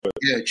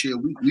Yeah, chill.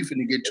 We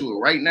finna get to it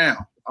right now.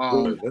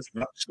 Let's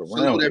not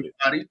salute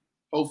everybody.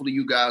 Hopefully,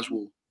 you guys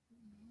will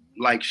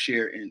like,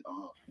 share, and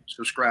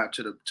subscribe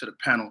to the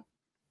panel.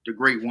 The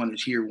great one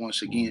is here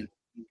once again.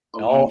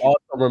 Also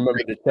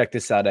remember to check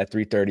this out at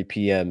 3:30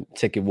 p.m.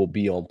 Ticket will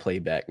be on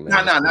playback,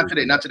 man. No, not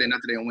today. Not today.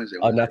 On Wednesday.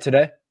 Oh, not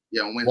today?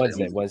 Yeah, on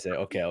Wednesday. Wednesday.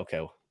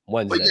 Okay.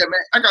 Wednesday. But yeah,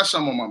 man, I got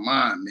something on my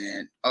mind,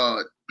 man.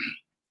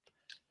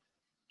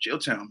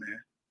 Chilltown, man.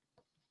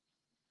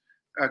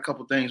 I got a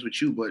couple things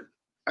with you, but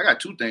I got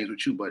two things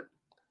with you, but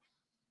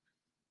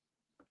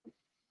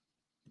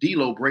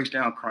D-Lo breaks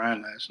down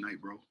crying last night,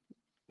 bro.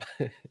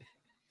 Let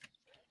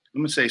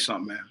me say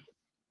something, man.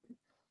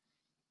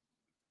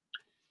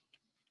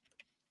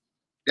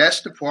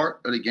 That's the part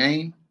of the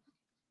game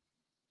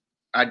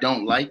I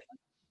don't like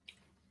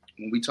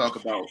when we talk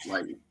about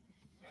like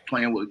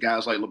playing with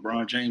guys like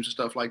LeBron James and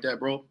stuff like that,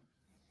 bro,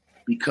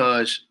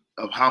 because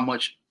of how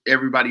much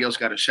everybody else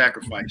got to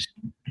sacrifice.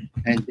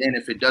 And then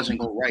if it doesn't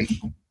go right,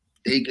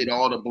 they get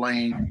all the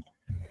blame.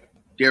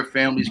 Their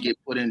families get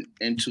put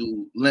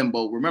into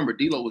limbo. Remember,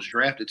 D-Lo was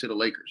drafted to the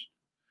Lakers.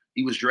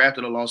 He was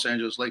drafted a Los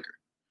Angeles Laker.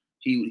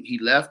 He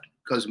left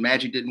because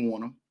Magic didn't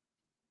want him,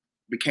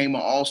 became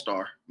an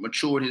all-star,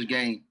 matured his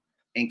game,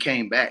 and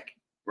came back,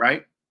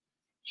 right?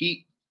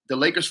 The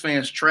Lakers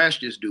fans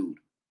trashed this dude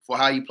for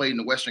how he played in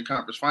the Western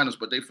Conference Finals,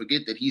 but they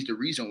forget that he's the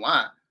reason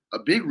why, a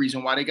big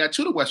reason why they got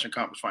to the Western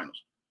Conference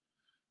Finals.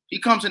 He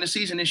comes in the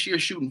season this year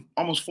shooting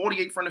almost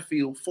 48 from the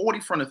field, 40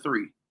 from the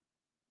three.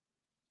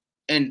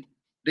 And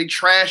they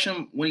trash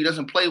him when he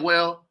doesn't play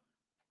well.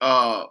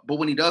 But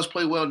when he does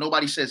play well,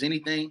 nobody says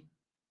anything.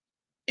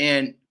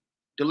 And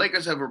the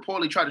Lakers have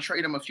reportedly tried to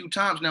trade him a few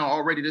times now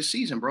already this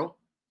season, bro.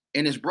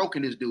 And it's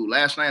broken this dude.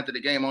 Last night after the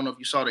game, I don't know if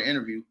you saw the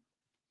interview.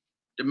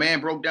 The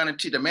man broke down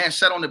the man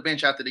sat on the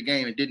bench after the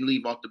game and didn't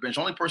leave off the bench.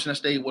 The only person that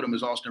stayed with him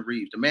is Austin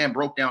Reeves. The man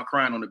broke down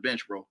crying on the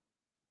bench, bro.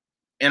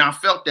 And I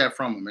felt that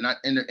from him.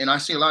 And I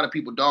see a lot of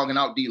people dogging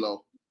out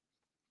D-Lo.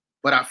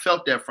 But I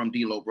felt that from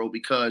D-Lo, bro,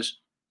 because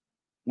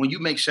when you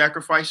make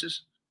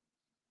sacrifices,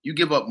 you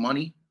give up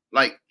money.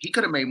 Like, he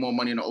could have made more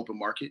money in the open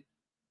market.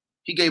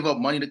 He gave up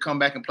money to come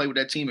back and play with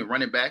that team and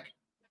run it back.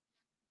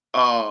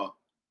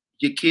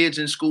 Your kids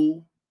in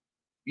school,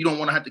 you don't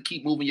want to have to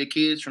keep moving your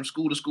kids from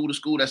school to school to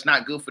school. That's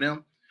not good for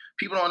them.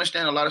 People don't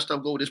understand a lot of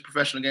stuff go with this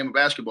professional game of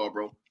basketball,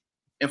 bro.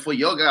 And for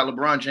your guy,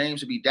 LeBron James,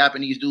 to be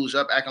dapping these dudes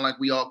up, acting like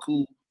we all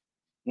cool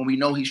when we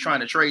know he's trying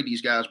to trade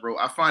these guys, bro,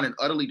 I find it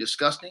utterly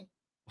disgusting.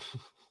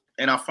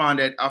 And I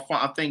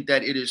think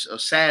that it is a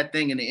sad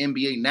thing in the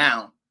NBA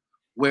now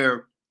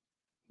where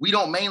we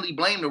don't mainly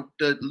blame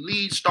the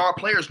lead star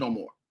players no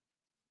more.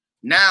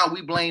 Now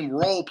we blame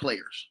role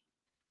players.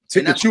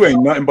 Ticket, you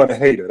ain't nothing but a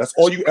hater. That's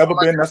all you ever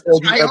been. That's all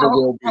you ever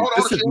will be.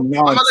 This is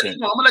nonsense.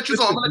 I'm gonna let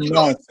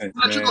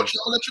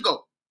you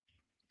go.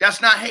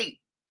 That's not hate.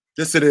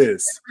 Yes, it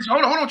is.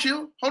 Hold on,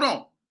 chill. Hold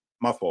on.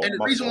 My fault. And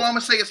the reason why I'm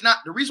gonna say it's not.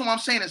 The reason why I'm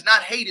saying it's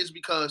not hate is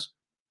because,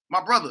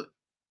 my brother,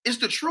 it's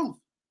the truth.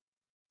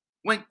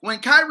 When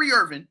Kyrie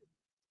Irving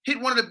hit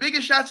one of the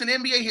biggest shots in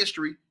NBA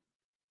history,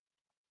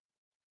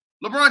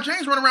 LeBron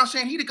James running around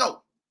saying he the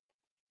GOAT.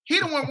 He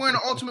the one wearing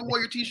the Ultimate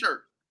Warrior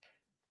t-shirt.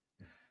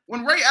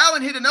 When Ray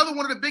Allen hit another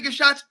one of the biggest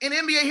shots in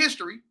NBA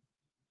history,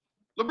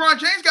 LeBron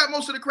James got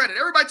most of the credit.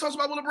 Everybody talks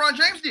about what LeBron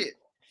James did.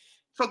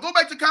 So go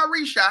back to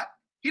Kyrie's shot.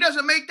 He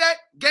doesn't make that,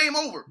 game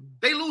over.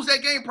 They lose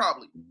that game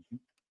probably.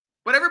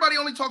 But everybody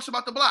only talks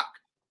about the block.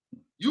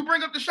 You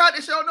bring up the shot,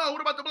 they say, oh, no,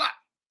 what about the block?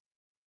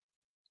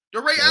 The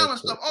Ray Allen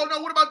stuff. Oh,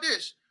 no, what about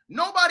this?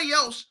 Nobody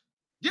else.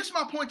 This is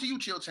my point to you,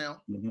 Chilltown.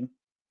 Mm-hmm.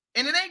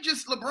 And it ain't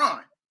just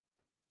LeBron.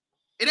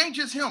 It ain't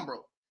just him,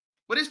 bro.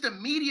 But it's the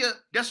media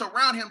that's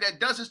around him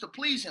that does this to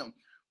please him.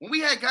 When we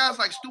had guys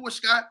like Stuart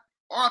Scott,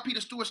 RIP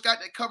to Stuart Scott,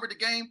 that covered the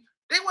game,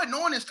 they wasn't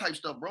on this type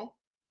stuff, bro.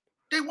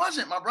 They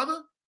wasn't, my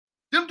brother.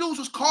 Them dudes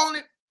was calling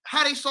it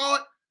how they saw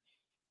it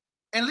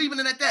and leaving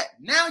it at that.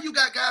 Now you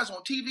got guys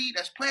on TV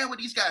that's playing with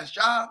these guys'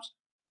 jobs,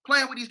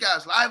 playing with these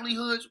guys'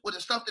 livelihoods, with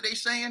the stuff that they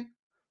saying,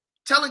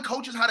 telling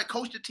coaches how to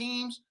coach the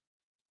teams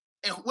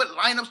and what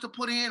lineups to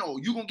put in, or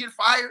you gonna get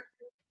fired.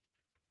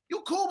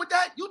 You cool with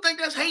that? You think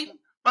that's hating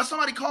by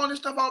somebody calling this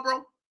stuff out,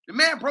 bro? The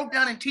man broke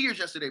down in tears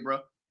yesterday, bro.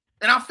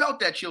 And I felt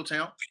that,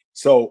 Chilltown.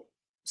 So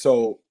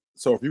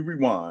if you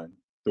rewind,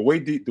 the way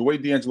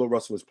D'Angelo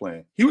Russell was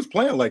playing, he was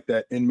playing like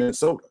that in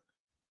Minnesota.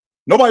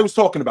 Nobody was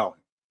talking about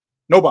him.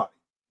 Nobody.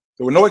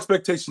 There were no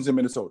expectations in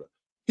Minnesota.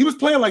 He was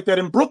playing like that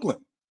in Brooklyn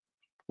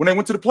when they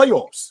went to the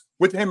playoffs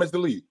with him as the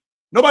lead.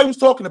 Nobody was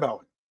talking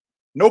about him.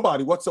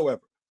 Nobody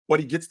whatsoever. But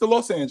he gets to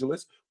Los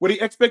Angeles where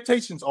the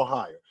expectations are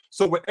higher.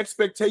 So with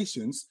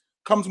expectations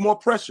comes more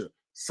pressure.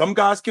 Some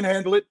guys can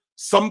handle it.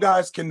 Some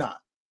guys cannot.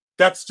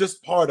 That's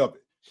just part of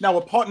it. Now,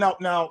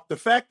 the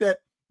fact that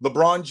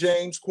LeBron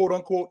James, quote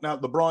unquote, now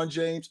LeBron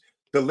James,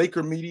 the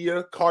Laker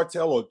media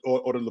cartel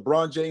or the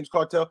LeBron James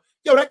cartel,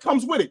 that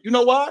comes with it. You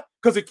know why?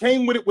 Because it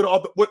came with it with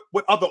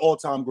other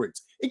all-time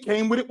greats. It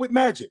came with it with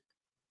Magic.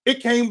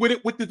 It came with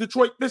it with the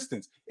Detroit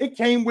Pistons. It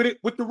came with it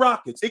with the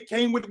Rockets. It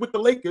came with it with the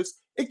Lakers.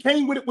 It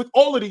came with it with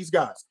all of these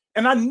guys.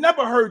 And I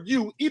never heard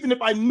you, even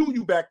if I knew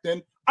you back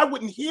then, I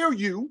wouldn't hear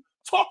you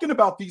talking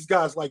about these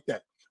guys like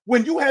that.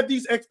 When you have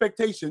these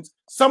expectations,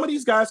 some of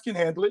these guys can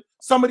handle it.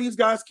 Some of these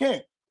guys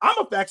can't.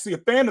 I'm actually a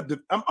fan of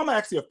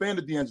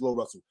D'Angelo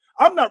Russell.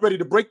 I'm not ready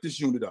to break this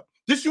unit up.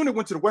 This unit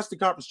went to the Western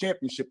Conference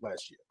Championship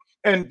last year.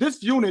 And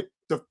this unit,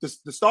 the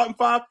starting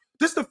five,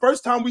 this is the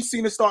first time we've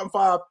seen the starting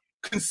five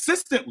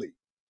consistently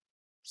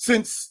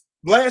since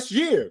last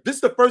year. This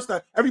is the first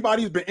time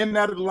everybody's been in and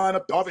out of the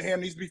lineup. Darvin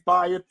Ham needs to be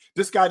fired.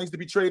 This guy needs to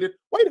be traded.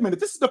 Wait a minute.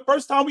 This is the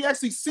first time we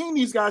actually seen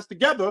these guys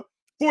together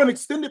for an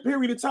extended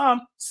period of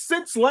time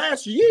since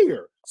last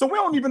year. So we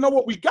don't even know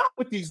what we got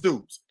with these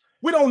dudes.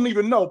 We don't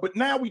even know. But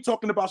now we're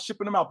talking about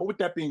shipping them out. But with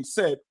that being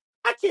said,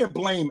 I can't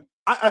blame.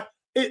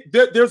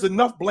 There's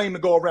enough blame to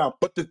go around.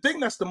 But the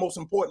thing that's the most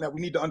important that we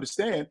need to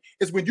understand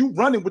is when you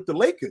running with the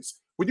Lakers,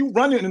 when you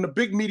running in the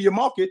big media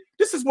market,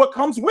 this is what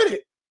comes with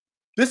it.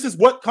 This is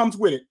what comes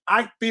with it.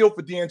 I feel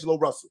for D'Angelo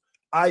Russell.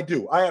 I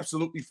do. I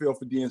absolutely feel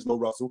for D'Angelo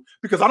Russell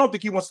because I don't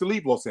think he wants to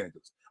leave Los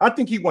Angeles. I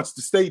think he wants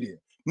to stay there,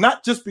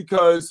 not just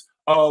because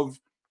of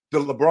the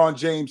LeBron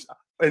James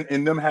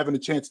and them having a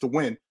chance to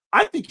win.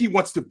 I think he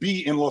wants to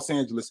be in Los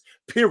Angeles,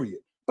 period.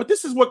 But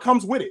this is what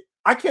comes with it.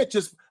 I can't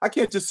just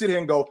sit here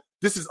and go,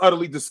 this is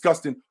utterly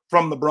disgusting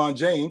from LeBron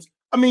James.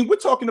 I mean, we're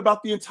talking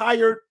about the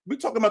entire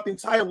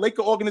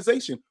Laker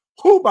organization,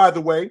 who, by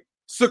the way,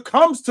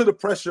 succumbs to the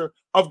pressure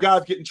of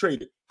guys getting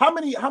traded. How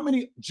many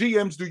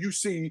GMs do you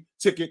see,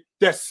 Ticket,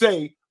 that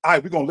say, all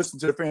right, we're gonna listen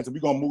to the fans and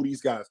we're gonna move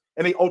these guys,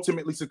 and they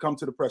ultimately succumb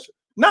to the pressure?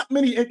 Not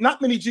many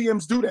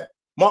GMs do that.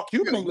 Mark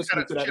Cuban ain't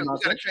listening to that. We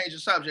gotta change the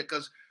subject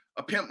because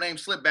a pimp named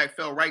Slipback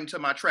fell right into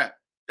my trap.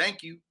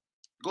 Thank you.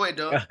 Go ahead,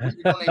 Doug. Tuck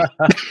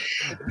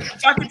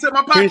it to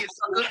my pocket,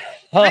 sucker.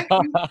 Thank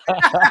you.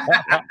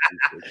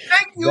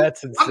 Thank you.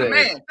 That's insane. I'm the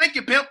man. Thank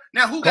you, pimp.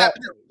 Now who got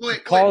pimp? Go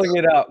ahead,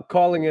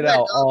 calling it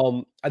out.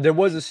 There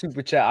was a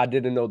super chat. I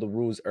didn't know the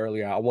rules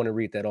earlier. I want to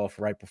read that off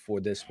right before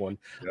this one.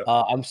 Yep.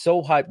 I'm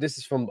so hyped. This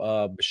is from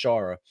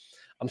Bashara.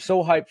 I'm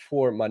so hyped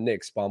for my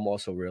Knicks, but I'm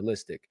also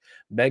realistic.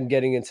 Been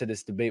getting into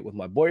this debate with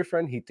my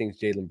boyfriend. He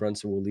thinks Jalen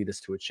Brunson will lead us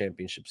to a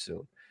championship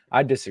soon.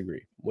 I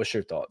disagree. What's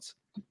your thoughts?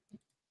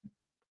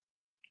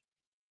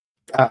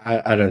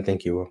 I don't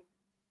think you will.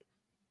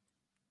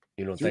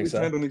 You don't think so?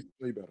 Randle needs to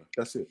play better.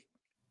 That's it.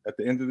 At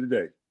the end of the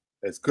day,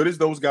 as good as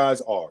those guys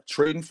are,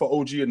 trading for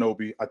OG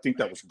Anunoby, I think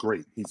that was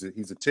great. He's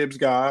a Tibbs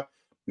guy.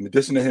 In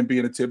addition to him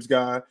being a Tibbs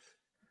guy,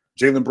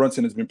 Jalen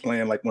Brunson has been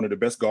playing like one of the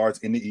best guards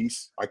in the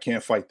East. I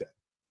can't fight that.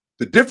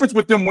 The difference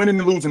with them winning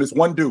and losing is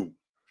one dude.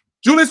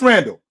 Julius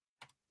Randle.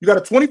 You got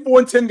a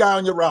 24-10 guy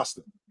on your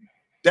roster.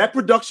 That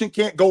production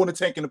can't go in the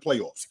tank in the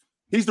playoffs.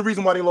 He's the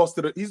reason why they lost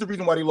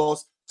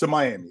to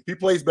Miami. If he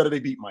plays better, they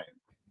beat Miami.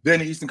 Then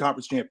the Eastern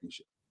Conference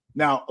Championship.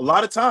 Now, a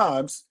lot of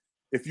times,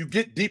 if you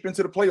get deep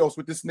into the playoffs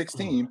with this Knicks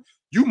team,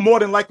 you more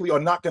than likely are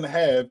not going to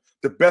have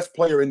the best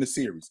player in the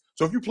series.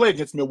 So if you play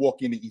against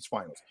Milwaukee in the East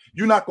Finals,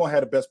 you're not going to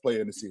have the best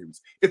player in the series.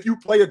 If you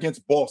play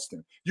against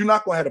Boston, you're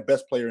not going to have the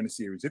best player in the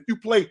series. If you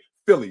play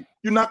Philly,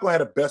 you're not going to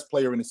have the best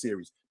player in the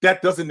series.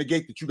 That doesn't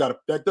negate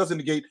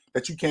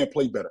that you can't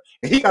play better.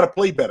 And he got to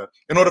play better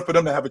in order for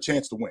them to have a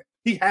chance to win.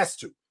 He has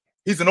to.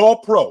 He's an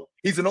all-pro.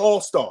 He's an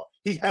all-star.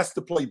 He has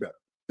to play better.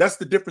 That's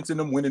the difference in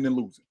them winning and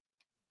losing.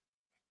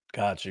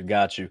 Got you.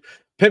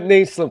 Pimp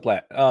name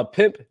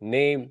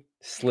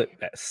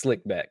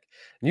Slickback.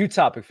 New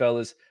topic,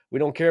 fellas. We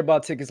don't care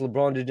about tickets.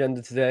 LeBron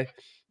agenda today.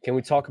 Can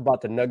we talk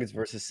about the Nuggets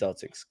versus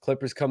Celtics?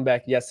 Clippers come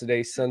back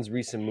yesterday. Suns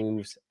recent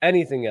moves.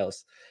 Anything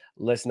else?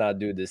 Let's not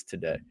do this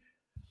today.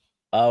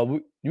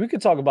 We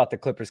could talk about the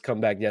Clippers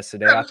comeback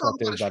yesterday. I thought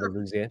they were about to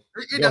lose again.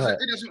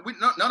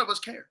 None of us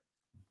care.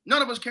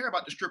 None of us care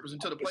about the strippers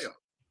until the playoff.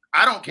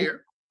 I don't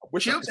care.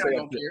 Chilltown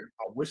don't care.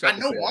 I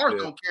know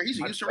Mars don't care. He's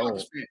a Houston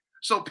Rockets fan.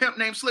 So pimp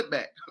named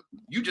Slipback.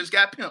 You just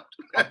got pimped.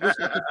 I wish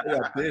I could say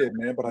I did,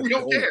 man, but we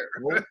don't care.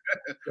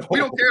 We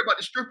don't care about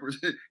the strippers.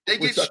 They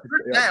get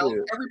stripped down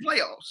every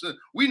playoffs.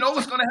 We know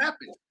what's going to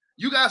happen.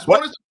 You guys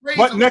want us to praise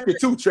butt naked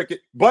too, Ticket.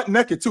 Butt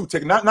naked too,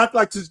 Ticket.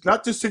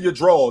 Not just to your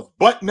drawers.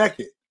 Butt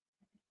naked,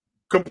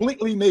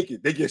 completely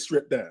naked. They get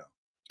stripped down.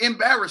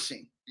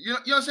 Embarrassing. You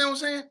understand what I'm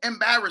saying?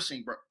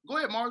 Embarrassing, bro. Go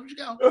ahead, Mars. What you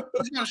got? What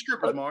you got on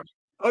strippers, Mars?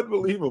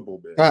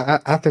 Unbelievable, man.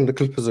 I think the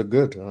Clippers are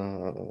good.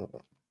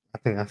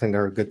 I think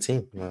they're a good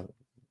team.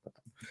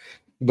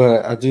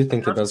 But I do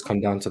think it does come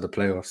down to the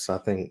playoffs. I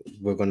think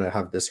we're going to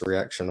have this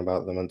reaction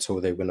about them until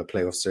they win a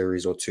playoff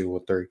series or 2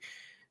 or 3.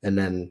 And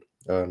then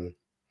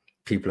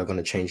people are going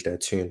to change their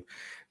tune.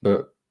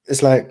 But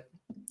it's like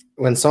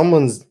when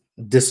someone's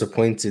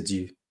disappointed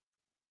you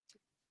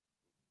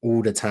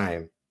all the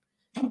time,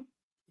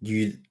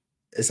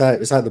 it's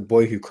like the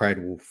boy who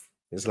cried wolf.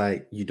 It's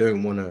like you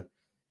don't want to,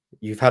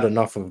 you've had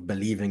enough of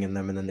believing in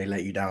them and then they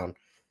let you down.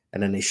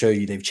 And then they show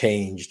you they've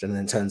changed, and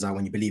then it turns out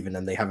when you believe in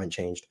them, they haven't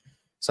changed.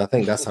 So I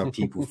think that's how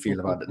people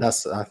feel about it.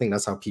 I think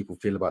that's how people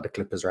feel about the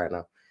Clippers right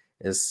now.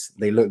 Is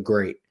they look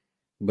great,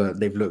 but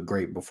they've looked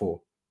great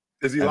before.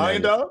 Is he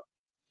lying, dog?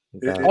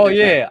 Oh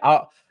yeah,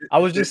 I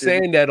was just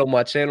saying that on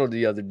my channel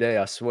the other day.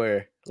 I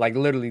swear, like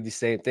literally the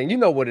same thing. You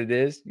know what it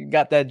is? You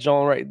got that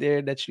John right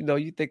there that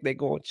you think they're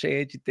going to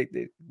change. You think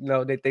they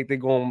think they're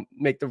going to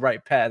make the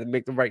right path and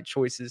make the right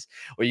choices.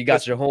 Or you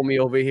got your homie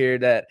over here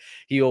that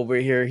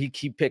he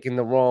keep picking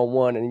the wrong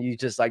one, and you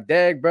just like,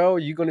 dang, bro,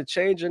 you going to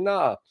change or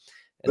not?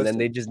 And then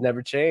they just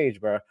never change,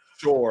 bro.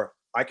 Sure,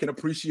 I can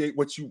appreciate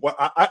what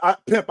I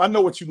Pimp. I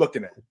know what you're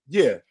looking at.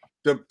 Yeah,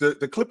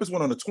 the Clippers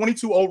went on a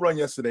 22-0 run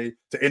yesterday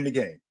to end the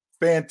game.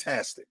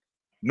 Fantastic.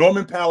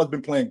 Norman Powell has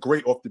been playing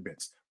great off the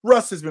bench.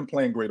 Russ has been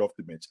playing great off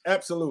the bench.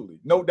 Absolutely,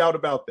 no doubt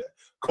about that.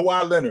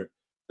 Kawhi Leonard.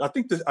 I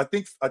think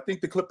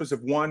the Clippers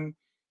have won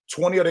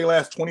 20 of their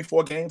last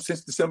 24 games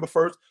since December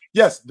 1st.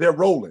 Yes, they're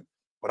rolling.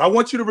 But I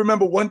want you to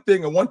remember one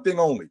thing and one thing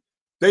only.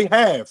 They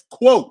have,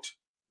 quote,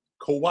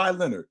 Kawhi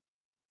Leonard,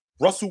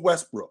 Russell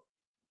Westbrook,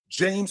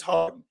 James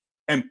Harden,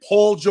 and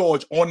Paul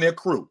George on their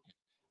crew.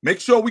 Make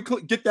sure we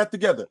get that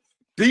together.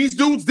 These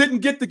dudes didn't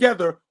get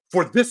together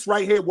for this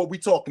right here, what we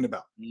talking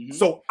about. Mm-hmm.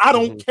 So I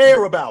don't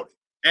care about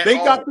it. They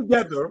got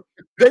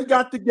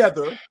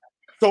together.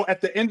 So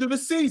at the end of the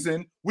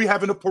season, we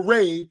having a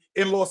parade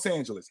in Los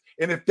Angeles.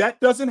 And if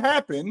that doesn't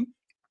happen,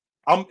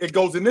 it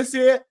goes in this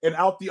ear and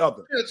out the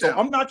other. So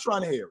I'm not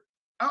trying to hear it.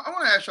 I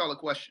want to ask y'all a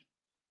question.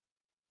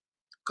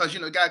 Because,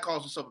 the guy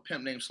calls himself a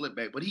pimp named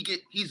Slipback, but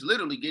he's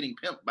literally getting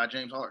pimped by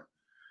James Harden.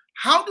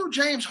 How do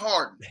James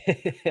Harden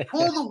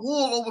pull the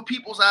wool over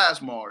people's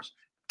eyes, Mars?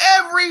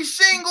 Every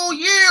single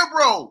year,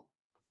 bro.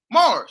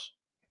 Mars.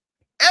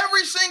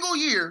 Every single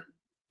year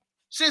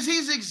since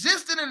he's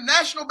existed in the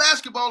National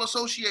Basketball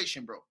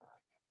Association, bro.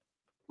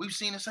 We've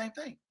seen the same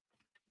thing.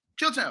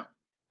 Chilltown,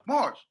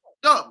 Mars,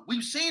 Dub.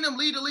 We've seen him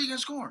lead the league in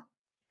scoring.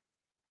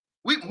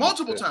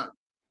 Multiple times.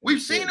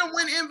 We've seen him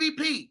win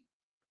MVP.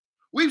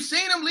 We've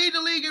seen him lead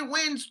the league in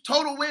wins,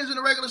 total wins in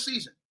the regular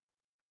season.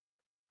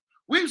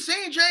 We've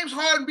seen James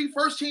Harden be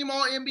first team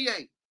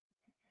All-NBA.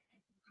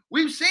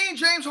 We've seen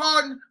James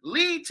Harden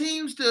lead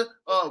teams to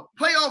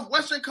playoff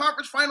Western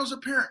Conference Finals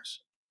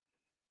appearance.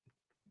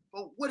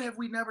 But what have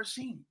we never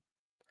seen?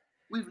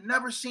 We've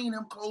never seen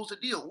him close the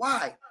deal.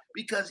 Why?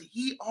 Because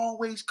he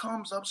always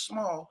comes up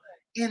small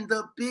in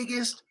the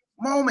biggest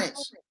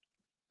moments.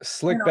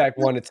 Slickback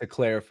wanted to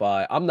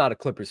clarify. I'm not a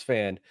Clippers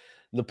fan.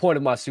 The point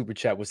of my super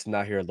chat was to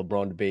not hear a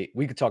LeBron debate.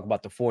 We could talk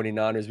about the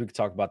 49ers. We could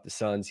talk about the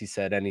Suns. He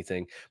said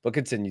anything, but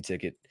continue,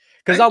 Ticket.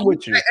 Because I'm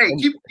with you. Hey,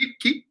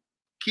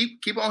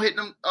 keep on hitting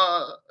them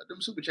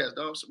super chats,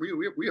 dog. So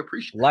we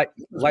appreciate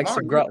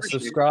it.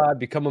 Subscribe,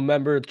 become a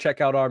member, check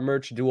out our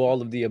merch, do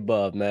all of the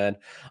above, man.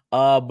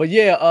 But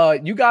yeah,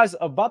 you guys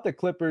about the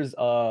Clippers,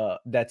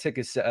 that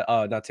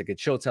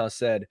Chilltown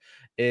said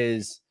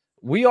is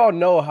we all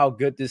know how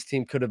good this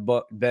team could have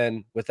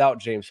been without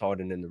James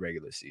Harden in the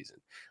regular season.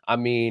 I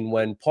mean,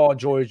 when Paul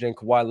George and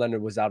Kawhi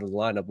Leonard was out of the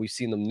lineup, we've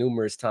seen them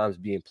numerous times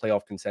be in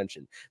playoff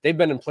contention. They've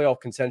been in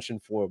playoff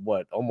contention for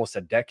almost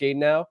a decade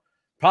now,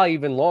 probably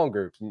even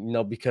longer,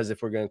 because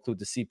if we're going to include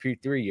the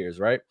CP3 years,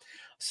 right?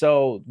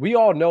 So we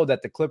all know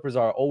that the Clippers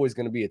are always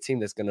going to be a team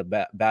that's going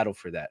to battle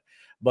for that.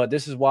 But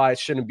this is why it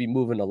shouldn't be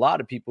moving a lot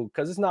of people,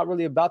 because it's not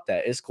really about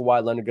that. Is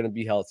Kawhi Leonard going to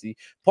be healthy?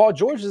 Paul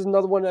George is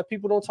another one that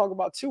people don't talk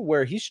about too,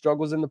 where he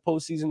struggles in the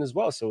postseason as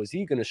well. So is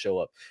he going to show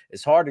up?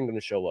 Is Harden going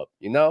to show up?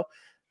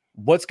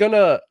 What's going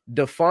to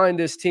define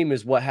this team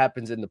is what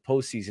happens in the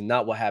postseason,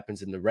 not what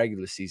happens in the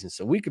regular season.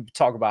 So we could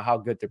talk about how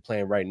good they're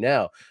playing right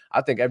now.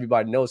 I think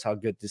everybody knows how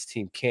good this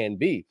team can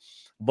be.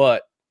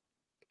 But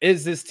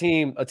is this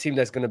team a team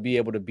that's going to be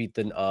able to beat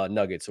the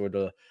Nuggets or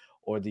the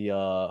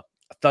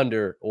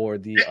Thunder or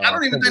the I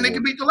don't even think they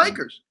can beat the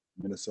Lakers.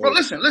 Minnesota.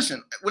 Bro,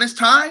 listen. When it's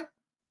time,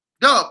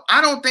 Dub,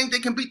 I don't think they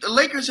can beat the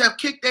Lakers. Have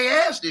kicked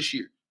their ass this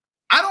year.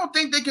 I don't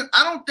think they can.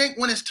 I don't think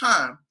when it's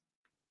time,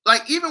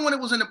 like even when it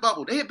was in the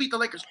bubble, they had beat the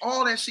Lakers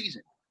all that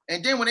season.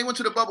 And then when they went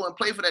to the bubble and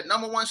played for that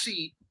number 1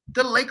 seed,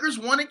 the Lakers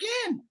won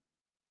again.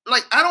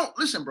 Like,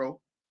 listen, bro.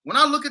 When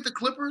I look at the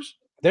Clippers,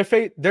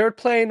 they're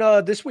playing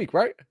this week,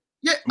 right?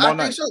 Yeah, I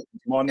think so.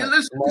 And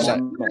listen, what are they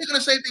going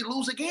to say if they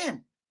lose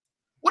again?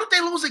 What if they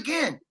lose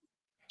again?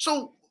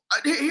 So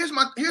here's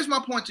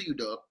my point to you,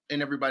 Doug,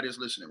 and everybody that's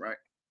listening, right,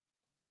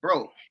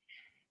 bro?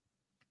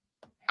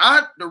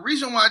 The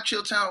reason why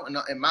Chilltown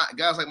and my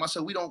guys like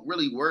myself, we don't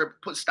really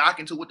put stock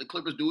into what the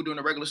Clippers do during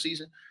the regular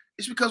season,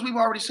 is because we've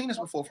already seen this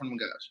before from them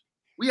guys.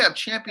 We have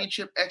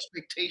championship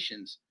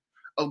expectations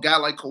of a guy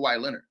like Kawhi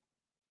Leonard.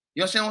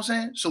 You understand what I'm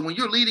saying? So when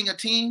you're leading a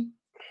team,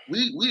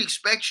 we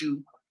expect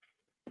you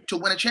to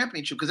win a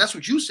championship because that's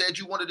what you said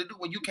you wanted to do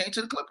when you came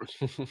to the Clippers.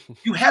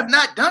 You have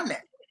not done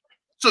that.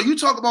 So you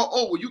talk about,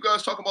 you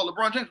guys talk about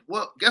LeBron James.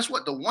 Well, guess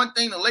what? The one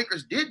thing the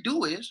Lakers did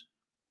do is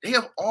they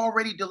have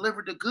already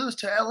delivered the goods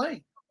to LA.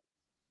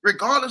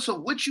 Regardless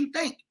of what you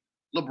think,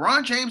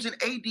 LeBron James and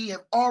AD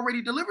have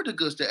already delivered the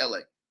goods to LA.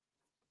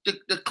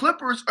 The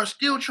Clippers are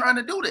still trying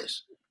to do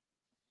this.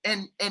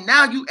 And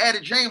now you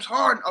added James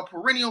Harden, a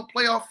perennial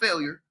playoff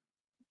failure,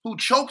 who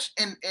chokes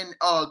in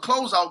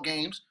closeout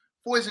games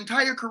for his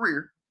entire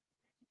career.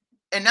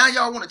 And now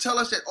y'all want to tell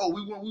us that,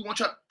 we want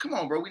y'all. Come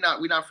on, bro. We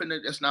not finna,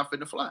 that's not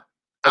finna fly.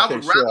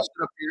 Okay,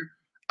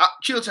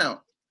 Chilltown,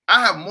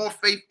 I have more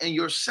faith in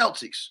your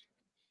Celtics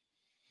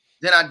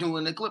than I do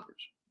in the Clippers.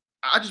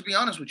 I'll just be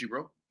honest with you,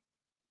 bro.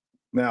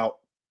 Now,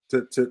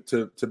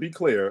 to be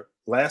clear,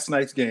 last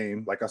night's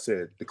game, like I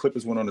said, the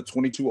Clippers went on a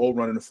 22-0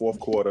 run in the fourth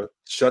quarter,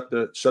 shut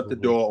the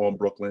door on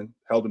Brooklyn,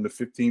 held them to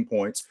 15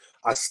 points.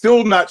 I'm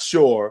still not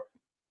sure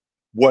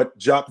what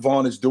Jacque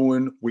Vaughn is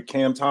doing with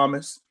Cam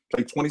Thomas.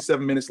 Played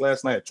 27 minutes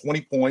last night at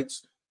 20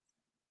 points.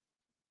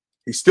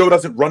 He still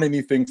doesn't run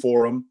anything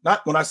for him.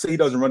 Not when I say he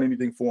doesn't run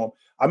anything for him,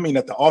 I mean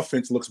that the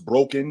offense looks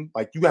broken.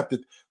 Like you have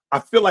to, I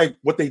feel like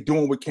what they're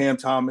doing with Cam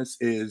Thomas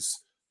is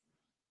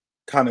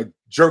kind of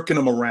jerking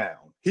him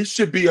around. He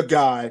should be a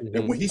guy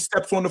that when he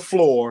steps on the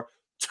floor,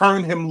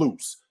 turn him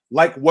loose.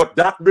 Like what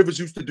Doc Rivers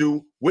used to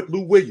do with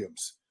Lou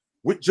Williams,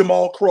 with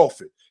Jamal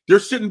Crawford. There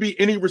shouldn't be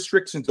any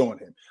restrictions on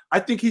him. I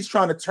think he's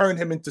trying to turn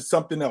him into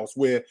something else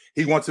where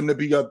he wants him to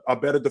be a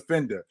better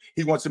defender.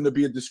 He wants him to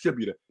be a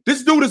distributor.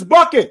 This dude is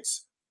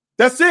buckets.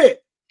 That's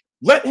it.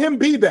 Let him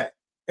be that.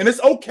 And it's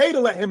okay to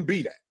let him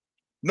be that.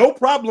 No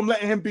problem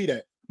letting him be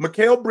that.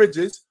 Mikal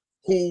Bridges,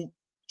 who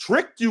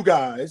tricked you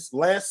guys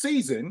last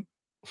season,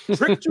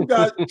 tricked you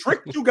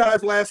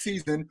guys last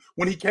season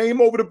when he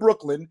came over to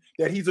Brooklyn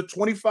that he's a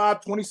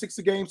 25, 26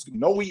 a game.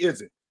 No, he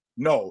isn't.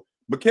 No.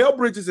 Mikal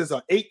Bridges is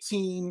an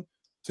 18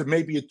 to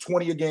maybe a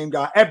 20 a game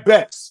guy at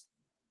best.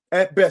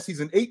 At best, he's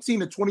an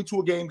 18 to 22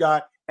 a game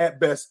guy at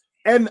best.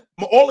 And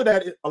all of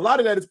that, a lot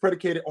of that is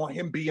predicated on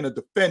him being a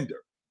defender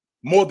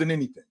more than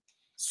anything.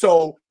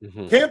 So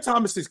Cam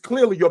Thomas is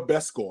clearly your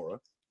best scorer.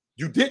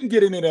 You didn't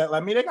get into that. I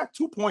mean, they got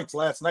 2 points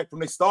last night from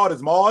their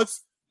starters,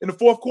 Mars, in the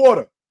fourth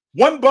quarter.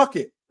 1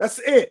 bucket. That's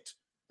it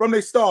from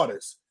their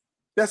starters.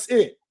 That's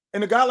it.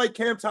 And a guy like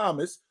Cam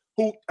Thomas,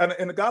 who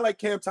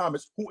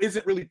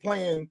isn't really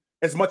playing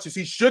as much as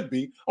he should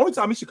be. Only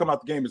time he should come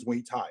out the game is when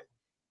he's tired.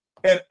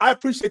 And I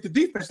appreciate the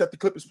defense that the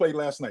Clippers played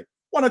last night.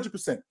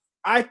 100%.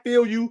 I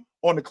feel you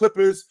on the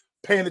Clippers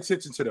paying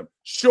attention to them.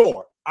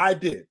 Sure, I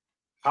did.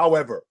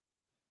 However,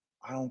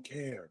 I don't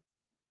care.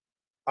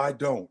 I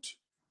don't.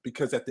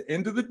 Because at the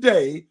end of the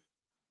day,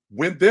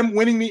 when them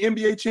winning the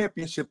NBA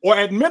championship, or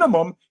at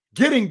minimum,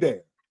 getting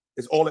there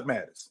is all that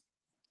matters.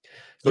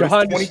 So this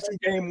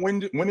 22-game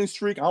winning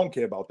streak, I don't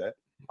care about that.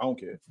 I don't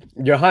care.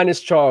 Your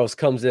Highness Charles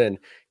comes in.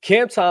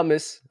 Cam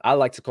Thomas, I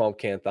like to call him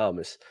Cam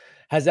Thomas,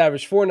 has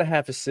averaged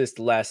 4.5 assists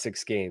the last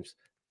 6 games.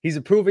 He's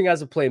improving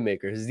as a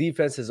playmaker. His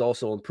defense has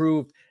also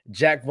improved.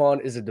 Jacque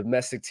Vaughn is a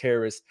domestic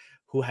terrorist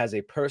who has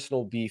a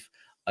personal beef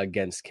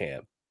against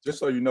Cam. Just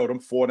so you know, them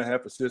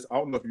 4.5 assists, I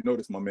don't know if you know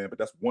this, my man, but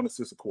that's 1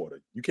 assist a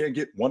quarter. You can't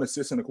get 1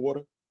 assist in a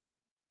quarter.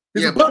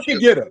 He's a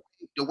bucket getter.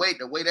 The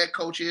way that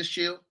coach is,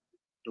 Chill,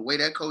 the way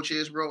that coach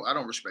is, bro, I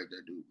don't respect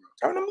that dude,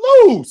 bro. Turn him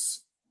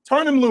loose.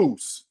 Turn him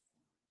loose.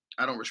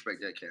 I don't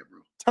respect that cat, bro.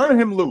 Turn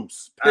him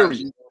loose. Period. I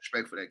have no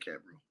respect for that cat,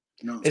 bro.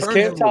 No. Is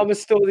Cam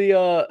Thomas still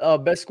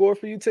the best scorer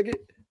for you,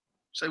 Ticket?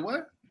 Say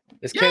what?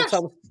 Is Cam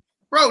Thomas,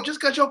 bro? Just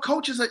because your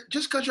coach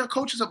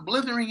is a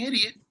blithering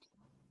idiot,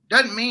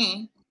 doesn't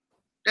mean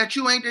that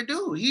you ain't that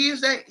dude. He is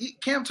that.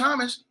 Cam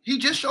Thomas. He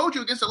just showed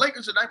you against the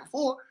Lakers the night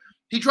before.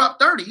 He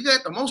dropped 30. He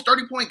got the most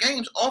 30-point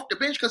games off the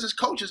bench because his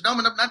coach is dumb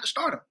enough not to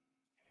start him.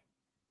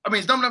 I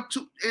mean, he's dumb enough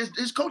to.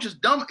 His coach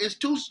is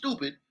too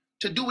stupid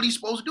to do what he's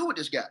supposed to do with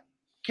this guy.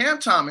 Cam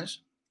Thomas.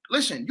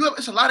 Listen,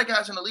 it's a lot of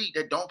guys in the league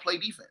that don't play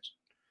defense.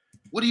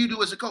 What do you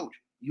do as a coach?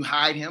 You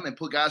hide him and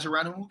put guys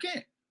around him who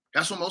can.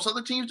 That's what most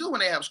other teams do when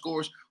they have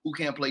scorers who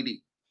can't play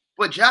deep.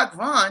 But Jacque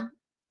Vaughn,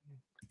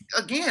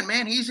 again,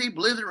 man, he's a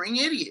blithering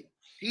idiot.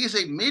 He is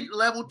a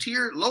mid-level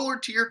tier, lower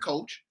tier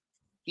coach.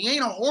 He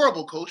ain't a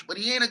horrible coach, but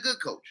he ain't a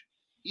good coach.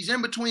 He's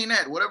in between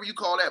that, whatever you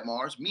call that,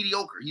 Mars.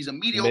 Mediocre. He's a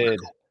mediocre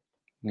coach.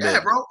 Yeah,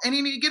 bro. And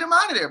you need to get him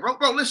out of there, bro.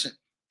 Bro, listen.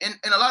 And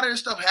a lot of this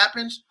stuff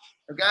happens.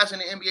 The guys in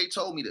the NBA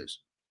told me this.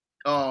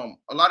 A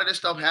lot of this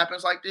stuff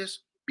happens like this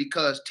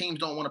because teams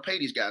don't want to pay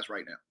these guys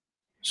right now.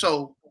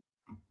 So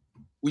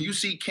when you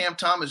see Cam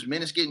Thomas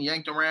minutes getting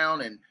yanked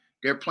around and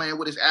they're playing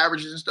with his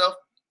averages and stuff,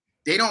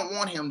 they don't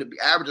want him to be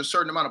average a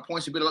certain amount of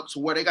points to build up to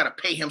where they got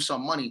to pay him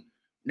some money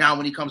now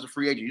when he comes a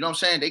free agent. You know what I'm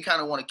saying? They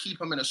kind of want to keep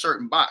him in a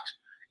certain box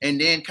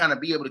and then kind of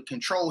be able to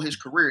control his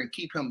career and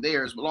keep him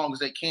there as long as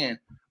they can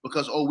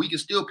because, we can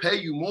still pay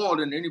you more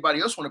than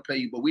anybody else want to pay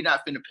you, but we're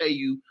not finna pay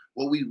you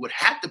what we would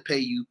have to pay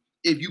you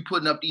if you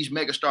putting up these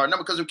mega star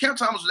numbers. Because if Cam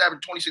Thomas was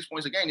averaging 26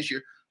 points a game this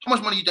year, how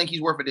much money do you think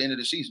he's worth at the end of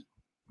the season?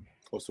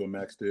 Close to a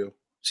max deal.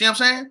 See what I'm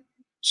saying?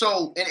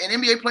 So,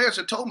 and NBA players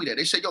have told me that.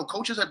 They say,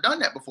 coaches have done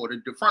that before.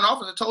 The front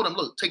office have told him,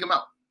 look, take him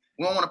out.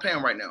 We don't want to pay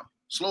him right now.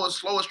 Slow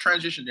his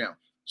transition down.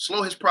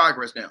 Slow his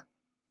progress down.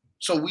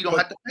 So we don't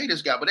have to pay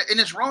this guy. And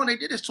it's wrong they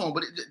did this to him.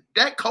 But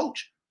that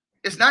coach,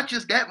 it's not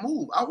just that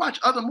move. I watch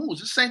other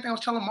moves. It's the same thing I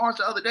was telling Mars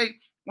the other day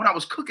when I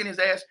was cooking his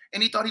ass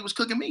and he thought he was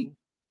cooking me.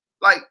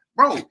 Like,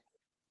 bro,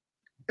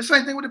 it's the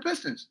same thing with the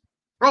Pistons.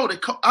 Bro,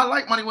 I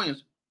like Monty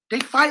Williams. They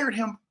fired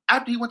him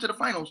after he went to the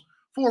finals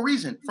for a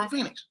reason from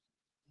Phoenix.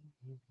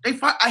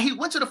 He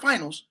went to the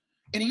finals,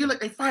 and a year later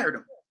they fired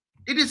him.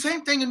 They did the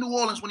same thing in New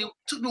Orleans when he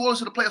took New Orleans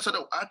to the playoffs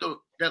after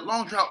that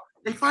long drought.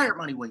 They fired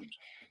Monty Williams.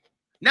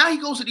 Now he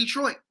goes to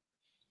Detroit,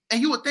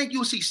 and you would think you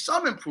would see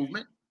some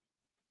improvement.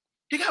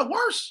 It got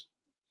worse.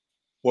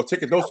 Well,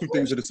 Ticket, those two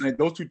things are the same.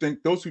 Those two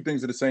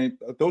things are the same.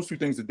 Those two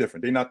things are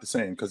different. They're not the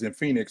same because in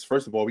Phoenix,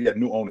 first of all, we had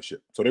new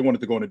ownership. So they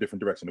wanted to go in a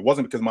different direction. It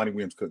wasn't because Monty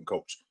Williams couldn't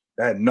coach.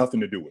 That had nothing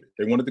to do with it.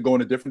 They wanted to go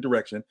in a different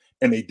direction,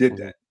 and they did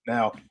that.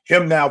 Now,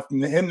 him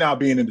now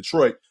being in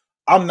Detroit,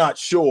 I'm not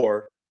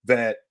sure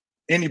that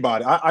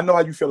anybody, I know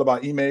how you feel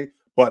about Ime,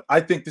 but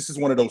I think this is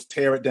one of those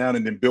tear it down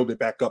and then build it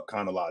back up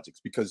kind of logics,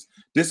 because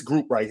this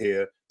group right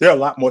here, they're a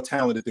lot more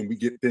talented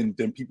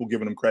than people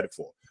giving them credit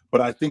for. But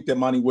I think that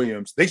Monty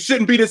Williams, they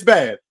shouldn't be this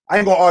bad. I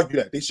ain't gonna argue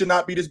that. They should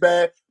not be this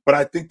bad, but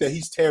I think that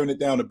he's tearing it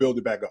down to build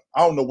it back up.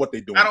 I don't know what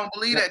they're doing. I don't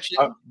believe that shit.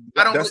 I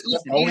don't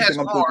believe he has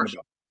Mars.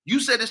 You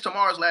said this to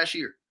Mars last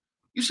year.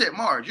 You said,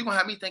 Mars, you're gonna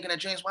have me thinking that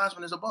James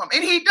Wiseman is a bum.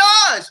 And he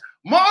does.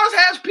 Mars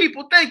has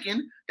people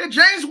thinking that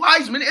James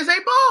Wiseman is a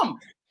bum.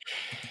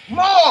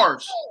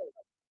 Mars.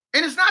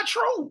 And it's not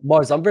true.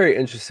 Mars, I'm very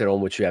interested on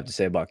what you have to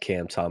say about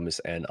Cam Thomas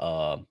and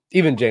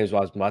even James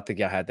Wiseman. I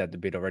think I had that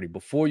debate already.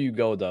 Before you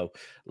go, though,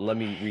 let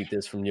me read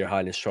this from Your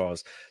Highness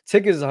Charles.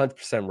 Ticket is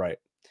 100% right.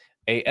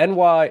 A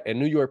NY and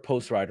New York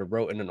Post writer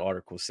wrote in an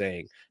article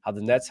saying how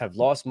the Nets have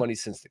lost money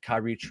since the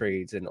Kyrie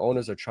trades and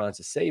owners are trying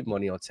to save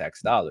money on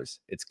tax dollars.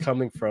 It's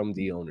coming from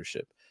the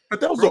ownership. But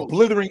those are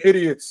blithering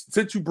idiots.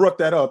 Since you brought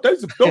that up,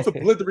 those are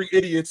blithering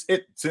idiots. In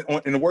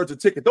the words of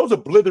Ticket, those are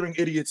blithering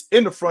idiots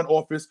in the front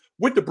office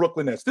with the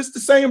Brooklyn Nets. This is the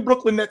same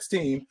Brooklyn Nets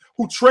team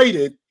who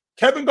traded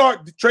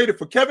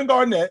for Kevin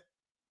Garnett,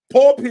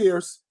 Paul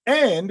Pierce,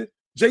 and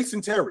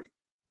Jason Terry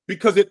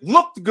because it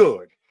looked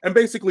good and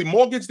basically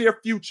mortgaged their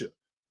future,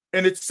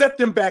 and it set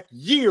them back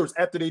years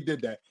after they did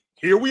that.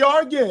 Here we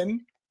are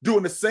again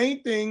doing the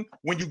same thing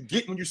when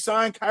you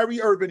sign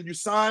Kyrie Irving and you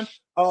sign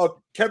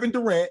Kevin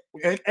Durant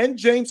and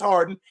James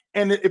Harden,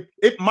 and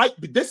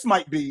this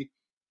might be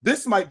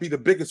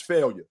the biggest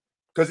failure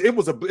because it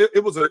was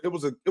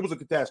a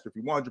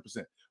catastrophe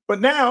 100%.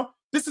 But now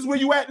this is where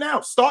you at now,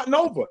 starting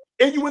over,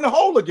 and you in the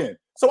hole again.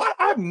 So I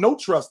have no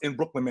trust in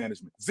Brooklyn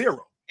management,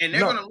 zero. And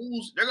they're gonna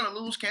lose. They're gonna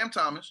lose Cam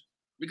Thomas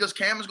because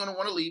Cam is gonna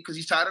want to leave because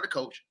he's tired of the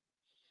coach.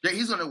 They're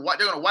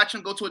gonna watch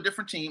him go to a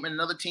different team and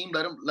another team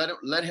let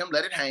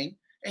it hang.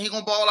 And he's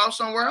going to ball out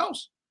somewhere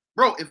else.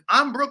 Bro, if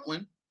I'm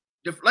Brooklyn,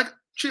 the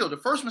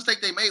first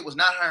mistake they made was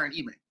not hiring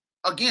Ime.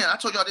 Again, I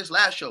told y'all this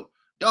last show.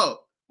 Doug,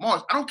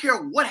 Mars, I don't care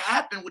what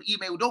happened with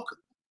Ime Udoka.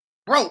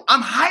 Bro,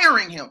 I'm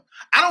hiring him.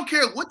 I don't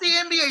care what the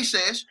NBA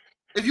says.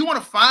 If you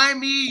want to find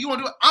me, you want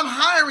to do it, I'm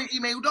hiring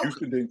Ime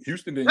Udoka.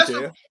 Houston didn't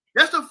care.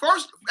 That's a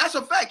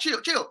fact.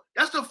 Chill.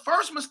 That's the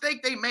first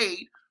mistake they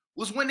made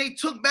was when they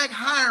took back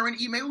hiring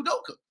Ime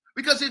Udoka.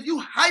 Because if you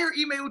hire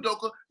Ime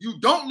Udoka, you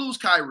don't lose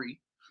Kyrie.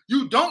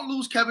 You don't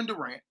lose Kevin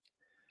Durant.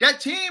 That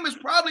team is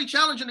probably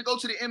challenging to go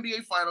to the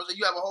NBA Finals, and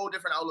you have a whole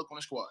different outlook on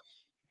the squad.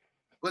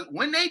 But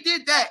when they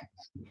did that,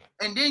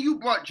 and then you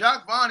brought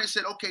Jacques Vaughn and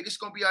said, okay, this is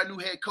going to be our new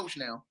head coach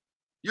now,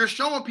 you're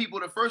showing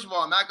people that, first of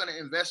all, I'm not going to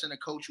invest in a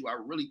coach who I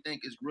really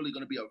think is really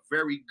going to be a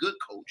very good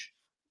coach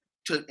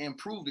to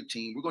improve the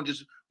team.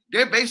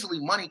 They're basically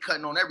money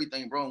cutting on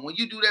everything, bro. And when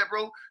you do that,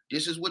 bro,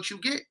 this is what you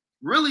get.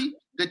 Really,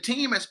 the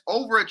team has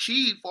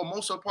overachieved for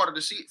most of the part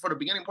of for the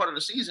beginning part of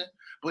the season,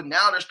 but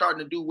now they're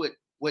starting to do what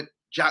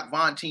Jacques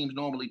Vaughn teams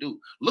normally do.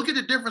 Look at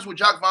the difference when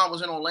Jacques Vaughn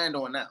was in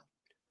Orlando and now.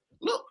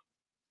 Look.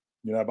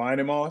 You're not buying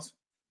it, Mars?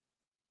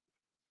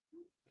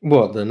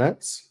 What, the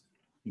Nets?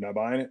 You're not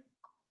buying it?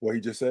 What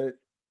he just said?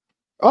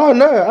 Oh,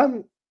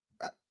 no,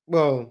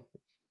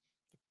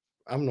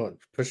 I'm not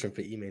pushing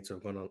for Ime to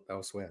have gone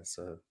elsewhere,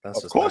 so that's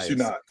of just course bias. You're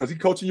not, because he's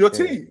coaching your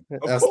team.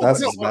 That's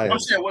just bias. I'm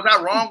saying, was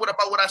I wrong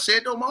about what I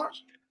said though,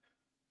 Mars?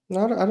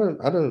 No,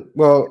 I don't.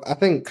 Well, I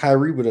think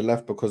Kyrie would have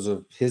left because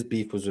of his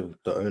beef was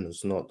with the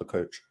owners, not the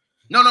coach.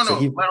 No.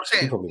 What I'm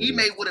saying,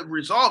 Ime would have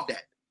resolved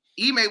that.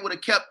 Ime would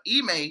have kept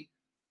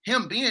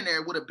him being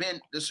there would have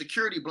been the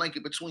security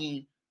blanket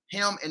between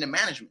him and the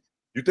management.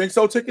 You think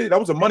so, Ticket? That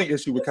was a money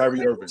issue with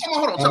Kyrie Irving.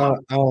 Hold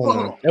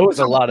on. It was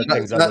a lot of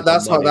things.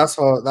 That's hard.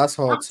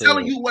 I'm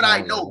telling you what I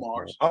know,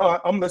 Mars.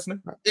 I'm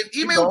listening. If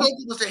Ime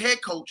Udoka was the head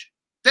coach,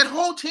 that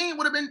whole team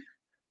would have been,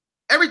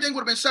 everything would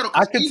have been settled.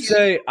 I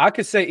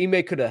could say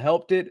Ime could have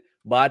helped it,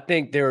 but I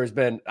think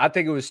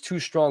it was too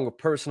strong of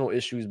personal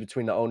issues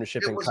between the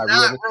ownership and Kyrie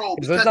Irving.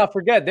 Because let's not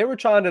forget, they were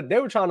trying to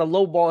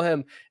lowball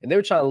him and they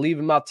were trying to leave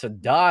him out to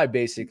die,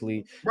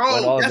 basically,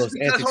 when all of those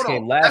antics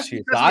came last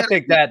year. So I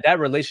think that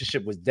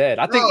relationship was dead.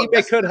 I think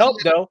Ime could help,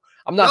 though.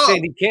 I'm not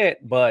saying he can't,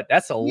 but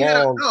that's a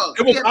long.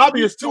 It was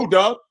obvious too,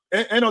 Doug.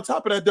 And on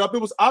top of that, Dub,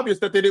 it was obvious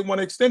that they didn't want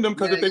to extend them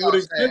because if they would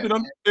have extended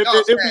them,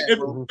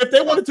 if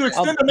they wanted to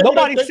extend them,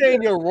 nobody's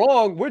saying you're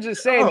wrong. We're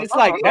just saying it's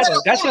like that's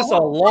just a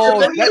long,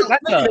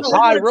 that's a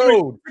high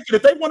road.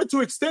 If they wanted to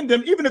extend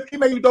them, even if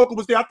Ime Udoka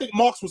was there, I think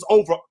Marks was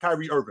over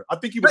Kyrie Irving. I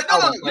think he was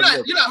out. You're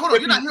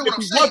not hearing what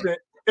I'm saying.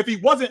 If he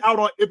wasn't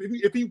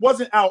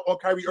out on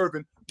Kyrie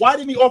Irving, why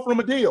didn't he offer him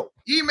a deal?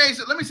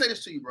 Let me say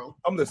this to you, bro.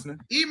 I'm listening.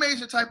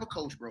 Ime's the type of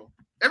coach, bro.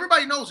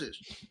 Everybody knows this.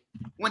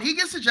 When he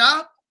gets a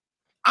job,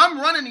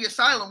 I'm running the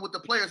asylum with the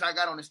players I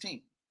got on his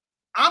team.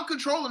 I'm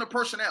controlling the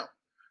personnel.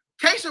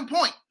 Case in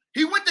point,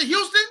 he went to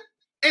Houston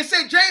and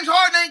said James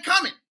Harden ain't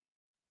coming.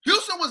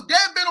 Houston was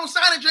dead bent on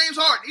signing James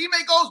Harden.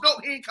 Ime goes,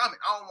 nope, he ain't coming.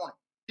 I don't want him.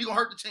 He gonna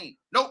hurt the team.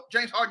 Nope,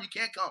 James Harden, you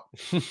can't come.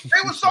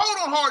 They were sold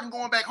on Harden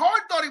going back.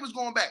 Harden thought he was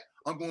going back.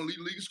 I'm going to lead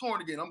the league in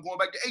scoring again. I'm going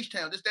back to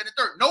H-Town, this, that, and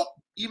third. Nope,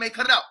 Ime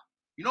cut it out.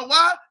 You know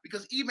why?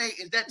 Because Ime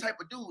is that type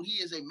of dude.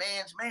 He is a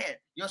man's man.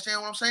 You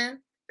understand what I'm saying?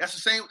 That's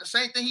the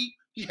same thing.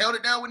 He held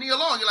it down with Nia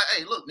Long. You're like,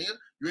 hey, look, nigga,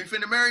 you ain't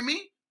finna marry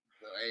me?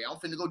 Hey, I'm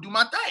finna go do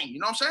my thing. You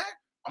know what I'm saying?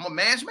 I'm a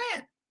man's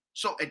man.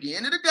 So at the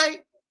end of the day,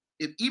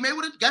 if Ime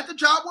would have got the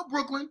job with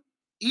Brooklyn,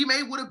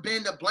 Ime would have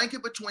been the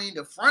blanket between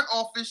the front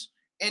office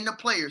and the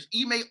players.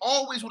 Ime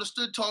always would have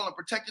stood tall and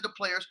protected the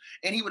players,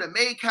 and he would have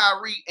made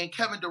Kyrie and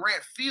Kevin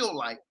Durant feel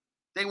like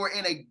they were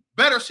in a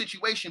better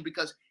situation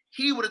because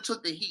he would have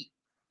took the heat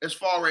as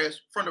far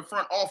as from the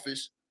front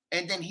office,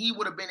 and then he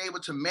would have been able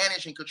to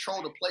manage and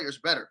control the players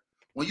better.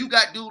 When you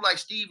got dude like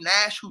Steve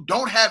Nash who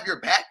don't have your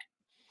back,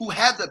 who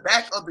have the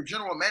back of the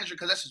general manager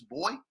because that's his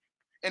boy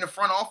in the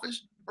front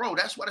office, bro,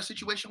 that's why the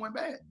situation went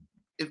bad.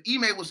 If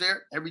Ime was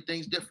there,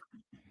 everything's different.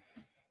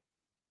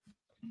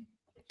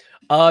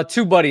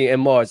 Two Buddy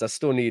and Mars. I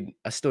still need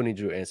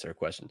you to answer a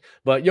question.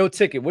 But yo,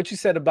 Ticket, what you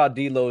said about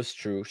D'Lo is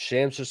true.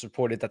 Shams just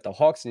reported that the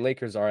Hawks and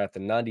Lakers are at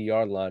the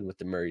 90-yard line with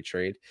the Murray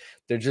trade.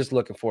 They're just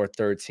looking for a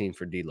third team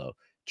for D'Lo.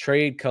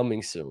 Trade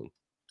coming soon.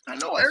 I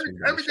know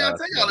everything I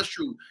tell y'all is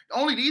true.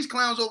 Only these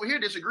clowns over here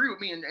disagree with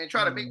me and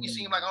try to make me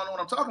seem like I don't know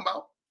what I'm talking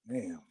about.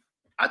 Damn.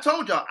 I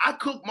told y'all I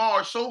cooked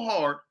Mars so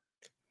hard.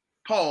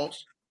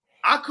 Pause.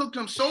 I cooked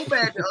him so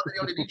bad the other day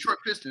on the Detroit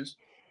Pistons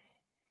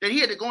that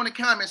he had to go in the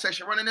comment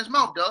section running his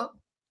mouth,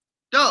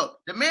 Doug,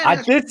 the man.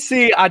 I did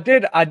see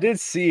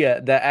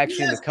that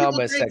actually in the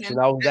comment section.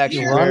 I was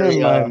actually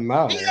running my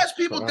mouth. He has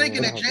people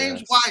thinking that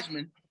James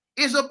Wiseman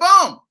is a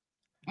bum.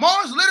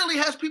 Mars literally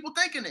has people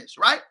thinking this,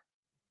 right?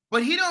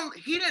 But he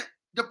didn't.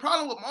 The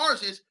problem with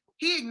Mars is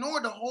he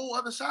ignored the whole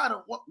other side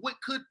of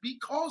what could be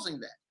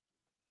causing that.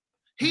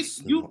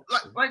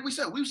 Like we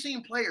said, we've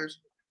seen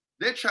players,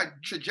 their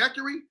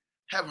trajectory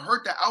have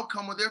hurt the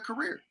outcome of their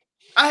career.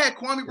 I had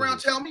Kwame Brown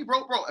tell me,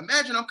 bro,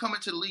 imagine I'm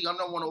coming to the league. I'm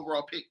number 1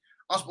 overall pick.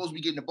 I'm supposed to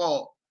be getting the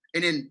ball.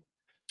 And then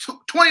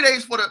 20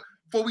 days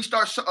before we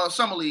start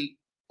summer league,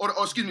 or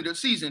the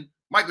season,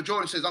 Michael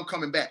Jordan says, I'm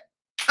coming back.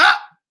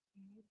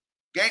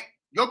 Gang,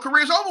 your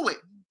career's over with.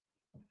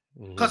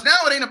 Because now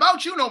it ain't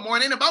about you no more.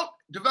 It ain't about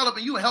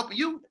developing you and helping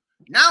you.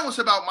 Now it's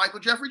about Michael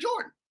Jeffrey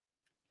Jordan.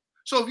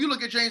 So if you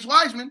look at James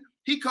Wiseman,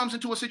 he comes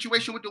into a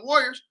situation with the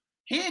Warriors.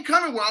 He ain't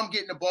coming where I'm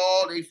getting the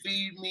ball. They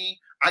feed me.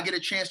 I get a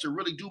chance to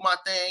really do my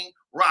thing,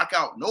 rock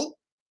out. Nope.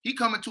 He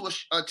coming to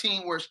a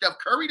team where Steph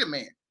Curry the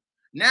man.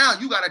 Now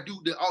you got to do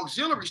the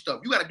auxiliary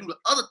stuff. You got to do the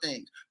other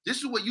things. This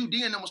is what UD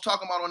and them was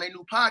talking about on their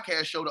new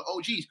podcast show, the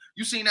OGs.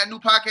 You seen that new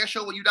podcast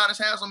show with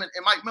Udonis Haslem and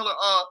Mike Miller,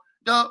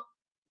 Doug?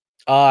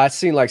 I've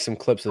seen like some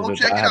clips of it,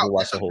 but I haven't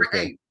watched the whole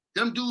thing. Hey,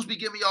 them dudes be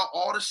giving y'all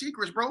all the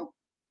secrets, bro.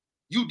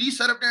 UD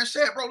sat up there and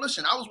said, bro,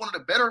 listen, I was one of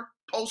the better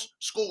post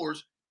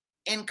scorers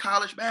in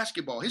college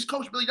basketball. His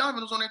coach, Billy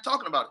Donovan, was on there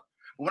talking about it.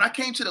 But when I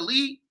came to the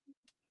league,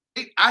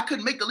 I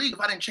couldn't make the league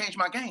if I didn't change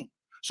my game.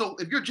 So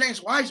if you're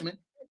James Wiseman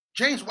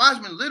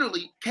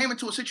literally came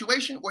into a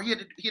situation where he had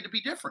to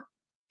be different.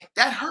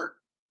 That hurt.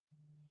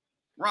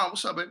 Ron,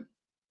 what's up, baby?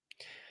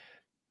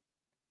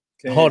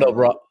 Hold up,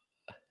 Ron.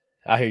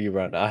 I hear you,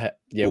 Ron.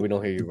 Yeah, we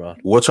don't hear you, Ron.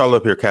 What y'all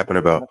up here capping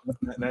about?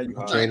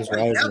 James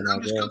Wiseman.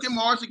 I'm just cooking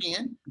Mars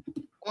again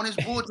on his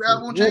bull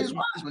drive on James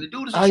Wiseman. The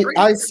dude is a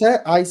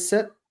straight. I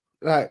said,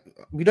 like,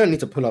 we don't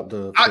need to pull up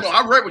the. I know.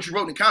 I read what you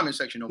wrote in the comment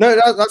section.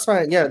 No, that's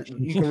fine. Yeah,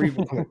 you can read.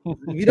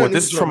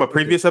 This is from a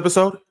previous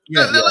episode.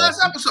 Yeah, the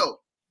last episode.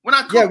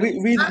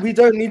 We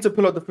don't need to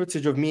pull up the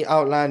footage of me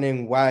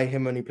outlining why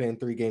him only playing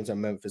 3 games at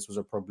Memphis was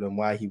a problem,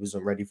 why he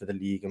wasn't ready for the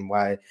league, and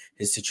why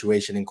his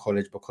situation in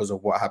college, because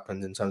of what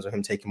happened in terms of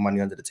him taking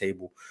money under the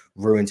table,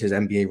 ruined his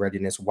NBA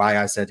readiness.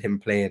 Why I said him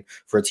playing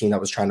for a team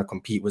that was trying to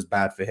compete was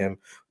bad for him.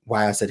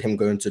 Why I said him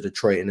going to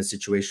Detroit in a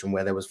situation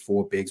where there was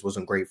 4 bigs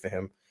wasn't great for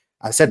him.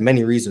 I said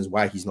many reasons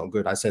why he's not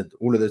good. I said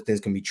all of those things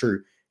can be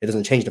true. It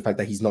doesn't change the fact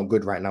that he's not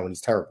good right now and he's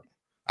terrible.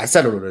 I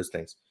said all of those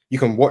things. You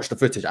can watch the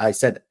footage. I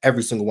said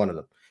every single one of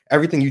them.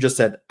 Everything you just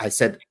said, I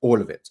said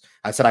all of it.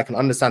 I said I can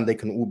understand they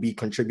can all be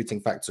contributing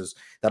factors.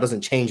 That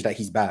doesn't change that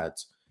he's bad.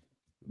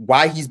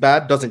 Why he's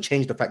bad doesn't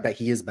change the fact that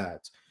he is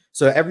bad.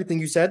 So everything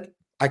you said,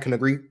 I can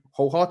agree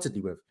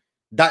wholeheartedly with.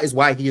 That is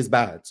why he is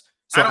bad.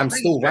 So I'm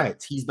still right.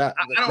 He's bad.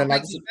 I don't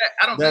think he's bad.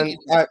 I don't think he's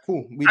bad. All right,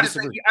 cool. We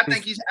disagree. I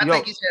think he's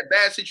had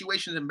bad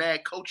situations and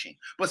bad coaching.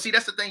 But see,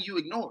 that's the thing you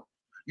ignore.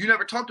 You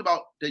never talked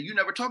about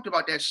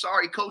that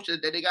sorry coach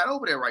that they got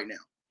over there right now.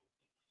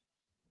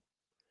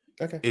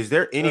 Okay. Is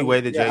there any way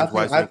that James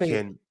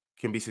Wiseman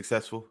can be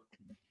successful?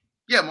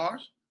 Yeah,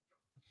 Mars.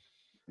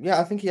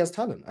 Yeah, I think he has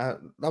talent. That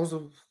was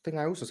the thing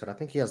I also said. I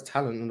think he has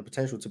talent and the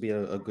potential to be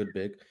a good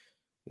big.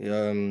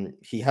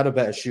 He had a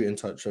better shooting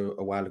touch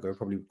a while ago,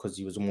 probably because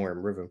he was more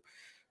in rhythm.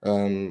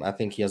 I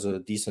think he has a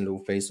decent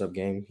little face-up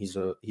game. He's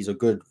a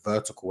good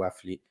vertical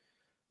athlete.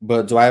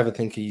 But do I ever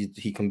think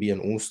he can be an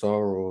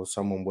all-star or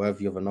someone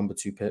worthy of a number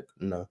 2 pick?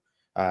 No.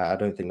 I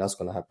don't think that's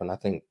going to happen. I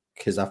think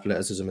his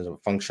athleticism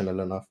isn't functional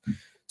enough.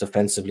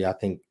 Defensively, I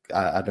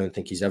don't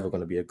think he's ever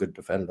going to be a good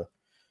defender.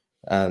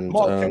 And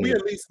Mars, can we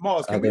at least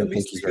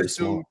see this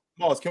dude? Smart.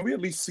 Mars, can we at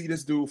least see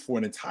this dude for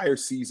an entire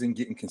season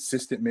getting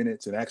consistent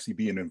minutes and actually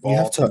being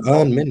involved? You have to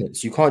earn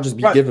minutes. You can't just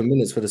be given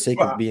minutes for the sake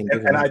of being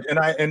given.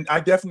 And I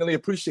definitely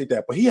appreciate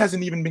that, but he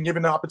hasn't even been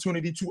given the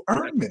opportunity to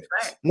earn minutes.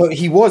 No,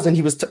 he was, and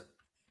he was.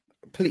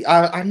 Please,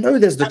 I know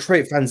there's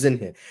Detroit fans in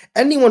here.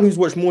 Anyone who's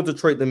watched more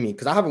Detroit than me,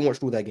 because I haven't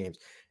watched all their games.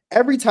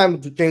 Every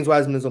time James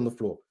Wiseman is on the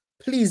floor,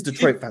 please,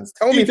 Detroit fans,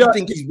 tell me if you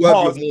think he's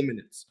worthy of more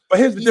minutes. But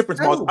here's the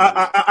difference,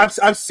 Mars.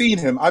 I've seen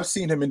him. I've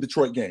seen him in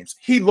Detroit games.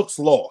 He looks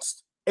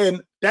lost,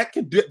 and that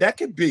could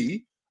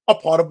be a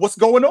part of what's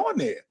going on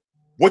there.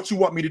 What you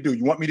want me to do?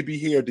 You want me to be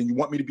here? Then you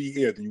want me to be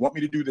here? Then you want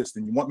me to do this?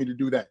 Then you want me to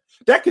do that?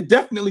 That could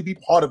definitely be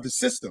part of the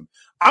system.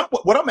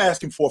 What I'm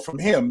asking for from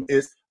him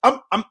is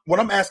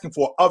I'm asking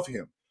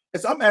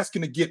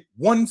to get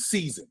one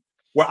season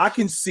where I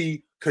can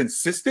see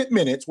consistent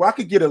minutes, where I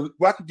could get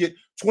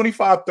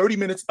 25, 30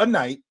 minutes a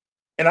night,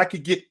 and I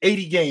could get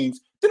 80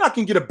 games. Then I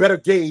can get a better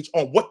gauge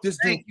on what this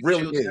dude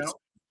really is.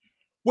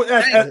 Well,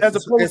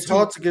 it's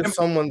hard to give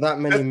someone that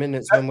many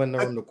minutes, and when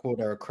they're on the court,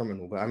 they're a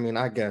criminal. But I mean,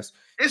 I guess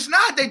it's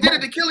not. They did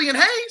it to Killian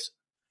Hayes,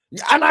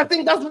 and I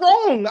think that's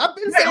wrong. I've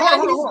been saying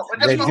hold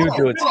on. They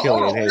do it to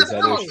Killian Hayes.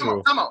 That is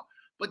true.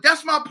 But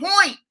that's my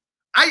point.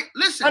 I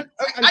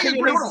agree.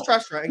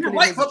 You're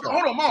right.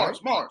 Hold on, Mars.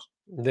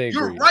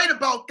 You're right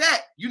about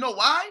that. You know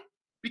why?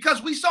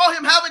 Because we saw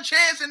him have a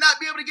chance and not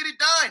be able to get it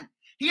done.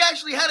 He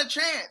actually had a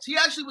chance. He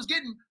actually was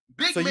getting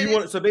big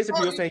minutes. So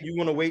basically, you're saying you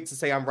want to wait to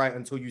say I'm right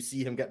until you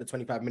see him get the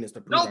 25 minutes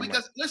to prove No,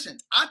 because listen,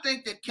 I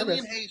think that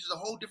Killian Hayes is a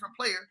whole different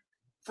player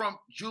from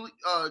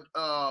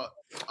the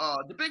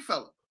big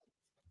fella.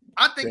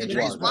 I think that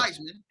James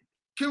Wiseman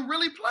can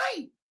really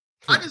play.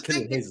 I just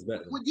think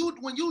that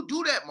when you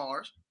do that,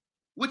 Mars,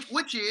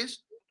 which is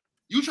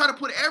you try to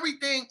put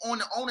everything on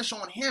the onus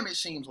on him, it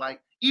seems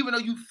like, even though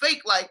you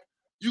fake like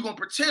you're gonna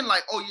pretend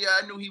like, oh yeah,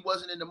 I knew he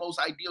wasn't in the most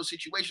ideal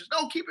situations.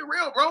 No, keep it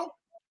real, bro.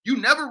 You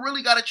never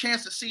really got a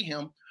chance to see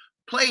him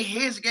play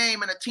his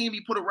game and a team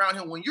he put around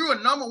him. When you're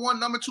a number 1,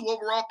 number 2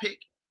 overall pick,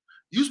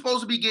 you're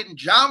supposed to be getting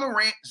Ja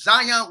Morant,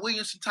 Zion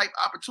Williamson type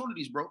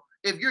opportunities, bro.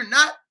 If you're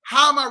not,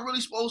 how am I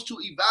really supposed to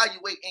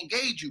evaluate and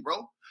gauge you,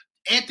 bro?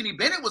 Anthony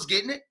Bennett was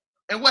getting it.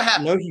 And what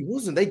happened? No, he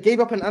wasn't. They gave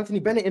up on Anthony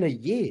Bennett in a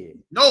year.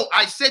 No,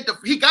 I said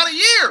he got a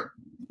year.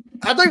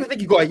 I don't even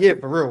think he got a year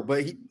for real,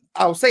 but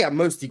I'll say at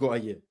most he got a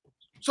year.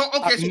 So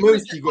okay, at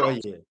most he got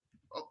a year.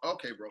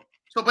 Okay, bro.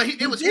 So, but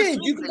it was his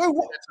you know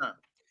what?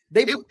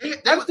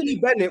 Anthony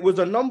Bennett was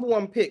a number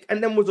 1 pick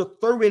and then was a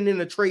throw-in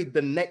in a trade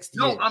the next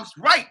year. No, I'm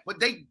right, but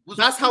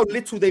that's how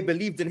little they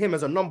believed in him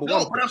as a number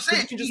 1. But I'm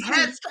saying he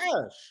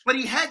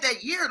had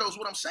that year. Though is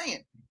what I'm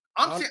saying.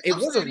 It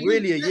wasn't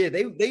really a year.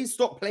 They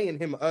stopped playing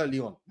him early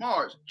on.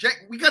 Mars,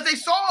 because they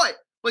saw it.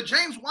 But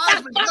James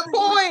Wiseman. That's the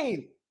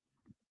point.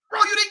 Bro,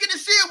 you didn't get to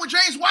see it with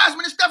James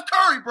Wiseman and Steph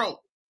Curry, bro.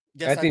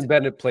 Yes, I think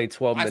Bennett played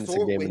 12 minutes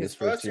a game in his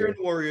first year. In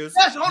Warriors.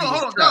 Yes,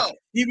 hold on, dog.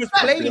 He was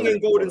playing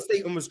in Golden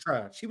State and was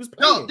trash. He was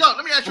playing. Dog,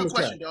 let me ask you a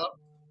question, dog.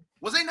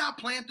 Was they not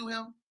playing through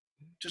him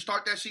to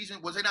start that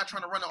season? Was they not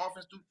trying to run the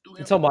offense through him?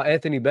 You talking about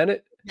Anthony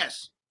Bennett?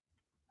 Yes.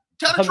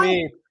 Tell the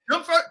truth.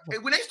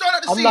 When they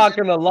started the season, I'm not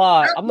gonna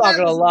lie. I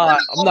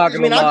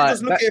mean, I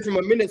just look at it from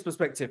a minutes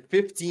perspective.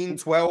 15,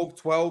 12,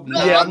 12.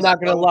 Yeah, I'm not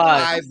gonna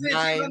lie. 5,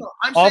 9.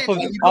 Off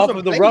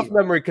of the rough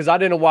memory, because I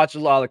didn't watch a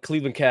lot of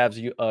Cleveland Cavs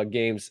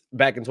games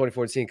back in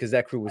 2014 because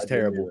that crew was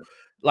terrible.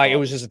 Like it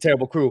was just a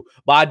terrible crew.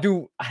 But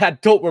I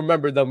don't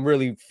remember them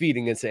really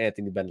feeding into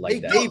Anthony Bennett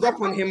like that. They gave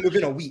up on him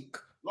within a week.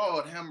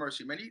 Lord have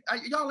mercy, man.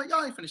 Y'all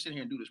ain't finna sit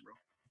here and do this, bro.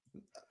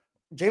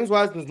 James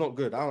Wiseman's not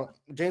good.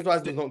 James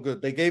Wiseman's not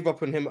good. They gave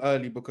up on him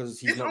early because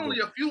he's not only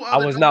good. A few I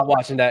was not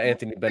watching that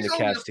Anthony Bennett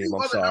Cavs team.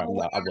 I'm sorry. I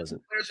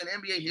wasn't. Players in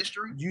NBA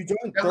history. You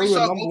don't throw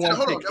a number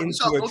 1 pick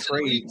into a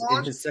trade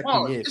in his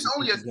second year. It's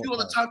only a few of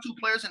the top 2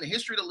 players in the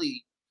history of the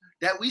league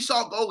that we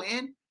saw go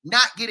in,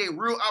 not get a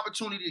real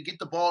opportunity to get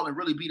the ball and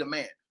really beat a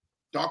man.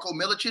 Darko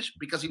Milicic,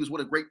 because he was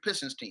with a great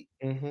Pistons team.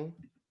 Mm-hmm.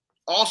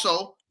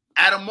 Also,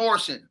 Adam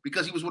Morrison,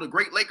 because he was with a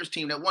great Lakers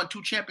team that won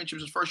 2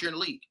 championships his first year in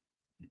the league,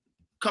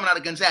 coming out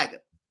of Gonzaga.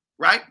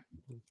 Right?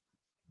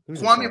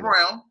 Kwame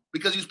Brown,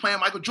 because he was playing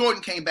Michael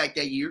Jordan, came back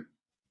that year.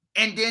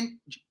 And then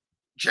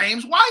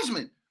James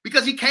Wiseman,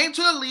 because he came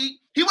to the league.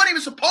 He wasn't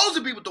even supposed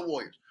to be with the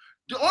Warriors.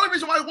 The only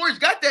reason why the Warriors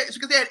got that is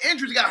because they had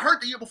injuries. He got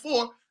hurt the year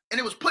before, and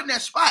it was put in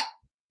that spot.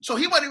 So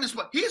he wasn't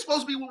even – he's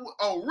supposed to be with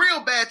a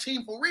real bad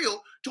team for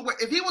real, to where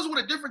if he was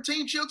with a different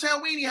team,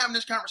 Chilltown, we ain't even having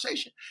this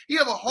conversation. He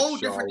have a whole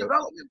different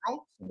development,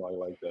 bro. Somebody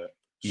like that.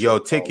 Yo,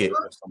 Ticket.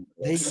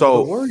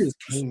 The Warriors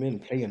came in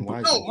playing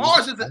Wiseman. No,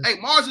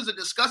 Mars is a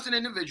disgusting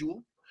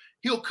individual.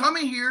 He'll come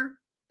in here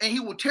and he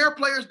will tear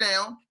players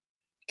down,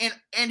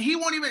 and he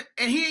won't even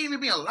he ain't even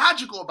being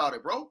logical about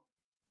it, bro.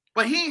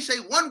 But he ain't say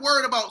one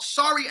word about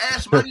sorry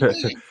ass money.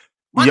 Ticket.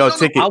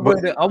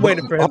 I'm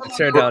waiting for him to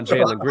tear down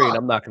Jalen Green.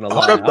 I'm not gonna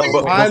lie.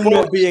 I'm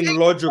not being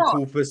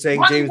logical for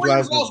saying James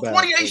Wiseman's bad.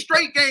 28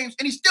 straight games,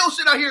 and he still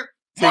sit out here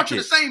marching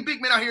the same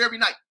big men out here every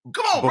night.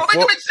 Come on, bro, make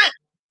it make sense.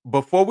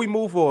 Before we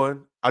move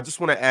on, I just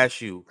want to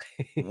ask you,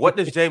 what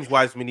does James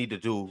Wiseman need to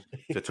do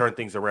to turn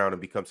things around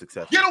and become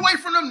successful? Get away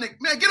from them, Nick,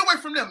 man. Get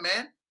away from them,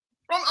 man.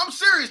 I'm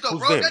serious though,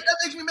 bro. That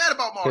makes me mad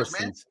about Mars,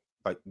 man.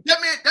 That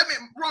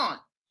man, Ron.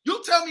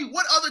 You tell me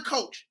what other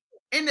coach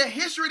in the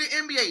history of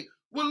the NBA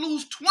will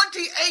lose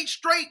 28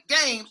 straight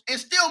games and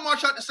still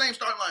march out the same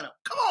starting lineup?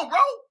 Come on, bro.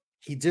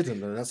 He didn't.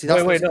 No, that's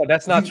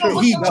not true.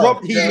 He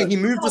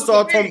moved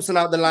Ausar Thompson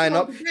out the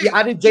lineup. He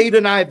added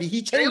Jaden Ivey.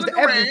 He changed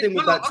everything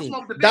with that team.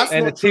 That's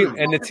and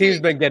the team's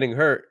been getting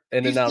hurt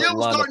in and out of the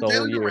lineup the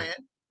whole year.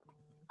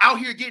 Out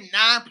here getting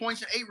 9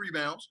 points and 8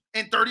 rebounds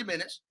in 30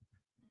 minutes,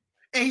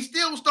 and he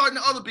still was starting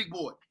the other big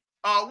boy.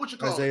 What you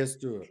call Isaiah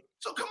Stewart.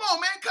 So come on,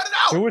 man, cut it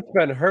out. Stewart's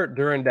been hurt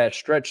during that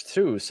stretch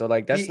too, so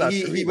like that's not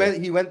true. He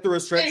went through a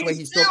stretch where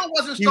he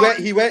stopped.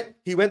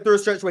 He went through a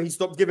stretch where he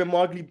stopped giving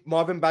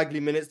Marvin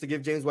Bagley minutes to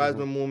give James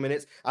Wiseman more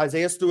minutes.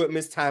 Isaiah Stewart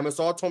missed time.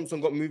 Ausar Thompson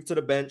got moved to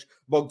the bench.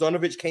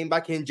 Bogdanovich came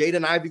back in.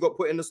 Jaden Ivey got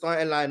put in the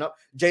starting lineup.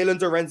 Jalen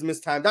Duren's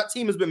missed time. That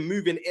team has been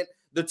moving in.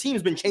 The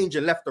team's been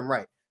changing left and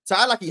right. To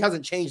act like he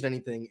hasn't changed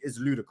anything is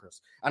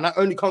ludicrous, and that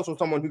only comes from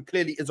someone who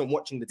clearly isn't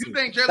watching the team.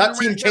 That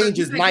team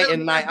changes night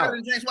in, night out.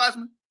 James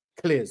Wiseman?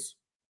 Clears.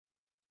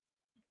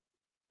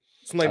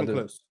 It's not even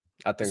close.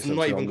 I think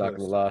so. I'm not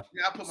gonna lie.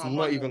 Yeah, I put my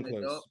money on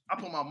that, dub. I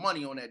put my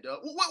money on that, dub.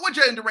 What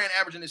Jalen Duren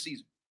averaging this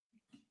season?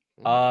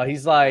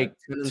 He's like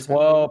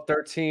 12,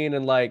 13,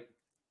 and like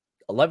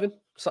 11,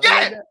 something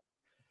like that.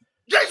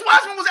 James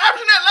Wiseman was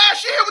averaging that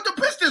last year with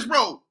the Pistons,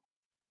 bro,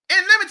 in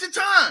limited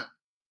time.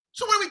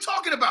 So what are we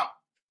talking about?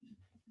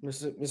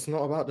 It's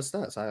not about the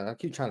stats. I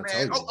keep trying to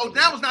tell you.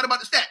 Now it's not about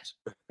the stats.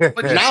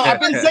 But now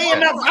I've been saying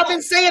that. I've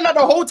been saying that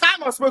the whole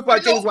time I spoke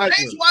about James Wiseman.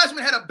 James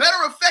Wiseman had a better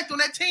effect on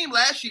that team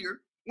last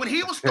year when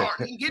he was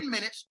starting and getting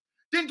minutes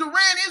than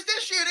Duren is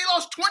this year. They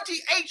lost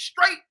 28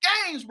 straight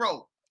games,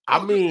 bro.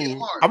 I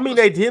mean,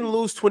 they didn't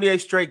lose 28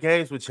 straight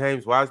games with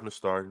James Wiseman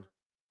starting.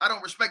 I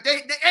don't respect.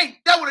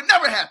 That would have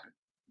never happened.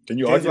 Can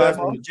you James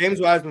argue that? James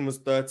Wiseman was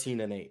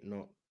 13-8,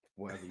 not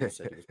whatever you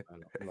said.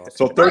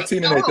 So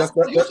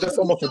 13-8. That's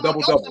almost a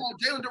double-double.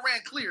 Jalen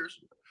Duren clears,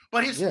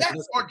 but his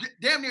stats are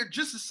damn near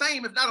just the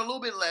same, if not a little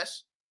bit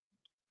less.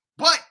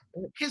 But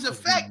his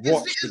effect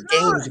is the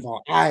games with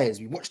our eyes.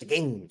 We watch the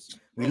games.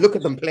 We look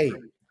at them play.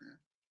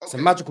 It's a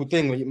magical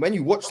thing. When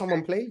you watch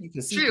someone play, you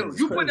can see. Chill.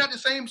 You putting out the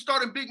same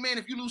starting big man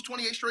if you lose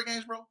 28 straight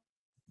games, bro?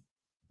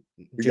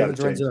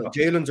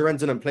 Jalen Duren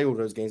didn't play all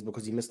those games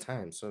because he missed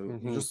time. So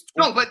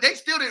no, but they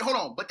still didn't. Hold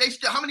on, but they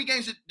still. How many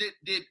games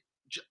did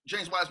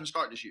James Wiseman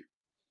start this year?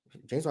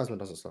 James Wiseman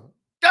doesn't start.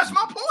 That's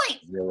my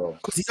point. 0.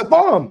 Because he's a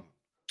bomb.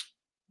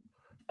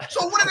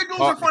 So what are they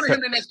doing in front of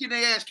him that's getting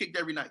their ass kicked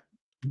every night?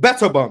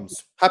 Better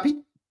bums. Happy?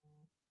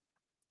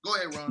 Go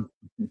ahead, Ron.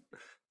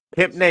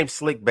 Pimp named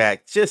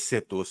Slickback just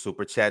sent through a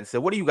super chat and said,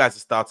 what are you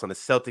guys' thoughts on the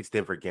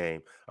Celtics-Denver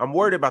game? I'm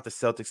worried about the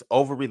Celtics'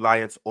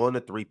 over-reliance on the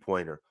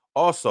three-pointer.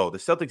 Also, the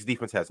Celtics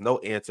defense has no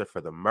answer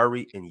for the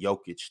Murray and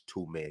Jokic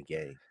two-man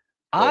game.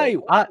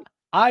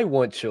 I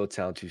want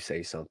Chilltown to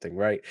say something,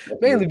 right?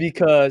 Mainly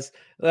because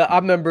I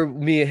remember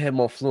me and him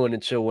on Fluent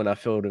and Chill when I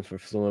filled in for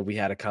Fluent. We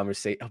had a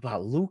conversation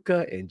about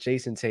Luka and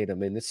Jason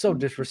Tatum, and it's so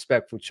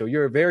disrespectful, Chill.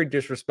 You're a very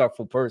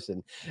disrespectful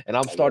person, and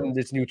I'm starting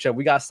this new channel.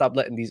 We gotta stop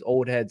letting these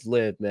old heads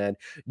live, man.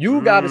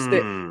 You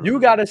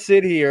gotta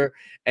sit here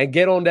and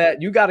get on that.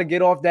 You gotta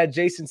get off that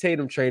Jason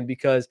Tatum train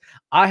because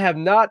I have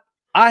not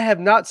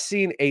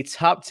seen a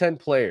top 10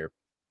 player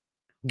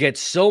get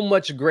so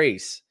much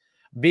grace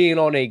being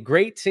on a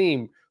great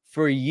team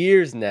for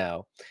years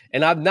now,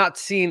 and I've not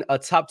seen a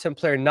top 10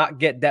 player not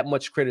get that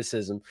much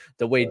criticism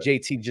the way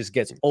JT just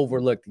gets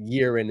overlooked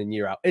year in and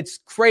year out. It's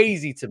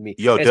crazy to me.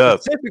 Yo,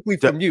 Dub, specifically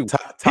from you.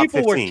 Top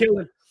people 15. Were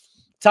killing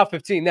top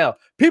 15. Now,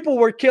 people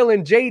were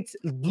killing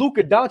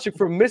Luka Doncic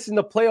for missing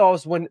the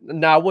playoffs when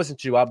it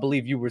wasn't you. I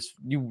believe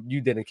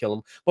you didn't kill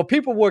him, but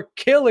people were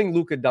killing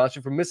Luka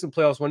Doncic for missing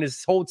playoffs when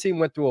his whole team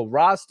went through a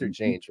roster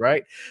change,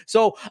 right?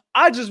 So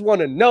I just want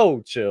to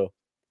know, Chill.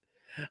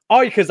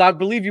 Oh, because I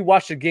believe you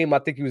watched the game. I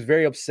think he was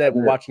very upset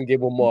with watching the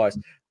game with Mars.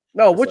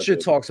 No, what's your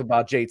talks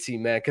about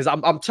JT, man? Because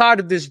I'm tired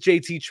of this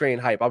JT train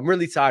hype. I'm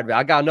really tired of it.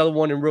 I got another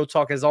one in Real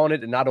Talk is on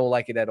it, and I don't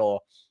like it at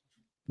all.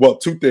 Well,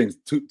 two things,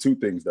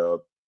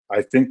 though.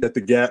 I think that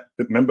the gap.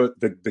 Remember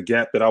the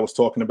gap that I was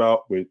talking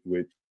about with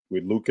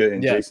Luka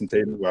and Jason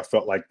Tatum, where I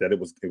felt like that it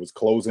was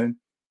closing.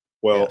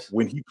 Well,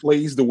 when he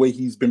plays the way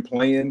he's been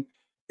playing,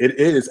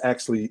 it's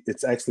actually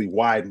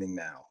widening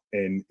now.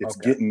 And it's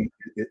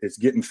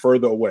getting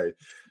further away.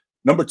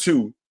 Number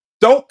two,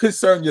 don't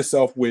concern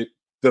yourself with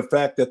the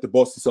fact that the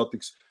Boston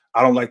Celtics,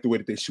 I don't like the way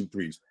that they shoot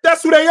threes.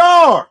 That's who they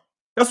are.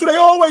 That's who they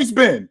always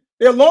been.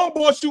 They're a long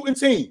ball shooting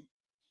team.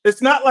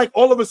 It's not like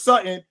all of a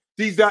sudden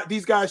these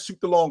guys shoot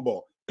the long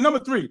ball. And number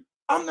three,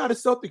 I'm not a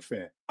Celtic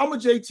fan. I'm a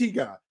JT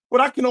guy. But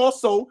I can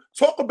also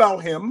talk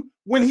about him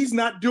when he's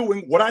not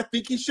doing what I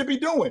think he should be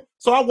doing.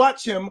 So I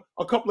watched him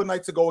a couple of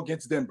nights ago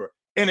against Denver,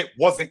 and it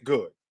wasn't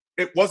good.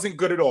 It wasn't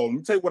good at all. Let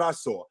me tell you what I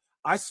saw.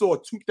 I saw a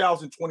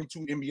 2022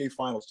 NBA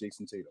Finals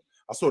Jason Tatum.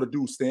 I saw the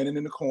dude standing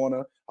in the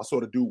corner. I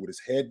saw the dude with his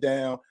head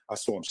down. I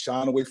saw him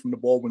shying away from the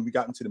ball when we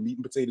got into the meat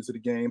and potatoes of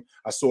the game.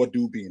 I saw a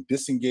dude being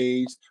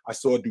disengaged. I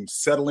saw a dude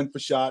settling for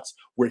shots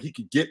where he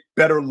could get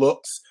better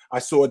looks. I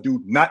saw a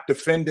dude not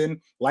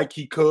defending like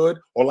he could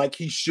or like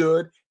he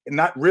should, and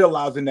not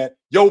realizing that,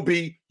 yo,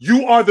 B,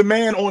 you are the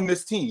man on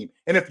this team.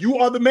 And if you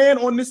are the man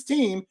on this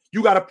team,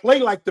 you got to play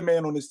like the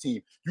man on this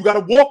team. You got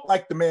to walk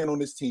like the man on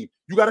this team.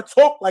 You got to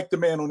talk like the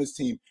man on this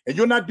team. And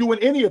you're not doing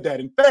any of that.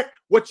 In fact,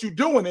 what you're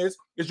doing is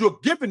you're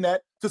giving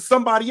that to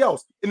somebody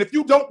else. And if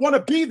you don't want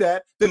to be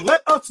that, then let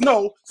us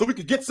know so we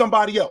can get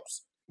somebody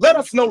else. Let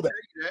us know that.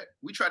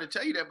 We try to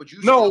tell you that, but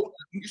you no.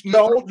 I said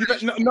that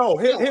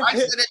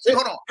to you.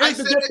 Hold on. I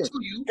said that to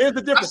you. Here's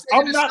the difference.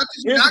 I'm not.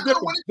 Here's the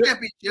difference.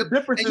 The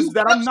difference is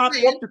that I'm not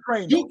off the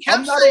train.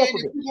 I'm not off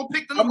of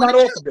it. I'm not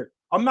off of it.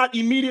 I'm not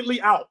immediately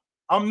out.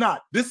 I'm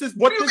not. This is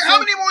what. How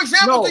many more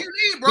examples do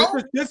you need, bro?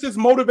 This is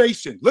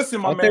motivation.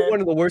 Listen, my man. One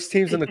of the worst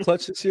teams in the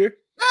clutch this year.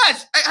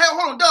 Yes. Hey,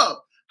 hold on, Doug.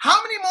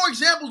 How many more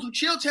examples do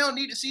Chilltown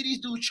need to see these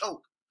dudes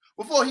choke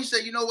before he said,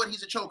 you know what,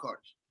 he's a choke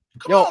artist?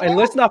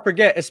 Let's not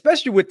forget,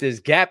 especially with this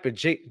gap with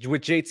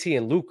JT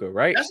and Luka,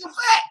 right? That's a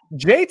fact.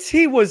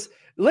 JT was,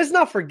 let's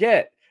not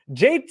forget,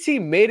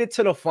 JT made it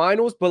to the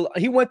finals, but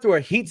he went through a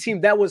Heat team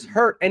that was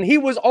hurt, and he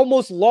was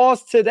almost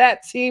lost to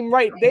that team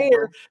right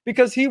there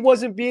because he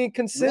wasn't being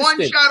consistent.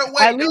 One shot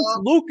away,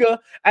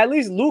 At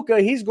least Luka,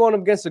 he's going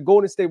up against the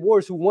Golden State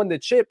Warriors who won the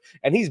chip,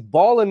 and he's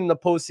balling in the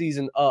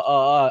postseason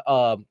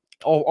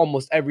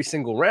almost every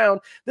single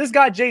round. This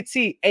guy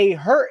JT, a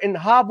hurt and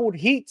hobbled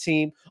Heat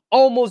team,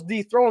 almost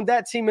dethroned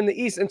that team in the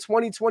East in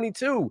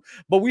 2022.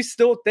 But we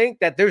still think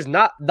that there's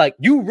not, like,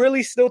 you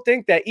really still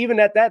think that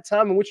even at that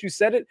time in which you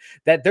said it,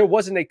 that there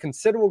wasn't a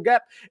considerable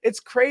gap? It's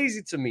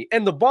crazy to me.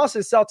 And the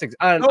Boston Celtics,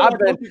 I don't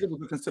think it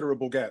was a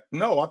considerable gap.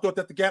 No, I thought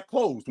that the gap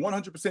closed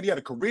 100%. He had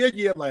a career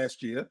year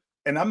last year,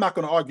 and I'm not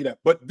going to argue that.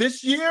 But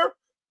this year,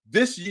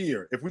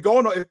 if we're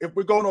going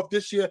off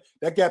this year,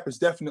 that gap is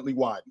definitely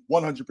wide.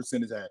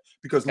 100% is at,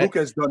 because Luka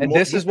has done. And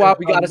this is why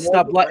we got to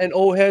stop letting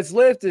old heads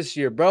live this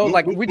year, bro.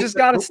 We just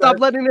got to stop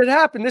letting it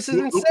happen. This is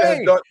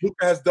insane.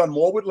 Luka has done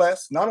more with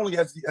less. Not only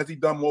has he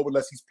done more with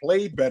less, he's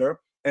played better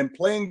and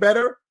playing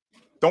better.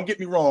 Don't get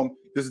me wrong.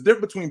 There's a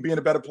difference between being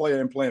a better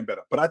player and playing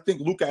better. But I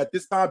think Luka at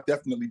this time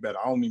definitely better.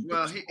 I don't even.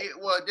 That's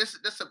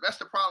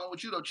the problem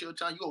with you though,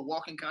 Chilltown. You're a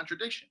walking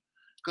contradiction.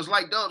 Because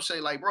like Dub say,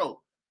 like, bro.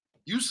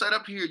 You'll sit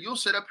up here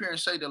and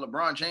say that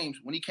LeBron James,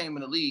 when he came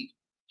in the league,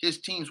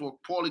 his teams were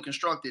poorly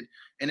constructed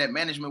and that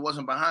management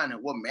wasn't behind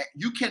him. Well, man,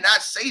 you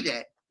cannot say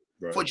that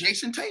for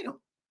Jason Tatum.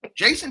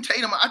 Jason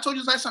Tatum, I told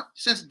you last time,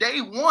 since day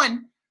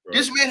one,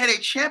 this man had a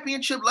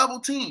championship level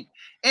team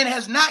and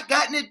has not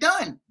gotten it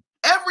done.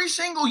 Every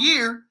single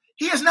year,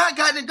 he has not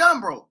gotten it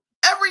done, bro.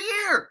 Every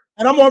year.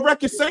 And I'm on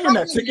record saying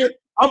that.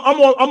 I'm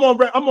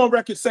on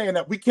record saying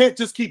that we can't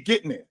just keep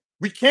getting it.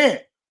 We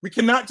can't. We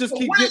cannot just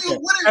keep getting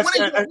it.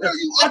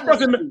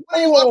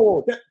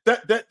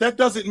 That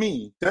doesn't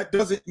mean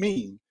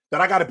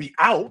that I got to be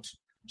out.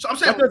 So I'm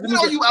saying, when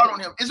are you out on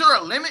him? Is there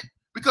a limit?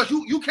 Because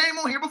you came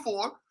on here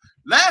before.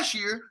 Last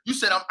year, you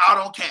said, I'm out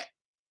on Cat.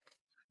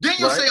 Then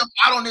you'll say, I'm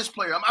out on this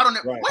player. I'm out on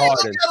that. Right. Why are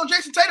you out on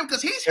Jason Tatum?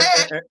 Because he's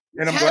had.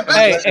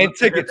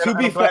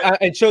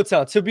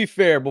 Showtime, to be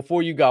fair,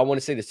 before you go, I want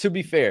to say this. To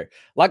be fair,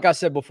 like I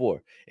said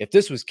before, if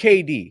this was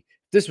KD,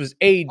 this was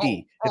AD,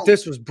 if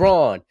this was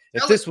Braun,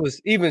 if this was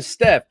even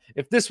Steph,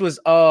 if this was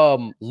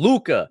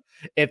Luka,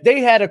 if they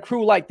had a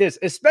crew like this,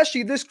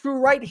 especially this crew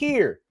right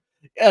here,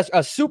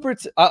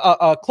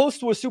 close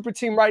to a super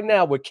team right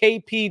now with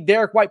KP,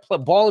 Derek White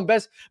balling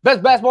best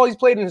basketball he's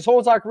played in his whole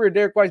entire career.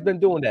 Derek White's been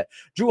doing that.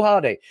 Jrue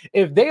Holiday.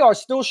 If they are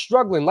still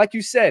struggling, like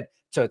you said,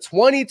 to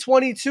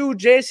 2022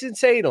 Jason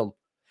Tatum,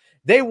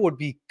 they would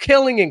be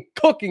killing and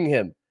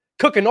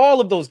cooking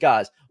all of those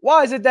guys.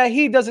 Why is it that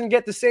he doesn't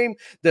get the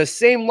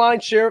same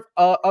line share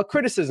of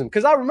criticism?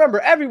 Because I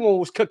remember everyone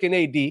was cooking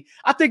AD.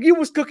 I think you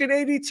was cooking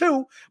AD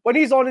too, but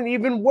he's on an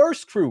even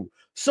worse crew.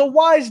 So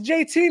why is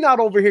JT not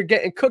over here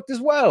getting cooked as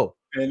well?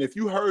 And if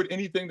you heard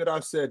anything that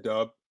I've said,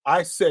 Dub,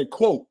 I said,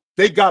 quote,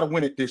 they got to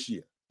win it this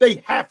year.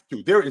 They have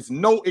to. There is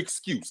no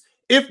excuse.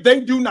 If they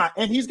do not,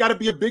 and he's got to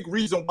be a big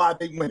reason why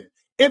they win it.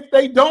 If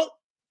they don't,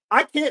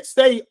 I can't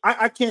stay.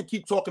 I can't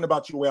keep talking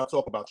about you the way I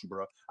talk about you,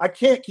 bro. I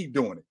can't keep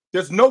doing it.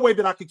 There's no way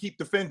that I can keep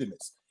defending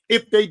this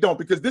if they don't,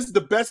 because this is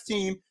the best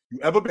team you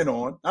ever been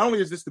on. Not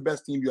only is this the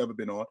best team you ever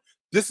been on,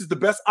 this is the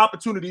best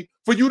opportunity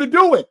for you to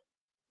do it.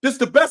 This is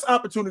the best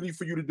opportunity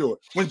for you to do it.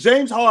 When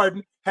James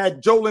Harden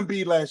had Joel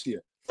Embiid last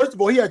year, first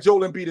of all, he had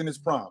Joel Embiid in his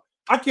prime.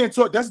 I can't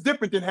talk. That's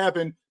different than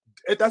having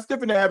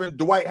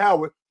Dwight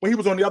Howard when he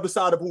was on the other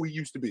side of who he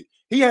used to be.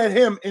 He had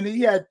him, and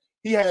he had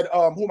who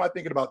am I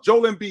thinking about?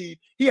 Joel Embiid.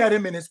 He had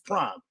him in his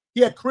prime.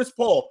 He had Chris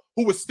Paul,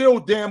 who was still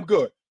damn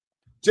good.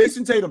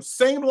 Jason Tatum,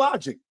 same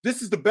logic.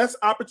 This is the best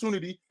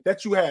opportunity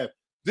that you have.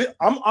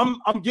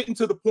 I'm getting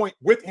to the point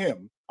with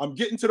him. I'm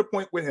getting to the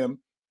point with him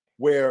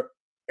where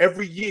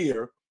every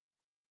year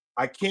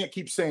I can't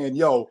keep saying,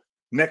 yo,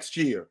 next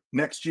year.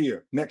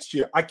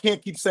 I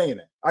can't keep saying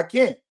that. I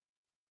can't.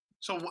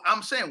 So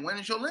I'm saying, when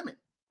is your limit?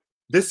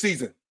 This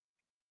season.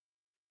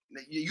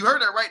 You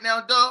heard that right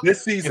now, Doug.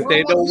 This season, If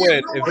they don't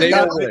win, they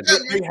have to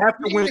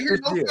win this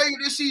this year.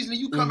 This season,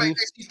 and you come back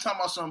next season talking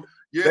about some.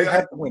 Yeah, they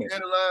have to win it.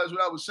 Analyze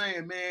what I was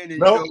saying, man. And,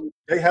 no,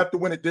 they have to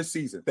win it this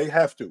season. They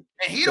have to. And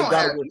he don't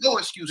have no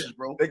excuses,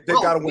 bro. They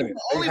got to win it.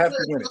 They have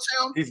to win it.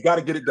 He's got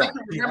to get it done.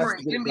 Remember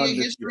in NBA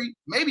history,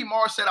 maybe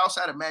Mars said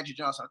outside of Magic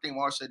Johnson. I think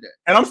Mars said that.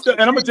 And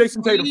I'm a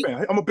Jason Tatum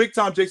fan. I'm a big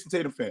time Jason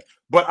Tatum fan.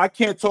 But I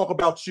can't talk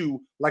about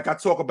you like I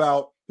talk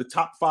about the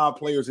top 5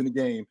 players in the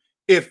game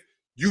if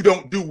you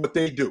don't do what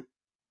they do.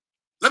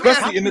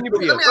 Especially in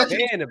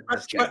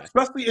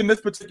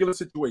this particular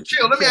situation.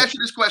 Chill, let me ask you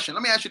this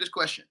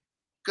question.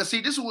 Because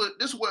see, this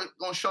is what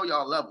gonna show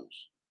y'all levels.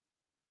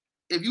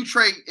 If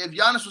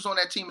Giannis was on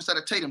that team instead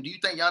of Tatum, do you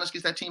think Giannis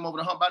gets that team over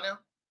the hump by now?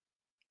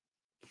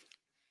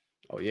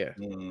 Oh yeah.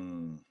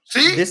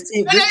 See, this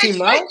team now. Hey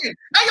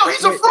yo,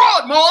 he's a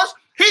fraud, Mars.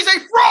 He's a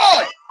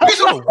fraud. He's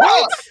a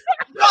fraud.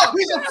 No,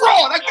 he's a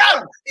fraud. I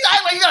got him.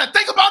 You gotta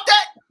think about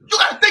that. You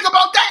gotta think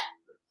about that.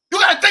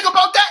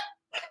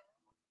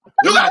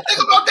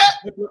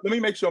 Let me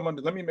make sure I'm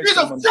under. He's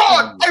a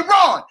fraud. Hey,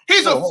 Ron.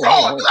 He's a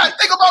fraud. You gotta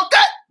think about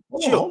that.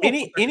 Chill.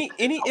 Any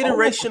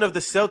iteration of the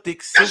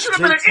Celtics since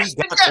JT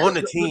got on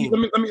the team.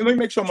 Let me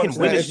make sure I'm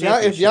understanding.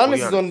 If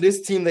Giannis is on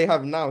this team they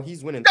have now,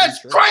 he's winning.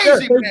 That's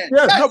crazy, man.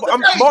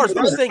 Mars,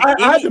 I'm saying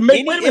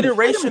any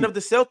iteration of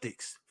the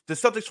Celtics. The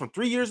Celtics from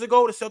 3 years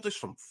ago, the Celtics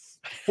from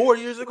 4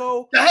 years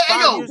ago. The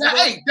haters.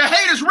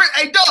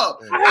 Hey,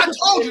 Doug, I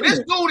told you this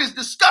dude is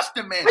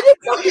disgusting, man. I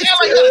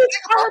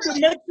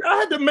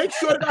had to make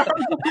sure that I heard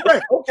you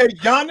correct. Okay,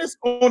 Giannis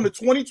on the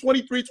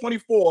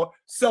 2023-24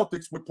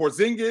 Celtics with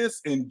Porzingis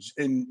and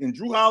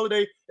Drew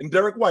Holiday and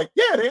Derek White.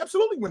 Yeah, they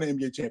absolutely win the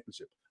NBA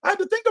championship. I had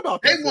to think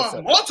about that. They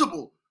won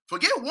multiple.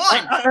 Forget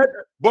one.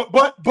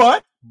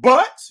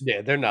 But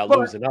yeah, they're not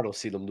losing. I don't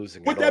see them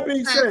losing. With that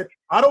being said,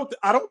 I don't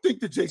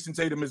think that Jason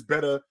Tatum is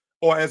better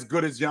or as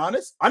good as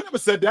Giannis. I never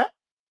said that.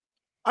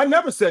 And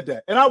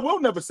I will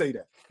never say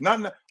that. I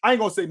ain't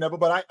gonna say never,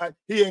 but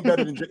he ain't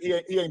better than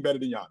he ain't better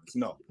than Giannis.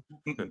 No,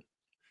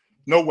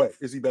 no way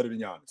is he better than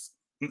Giannis.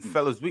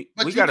 Fellas, we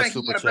got a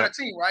super chat. Better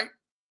team, right?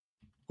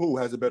 Who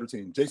has a better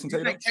team? Jason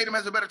Tatum? You think Tatum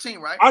has a better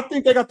team, right? I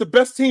think they got the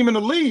best team in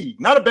the league.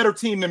 Not a better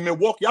team than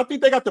Milwaukee. I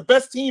think they got the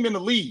best team in the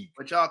league.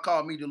 But y'all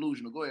call me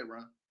delusional. Go ahead,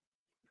 Ron.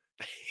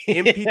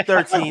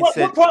 MP13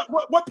 said.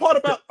 What part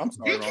about? I'm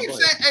sorry. He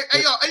keeps saying,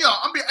 "Hey, y'all.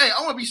 I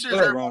want to be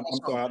serious." Ahead, Ron. I'm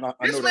sorry.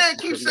 This man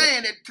keeps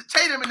saying that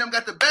Tatum and them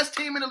got the best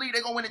team in the league.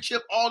 They're gonna win a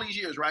chip all these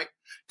years, right?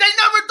 They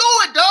never do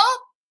it, dog.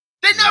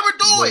 They never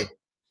do it.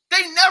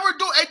 Hey,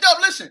 Dub,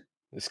 listen.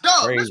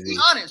 Dub, let's be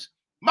honest.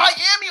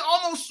 Miami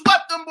almost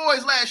swept them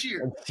boys last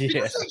year. Did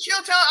you see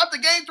Chilltown after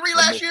Game 3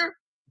 last year?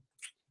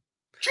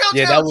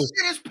 Chilltown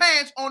shit his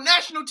pants on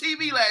national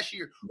TV last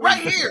year,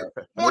 right here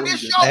on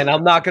this show. And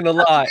I'm not gonna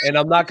lie.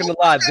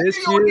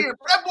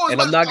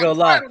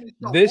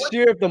 This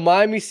year, if the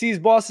Miami sees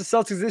Boston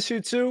Celtics this year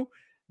too,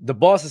 the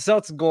Boston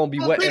Celtics gonna be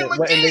wetting their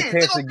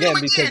pants again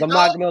because I'm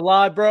not gonna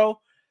lie, bro.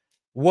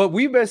 What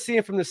we've been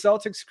seeing from the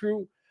Celtics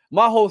crew,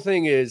 my whole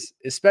thing is,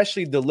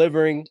 especially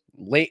delivering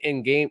late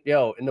in game,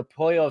 in the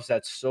playoffs,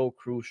 that's so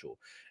crucial.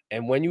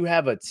 And when you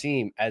have a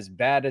team as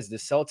bad as the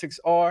Celtics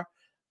are,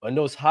 in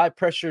those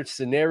high-pressure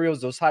scenarios,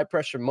 those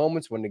high-pressure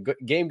moments when the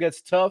game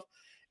gets tough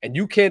and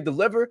you can't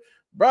deliver,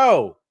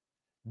 bro,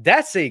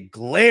 that's a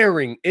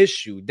glaring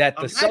issue that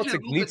the Celtics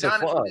need to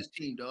fund.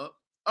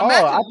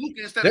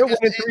 They're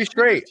winning 3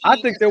 straight.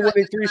 I think they're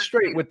winning 3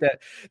 straight with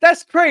that.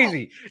 That's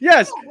crazy.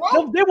 Yes,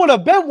 they would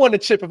have been won a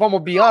chip if I'm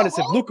gonna be honest.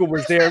 If Luka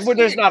was there, and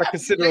there's not a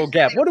considerable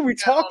gap. What are we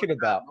talking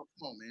about? Come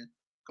on, man.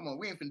 Come on,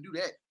 we ain't finna do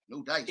that.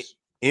 No dice.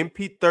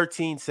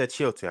 MP13 said,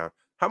 Chilltown,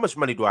 how much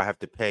money do I have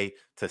to pay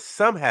to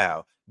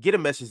somehow get a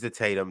message to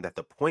Tatum that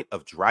the point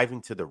of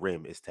driving to the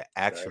rim is to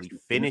actually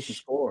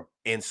finish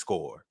and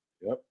score?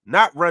 Yep.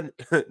 Not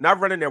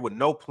running there with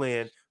no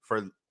plan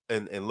for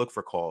and look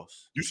for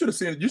calls. You should have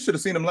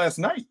seen him last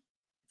night.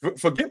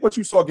 Forget what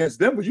you saw against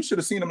Denver. You should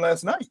have seen him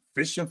last night,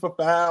 fishing for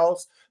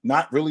fouls,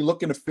 not really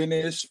looking to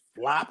finish,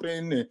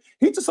 flopping, and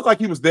he just looked like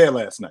he was there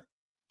last night.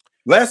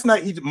 Last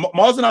night,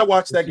 Mars and I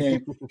watched that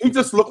game. He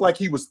just looked like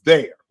he was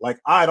there. Like,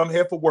 all right, I'm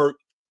here for work,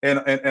 and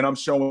I'm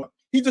showing up.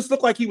 He just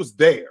looked like he was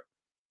there.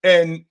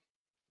 And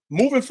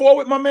moving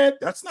forward, my man,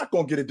 that's not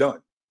going to get it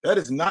done. That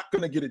is not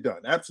going to get it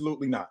done.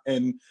 Absolutely not.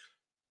 And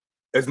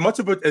as much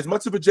of a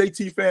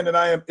JT fan that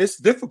I am, it's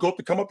difficult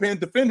to come up here and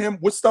defend him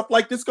with stuff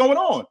like this going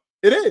on.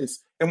 It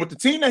is. And with the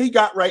team that he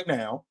got right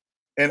now,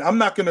 and I'm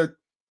not going to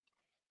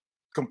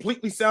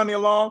completely sound the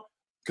alarm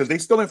because they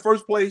still in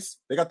first place.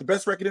 They got the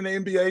best record in the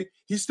NBA.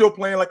 He's still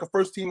playing like a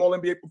first-team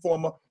All-NBA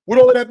performer. With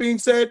all of that being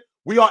said,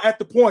 we are at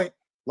the point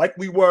like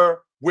we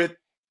were with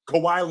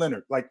Kawhi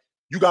Leonard. Like,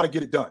 you got to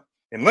get it done.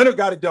 And Leonard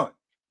got it done.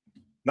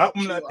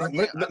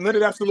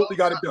 Leonard absolutely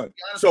got it done.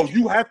 So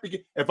you have to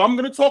get, if I'm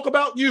going to talk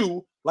about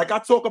you, like I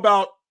talk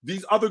about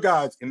these other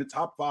guys in the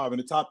top 5, in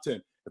the top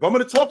 10, if I'm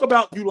going to talk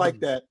about you like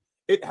that,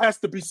 it has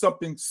to be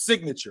something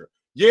signature.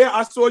 Yeah,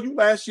 I saw you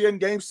last year in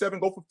Game 7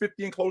 go for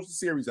 50 and close the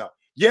series out.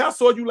 Yeah, I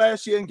saw you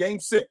last year in Game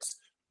 6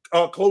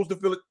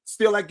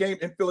 steal that game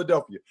in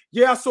Philadelphia.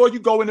 Yeah, I saw you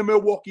go into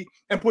Milwaukee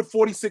and put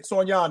 46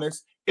 on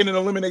Giannis in an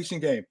elimination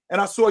game, and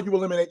I saw you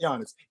eliminate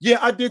Giannis. Yeah,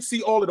 I did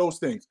see all of those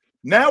things.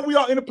 Now we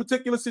are in a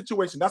particular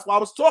situation. That's why I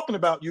was talking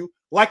about you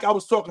like I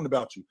was talking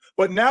about you.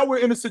 But now we're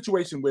in a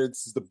situation where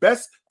this is the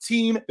best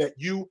team that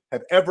you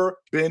have ever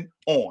been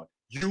on.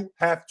 You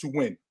have to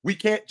win. We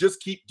can't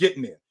just keep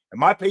getting there. And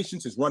my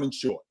patience is running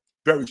short,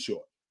 very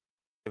short.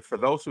 And for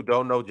those who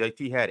don't know,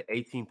 JT had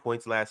 18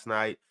 points last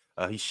night.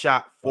 He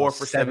shot 4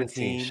 for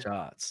 17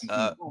 shots.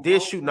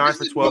 Did shoot 9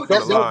 for 12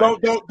 Don't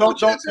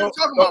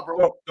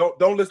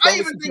listen. I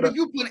even think if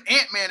you put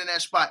Ant-Man in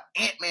that spot,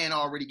 Ant-Man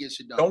already gets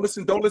it done. Don't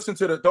listen to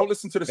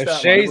the If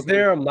Shay's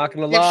there, I'm not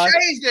gonna lie.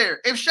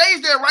 If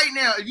Shay's there right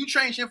now, if you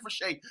change him for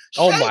Shay,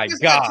 oh my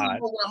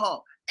God, over the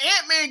hump.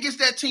 Ant-Man gets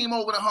that team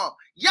over the hump.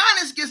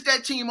 Giannis gets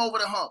that team over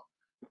the hump.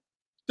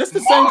 This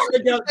the same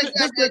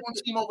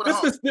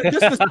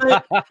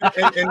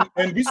thing.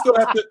 And we still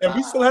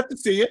have to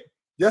see it.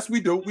 Yes,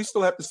 we do. We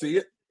still have to see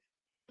it.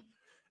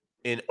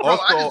 And bro,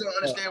 also, I just don't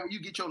understand where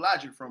you get your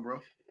logic from, bro.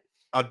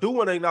 I do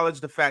want to acknowledge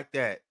the fact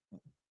that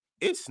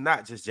it's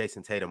not just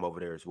Jason Tatum over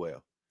there as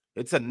well.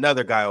 It's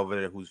another guy over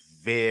there who's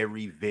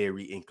very,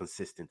 very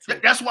inconsistent too.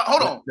 That's why.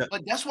 Hold on,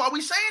 but that's why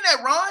we saying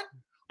that, Ron.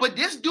 But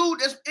this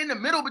dude that's in the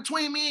middle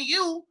between me and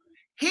you,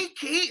 he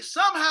keep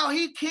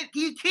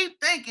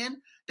thinking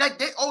that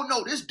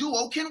this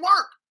duo can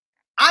work.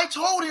 I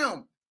told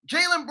him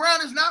Jaylen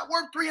Brown is not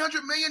worth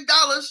 $300 million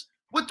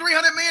with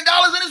 $300 million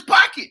in his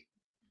pocket.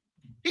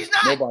 He's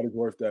not. Nobody's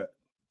worth that.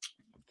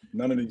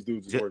 None of these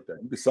dudes is worth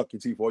that. You can suck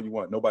your teeth all you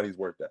want. Nobody's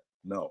worth that.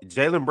 No.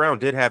 Jaylen Brown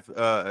did have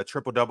a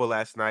triple-double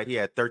last night. He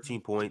had 13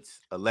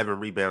 points, 11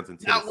 rebounds, and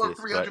 10 not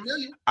assists. Worth $300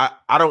 million.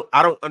 I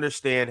don't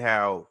understand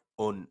how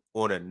on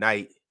a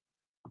night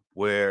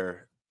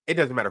where it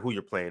doesn't matter who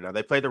you're playing. Now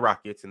they played the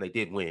Rockets and they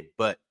did win,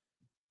 but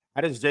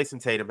how does Jason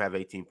Tatum have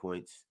 18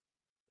 points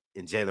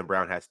and Jaylen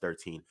Brown has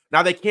 13?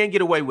 Now they can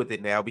get away with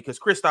it now because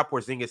Kristaps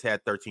Porzingis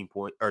had 32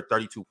 points.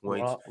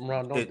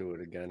 Ron, don't do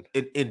it again.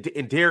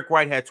 And Derek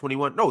White had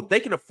 21. No, they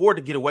can afford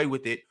to get away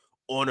with it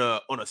on a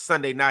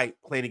Sunday night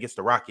playing against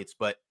the Rockets,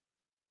 but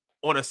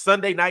on a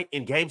Sunday night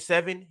in Game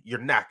 7, you're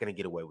not going to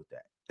get away with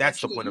that.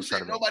 That's the point I'm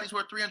trying to make. Nobody's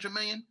worth $300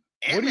 million.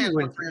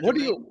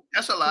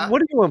 That's a lie.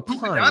 What are you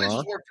implying? Giannis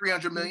is worth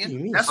 $300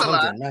 million. That's a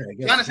lie.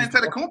 Giannis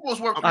Antetokounmpo is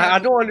worth. I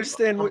don't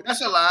understand.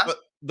 That's a lie.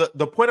 But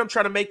the point I'm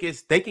trying to make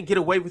is they can get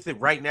away with it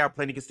right now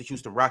playing against the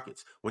Houston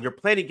Rockets. When you're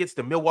playing against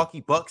the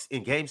Milwaukee Bucks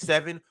in Game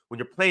 7, when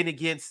you're playing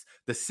against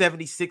the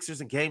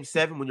 76ers in Game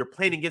 7, when you're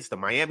playing against the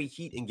Miami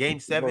Heat in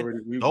Game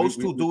 7, those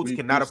two dudes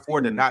cannot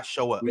afford to not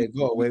show up. They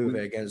go away with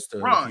it against the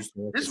Houston Rockets.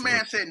 This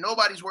man said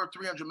nobody's worth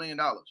 $300 million.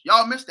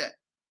 Y'all missed that.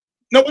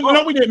 No,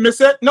 we didn't miss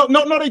that. No,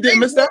 they didn't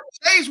miss that.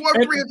 Shay's worth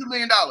 $300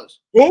 million.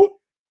 Who?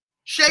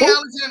 Shai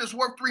Alexander's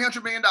worth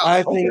 $300 million.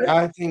 I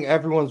think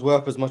everyone's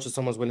worth as much as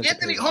someone's willing to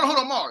pay. Hold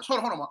on, Mars.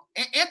 Hold on.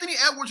 Anthony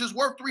Edwards is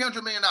worth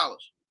 $300 million.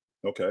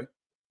 Okay.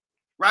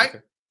 Right? Okay.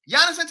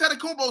 Giannis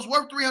Antetokounmpo is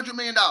worth $300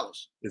 million.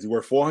 Is he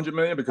worth $400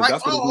 million? Because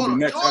that's what it's going to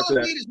be next after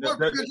that. Is worth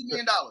 $300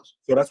 million.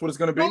 So that's what it's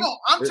going to be? No,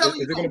 I'm telling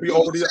you. Is it going to be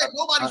over the?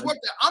 Nobody's worth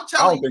that. I'm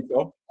telling you. I don't think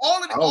so.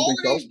 All of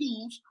these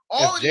dudes.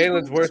 If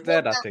Jalen's worth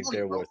that, I think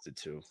they're worth it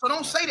too. So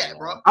don't say that,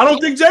 bro. I don't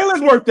think Jalen's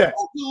worth that.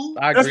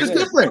 That's the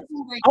difference.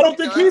 I don't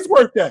think he's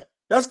worth that.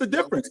 That's the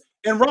difference.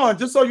 And Ron,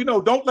 just so you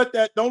know, don't let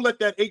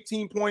that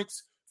 18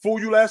 points fool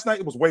you last night.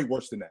 It was way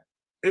worse than that.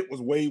 It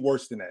was way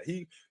worse than that.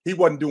 He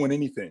wasn't doing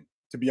anything,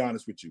 to be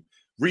honest with you.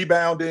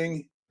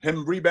 Rebounding, he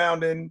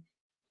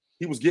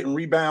was getting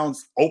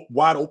rebounds,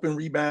 wide open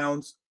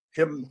rebounds,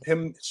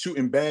 him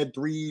shooting bad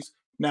threes.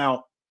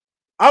 Now,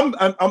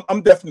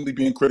 I'm definitely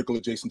being critical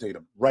of Jason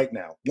Tatum right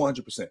now,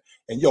 100%.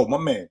 And yo, my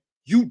man,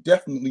 you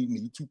definitely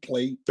need to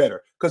play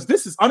better because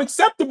this is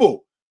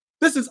unacceptable.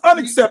 This is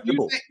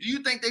unacceptable. Do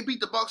you think they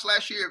beat the Bucks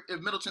last year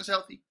if Middleton's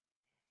healthy?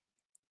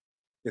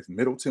 If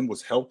Middleton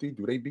was healthy,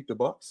 do they beat the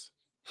Bucks?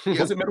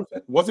 Yeah.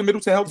 Wasn't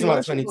Middleton healthy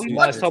last year?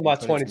 Let's talk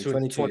about 22.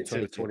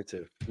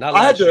 Not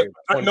I had in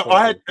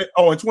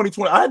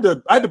 2020. I had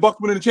the Bucks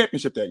winning the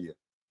championship that year.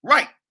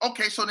 Right.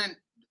 Okay. So then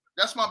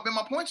that's been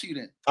my point to you.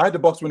 Then I had the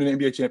Bucks winning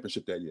the NBA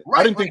championship that year.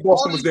 Right, I didn't think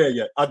Boston was there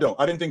yet. I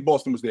didn't think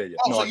Boston was there yet.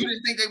 Oh, no, so you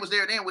didn't think they was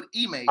there then with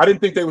Ime? I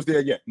didn't think they was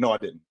there yet. No, I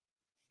didn't.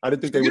 I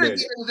didn't think they were there. You didn't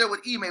think they was there with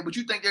Ime, but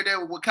you think they're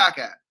there with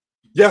Kaká?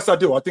 Yes, I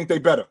do. I think they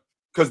better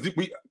because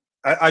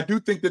I do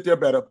think that they're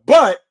better,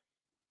 but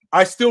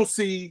I still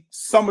see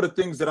some of the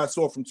things that I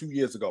saw from 2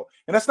 years ago,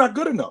 and that's not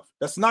good enough.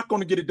 That's not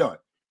going to get it done.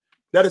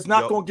 That is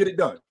not going to get it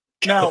done.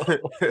 Now, with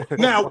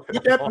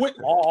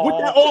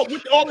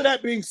all of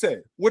that being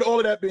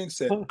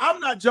said, I'm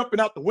not jumping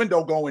out the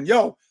window going,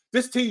 "Yo,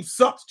 this team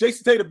sucks."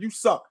 Jason Tatum, you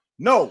suck.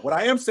 No, what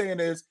I am saying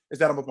is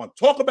that if I'm going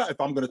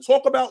to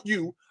talk about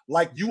you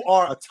like you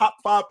are a top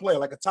 5 player,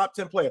 like a top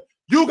 10 player,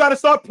 you got to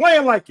start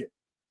playing like it.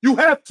 You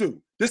have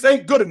to. This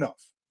ain't good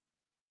enough.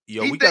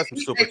 Yo, we got some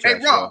super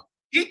chats.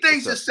 He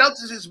thinks the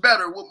Celtics is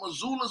better with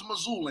Mazzulla's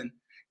Mazzullin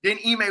than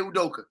Ime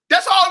Udoka.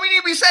 That's all we need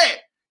to be said.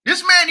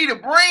 This man need a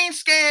brain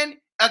scan,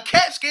 a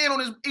CAT scan on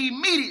his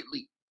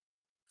immediately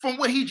from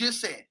what he just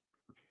said.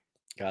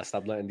 Gotta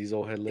stop letting these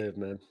old head live,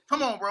 man.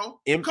 Come on, bro.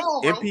 Come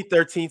on, bro.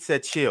 MP13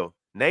 said, chill.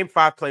 Name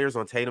 5 players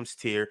on Tatum's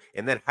tier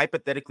and then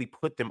hypothetically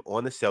put them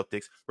on the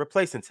Celtics,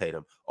 replacing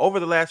Tatum over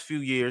the last few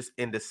years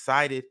and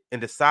decide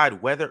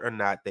whether or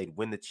not they'd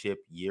win the chip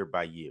year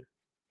by year.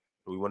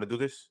 Do we want to do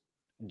this?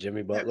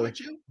 Jimmy Butler.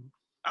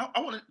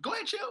 I want to go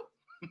ahead, chill.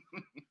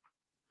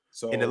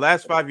 So in the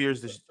last 5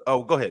 years,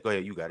 go ahead.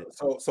 You got it.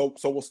 So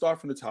we'll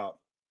start from the top.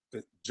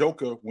 The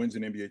Joker wins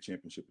an NBA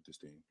championship with this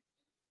team.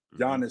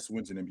 Giannis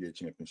wins an NBA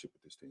championship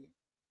with this team.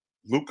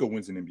 Luka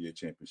wins an NBA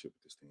championship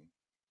with this team.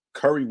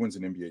 Curry wins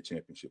an NBA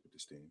championship with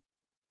this team.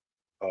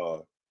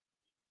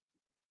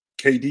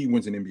 KD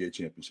wins an NBA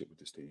championship with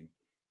this team.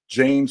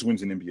 James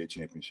wins an NBA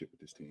championship with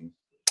this team.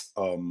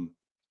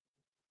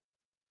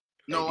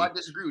 No, I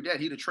disagree with that.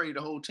 He'd have traded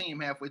the whole team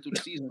halfway through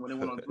the season when they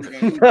went on 3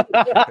 games.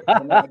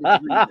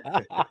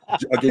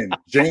 Again,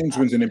 James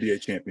wins an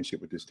NBA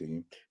championship with this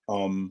team.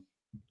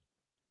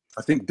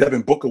 I think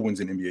Devin Booker wins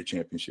an NBA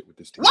championship with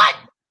this team. What?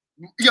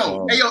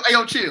 Yo,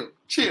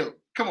 chill.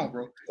 Come on,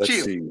 bro.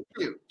 Chill. You're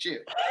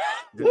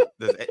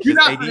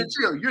not going to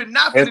chill. You're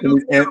not going to do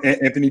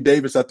Anthony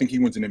Davis, I think he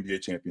wins an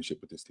NBA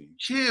championship with this team.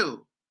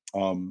 Chill.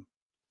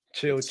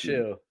 Chill.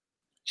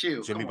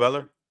 Jimmy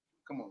Butler?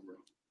 Come on, bro.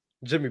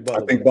 Jimmy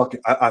Butler.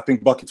 I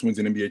think Buckets wins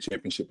an NBA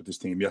championship with this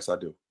team. Yes, I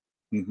do.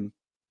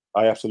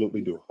 I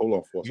absolutely do. Hold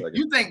on for a second.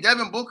 You think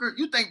Devin Booker?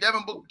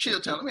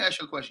 Chill, let me ask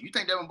you a question. You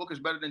think Devin Booker is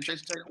better than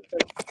Jason Tatum?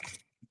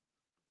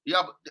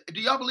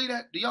 Do y'all believe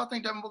that? Do y'all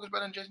think Devin Booker is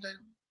better than Jason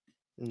Tatum?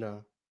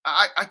 No.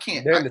 I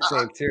can't. They're in the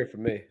same tier for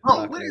me.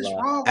 Bro, what is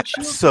wrong with you?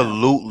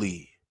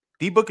 Absolutely.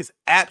 D-Book is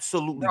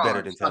absolutely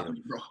better than Tatum.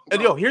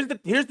 And yo, here's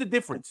the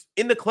difference.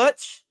 In the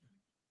clutch,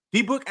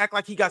 D-Book act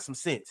like he got some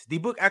sense.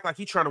 D-Book act like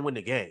he's trying to win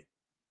the game.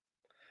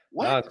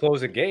 What?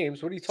 Closing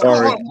games. What are you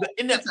talking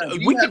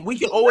about? We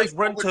can always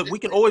run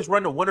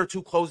to 1 or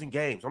 2 closing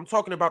games. I'm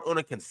talking about on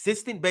a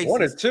consistent basis.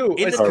 1 or 2.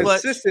 In it's the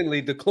clutch,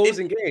 consistently the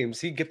closing games.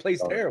 He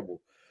plays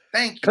terrible.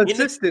 Thank you.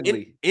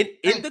 Consistently.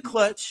 In the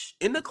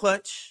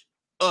clutch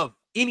of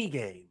any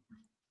game,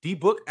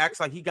 D-Book acts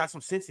like he got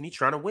some sense and he's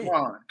trying to win.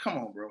 Ron, come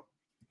on, bro.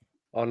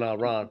 Oh no,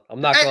 Ron.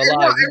 I'm not gonna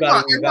lie.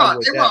 Ron,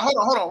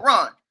 hold on,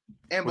 Ron.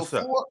 And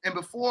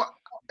before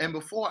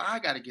I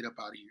gotta get up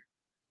out of here.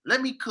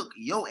 Let me cook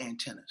your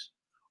antennas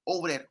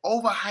over that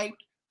overhyped,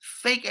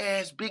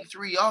 fake-ass big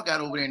 3 y'all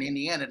got over there in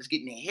Indiana that's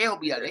getting the hell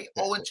beat out. They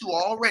 0-2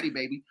 already,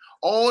 baby.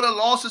 All the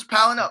losses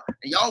piling up.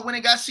 And y'all went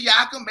and got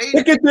Siakam.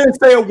 Pickett didn't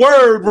say a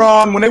word,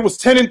 Ron, when they was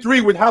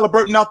 10-3 with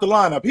Halliburton out the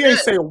lineup. He ain't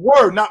say a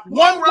word, not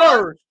one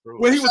word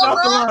when he was out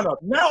the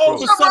lineup. Now all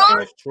of a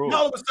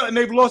sudden,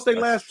 they've lost their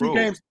last 2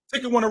 games.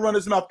 Ticket want to run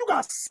his mouth. You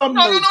got some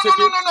nerve, Ticket.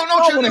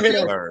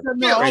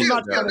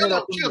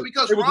 Chill,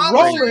 because Ron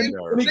was saying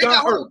when they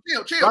got hurt.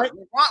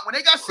 When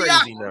they got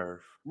Siakam,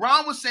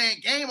 Ron was saying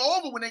game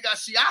over when they got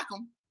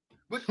Siakam.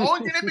 But the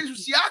only thing they've been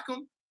with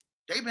Siakam,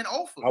 they've been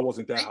over. I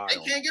wasn't that high. They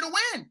can't get a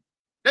win.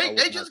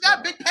 They just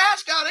got Big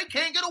Pascal. They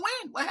can't get a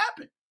win. What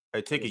happened?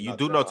 Hey, Ticket, you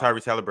do know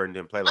Tyrese Halliburton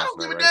didn't play last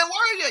night, right? I don't give a damn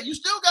word yet. You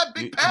still got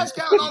Big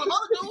Pascal and all the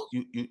other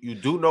dudes. You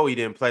do know he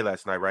didn't play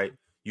last night, right?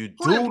 You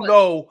do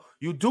know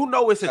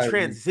it's a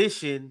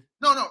transition.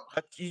 No.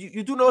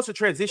 You do know it's a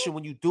transition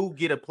when you do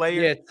get a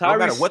player, no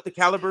matter what the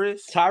caliber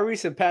is.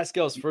 Tyrese and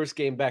Pascal's first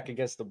game back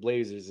against the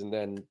Blazers, and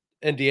then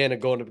Indiana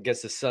going up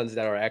against the Suns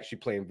that are actually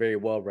playing very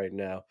well right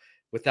now.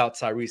 Without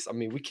Tyrese, I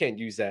mean, we can't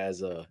use that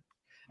as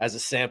a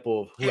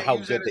sample of how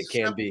good they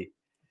can be.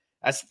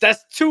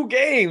 That's 2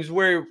 games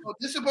where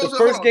the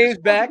first game's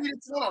back.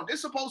 This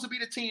is supposed to be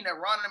the team that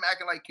Ron and them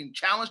acting like can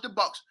challenge the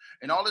Bucks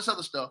and all this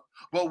other stuff.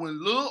 But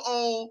when little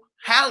old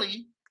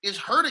Hallie is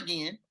hurt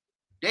again,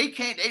 they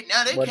can't.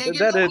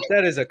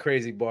 That is a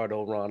crazy bar,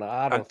 though, Ron.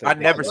 I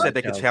never said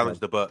they could challenge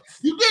the Bucks.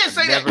 You did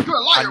say that. You're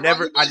a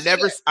liar.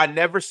 I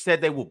never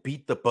said they will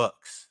beat the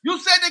Bucks. You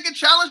said they could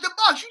challenge the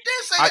Bucks. You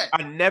did say that.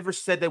 I never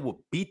said they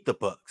will beat the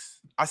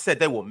Bucks. I said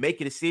they will make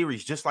it a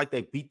series just like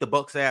they beat the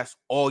Bucks ass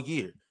all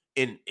year.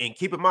 And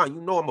keep in mind,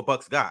 I'm a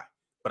Bucks guy,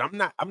 but I'm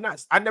not.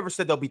 I never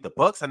said they'll beat the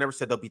Bucks. I never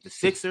said they'll beat the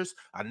Sixers.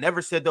 I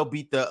never said they'll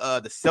beat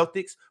the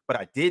Celtics. But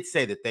I did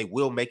say that they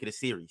will make it a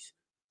series.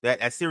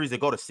 That series will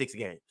go to 6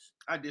 games.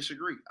 I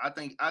disagree. I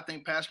think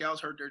Pascal's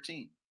hurt their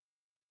team.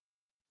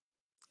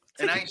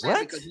 And I ain't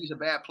saying because he's a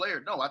bad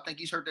player. No, I think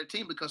he's hurt their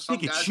team because some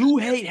guys. You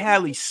hate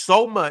Hallie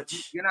so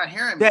much. You're not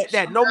hearing me.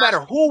 That no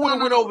matter who would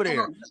have went over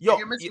there.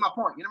 You're missing my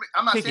point.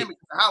 I'm not saying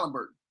because of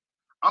Halliburton.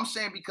 I'm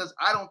saying because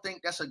I don't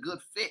think that's a good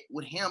fit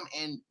with him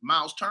and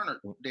Miles Turner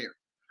there.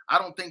 I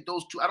don't think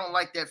those two. I don't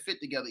like that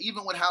fit together.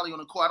 Even with Hallie on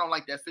the court, I don't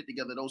like that fit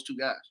together. Those 2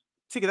 guys.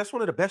 Ticket, that's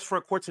one of the best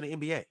front courts in the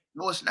NBA.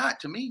 No, it's not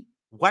to me.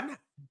 Why not?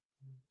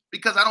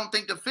 Because I don't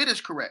think the fit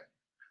is correct.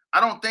 I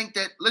don't think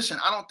that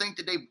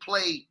they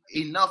play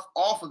enough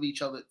off of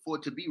each other for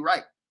it to be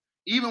right.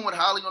 Even with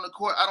Hallie on the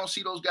court, I don't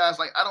see those guys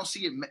I don't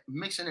see it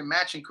mixing and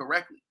matching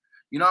correctly.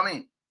 You know what I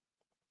mean?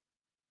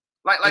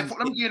 Let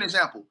me give you an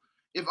example.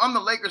 If I'm the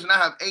Lakers and I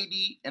have AD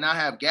and I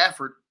have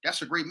Gafford,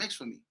 that's a great mix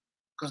for me.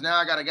 Because now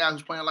I got a guy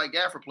who's playing like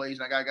Gafford plays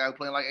and I got a guy who's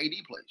playing like AD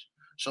plays.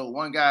 So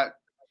one guy,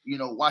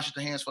 washes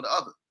the hands for the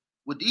other.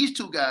 With these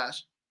 2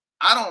 guys,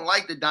 I don't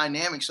like the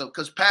dynamics of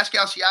because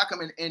Pascal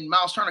Siakam and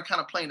Miles Turner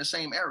kind of play in the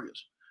same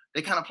areas.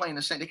 They kind of play in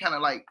the same. They kind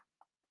of like,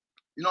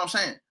 you know what I'm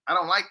saying? I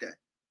don't like that.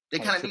 They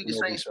kind of need the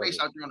same space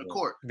out there on the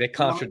court. They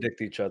contradict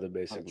each other,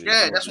 basically.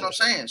 Yeah, that's what I'm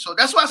saying. So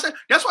that's why I said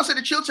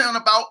the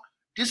Chilltown about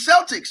the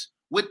Celtics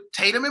with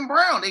Tatum and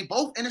Brown. They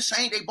both in the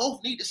same. They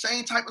both need the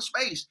same type of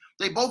space.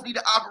 They both need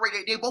to operate.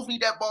 They both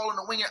need that ball in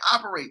the wing and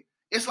operate.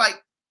 It's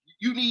like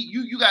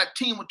you got a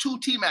team with 2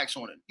 T-Max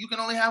on it. You can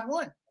only have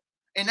one.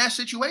 In that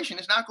situation,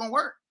 it's not going to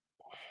work.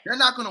 They're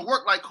not going to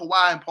work like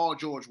Kawhi and Paul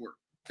George work.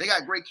 They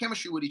got great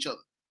chemistry with each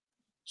other.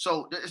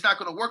 So it's not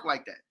going to work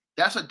like that.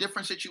 That's a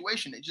different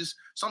situation. It just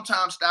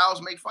sometimes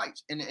styles make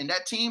fights. And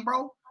that team,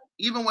 bro,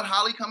 even with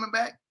Holly coming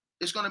back,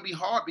 it's going to be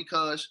hard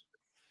because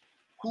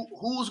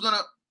who's going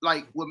to,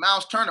 like with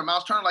Miles Turner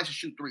likes to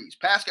shoot threes.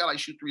 Pascal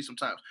likes to shoot threes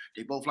sometimes.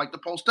 They both like to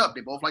post up.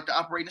 They both like to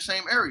operate in the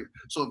same area.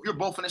 So if you're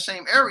both in the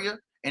same area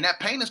and that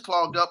paint is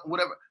clogged up,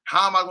 whatever,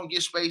 how am I going to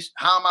get space?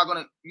 How am I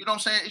going to, you know what I'm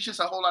saying? It's just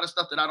a whole lot of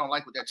stuff that I don't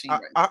like with that team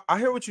right now. I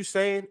hear what you're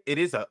saying. It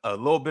is a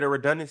little bit of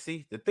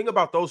redundancy. The thing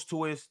about those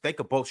two is they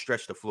could both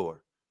stretch the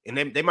floor. And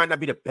they might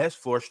not be the best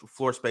floor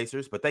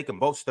spacers, but they can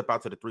both step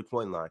out to the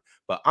 3-point line.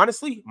 But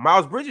honestly,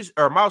 Miles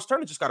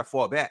Turner just got to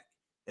fall back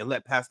and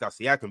let Pascal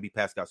Siakam be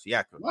Pascal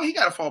Siakam. Why he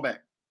got to fall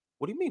back?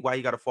 What do you mean? Why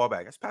you got to fall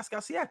back? That's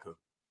Pascal Siakam.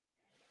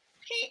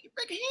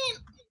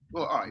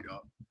 Well, all right,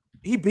 dog.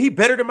 He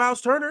better than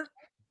Miles Turner.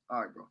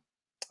 All right, bro.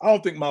 I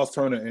don't think Miles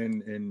Turner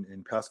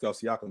and Pascal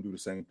Siakam do the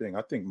same thing.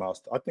 I think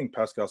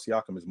Pascal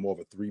Siakam is more of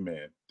a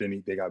 3-man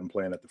than they got him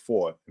playing at the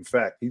 4. In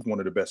fact, he's one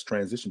of the best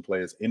transition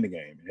players in the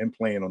game. And him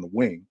playing on the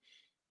wing,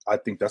 I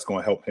think that's going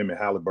to help him and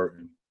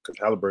Halliburton because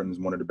Halliburton is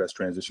one of the best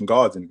transition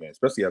guards in the game,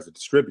 especially as a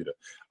distributor.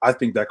 I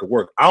think that could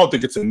work. I don't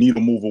think it's a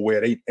needle mover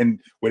where they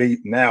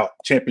now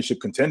championship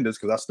contenders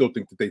because I still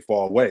think that they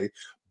fall away.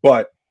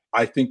 But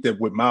I think that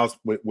with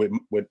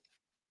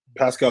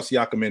Pascal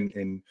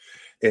Siakam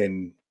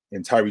and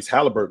Tyrese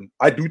Halliburton,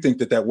 I do think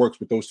that works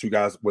with those two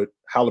guys. With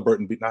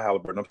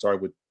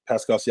with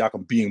Pascal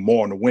Siakam being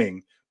more on the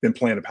wing than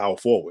playing the power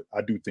forward.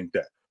 I do think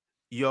that.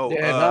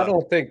 And I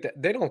don't think that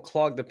they don't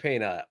clog the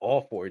paint at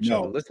all for each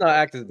other. Let's not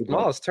act as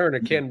Miles Turner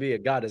can be a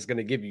guy that's going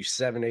to give you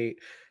 7, 8.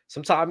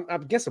 Sometimes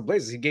against the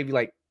Blazers, he gave you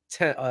like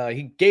 10.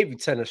 He gave you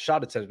 10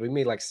 shot attempts, but he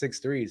made like 6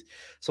 threes.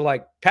 So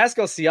like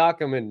Pascal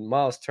Siakam and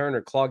Miles Turner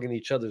clogging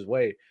each other's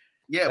way.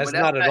 Yeah, that's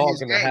not at all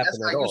going to happen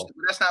at all.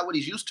 That's not what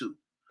he's used to.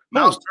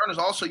 Miles Turner's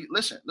also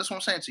listen what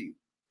I'm saying to you.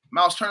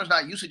 Miles Turner's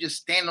not used to just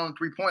standing on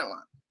the 3-point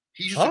line.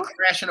 He's used to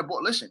crashing the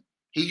board. Listen,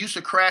 he's used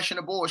to crashing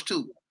the boards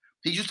too.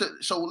 He's used to.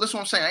 So listen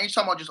what I'm saying. I ain't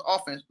talking about just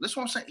offense. Listen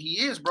what I'm saying.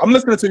 He is, bro. I'm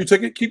listening to you.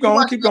 Take it. Keep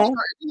going. If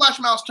you watch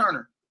Miles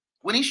Turner,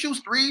 when he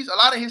shoots threes, a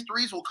lot of his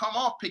threes will come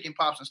off pick and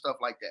pops and stuff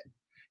like that.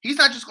 He's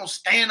not just gonna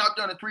stand out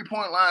there on the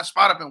 3-point line,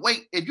 spot up and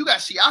wait. If you got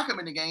Siakam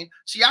in the game,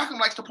 Siakam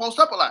likes to post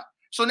up a lot.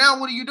 So now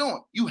what are you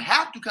doing? You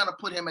have to kind of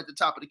put him at the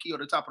top of the key or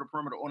the top of the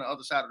perimeter on the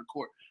other side of the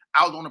court,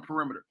 out on the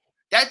perimeter.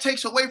 That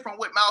takes away from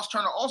what Miles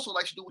Turner also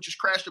likes to do, which is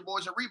crash the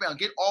boards and rebound,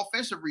 get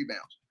offensive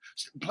rebounds,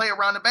 play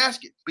around the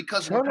basket.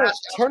 Because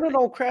Turner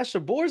don't crash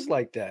the boards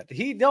like that.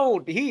 He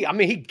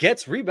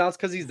gets rebounds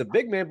because he's the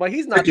big man, but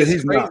he's not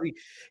this crazy.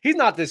 He's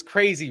not this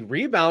crazy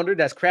rebounder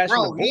that's crashing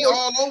the boards. He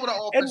all over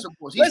the offensive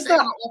boards. He's on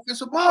the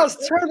offensive boards.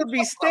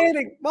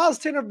 Miles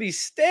Turner be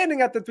standing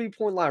at the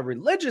 3-point line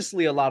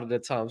religiously a lot of the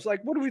times.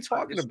 Like, what are we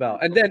talking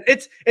about? And then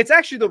it's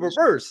actually the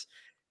reverse.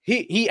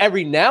 He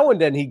every now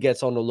and then he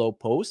gets on the low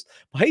post,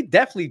 but he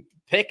definitely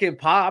pick and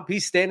pop.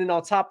 He's standing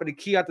on top of the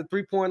key at the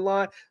 3-point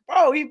line.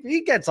 Bro,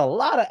 he gets a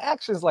lot of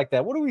actions like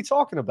that. What are we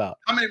talking about?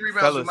 How many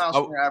rebounds does Miles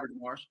Turner average,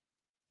 Mars?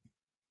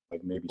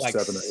 Like maybe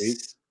 7 or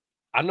 8.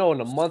 I know in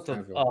the month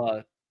of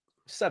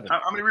 7.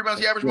 How many rebounds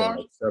he averaged, Mars?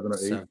 Like 7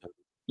 or 8.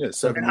 Yeah,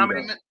 7. And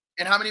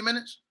how many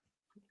minutes?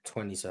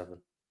 27.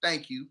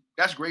 Thank you.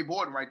 That's great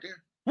boarding right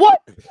there.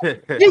 What?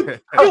 You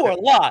are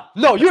lying.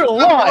 No, you're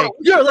lying.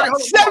 You're lying.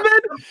 7?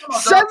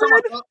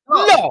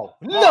 No.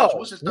 What?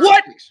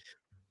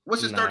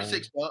 What's his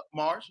 36,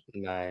 Mars?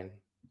 9.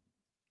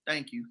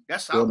 Thank you.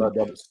 That's solid.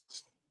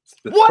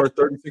 What? For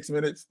 36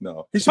 minutes?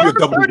 No. He should be a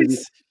double-digit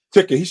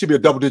ticket. He should be a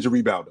double-digit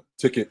rebounder.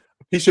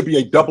 He should be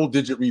a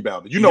double-digit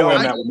rebounder. You know where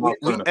I'm at with Miles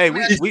Turner. Hey,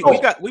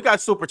 we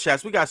got super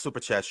chats. We got super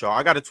chats, y'all.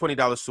 I got a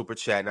 $20 super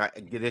chat,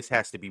 and this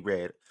has to be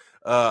read.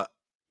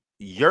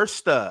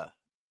 Yersta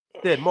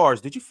said, Mars,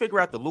 did you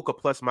figure out the Luka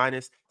plus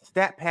minus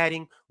stat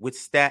padding with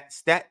stat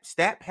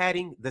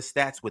padding the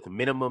stats with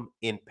minimum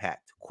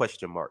impact? ?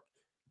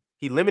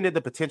 He limited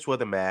the potential of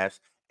the Mavs,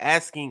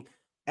 asking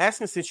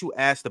since you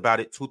asked about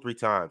it 2-3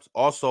 times.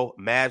 Also,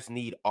 Mavs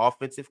need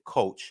offensive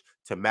coach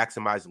to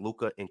maximize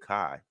Luka and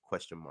Kai? ?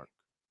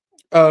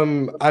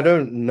 I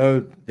don't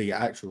know the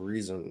actual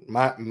reason.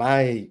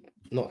 My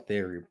not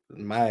theory,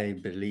 my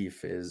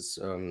belief is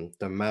the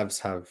Mavs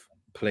have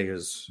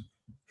players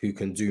who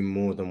can do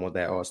more than what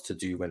they're asked to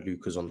do when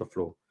Luka's on the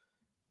floor.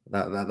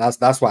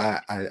 That's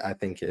what I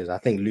think it is. I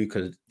think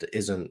Luka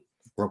isn't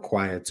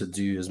required to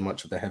do as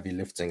much of the heavy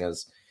lifting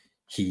as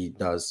he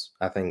does.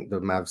 I think the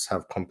Mavs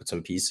have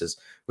competent pieces,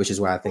 which is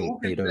why I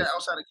think they don't.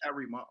 Outside of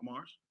Kyrie,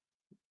 Mars.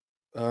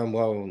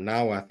 Well,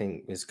 now I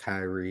think it's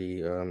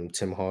Kyrie,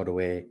 Tim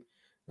Hardaway,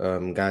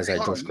 guys Hey,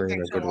 like hold on. Josh You Green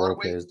think are Tim good role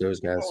Hardaway? players. Those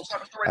guys, Hold on,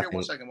 stop right I there 1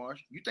 think, second, Mars.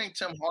 You think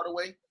Tim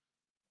Hardaway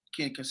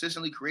can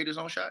consistently create his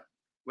own shot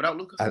without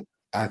Luka?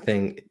 I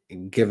think,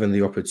 given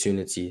the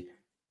opportunity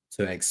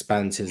to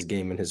expand his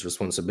game and his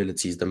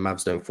responsibilities, the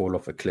Mavs don't fall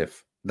off a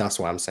cliff. That's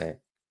what I'm saying.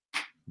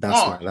 That's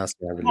what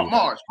I believe.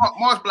 Mars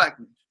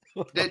Blackman,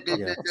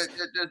 Yeah.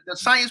 the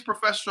science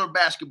professor of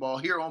basketball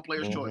here on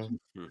Players Choice.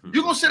 Mhm.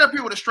 You're gonna sit up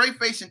here with a straight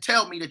face and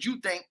tell me that you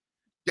think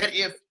that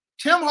if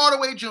Tim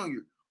Hardaway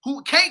Jr.,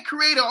 who can't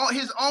create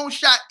his own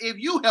shot, if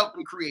you help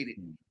him create it,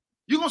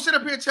 you're gonna sit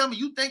up here and tell me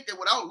you think that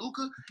without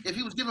Luka, if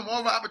he was given more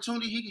of an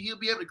opportunity, he'll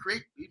be able to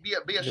create, be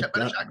a better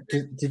shot.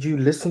 Did you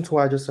listen to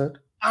what I just said?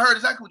 I heard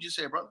exactly what you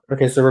said, brother.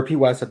 Okay, so repeat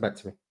what I said back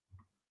to me.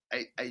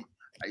 I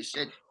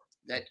said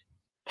that.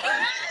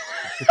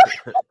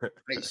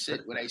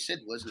 What I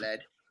said was, lad,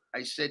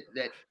 I said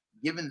that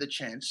given the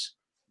chance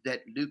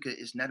that Luka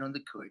is not on the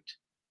court,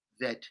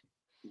 that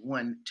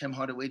Tim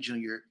Hardaway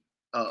Jr.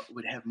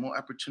 Would have more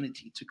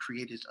opportunity to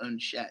create his own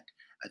shot.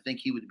 I think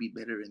he would be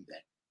better in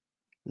that.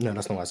 No,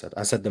 that's not what I said.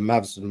 I said the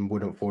Mavs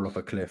wouldn't fall off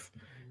a cliff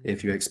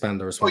if you expand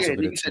the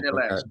responsibility. You said that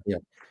last. Yeah,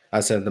 I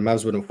said the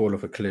Mavs wouldn't fall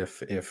off a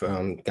cliff if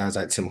guys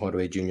like Tim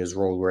Hardaway Jr.'s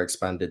role were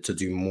expanded to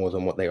do more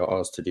than what they are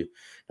asked to do.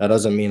 That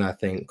doesn't mean I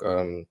think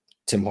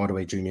Tim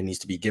Hardaway Jr. needs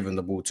to be given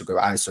the ball to go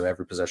ISO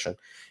every possession.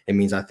 It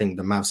means I think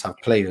the Mavs have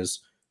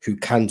players who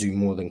can do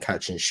more than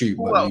catch and shoot.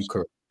 But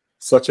Luka,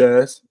 such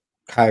as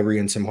Kyrie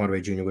and Tim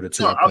Hardaway Jr. were the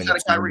two. Outside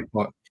of Kyrie.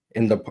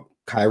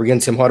 Kyrie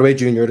and Tim Hardaway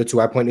Jr. are the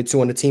two I pointed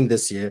to on the team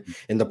this year.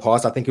 In the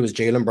past, I think it was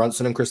Jalen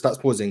Brunson and Kristaps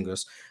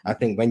Porzingis. I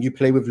think when you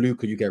play with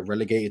Luka, you get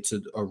relegated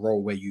to a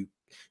role where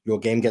your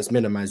game gets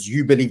minimized.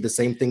 You believe the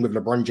same thing with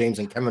LeBron James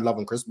and Kevin Love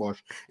and Chris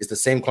Bosh. It's the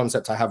same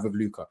concept I have with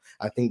Luka.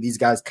 I think these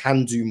guys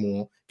can do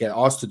more, get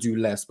asked to do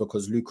less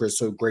because Luka is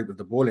so great with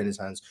the ball in his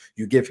hands.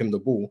 You give him the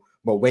ball.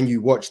 But when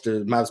you watch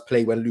the Mavs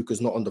play when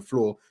Luka's not on the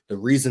floor, the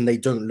reason they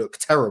don't look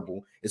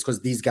terrible is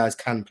because these guys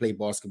can play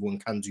basketball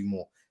and can do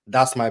more.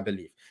 That's my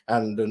belief.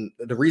 And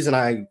the reason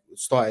I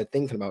started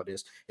thinking about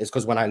this is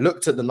because when I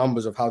looked at the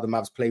numbers of how the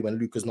Mavs play when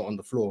Luka's not on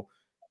the floor,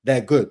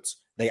 they're good.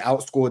 They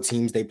outscore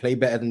teams. They play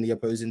better than the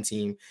opposing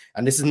team.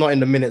 And this is not in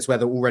the minutes where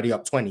they're already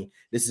up 20.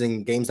 This is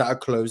in games that are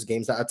close,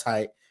 games that are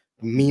tight,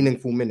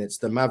 meaningful minutes.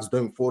 The Mavs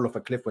don't fall off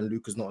a cliff when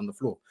Luka's not on the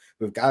floor.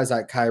 With guys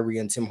like Kyrie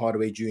and Tim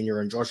Hardaway Jr.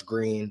 and Josh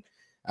Green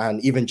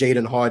and even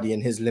Jaden Hardy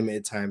in his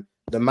limited time,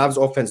 the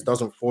Mavs offense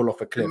doesn't fall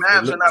off a cliff. The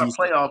Mavs are not a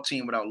playoff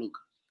team without Luka.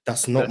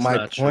 That's not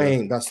my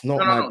point. That's not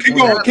my point. Keep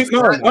going. Keep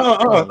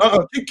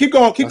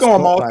going. Keep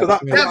going, Moss.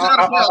 That's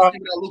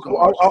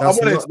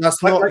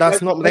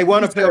not. They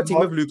weren't a playoff team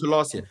with Luka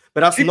last year,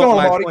 but that's not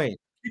my point.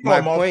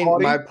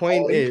 My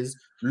point is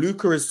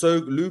Luka is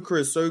so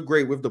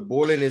great with the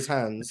ball in his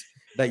hands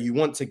that you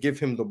want to give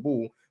him the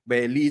ball, but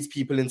it leads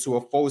people into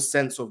a false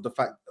sense of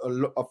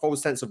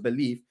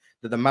belief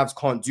that the Mavs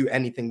can't do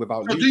anything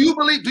without Luka. Do you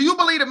believe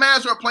the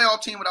Mavs are a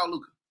playoff team without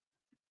Luka?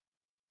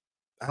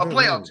 A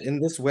playoff team in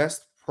this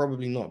West.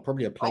 Probably not.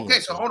 Probably a play. Okay,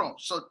 so hold on.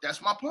 So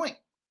that's my point.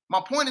 My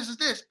point is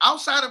this: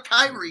 outside of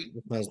Kyrie,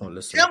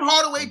 Tim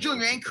Hardaway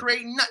Jr. ain't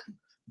creating nothing.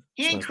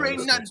 He ain't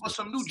creating nothing but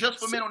some new Just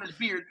for Men on his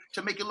beard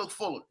to make it look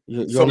fuller.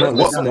 You're not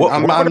listening.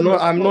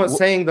 I'm not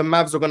saying the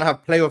Mavs are gonna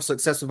have playoff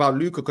success without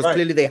Luka because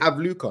clearly they have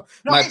Luka.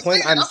 No, my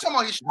point,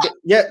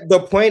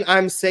 the point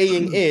I'm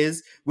saying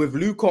is with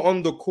Luka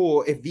on the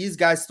court, if these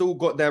guys still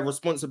got their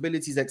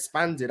responsibilities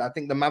expanded, I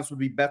think the Mavs would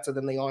be better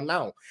than they are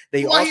now.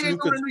 Why he didn't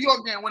go to New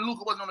York then when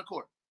Luka wasn't on the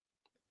court?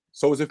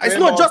 So is it? It's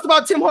not just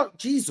about Tim Hardaway.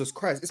 Jesus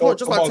Christ! It's not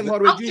just about Tim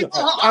Hardaway Jr.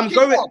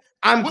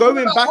 I'm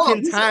going back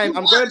in time.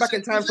 I'm going back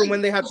in time from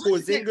when they had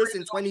Porzingis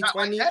in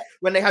 2020,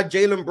 when they had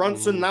Jalen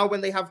Brunson. Now when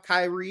they have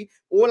Kyrie.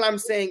 All I'm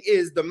saying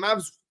is the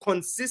Mavs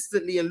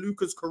consistently in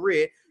Luka's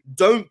career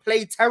don't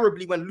play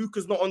terribly when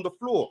Luka's not on the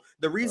floor.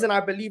 The reason I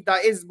believe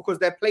that is because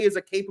their players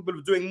are capable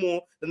of doing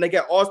more than they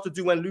get asked to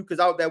do when Luka's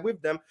out there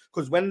with them.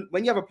 Because when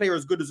you have a player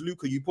as good as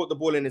Luka, you put the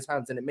ball in his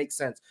hands and it makes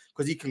sense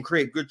because he can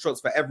create good shots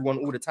for everyone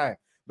all the time.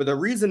 But the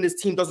reason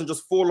this team doesn't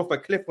just fall off a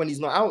cliff when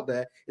he's not out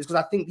there is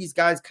because I think these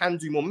guys can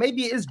do more.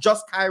 Maybe it is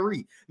just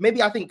Kyrie.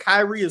 Maybe I think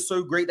Kyrie is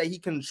so great that he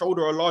can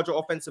shoulder a larger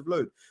offensive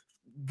load.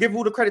 Give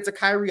all the credit to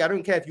Kyrie. I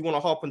don't care if you want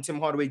to harp on Tim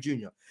Hardaway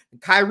Jr.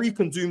 Kyrie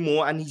can do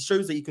more, and he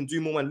shows that he can do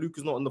more when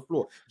Luka's not on the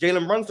floor.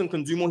 Jalen Brunson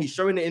can do more. He's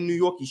showing it in New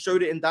York. He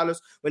showed it in Dallas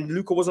when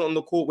Luka wasn't on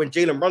the court. When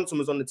Jalen Brunson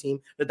was on the team,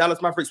 the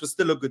Dallas Mavericks were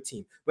still a good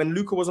team. When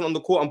Luka wasn't on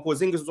the court and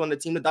Porzingis was on the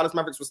team, the Dallas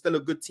Mavericks were still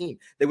a good team.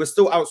 They were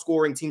still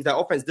outscoring teams. Their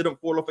offense didn't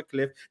fall off a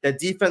cliff. Their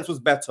defense was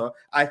better.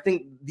 I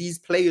think these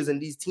players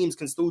and these teams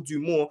can still do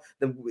more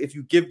than if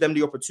you give them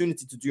the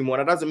opportunity to do more.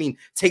 That doesn't mean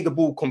take the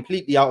ball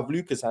completely out of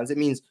Luka's hands. It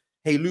means,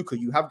 hey, Luka,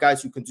 you have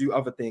guys who can do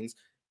other things.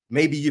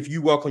 Maybe if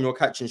you work on your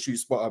catch and shoot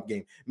spot up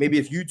game, maybe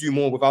if you do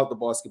more without the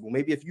basketball,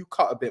 maybe if you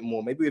cut a bit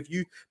more, maybe if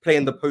you play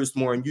in the post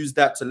more and use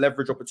that to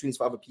leverage opportunities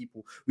for other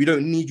people. We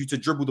don't need you to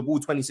dribble the ball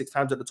 26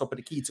 times at the top of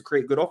the key to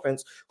create good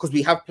offense because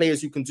we have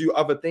players who can do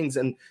other things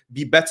and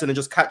be better than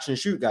just catch and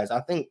shoot guys.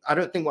 I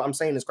don't think what I'm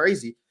saying is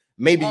crazy.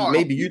 Maybe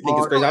you think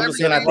it's crazy. I'm just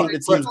saying I think the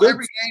team's good.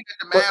 Every game that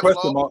the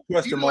Mavs lost,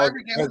 question mark.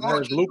 Every game the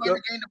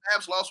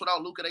Mavs lost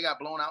without Luka, they got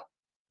blown out.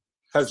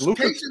 Has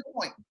Luka? Case in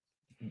point,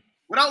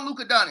 without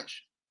Luka Doncic,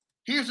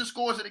 here's the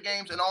scores of the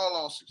games and all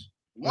losses: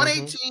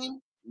 118,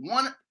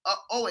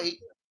 108,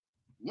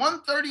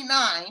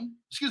 139.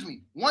 Excuse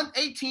me,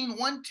 118,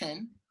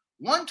 110,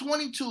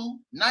 122,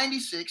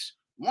 96,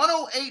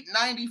 108,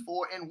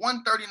 94, and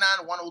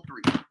 139,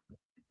 103.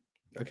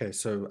 Okay,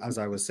 so as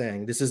I was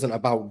saying, this isn't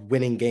about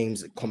winning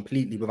games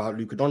completely without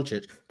Luka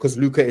Doncic because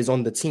Luka is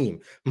on the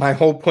team. My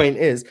whole point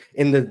is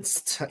in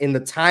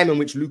the time in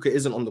which Luka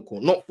isn't on the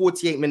court, not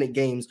 48-minute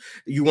games.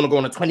 You want to go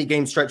on a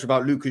 20-game stretch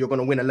without Luka, you're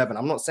going to win 11.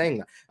 I'm not saying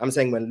that. I'm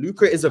saying when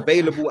Luka is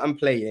available and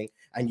playing,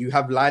 and you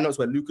have lineups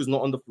where Luka's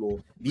not on the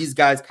floor, these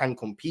guys can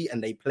compete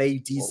and they play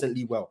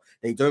decently well.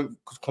 They don't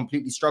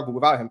completely struggle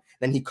without him.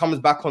 Then he comes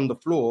back on the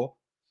floor.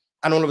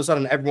 And all of a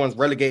sudden, everyone's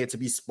relegated to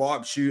be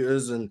spark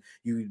shooters and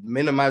you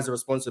minimize the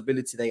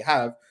responsibility they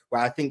have,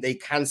 where I think they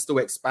can still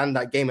expand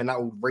that game and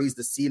that will raise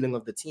the ceiling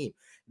of the team.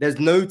 There's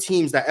no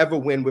teams that ever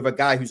win with a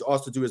guy who's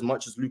asked to do as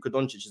much as Luka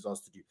Doncic is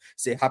asked to do.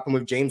 See, it happened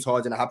with James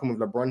Harden. It happened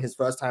with LeBron his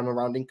first time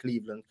around in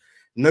Cleveland.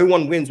 No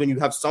one wins when you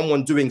have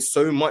someone doing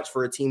so much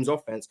for a team's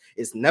offense.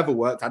 It's never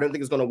worked. I don't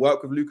think it's going to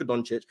work with Luka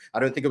Doncic.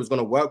 I don't think it was going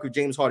to work with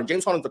James Harden.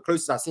 James Harden's the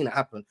closest I've seen it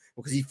happen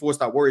because he forced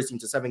that Warriors team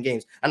to 7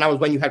 games. And that was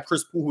when you had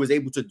Chris Paul who was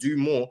able to do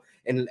more,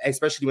 and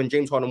especially when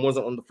James Harden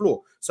wasn't on the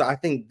floor. So I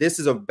think this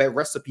is a better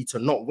recipe to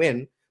not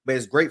win, but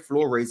it's great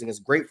floor raising. It's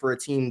great for a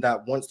team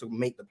that wants to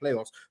make the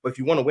playoffs. But if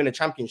you want to win a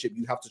championship,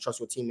 you have to trust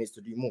your teammates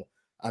to do more.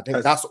 I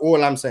think that's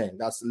all I'm saying.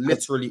 That's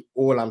literally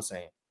all I'm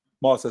saying.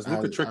 Mars says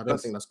Luka tricked us. I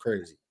don't think that's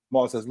crazy.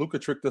 Mars says Luka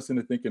tricked us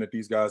into thinking that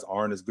these guys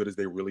aren't as good as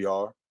they really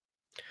are.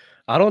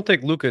 I don't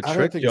think Luka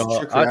tricked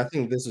y'all. I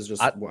think this is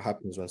just what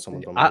happens when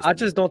someone. I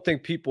just don't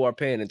think people are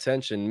paying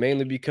attention,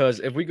 mainly because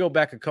if we go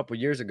back a couple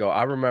years ago,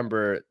 I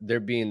remember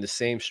there being the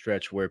same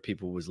stretch where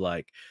people was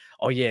like,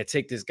 "Oh yeah,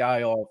 take this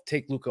guy off,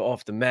 take Luka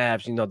off the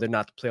Mavs. You know they're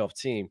not the playoff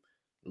team."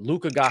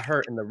 Luka got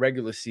hurt in the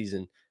regular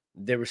season.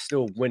 They were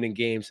still winning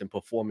games and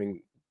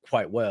performing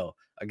quite well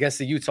against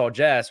the Utah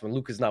Jazz. When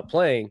Luka's not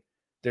playing,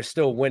 they're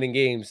still winning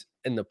games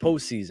in the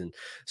postseason.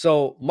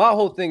 So my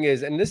whole thing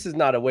is, and this is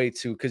not a way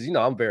to, because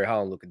I'm very high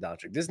on Luka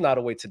Doncic. This is not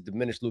a way to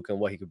diminish Luka and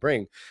what he could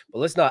bring. But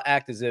let's not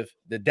act as if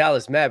the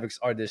Dallas Mavericks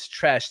are this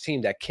trash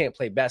team that can't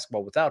play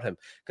basketball without him.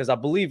 Because I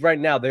believe right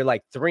now they're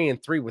like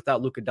 3-3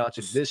 without Luka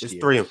Doncic this year.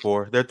 It's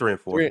 3-4. They're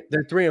 3-4.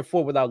 They're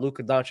 3-4 without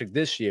Luka Doncic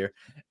this year.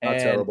 Not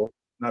terrible.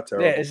 Not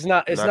terrible. Yeah, it's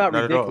not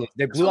ridiculous.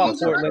 They blew out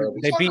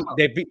Portland.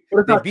 They beat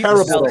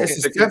terrible.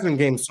 It's a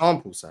 7-game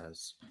sample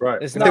size.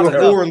 Right. It's if they were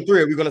 4-3,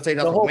 we're going to say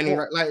that's winning.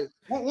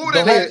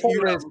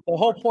 The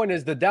whole point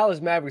is the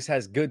Dallas Mavericks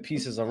has good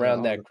pieces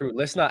around that crew.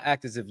 Let's not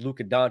act as if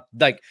Luka Doncic,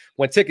 like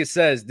when Ticket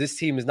says this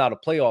team is not a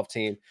playoff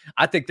team,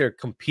 I think they're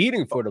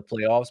competing for the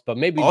playoffs, but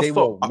maybe they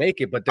won't make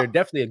it. But they're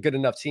definitely a good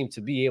enough team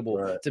to be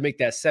able to make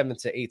that 7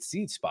 to 8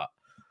 seed spot.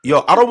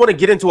 Yo, I don't want to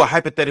get into a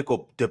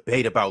hypothetical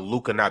debate about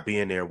Luka not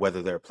being there and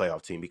whether they're a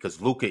playoff team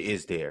because Luka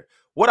is there.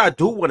 What I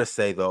do want to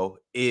say, though,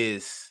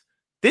 is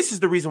this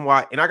is the reason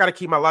why, and I got to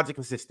keep my logic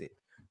consistent.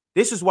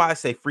 This is why I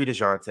say free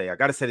DeJounte. I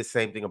got to say the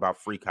same thing about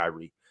free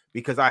Kyrie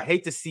because I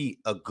hate to see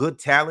a good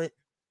talent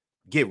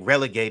get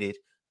relegated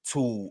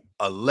to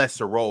a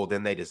lesser role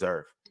than they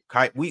deserve.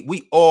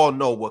 We all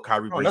know what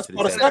Kyrie brings to the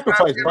table. That's not a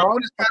sacrifice, Ron.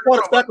 That's not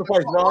a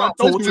sacrifice, Ron.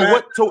 To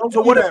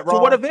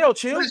what avail,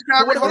 Chill? To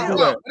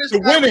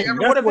winning.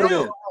 That's what it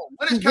is.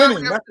 To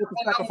winning. That's what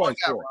the sacrifice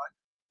for.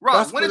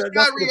 Ron, when has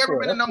Kyrie ever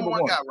been a number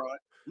one guy, Ron?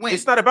 When?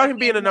 It's not about him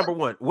being a number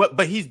one.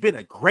 But he's been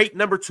a great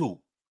number two.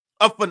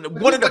 One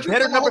of the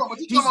better number.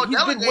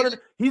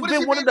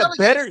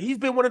 He's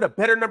been one of the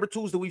better number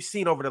twos that we've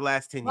seen over the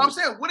last 10 years. I'm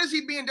saying, what is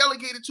he being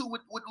delegated to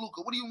with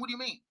Luka? What do you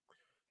mean?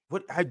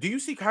 What do you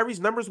see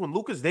Kyrie's numbers when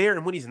Luka's there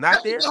and when he's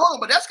not there? Hold on,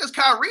 but that's because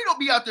Kyrie don't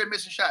be out there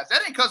missing shots.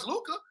 That ain't because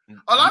Luka.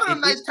 A lot of them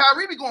nights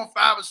Kyrie be going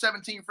 5 or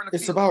 17 from the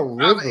field. It's about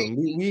rhythm.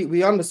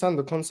 We understand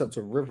the concept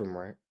of rhythm,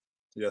 right?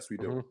 Yes, we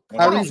do.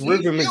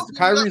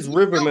 Kyrie's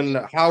rhythm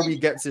and how he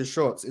gets his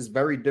shots is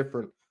very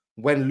different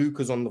when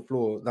Luka's on the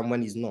floor than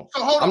when he's not.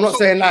 I'm not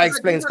saying that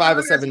explains 5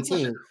 or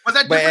 17, but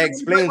it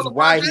explains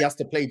why he has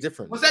to play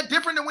different. Was that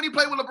different than when he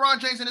played with LeBron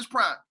James in his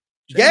prime?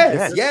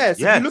 Yes.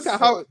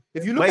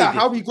 If you look at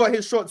how he got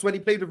his shots when he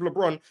played with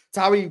LeBron to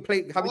how he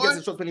gets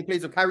his shots when he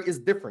plays with Kyrie, is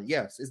different.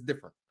 Yes, it's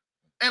different.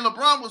 And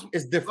LeBron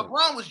was different.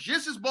 LeBron was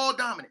just as ball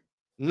dominant.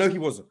 No, he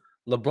wasn't.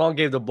 LeBron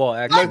gave the ball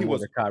actually more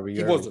to Kyrie.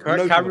 He wasn't.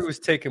 Kyrie was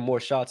taking more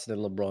shots than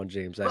LeBron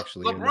James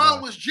actually.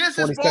 LeBron was just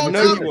as ball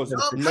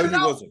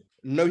dominant.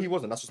 No, he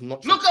wasn't. That's just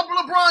not true. Look up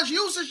LeBron's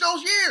usage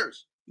those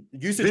years.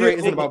 Usage rate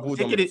isn't about ball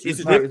dominance.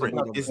 It's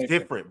different. It's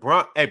different.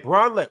 Bron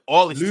let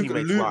all his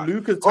teammates rock.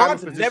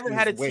 Bron's never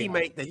had a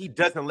teammate that he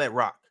doesn't let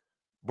rock.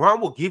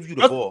 Bron will give you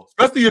the ball.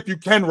 Especially if you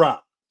can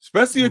rock.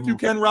 If you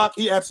can rock,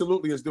 he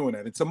absolutely is doing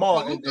that. And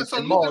Tamar. Luka didn't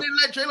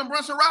let Jalen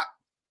Brunson rock?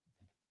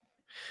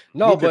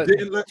 No, Luka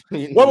but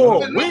whoa.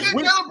 Luka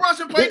and Jalen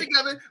Brunson played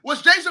together.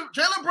 Was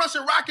Jalen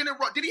Brunson rocking and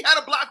rolling? Did he have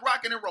a block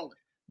rocking and rolling?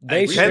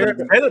 They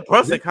Jalen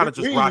Brunson kind of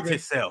just rocked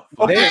himself.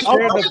 They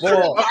shared the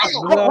ball.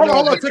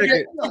 Hold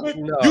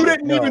on. You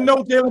didn't even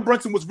know Jalen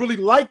Brunson was really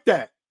like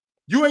that.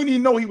 You ain't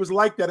even know he was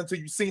like that until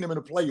you seen him in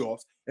the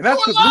playoffs. And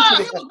that's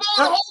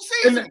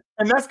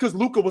because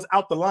Luka was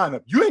out the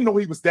lineup. You didn't know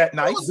he was that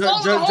nice.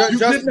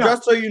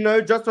 Just so you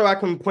know, just so I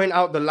can point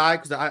out the lie,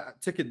 because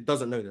Ticket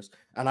doesn't know this,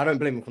 and I don't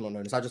blame him for not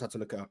knowing this. I just had to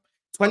look it up.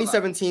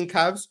 2017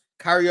 Cavs,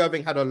 Kyrie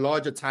Irving had a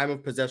larger time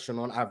of possession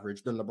on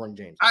average than LeBron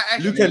James.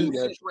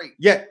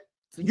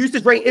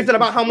 Usage rate isn't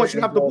about how much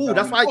you have the ball.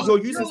 That's why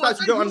you're using stats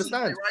you don't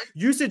understand.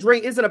 Usage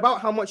rate isn't about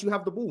how much you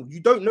have the ball.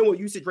 You don't know what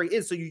usage rate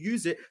is, so you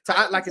use it to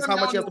act like it's how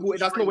much you have the ball.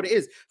 That's not what it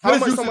is. How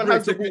much someone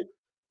has the ball.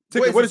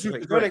 What is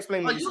usage rate? Don't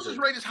explain what usage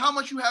rate is. How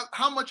much you have,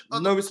 how much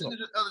of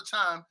the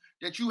time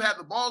that you have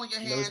the ball in your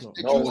hands.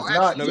 No, it's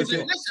not.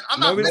 Listen, I'm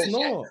not finished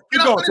yet.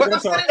 Keep going.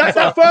 That's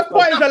the first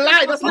point is a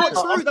lie. That's not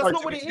true. That's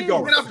not what it is. Can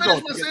I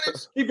finish my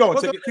sentence? Keep going.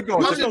 Keep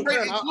going.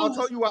 I'll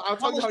tell you how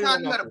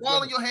time you had a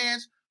ball in your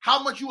hands,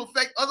 how much you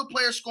affect other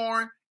players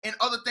scoring and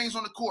other things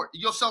on the court,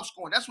 yourself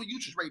scoring. That's what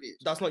usage rate is.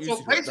 That's not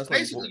usage rate.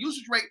 Basically,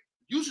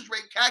 usage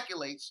rate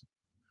calculates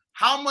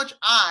how much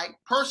I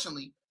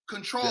personally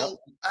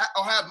control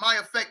or have my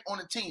effect on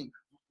the team.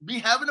 Me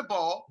having the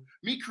ball,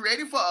 me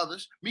creating for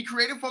others, me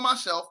creating for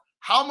myself.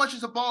 How much is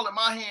the ball in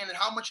my hand, and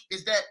how much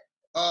is that?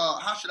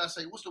 How should I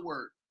say? What's the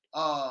word?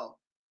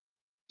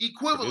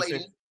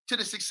 Equivalating to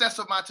the success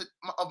of my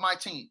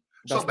team.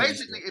 So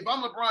basically, if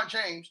I'm LeBron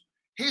James,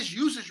 his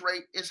usage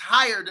rate is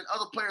higher than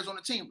other players on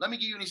the team. Let me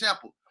give you an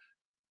example.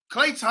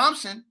 Klay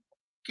Thompson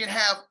can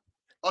have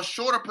a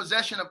shorter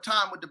possession of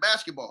time with the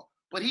basketball,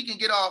 but he can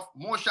get off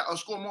more shots or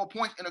score more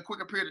points in a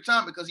quicker period of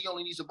time because he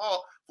only needs the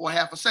ball for a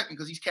half a second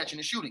because he's catching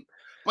and shooting.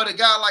 But a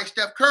guy like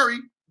Steph Curry,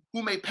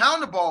 who may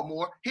pound the ball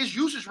more, his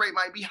usage rate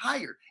might be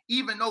higher,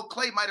 even though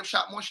Klay might have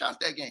shot more shots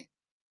that game.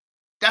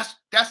 That's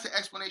the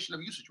explanation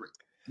of usage rate.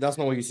 That's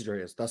not what usage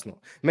rate is. That's not.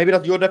 Maybe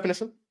that's your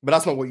definition, but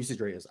that's not what usage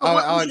rate is.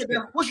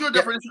 What's your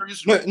definition of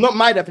usage rate? No, not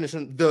my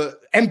definition. The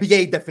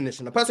NBA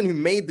definition. The person who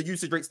made the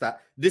usage rate stat.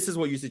 This is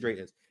what usage rate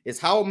is.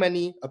 It's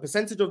a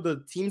percentage of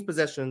the team's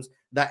possessions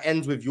that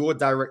ends with your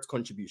direct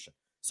contribution.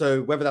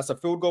 So whether that's a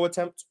field goal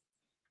attempt,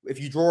 if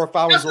you draw a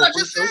foul, that's what I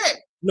just said.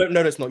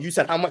 No, that's not. You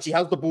said how much he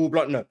has the ball.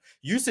 Block. No,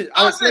 usage.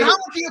 I said how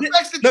much he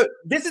affects the. No,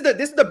 this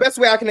is the best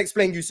way I can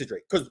explain usage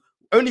rate, because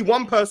only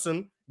one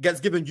person gets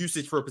given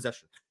usage for a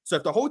possession. So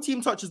if the whole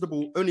team touches the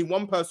ball, only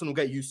one person will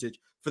get usage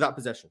for that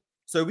possession.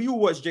 So we all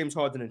watched James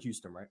Harden in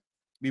Houston, right?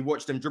 We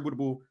watched him dribble the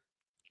ball.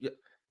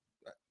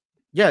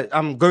 Yeah,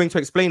 I'm going to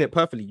explain it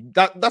perfectly.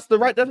 That's the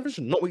right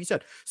definition, not what you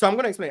said. So I'm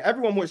going to explain.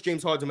 Everyone watched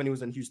James Harden when he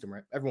was in Houston,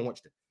 right? Everyone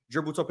watched it.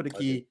 Dribble top of the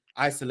key,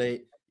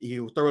 isolate.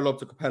 He'll throw a lob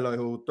to Capella.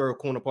 He'll throw a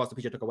corner pass to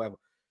PJ Tucker, whatever.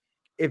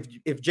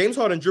 If James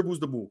Harden dribbles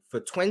the ball for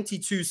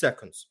 22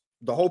 seconds,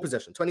 the whole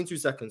possession, 22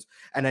 seconds,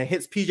 and then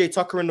hits PJ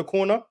Tucker in the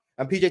corner,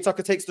 and PJ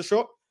Tucker takes the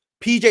shot,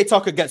 PJ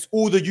Tucker gets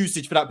all the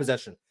usage for that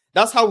possession.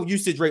 That's how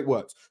usage rate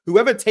works.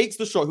 Whoever takes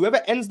the shot,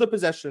 whoever ends the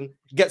possession,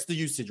 gets the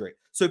usage rate.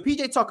 So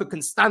PJ Tucker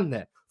can stand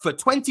there for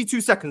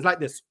 22 seconds like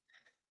this.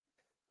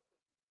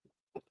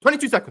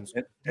 22 seconds.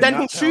 Then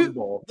he'll shoot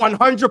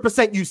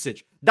 100%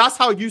 usage. That's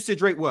how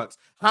usage rate works.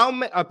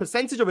 A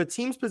percentage of a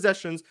team's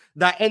possessions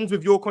that ends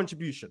with your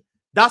contribution.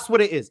 That's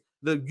what it is.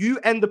 You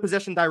end the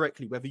possession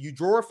directly, whether you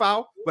draw a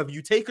foul, whether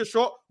you take a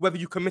shot, whether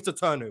you commit a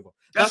turnover.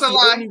 That's a the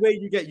lie. only way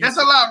you get usage. That's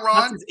a lie,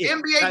 Ron.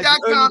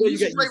 NBA.com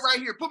usage rate right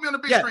here. Put me on the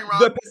big screen,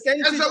 Ron. The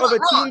percentage of a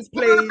team's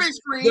play.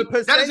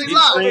 That is a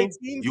lie.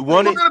 You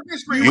want it?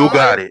 You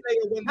got it.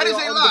 That is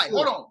a lie.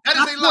 Hold on. That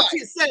is a lie.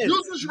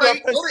 Usage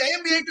rate. Go to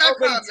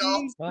NBA.com,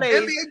 y'all.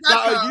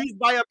 NBA.com. Used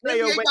by a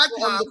player when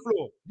on the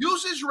floor.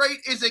 Usage rate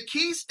is a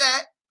key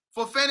stat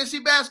for fantasy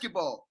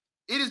basketball.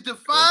 It is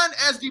defined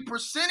as the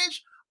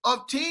percentage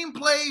of team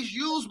plays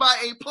used by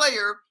a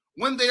player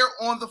when they're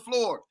on the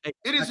floor.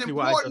 It is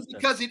important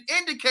because it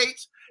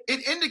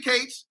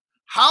indicates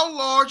how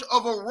large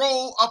of a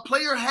role a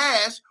player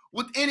has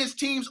within his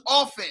team's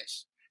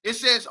offense. It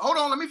says, hold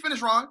on, let me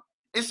finish, Ron.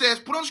 It says,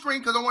 put on screen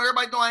because I want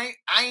everybody to know I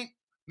ain't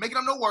making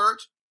up no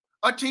words.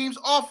 A team's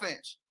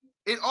offense.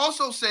 It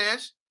also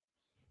says,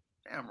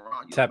 damn,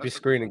 Ron. Tap your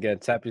screen again.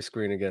 Tap your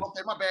screen again.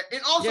 Okay, my bad.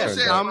 It also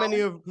says how many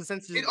of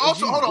percentages. It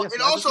also hold on.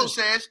 It also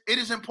says it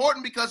is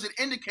important because it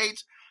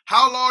indicates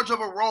how large of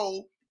a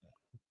role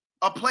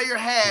a player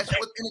has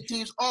within the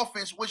team's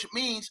offense, which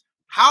means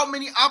how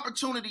many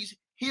opportunities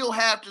he'll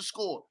have to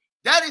score.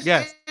 That is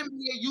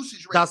NBA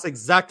usage rate. That's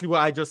exactly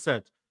what I just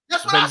said.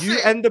 That's what I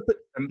said.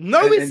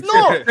 No, it's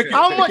not.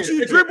 How much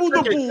you dribble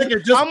the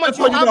ball? How much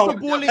you have the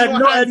ball in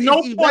your hands? At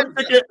no point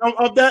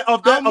of that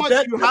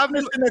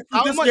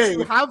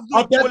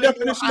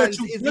definition that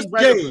you just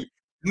gave.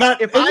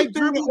 If I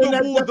dribble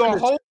the ball the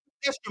whole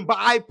session, but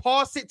I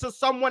pass it to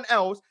someone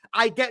else,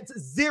 I get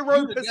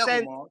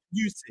 0%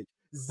 usage.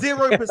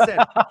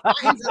 0%.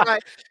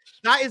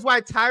 That is why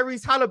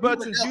Tyrese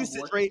Halliburton's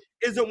usage rate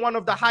isn't one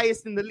of the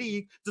highest in the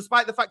league,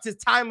 despite the fact his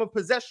time of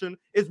possession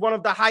is one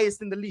of the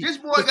highest in the league. This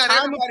boy got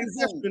time of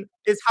possession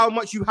is how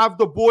much you have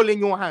the ball in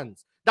your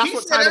hands. That's he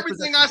what said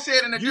everything I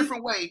said in a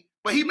different way.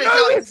 But he made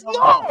No, it it's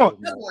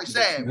not. that boy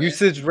sad. Man.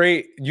 Usage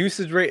rate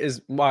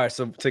is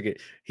so ticket.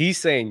 He's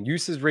saying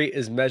usage rate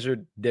is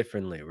measured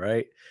differently,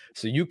 right?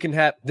 So you can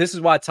have this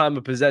is why time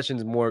of possession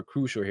is more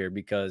crucial here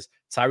because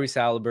Tyrese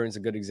Halliburton's a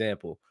good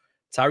example.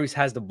 Tyrese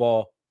has the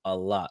ball a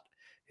lot.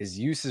 His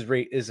usage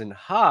rate isn't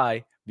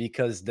high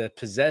because the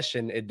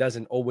possession, it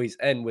doesn't always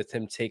end with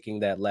him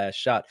taking that last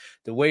shot.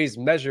 The way it's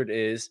measured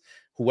is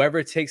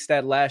whoever takes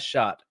that last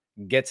shot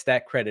gets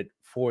that credit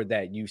for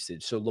that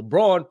usage. So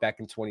LeBron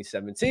back in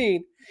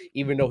 2017,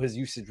 even though his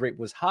usage rate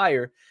was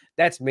higher,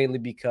 that's mainly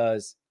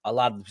because a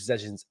lot of the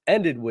possessions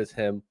ended with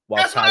him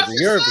while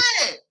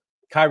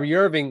Kyrie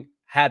Irving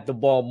had the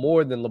ball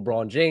more than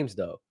LeBron James,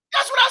 though.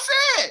 That's what I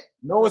said.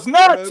 No, it's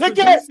not.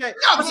 Ticket.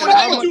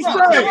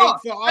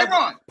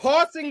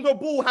 Passing the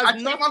ball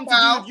has nothing to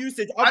do with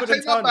usage other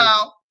than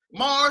turnovers.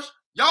 Mars,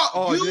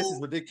 y'all, this is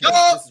ridiculous.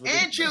 Y'all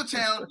and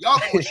Chilltown, y'all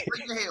going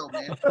straight to hell,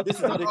 man. This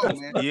is ridiculous,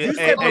 man. Yeah,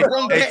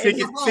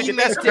 Ticket,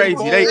 that's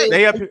crazy.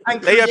 They up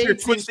here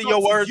twisting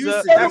your words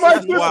up.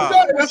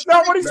 That's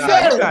not what he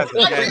said.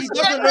 He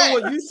doesn't know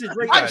what usage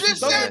rate is. I just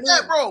said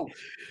that, bro.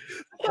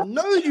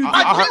 No, you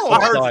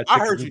I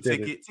heard you,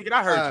 Ticket. Ticket,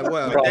 I heard you.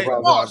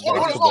 Mars, hold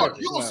on.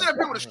 You gonna sit up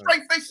here with a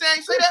straight face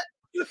saying say that?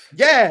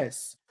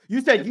 Yes.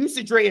 You said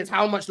usage rate is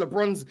how much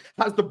LeBron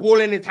has the ball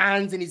in his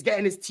hands and he's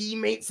getting his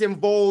teammates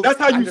involved. That's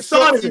how you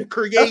started it.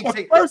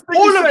 Creating. All of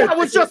that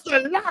was just a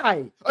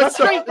lie. A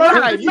straight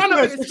lie. None of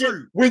it is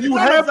true. When you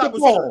have the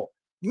ball,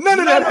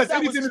 none of that has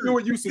anything to do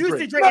with usage rate.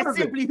 Usage rate is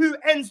simply who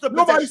ends the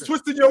possession. Nobody's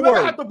twisting your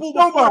word. Had the ball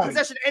before the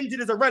possession ended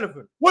is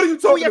irrelevant. What are you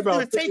talking about? All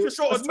you have to do is take a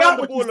shot and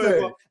turn the ball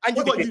over, and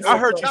you got usage. I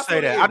heard you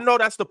say that. I know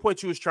that's the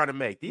point you was trying to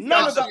make.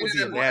 None of that was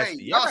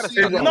nasty.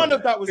 None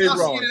of that was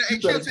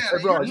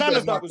None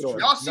of that was true.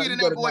 Y'all see it in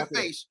that boy's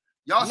face.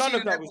 Y'all see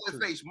it in that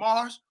boy's face.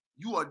 Mars,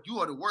 you are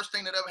the worst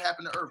thing that ever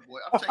happened to Earth, boy.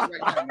 I'm telling you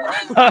right now,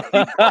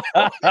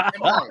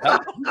 Mars,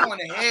 you going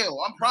to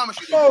hell. I promise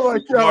you. Oh my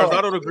God. Mars,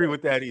 I don't agree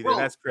with that either. Bro,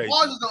 that's crazy.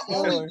 Mars is the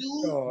only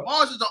dude.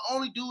 Mars is the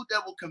only dude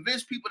that will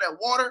convince people that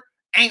water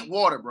ain't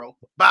water, bro.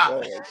 Bye. Oh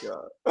my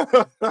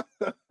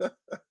God.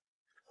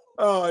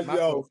 Oh,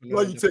 yo,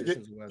 love you,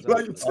 Ticket.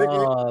 Love you, Ticket. See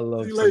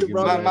you later,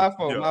 brother. My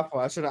fault.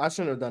 I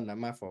shouldn't have done that.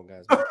 My fault,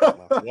 guys.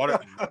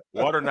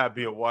 Water not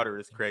being water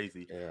is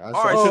crazy. Yeah,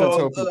 I should have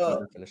told people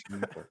to finish.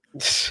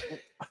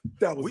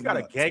 We got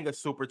a gang of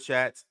super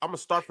chats. I'm gonna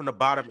start from the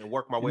bottom and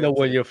work my way. You know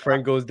when your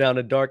friend goes down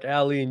a dark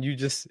alley and you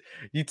just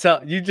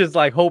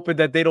like hoping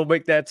that they don't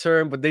make that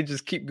turn, but they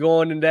just keep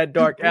going in that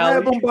dark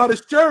alley. Grab him by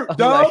the shirt,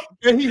 dog,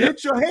 and he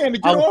hit your hand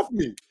to get off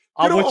me.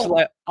 I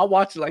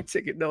watch it like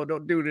Ticket. No,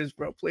 don't do this,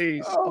 bro.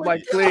 Please. I'm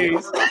like,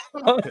 please.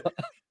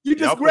 You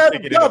just grab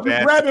it, Dub.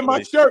 You grabbing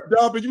my shirt,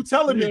 Dub, and you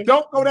telling me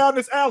don't go down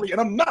this alley,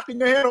 and I'm knocking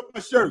your hand off my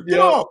shirt. Get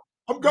off.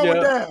 I'm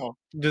going down.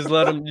 Just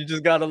let him. You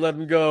just gotta let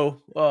him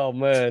go. Oh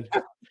man.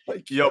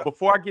 Yo,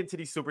 before I get into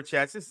these super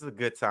chats, this is a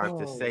good time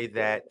to say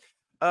that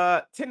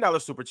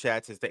 $10 super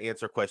chats is to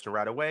answer a question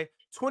right away.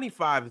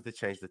 $25 is to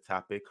change the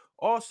topic.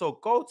 Also,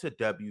 go to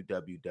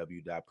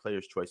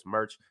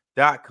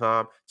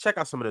www.playerschoicemerch.com. Check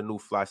out some of the new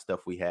fly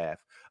stuff we have.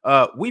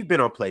 We've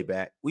been on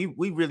playback. We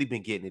really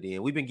been getting it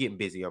in. We've been getting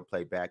busy on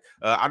playback.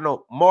 I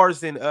know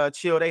Mars and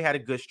Chill, they had a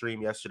good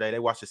stream yesterday. They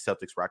watched the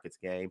Celtics Rockets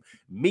game.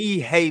 Me,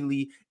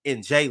 Haley,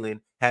 and Jalen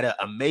had an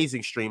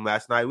amazing stream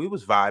last night. We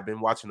was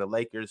vibing, watching the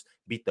Lakers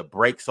beat the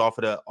brakes off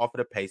of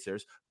the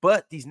Pacers.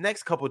 But these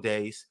next couple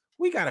days,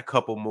 we got a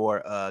couple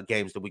more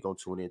games that we're going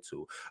to tune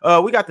into.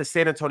 We got the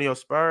San Antonio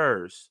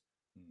Spurs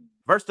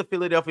versus the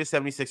Philadelphia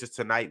 76ers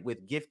tonight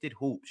with Gifted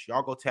Hoops.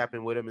 Y'all go tap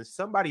in with him. And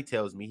something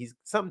tells me he's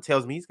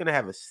going to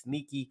have a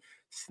sneaky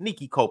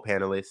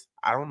co-panelist.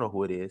 I don't know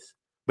who it is,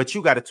 but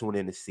you got to tune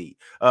in to see.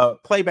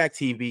 Playback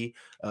TV,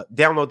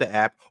 download the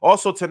app.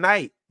 Also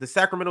tonight, the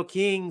Sacramento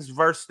Kings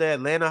versus the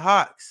Atlanta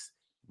Hawks.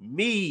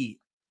 Me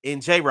and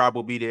J-Rob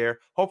will be there.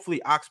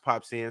 Hopefully Ox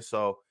pops in,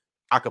 so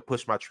I could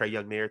push my Trae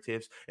Young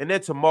narratives. And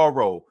then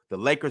tomorrow, the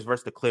Lakers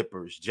versus the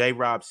Clippers.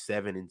 J-Rob,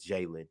 Seven, and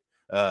Jalen.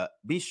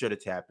 Be sure to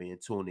tap in,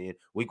 tune in.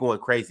 We going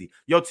crazy.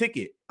 Yo,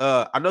 Ticket,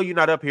 I know you're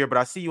not up here, but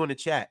I see you in the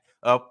chat.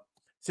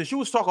 Since you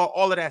was talking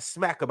all of that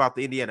smack about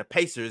the Indiana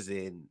Pacers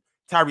and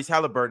Tyrese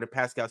Halliburton and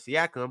Pascal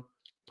Siakam,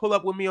 pull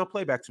up with me on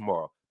playback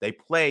tomorrow. They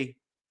play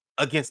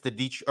against the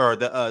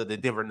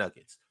Denver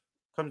Nuggets.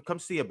 Come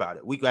see about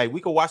it. We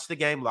can watch the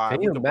game live.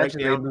 Can you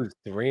imagine they lose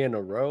 3 in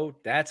a row?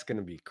 That's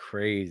gonna be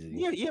crazy.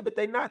 Yeah, but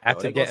they not.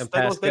 After getting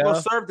Pascal, they're gonna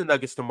serve the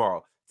Nuggets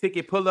tomorrow.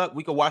 Ticket, pull up.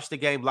 We can watch the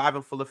game live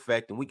in full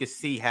effect, and we can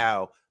see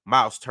how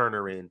Miles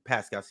Turner and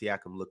Pascal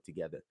Siakam look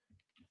together.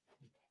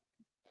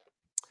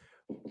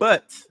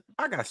 But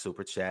I got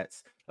super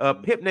chats.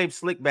 Pip named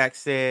Slickback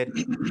said,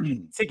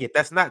 Ticket,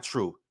 that's not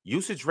true.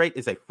 Usage rate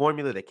is a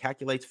formula that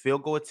calculates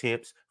field goal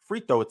attempts,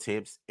 free throw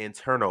attempts, and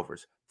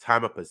turnovers.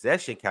 Time of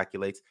possession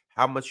calculates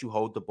how much you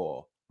hold the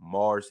ball.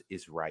 Mars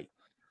is right.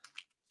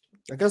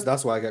 I guess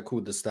that's why I get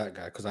called the stat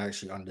guy, because I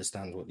actually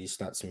understand what these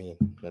stats mean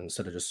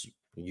instead of just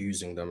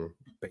using them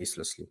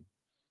baselessly.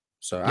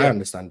 So yeah. I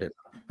understand it.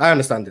 I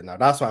understand it now.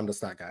 That's why I'm the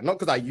stat guy. Not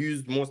because I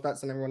used more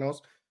stats than everyone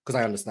else, because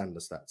I understand the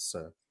stats.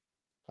 So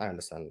I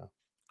understand now.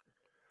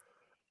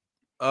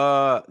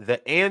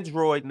 The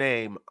Android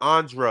name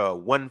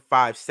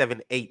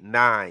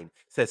Andra15789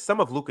 says some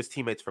of Luka's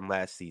teammates from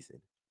last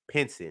season: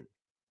 Pinson,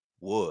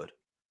 Wood,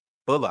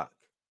 Bullock,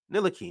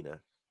 Ntilikina,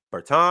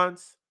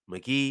 Bertans,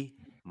 McGee,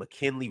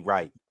 McKinley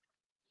Wright.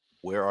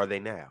 Where are they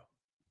now?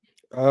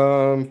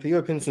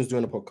 Theo Pinson's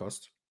doing a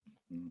podcast.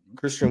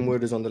 Christian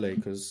Wood is on the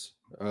Lakers.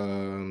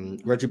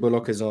 Reggie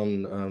Bullock is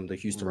on the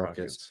Houston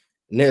Rockets.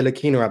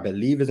 Ntilikina, I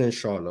believe, is in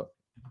Charlotte.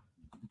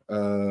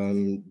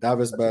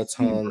 Davis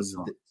Bertans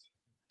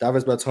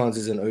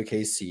is in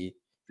OKC.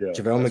 Yeah,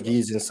 JaVale that's McGee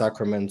is in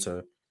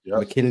Sacramento. Yep.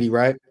 McKinley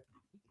Wright,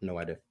 no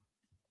idea.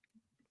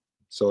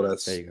 So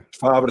that's There you go.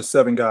 5 of the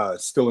 7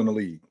 guys still in the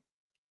league.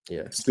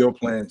 Yeah. Still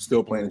playing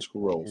true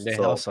roles. They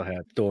So, also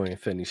had Dorian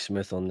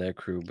Finney-Smith on their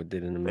crew, but they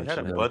didn't They had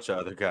mention a him. bunch of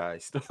other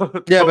guys. Yeah,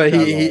 but Guys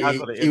he on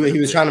the end of was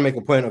the trying to make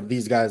a point of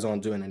these guys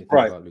aren't doing anything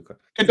Right. about Luka.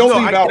 and don't No,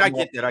 leave out. I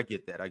get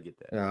that.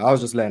 Yeah, I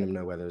was just letting him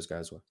know where those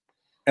guys were.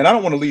 And I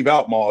don't want to leave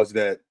out, Mars,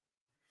 that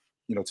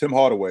Tim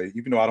Hardaway,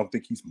 even though I don't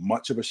think he's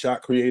much of a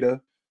shot creator,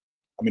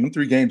 I mean, them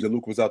 3 games that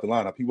Luka was out the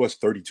lineup, he was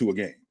 32 a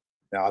game.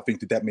 Now, I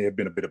think that may have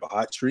been a bit of a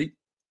hot streak.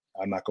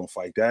 I'm not going to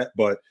fight that,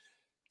 but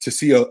to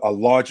see a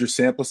larger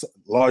sample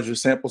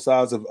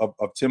size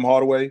of Tim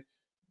Hardaway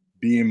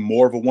being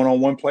more of a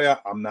one-on-one player,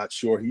 I'm not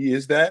sure he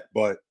is that.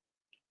 But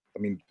I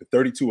mean, the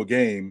 32 a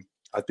game,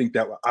 I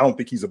don't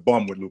think he's a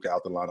bum with Luka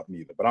out the lineup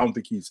neither. But I don't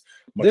think he's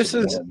much of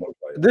a one-on-one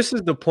player. This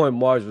is the point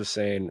Mars was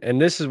saying,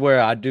 and this is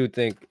where I do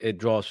think it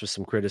draws for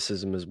some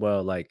criticism as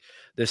well. Like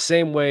the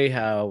same way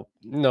how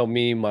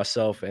me,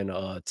 myself, and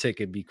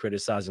Ticket be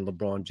criticizing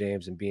LeBron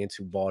James and being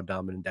too ball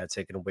dominant, that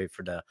taken away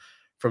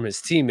from his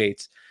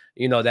teammates.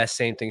 That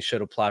same thing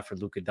should apply for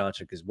Luka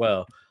Doncic as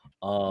well.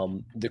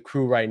 The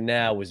crew right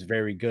now is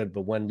very good,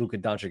 but when Luka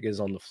Doncic is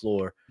on the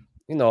floor,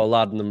 a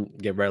lot of them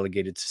get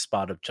relegated to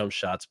spot up jump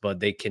shots, but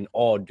they can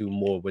all do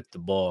more with the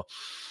ball.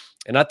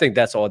 And I think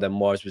that's all that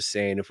Mars was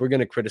saying. If we're going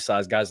to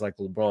criticize guys like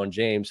LeBron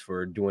James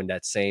for doing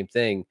that same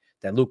thing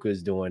that Luka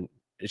is doing,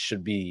 it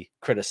should be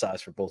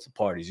criticized for both the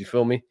parties. You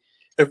feel me?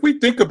 If we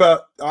think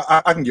about,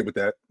 I can get with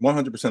that.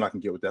 100% I can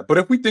get with that. But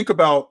if we think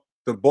about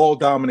the ball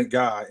dominant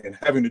guy and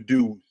having to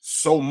do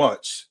so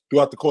much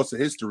throughout the course of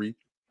history,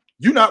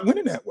 you're not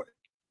winning that way.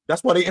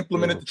 That's why they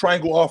implemented the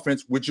triangle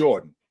offense with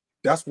Jordan.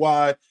 That's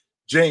why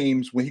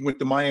James, when he went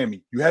to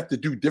Miami, you have to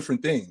do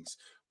different things.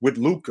 With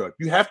Luka,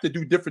 you have to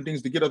do different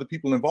things to get other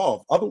people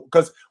involved.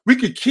 Because we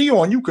could key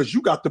on you because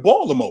you got the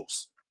ball the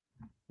most.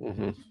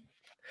 Mm-hmm.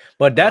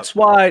 But that's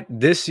why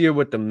this year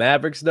with the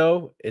Mavericks,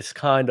 though, it's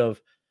kind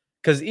of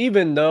because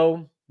even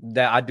though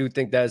that I do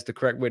think that is the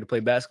correct way to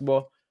play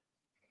basketball,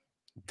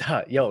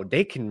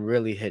 they can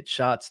really hit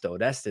shots, though.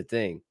 That's the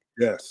thing.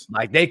 Yes.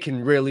 Like they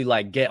can really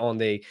get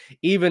on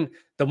even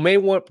the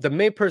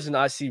main person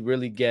I see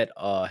really get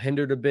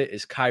hindered a bit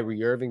is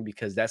Kyrie Irving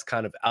because that's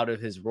kind of out of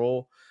his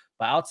role.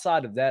 But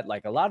outside of that,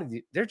 a lot of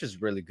they're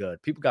just really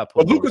good. People got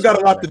But Luka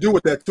got a lot to do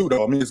with that too,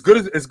 though. I mean, as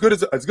good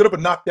of a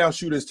knockdown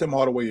shooter as Tim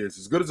Hardaway is,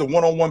 as good as a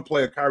one-on-one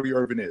player Kyrie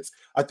Irving is,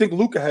 I think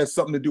Luka has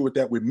something to do with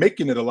that. We're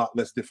making it a lot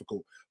less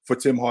difficult for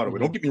Tim Hardaway.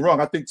 Don't get me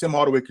wrong. I think Tim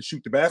Hardaway can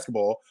shoot the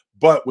basketball,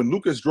 but when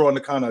Luka's drawing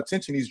the kind of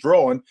attention he's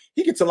drawing,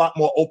 he gets a lot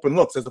more open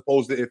looks as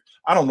opposed to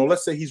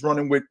let's say he's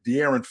running with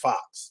De'Aaron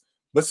Fox.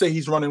 Let's say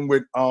he's running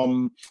with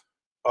Fred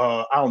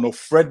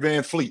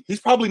VanVleet. He's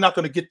probably not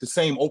going to get the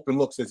same open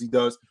looks as he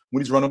does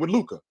when he's running with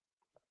Luka.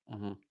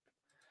 Mm-hmm.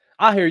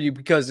 I hear you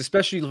because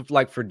especially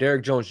for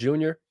Derrick Jones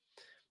Jr.,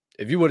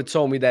 if you would have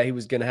told me that he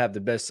was going to have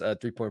the best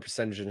 3-point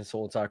percentage in his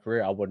whole entire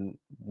career, I wouldn't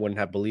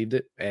have believed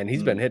it. And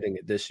he's been hitting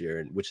it this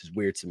year, which is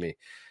weird to me.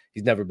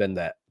 He's never been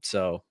that.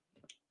 So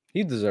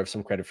he deserves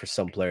some credit for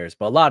some players,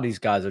 but a lot of these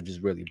guys are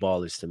just really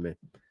ballers to me.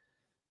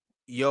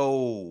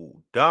 Yo,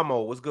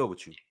 Damo, what's good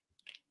with you?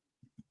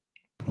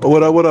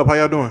 What up? How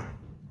y'all doing?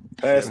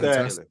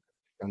 Fantastic.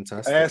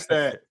 Ask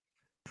that.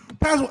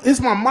 It's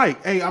my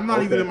mic. Hey, I'm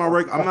not even in my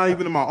I'm not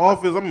even in my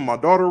office. I'm in my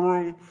daughter's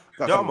room.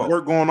 Got some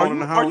work going on in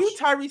the house. Are you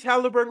Tyrese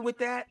Halliburton with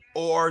that,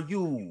 or are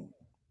you?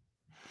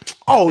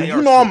 Oh,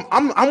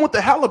 I'm with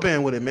the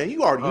Halliburton with it, man.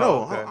 You already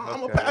know. Okay, I'm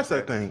gonna pass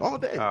that thing all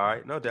day. All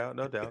right, no doubt.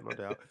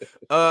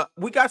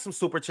 We got some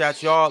super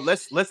chats, y'all.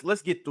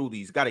 Let's get through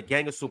these. Got a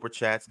gang of super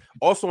chats.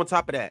 Also, on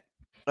top of that,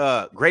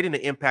 grading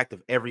the impact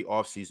of every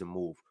offseason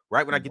move.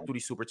 Right when I get through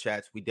these super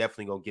chats, we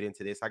definitely gonna get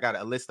into this. I got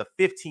a list of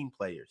 15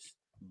 players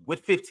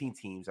with 15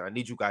 teams. And I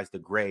need you guys to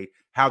grade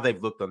how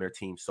they've looked on their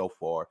team so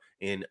far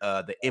and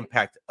the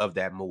impact of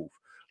that move.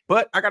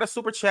 But I got a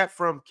super chat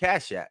from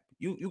Cash App.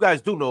 You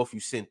guys do know if you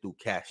send through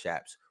Cash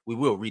Apps, we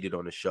will read it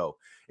on the show.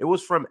 It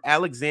was from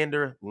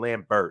Alexander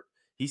Lambert.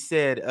 He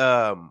said,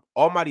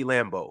 Almighty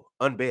Lambo,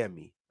 unban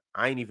me.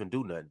 I ain't even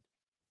do nothing.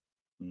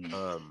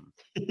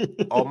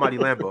 Almighty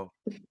Lambo.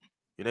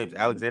 Your name's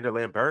Alexander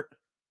Lambert?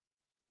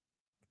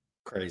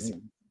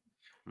 Crazy.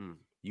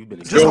 You've been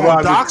just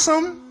gonna dox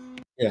him?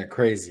 Yeah,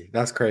 crazy.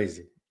 That's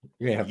crazy.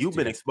 You've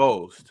been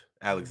exposed,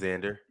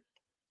 Alexander.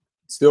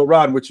 Still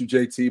riding with you,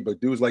 JT,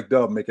 but dudes like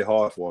Dub make it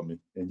hard for me.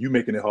 And you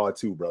making it hard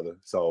too, brother.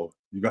 So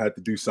you're gonna have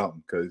to do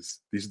something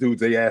because these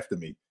dudes, they after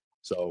me.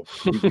 So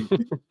you're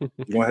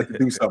gonna have to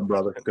do something,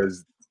 brother,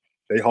 because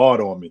they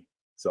hard on me.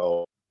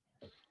 So.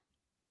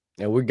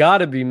 And we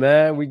gotta be,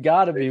 man. We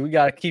gotta be. We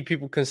gotta keep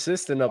people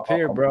consistent up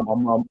here, bro.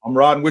 I'm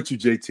riding with you,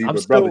 JT.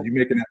 But brother, you're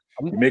making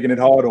it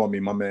hard on me,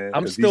 my man.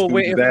 I'm still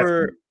waiting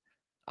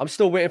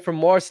for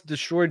Mars to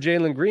destroy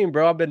Jalen Green,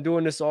 bro. I've been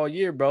doing this all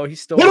year, bro.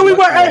 He's still. What do we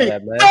want? Hey,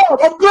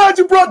 I'm glad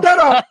you brought that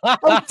up.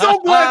 I'm so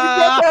glad you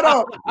brought that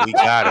up. We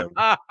got him.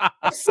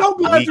 I'm so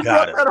glad you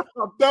brought that up,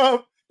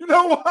 Dub. You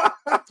know what?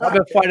 I've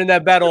been fighting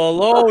that battle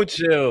alone,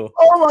 chill.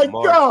 Oh my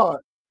God.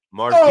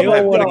 Mars, you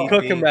don't want to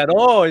cook him at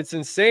all. It's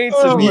insane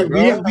to me,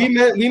 bro.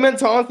 We meant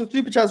to answer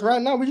super chats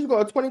right now. We just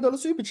got a $20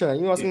 super chat.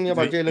 You asking me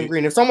about Jalen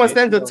Green? If someone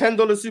sends a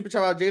 $10 super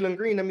chat about Jalen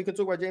Green, then we can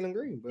talk about Jalen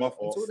Green. But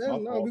until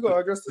then, no, we got to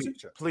address the super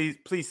chat.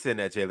 Please send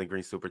that Jalen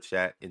Green super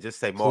chat and just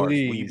say, Mars, will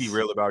you be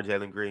real about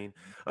Jalen Green?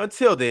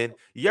 Until then,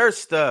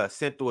 Yersta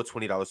sent through a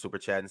 $20 super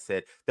chat and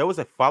said there was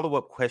a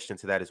follow-up question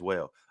to that as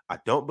well. I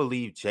don't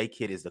believe J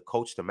Kidd is the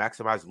coach to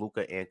maximize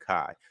Luka and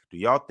Kai. Do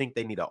y'all think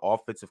they need an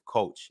offensive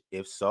coach?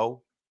 If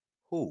so,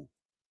 who?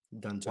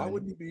 Why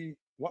wouldn't he be?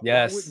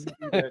 Yes.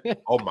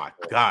 Oh my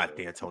God,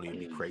 D'Antoni would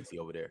be crazy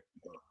over there,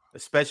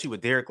 especially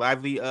with Derek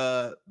Lively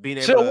being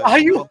able. So why are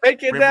you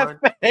making that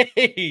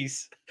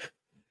face?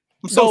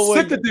 I'm so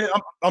sick of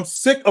that. I'm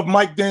sick of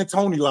Mike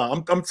D'Antoni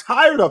line. I'm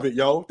tired of it,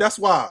 yo. That's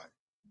why.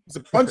 He's a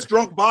punch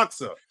drunk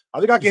boxer. I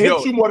think I can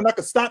hit you more than I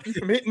can stop you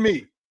from hitting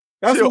me.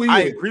 That's what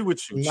I agree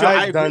with you.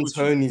 Mike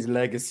D'Antoni's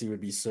legacy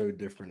would be so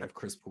different if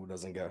Chris Paul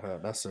doesn't get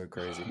hurt. That's so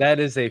crazy. That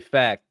is a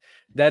fact.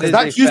 That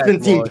Houston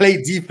team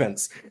played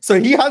defense. So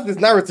he has this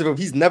narrative of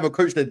he's never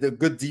coached a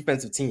good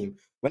defensive team.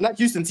 When that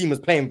Houston team was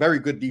playing very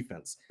good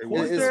defense.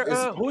 Who's their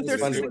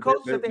assistant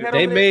coach that they had?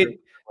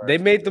 They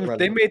made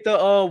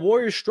the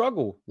Warriors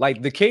struggle.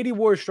 Like the KD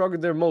Warriors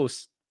struggled their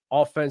most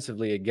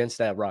offensively against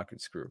that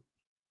Rockets crew.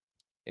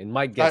 And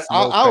Mike gets.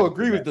 I'll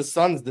agree with the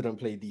Suns didn't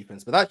play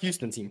defense, but that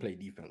Houston team played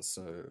defense.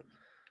 So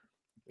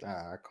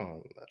I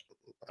can't.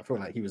 I feel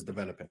like he was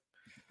developing.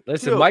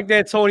 Listen, Mike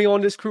D'Antoni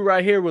on this crew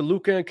right here with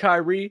Luka and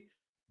Kyrie.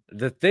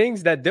 The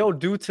things that they'll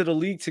do to the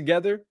league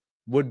together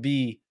would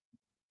be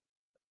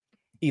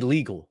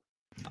illegal.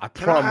 I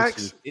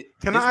promise you.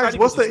 Can I ask,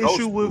 what's the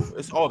issue with...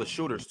 It's all the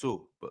shooters,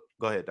 too. But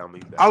go ahead,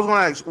 Dominique. I was going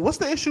to ask, what's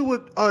the issue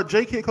with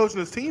J Kidd coaching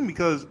his team?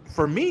 Because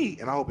for me,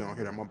 and I hope you don't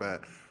hear that, my bad,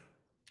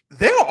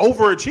 they're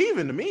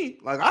overachieving to me.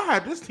 Like, I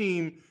had this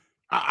team...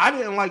 I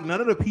didn't like none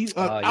of the pieces.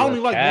 I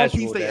only like one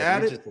piece they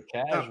added.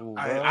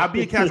 I'd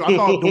be a casual. I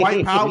thought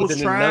Dwight Powell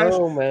was trash.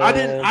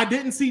 I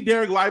didn't see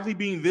Derek Lively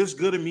being this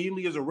good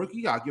immediately as a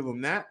rookie. I'll give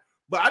him that.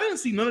 But I didn't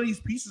see none of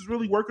these pieces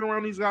really working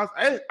around these guys.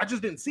 I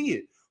just didn't see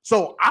it.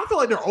 So I feel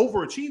like they're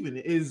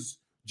overachieving. Is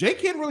J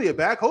Kidd really a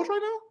bad coach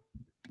right now?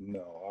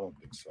 No, I don't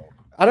think so.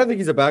 I don't think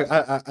he's a bad.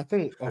 I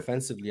think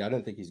offensively, I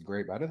don't think he's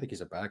great, but I don't think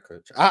he's a bad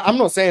coach. I'm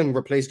not saying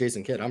replace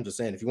Jason Kidd. I'm just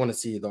saying if you want to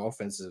see the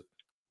offensive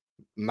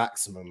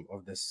maximum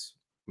of this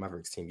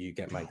Mavericks team, you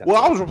get Mike D'Antoni.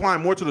 Well, I was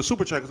replying more to the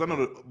super chat because I know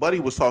that Buddy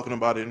was talking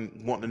about it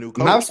and wanting a new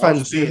coach. Mavs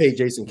fans do hate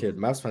Jason Kidd.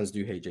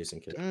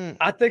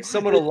 I think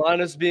some of the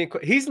lineups being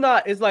he's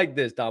not. It's like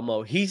this,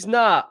 Damo. He's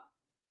not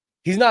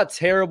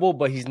terrible,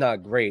 but he's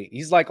not great.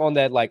 He's like on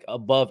that like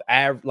above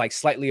average, like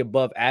slightly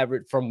above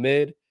average from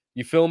mid.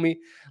 You feel me?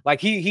 Like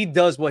he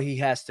does what he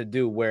has to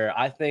do. Where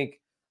I think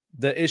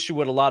the issue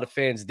with a lot of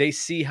fans, they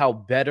see how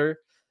better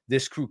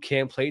this crew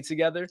can play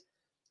together.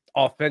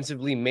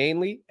 Offensively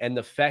mainly, and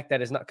the fact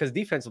that it's not because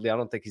defensively I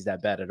don't think he's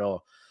that bad at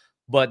all,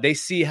 but they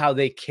see how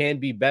they can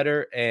be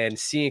better, and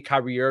seeing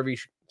Kyrie Irving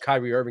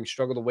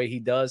struggle the way he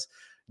does,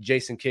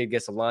 Jason Kidd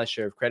gets a lion's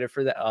share of credit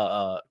for that,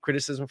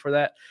 criticism for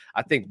that.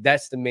 I think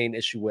that's the main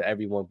issue with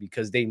everyone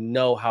because they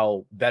know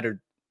how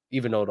better,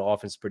 even though the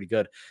offense is pretty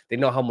good, they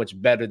know how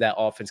much better that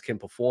offense can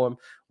perform,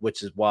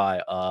 which is why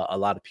a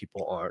lot of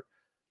people aren't.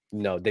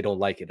 They don't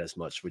like it as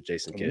much with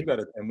Jason Kidd.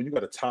 When you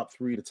got a top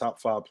 3 to top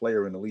 5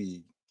 player in the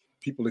league,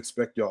 people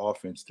expect your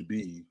offense to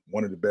be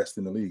one of the best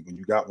in the league. When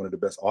you got one of the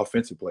best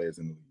offensive players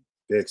in the league,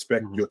 they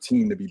expect your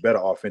team to be better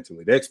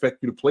offensively. They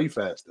expect you to play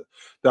faster.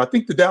 I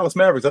think the Dallas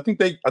Mavericks, I think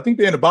they're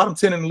in the bottom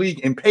 10 in the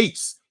league in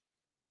pace.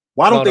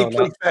 Why don't they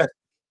play fast?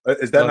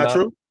 Is that not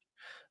true?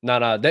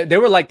 No. They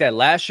were like that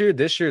last year.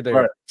 This year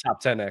they're top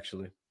 10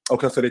 actually.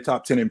 Okay, so they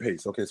top 10 in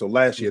pace. Okay, so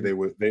last year they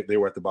were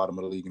at the bottom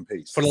of the league in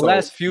pace. For the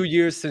last few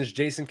years since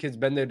Jason Kidd's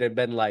been there, they've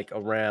been like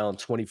around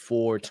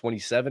 24,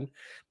 27.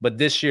 But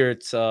this year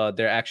it's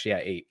they're actually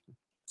at 8.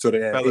 So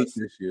they're at 8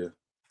 this year.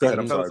 Go ahead,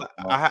 I'm sorry.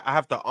 I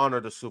have to honor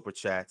the super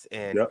chats,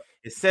 and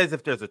it says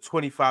if there's a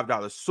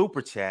 $25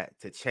 super chat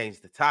to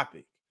change the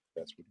topic.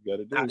 That's what you got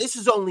to do. Now, this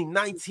is only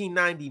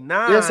 $19.99.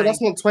 Yeah, so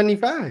that's not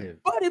 25.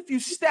 But if you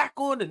stack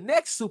on the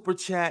next super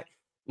chat,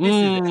 this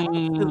is actually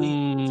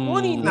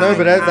 $29. No,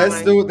 but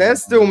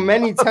there's still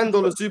many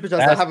 $10 super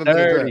chats that haven't been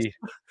addressed.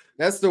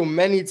 There's still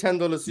many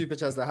 $10 super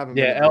chats that haven't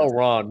been addressed. L.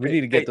 Ron, we need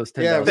to get those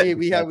 $10. Yeah,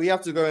 we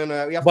have to go in.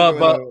 No. The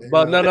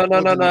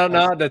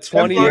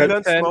 20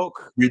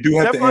 we do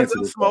have to answer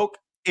this. Smoke.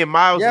 And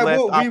Miles Yeah,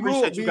 left. I we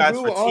appreciate you we guys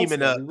will for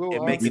teaming answer. up We will and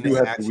answer. making We this do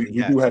have to. actually We do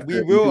happen. have to.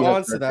 We will do have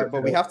answer to- that,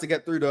 but we have to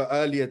get through the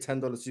earlier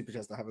 $10 super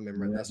chats that haven't been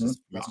read. That's just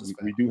fair.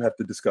 we do have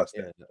to discuss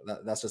that. Yeah,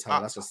 that's just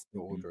how. That's just the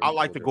order. I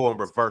like to order go it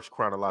in is. reverse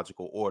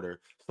chronological order.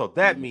 So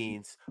that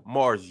means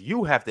Mars,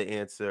 you have to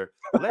answer.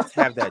 Let's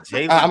have that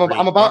Jalen. I'm not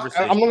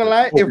gonna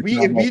lie. If Focus we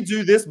on if we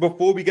do this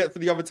before we get to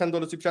the other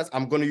 $10 super chats,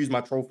 I'm gonna use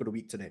my troll for the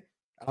week today.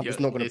 I'm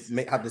just not gonna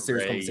have this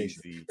serious conversation.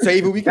 So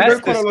either we can That's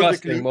go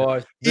chronologically, disgusting,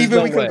 Mars.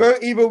 either we can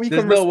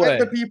There's no respect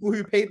the way. people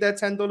who paid their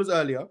 $10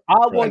 earlier. I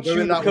want go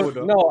you in to that cook.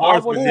 order. No, I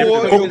Mars want was you to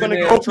different. cook You're gonna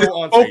today. get a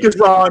troll answer. Focus,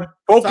 Ron.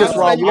 Focus, So Ron. I'm just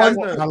letting you guys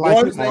One, know. I like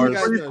one, it, just letting you Mars.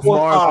 guys three, know. four,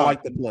 Mars, I five.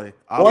 like the play.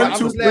 One, I'm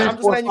two, just three,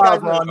 letting four, you guys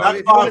five, know. Ron. So Not if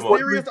you want five, a four,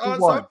 serious three, two,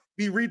 answer, one.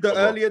 we read the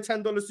earlier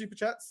 $10 super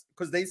chats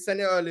because they sent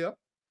it earlier.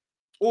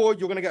 Or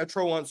you're gonna get a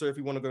troll answer if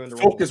you want to go in the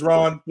wrong Focus, order.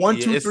 Ron. One,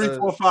 Yeah, two, it's three, a-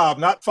 4, 5.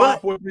 Not But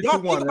 5, 4, 3, y'all 2,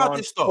 think 1. about Ron.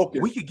 this though. Focus.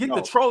 We could get the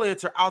No. troll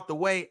answer out the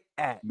way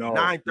at No,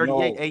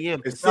 9:38 no.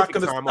 a.m. It's not Pacific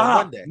going to time on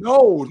stop. Monday.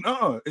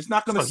 No, it's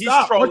not going So to he's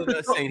stop. trolling Once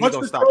us the saying he once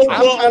gonna the stop troll trolling.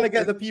 I'm door trying to get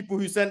opens- the people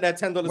who sent their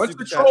 $10 once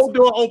super the chats troll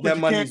door opens, their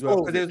you money's can't worth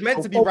close because it was it. meant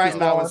So to be right focus,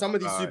 now, Ron. and some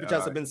of these All super right, chats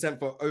all have been sent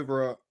for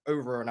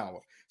over an hour.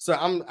 So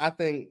I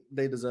think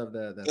they deserve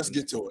their Let's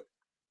get to it.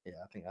 Yeah,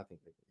 I think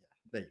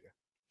there you go.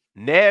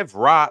 Nev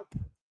Rop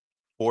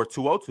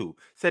 4202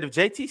 said if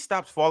JT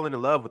stops falling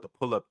in love with the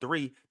pull-up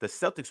three, the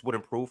Celtics would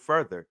improve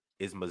further.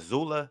 Is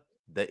Mazzulla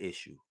the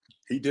issue?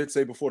 He did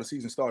say before the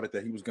season started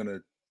that he was going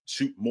to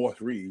shoot more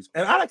threes.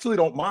 And I actually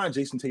don't mind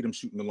Jason Tatum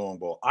shooting the long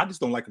ball. I just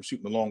don't like him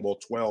shooting the long ball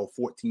 12,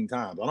 14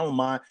 times. I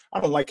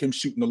don't like him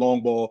shooting the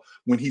long ball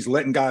when he's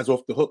letting guys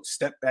off the hook,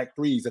 step back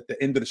threes at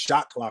the end of the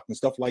shot clock and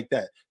stuff like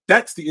that.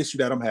 That's the issue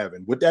that I'm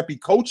having. Would that be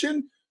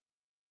coaching?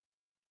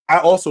 I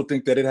also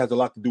think that it has a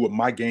lot to do with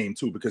my game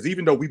too, because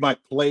even though we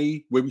might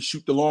play where we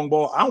shoot the long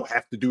ball, I don't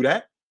have to do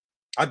that.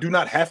 I do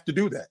not have to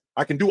do that.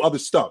 I can do other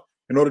stuff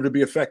in order to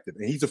be effective.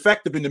 And he's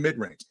effective in the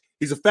mid-range.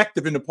 He's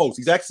effective in the post.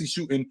 He's actually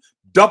shooting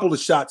double the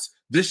shots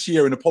this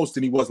year in the post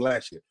than he was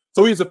last year.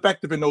 So he's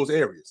effective in those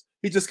areas.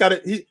 He's just got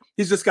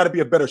to be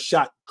a better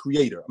shot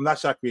creator. I'm not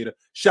shot creator,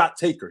 shot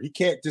taker. He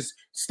can't just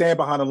stand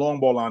behind a long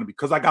ball line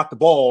because I got the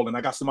ball and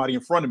I got somebody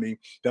in front of me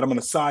that I'm going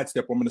to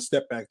sidestep or I'm going to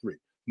step back three.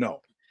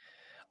 No.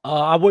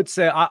 I would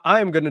say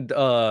I am going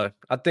to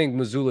I think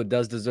Mazzulla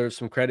does deserve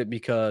some credit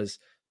because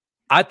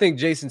I think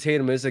Jason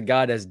Tatum is a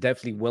guy that's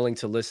definitely willing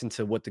to listen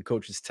to what the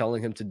coach is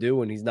telling him to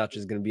do, and he's not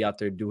just going to be out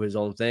there to do his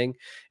own thing.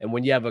 And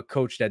when you have a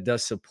coach that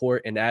does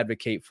support and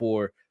advocate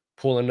for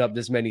pulling up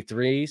this many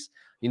threes,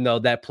 you know,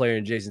 that player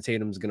in Jason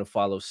Tatum is going to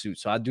follow suit.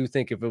 So I do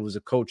think if it was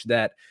a coach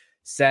that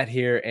sat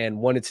here and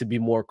wanted to be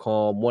more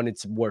calm, wanted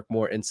to work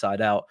more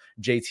inside out,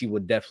 JT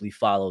would definitely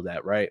follow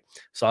that, right?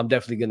 So I'm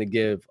definitely going to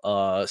give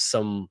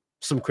some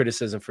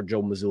criticism for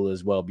Joe Mazzulla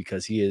as well,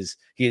 because he is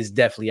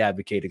definitely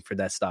advocating for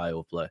that style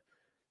of play.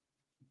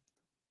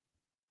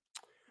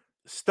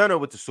 Stunner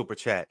with the super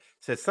chat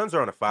says Suns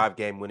are on a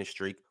 5-game winning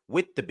streak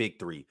with the big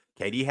three.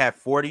 KD had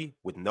 40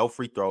 with no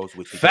free throws.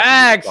 Which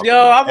facts, yo.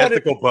 I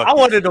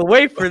wanted to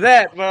wait for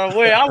that, bro.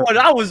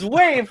 I was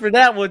waiting for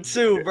that one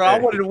too, bro. I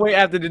wanted to wait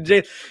after the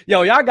J.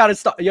 Y'all gotta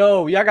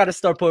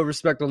start putting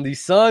respect on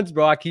these Suns,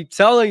 bro. I keep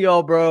telling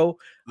y'all, bro.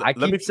 Let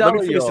me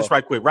finish this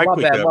right quick. My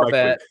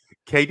bad.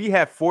 KD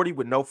had 40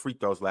 with no free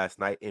throws last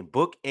night, and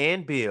Book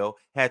and Bill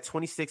had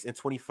 26 and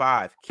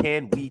 25.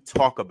 Can we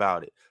talk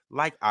about it?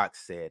 Like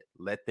Ox said,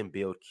 let them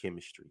build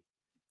chemistry.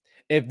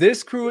 If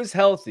this crew is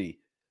healthy,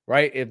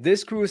 right? If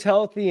this crew is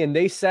healthy and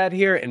they sat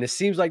here and it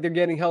seems like they're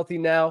getting healthy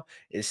now,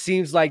 it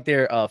seems like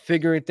they're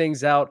figuring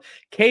things out.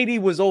 KD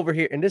was over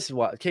here, and this is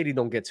why KD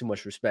don't get too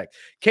much respect.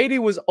 KD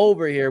was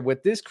over here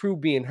with this crew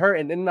being hurt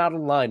and in and out of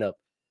the lineup.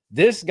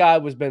 This guy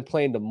was been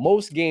playing the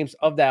most games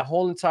of that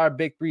whole entire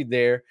big three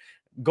there,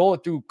 going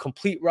through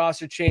complete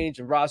roster change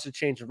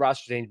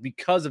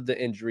because of the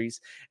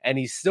injuries, and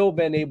he's still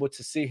been able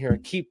to sit here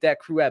and keep that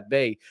crew at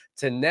bay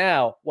to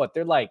now. What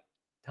they're like,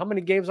 how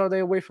many games are they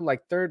away from like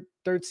third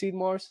seed,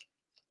 Mars?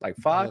 Like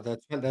 5?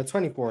 They're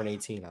 24 and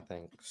 18, I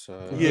think. So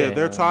yeah,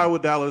 they're tied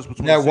with Dallas.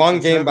 They're one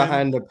game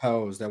behind the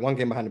Pels. They're one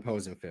game behind the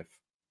Pels in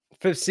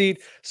fifth seed.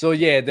 So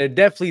yeah, they're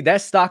definitely,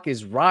 that stock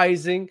is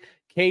rising.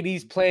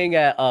 KD's playing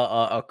at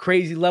a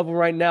crazy level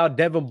right now.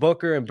 Devin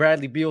Booker and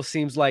Bradley Beal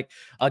seems like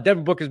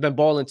Devin Booker's been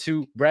balling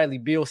too. Bradley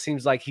Beal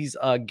seems like he's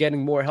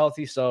getting more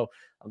healthy. So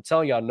I'm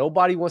telling y'all,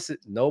 nobody wants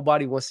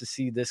to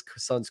see this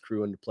Suns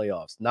crew in the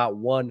playoffs. Not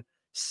one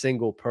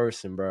single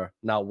person, bro.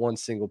 Not one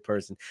single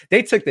person.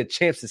 They took the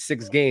champs to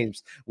 6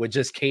 games with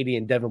just KD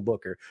and Devin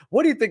Booker.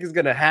 What do you think is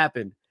gonna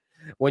happen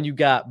when you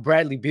got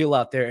Bradley Beal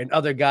out there and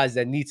other guys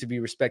that need to be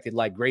respected,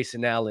 like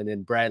Grayson Allen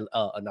and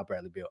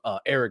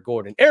Eric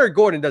Gordon? Eric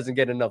Gordon doesn't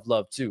get enough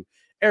love too.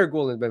 Eric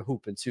Gordon's been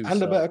hooping too.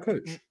 And a better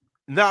coach.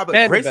 Nah,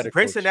 but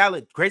Grayson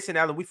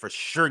Allen, we for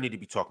sure need to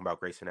be talking about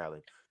Grayson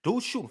Allen.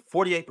 Dude's shooting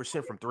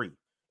 48% from 3.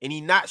 And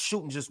he's not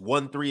shooting just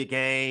 1 3 a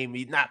game.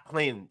 He's not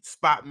playing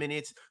spot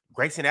minutes.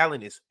 Grayson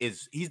Allen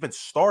he's been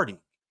starting.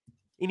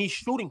 And he's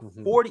shooting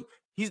 40.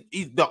 He's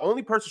the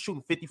only person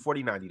shooting 50,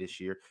 40, 90 this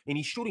year. And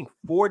he's shooting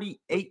 48%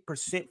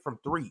 from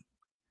 3.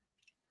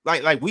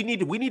 Like we need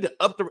to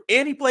up the,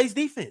 and he plays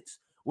defense.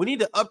 We need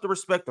to up the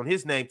respect on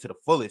his name to the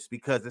fullest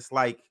because it's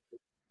like,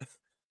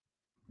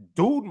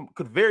 dude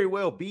could very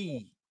well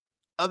be,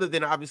 other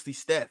than obviously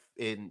Steph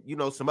and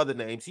some other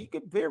names, he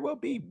could very well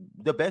be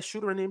the best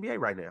shooter in the NBA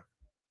right now.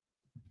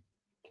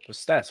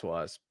 Stats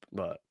wise,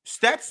 but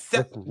stats.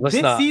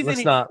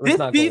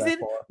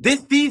 This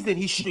season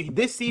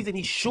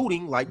he's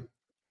shooting like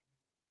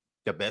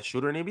the best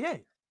shooter in the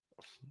NBA.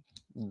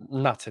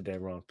 Not today,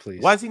 Ron.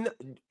 Please. Why is he not?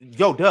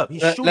 Yo, Dub,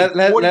 he's shooting.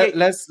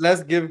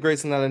 Let's give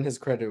Grayson Allen his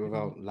credit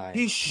without lying.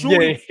 He's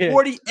shooting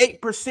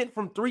 48%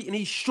 from three, and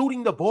he's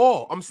shooting the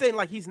ball. I'm saying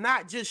like he's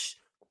not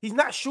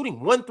shooting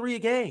 1-3 a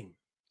game.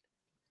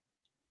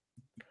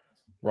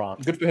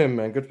 Ron, good for him,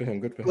 man. Good for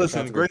him.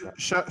 Listen,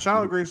 shout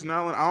out to Grayson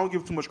Allen. I don't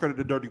give too much credit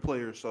to dirty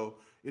players, so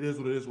it is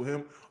what it is with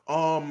him.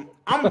 I'm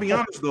gonna be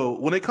honest though.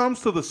 When it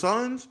comes to the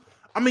Suns,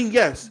 I mean,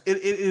 yes, it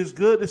is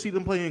good to see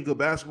them playing good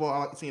basketball.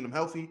 I like seeing them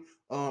healthy.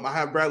 I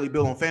have Bradley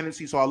Beal on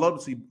fantasy, so I love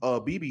to see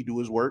BB do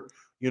his work.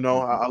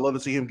 I love to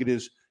see him get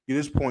his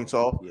points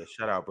off. Yeah,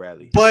 shout out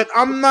Bradley. But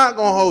I'm not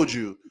gonna hold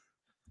you.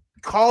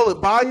 Call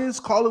it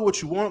bias, call it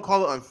what you want,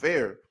 call it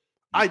unfair.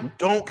 I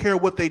don't care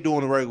what they do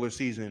in the regular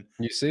season.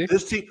 You see,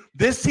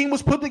 this team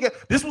was put together.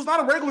 This was not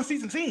a regular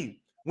season team.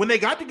 When they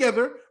got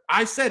together,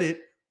 I said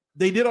it.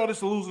 They did all this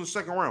to lose in the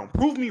second round.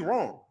 Prove me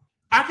wrong.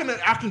 I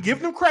can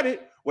give them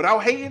credit without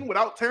hating,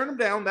 without tearing them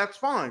down. That's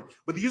fine.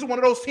 But these are one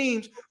of those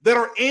teams that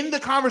are in the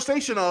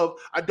conversation of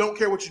I don't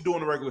care what you do in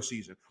the regular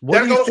season.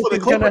 That goes for the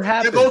Clippers.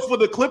 That goes for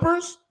the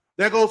Clippers.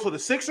 That goes for the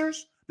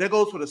Sixers. That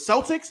goes for the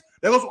Celtics.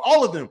 That goes for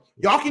all of them.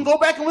 Y'all can go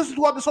back and listen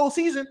throughout this whole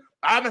season.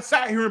 I haven't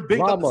sat here and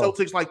bigged up the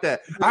Celtics like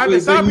that. I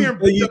haven't sat here and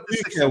bigged up the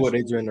Sixers. Care what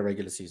they do in the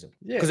regular season.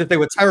 Because if they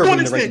were terrible to an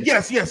extent,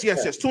 yes.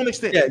 To an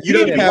extent. Yeah, you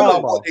don't care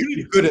about they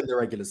be good in the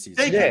regular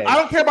season. I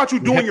don't care about you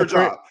doing your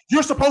job.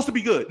 You're supposed to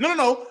be good.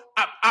 No.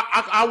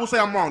 I will say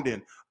I'm wrong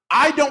then.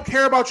 I don't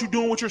care about you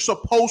doing what you're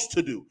supposed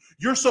to do.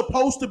 You're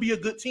supposed to be a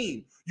good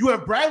team. You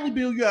have Bradley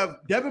Beal, you have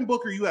Devin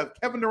Booker, you have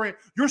Kevin Durant.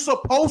 You're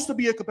supposed to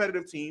be a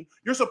competitive team.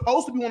 You're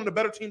supposed to be one of the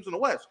better teams in the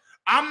West.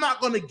 I'm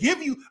not going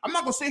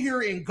to sit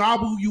here and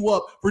gobble you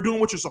up for doing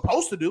what you're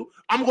supposed to do.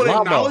 I'm going to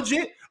acknowledge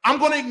it. I'm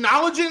going to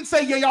acknowledge it and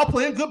say, yeah, y'all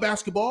playing good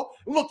basketball.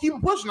 And look, keep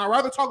it pushing. I'd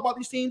rather talk about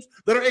these teams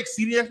that are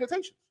exceeding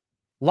expectations.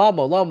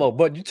 Lamo,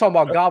 but you talking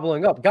about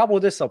gobbling up. Gobble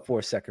this up for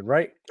a second,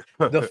 right?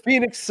 The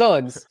Phoenix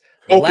Suns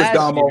Focus,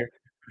 Damo. year.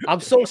 I'm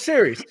so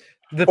serious.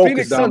 The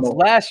Phoenix Suns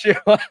last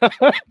year. Well,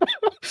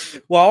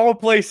 I won't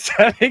play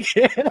 7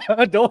 again.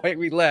 Don't make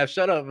me laugh.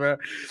 Shut up, bro.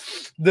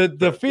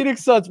 The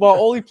Phoenix Suns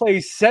only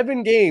played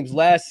 7 games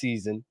last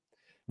season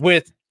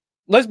with,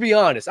 let's be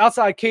honest,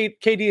 outside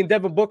KD and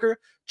Devin Booker,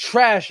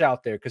 trash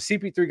out there because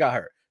CP3 got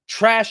hurt.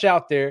 Trash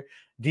out there.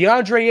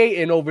 DeAndre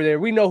Ayton over there,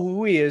 we know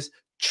who he is.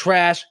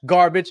 Trash,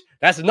 garbage.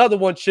 That's another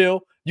one,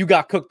 chill. You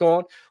got cooked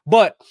on.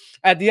 But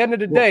at the end of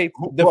the day,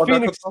 the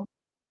Phoenix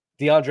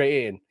DeAndre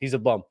Ayton, he's a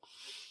bum.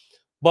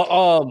 But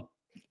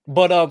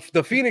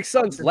the Phoenix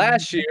Suns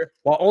last year,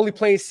 while only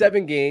playing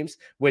 7 games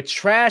with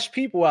trash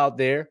people out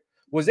there,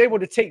 was able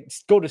to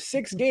go to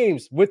 6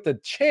 games with the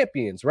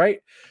champions, right?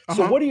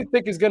 So what do you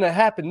think is going to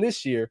happen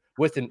this year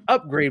with an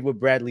upgrade with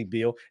Bradley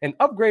Beal? An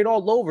upgrade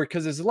all over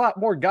because there's a lot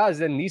more guys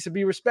that needs to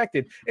be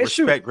respected. And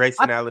respect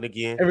Grayson Allen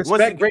again. And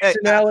respect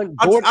Grayson Allen.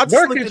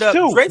 Nurkic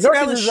too.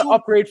 Nurkic is an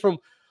upgrade from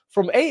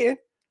Ayton.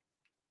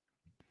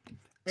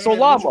 So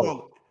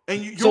Lamo.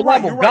 And you're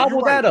right.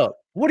 Gobble that up.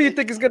 What do you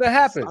think is going to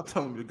happen? I'm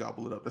telling you to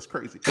gobble it up. That's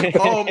crazy. In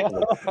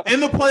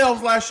the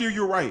playoffs last year,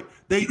 you're right.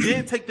 They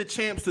did take the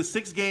champs to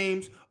 6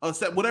 games,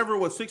 whatever it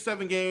was,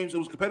 6-7 games. It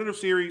was a competitive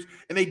series,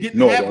 and they didn't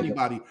have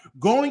anybody.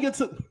 Going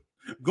into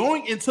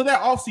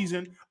that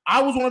offseason,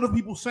 I was one of the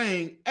people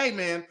saying, hey,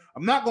 man,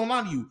 I'm not going to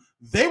lie to you.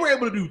 They were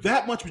able to do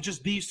that much with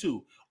just these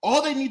 2.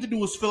 All they need to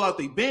do is fill out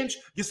their bench,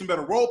 get some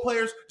better role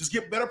players, just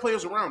get better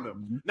players around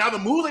them. Mm-hmm. Now, the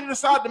moves they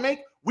decided to make,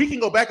 we can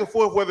go back and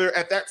forth whether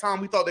at that time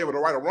we thought they were the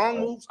right or wrong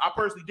moves. I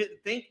personally didn't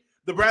think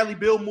the Bradley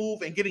Beal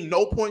move and getting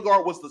no point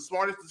guard was the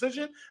smartest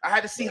decision. I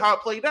had to see how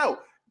it played out.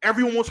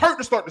 Everyone was hurt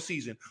to start the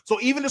season. So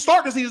even to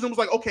start the season, it was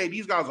like, okay,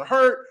 these guys are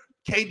hurt.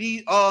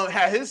 KD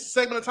had his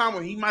segment of time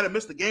where he might have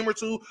missed a game or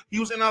 2. He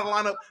was in and out of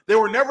the lineup. They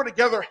were never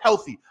together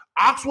healthy.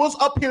 Ox was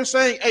up here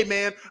saying, hey,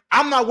 man,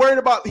 I'm not worried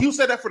about – he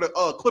said that for the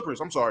Clippers.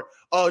 I'm sorry.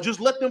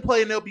 Just let them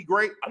play and they'll be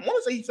great. I want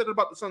to say he said it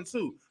about the Suns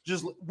too.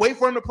 Just wait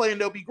for them to play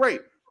and they'll be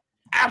great.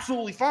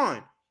 Absolutely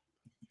fine.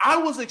 I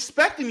was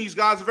expecting these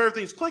guys, if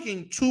everything's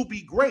clicking, to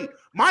be great.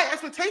 My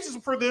expectations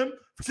for them,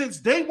 since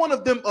day one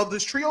of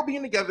this trio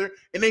being together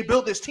and they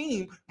built this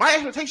team, my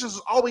expectations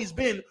has always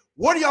been,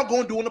 what are y'all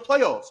going to do in the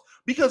playoffs?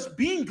 Because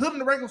being good in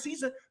the regular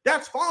season,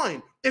 that's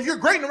fine. If you're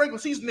great in the regular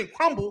season and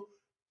crumble,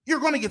 you're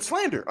going to get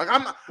slandered. Like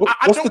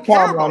what's the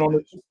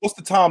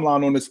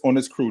timeline on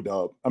this crew,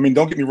 Dub? I mean,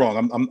 don't get me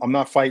wrong. I'm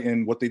not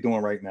fighting what they're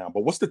doing right now,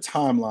 but what's the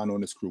timeline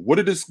on this crew? What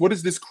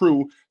is this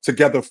crew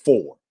together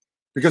for?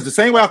 Because the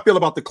same way I feel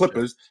about the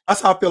Clippers,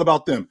 that's how I feel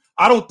about them.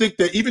 I don't think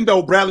that even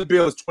though Bradley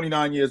Beal is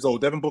 29 years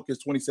old, Devin Booker is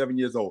 27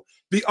 years old,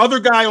 the other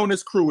guy on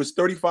this crew is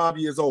 35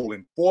 years old.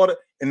 And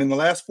in the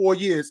last 4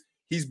 years,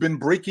 he's been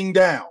breaking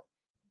down.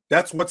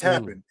 That's what's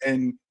happened.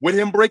 And with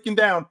him breaking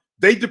down,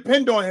 they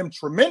depend on him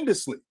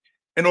tremendously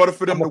in order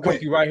for them to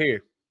win. You right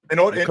here. In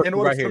order for them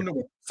to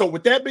win. So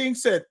with that being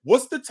said,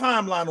 what's the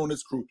timeline on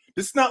this crew?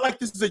 This is not like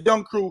this is a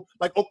young crew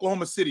like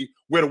Oklahoma City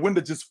where the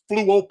window just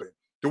flew open.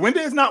 The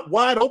window is not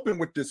wide open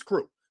with this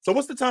crew. So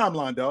what's the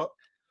timeline, dog?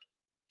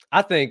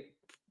 I think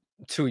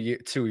 2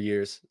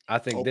 years. I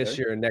think this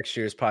year and next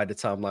year is probably the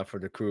timeline for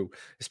the crew,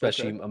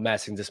 especially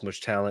amassing this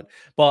much talent.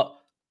 But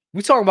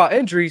we talking about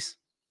injuries.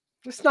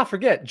 Let's not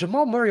forget,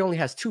 Jamal Murray only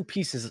has two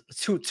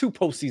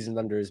postseasons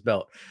under his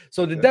belt.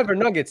 So the Denver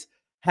Nuggets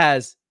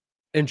has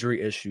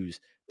injury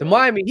issues. The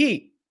Miami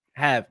Heat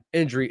have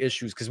injury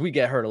issues because we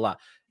get hurt a lot.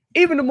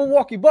 Even the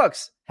Milwaukee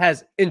Bucks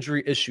has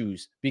injury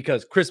issues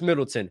because Chris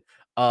Middleton,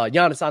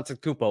 Giannis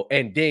Antetokounmpo,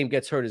 and Dame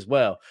gets hurt as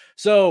well.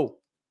 So,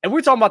 and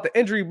we're talking about the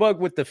injury bug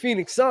with the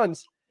Phoenix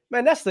Suns.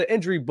 Man, that's the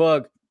injury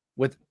bug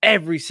with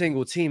every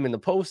single team in the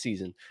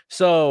postseason.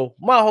 So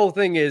my whole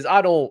thing is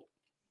I don't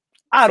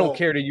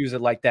care to use it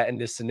like that in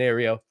this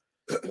scenario.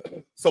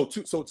 So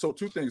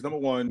two things. Number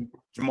one,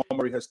 Jamal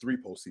Murray has 3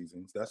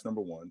 postseasons. That's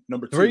number one.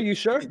 Number 2, 3, you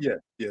sure? Yeah.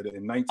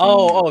 In 19.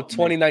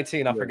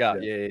 2019. I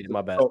forgot. Yeah,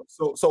 my bad.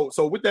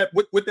 So with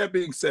that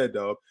being said,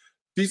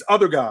 these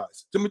other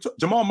guys,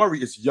 Jamal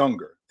Murray is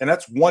younger, and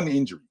that's one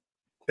injury.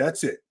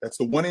 That's it. That's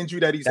the one injury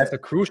that he's had. That's a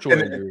crucial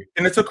injury.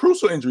 And it's a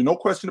crucial injury, no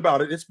question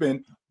about it.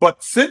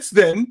 But since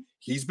then,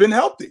 he's been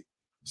healthy.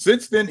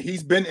 Since then,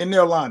 he's been in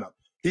their lineup.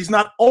 He's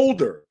not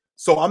older.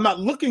 So I'm not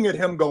looking at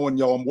him going,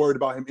 yo, I'm worried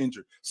about him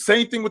injured.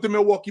 Same thing with the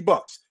Milwaukee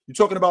Bucks. You're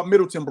talking about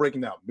Middleton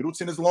breaking down.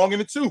 Middleton is long in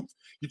the tooth.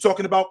 You're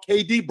talking about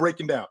KD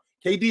breaking down.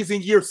 KD is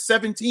in year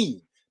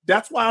 17.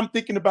 That's why I'm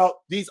thinking about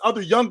these other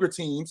younger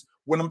teams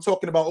when I'm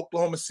talking about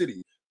Oklahoma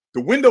City.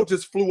 The window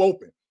just flew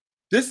open.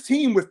 This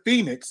team with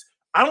Phoenix,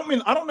 I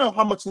don't know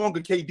how much longer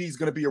KD is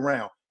going to be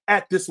around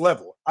at this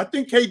level. I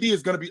think KD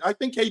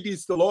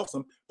is still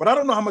awesome, but I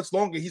don't know how much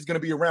longer he's going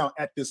to be around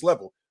at this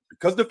level.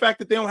 Because of the fact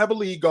that they don't have a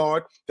lead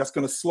guard, that's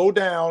going to slow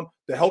down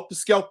the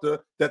helter-skelter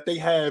that they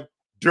have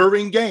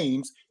during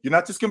games. You're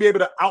not just going to be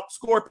able to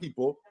outscore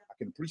people. I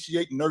can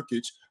appreciate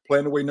Nurkic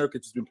playing the way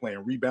Nurkic has been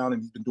playing, rebounding.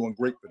 He's been doing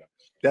great for them.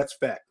 That's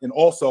fact. And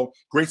also,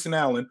 Grayson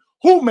Allen,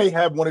 who may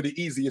have one of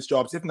the easiest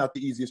jobs, if not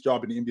the easiest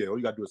job in the NBA. All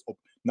you got to do is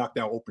knock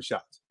down open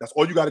shots. That's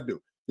all you got to do.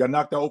 You got to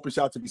knock down open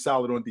shots and be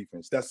solid on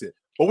defense. That's it.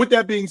 But with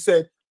that being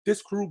said,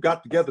 this crew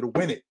got together to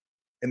win it.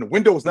 And the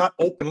window is not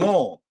open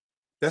long.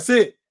 That's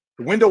it.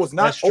 The window is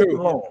not open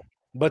long.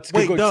 But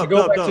to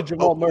go back to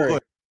Jamal Murray,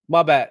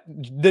 my bad.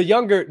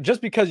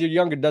 Just because you're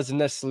younger doesn't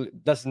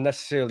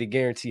necessarily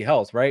guarantee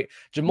health, right?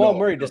 Jamal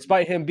Murray,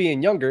 despite him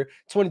being younger,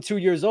 22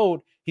 years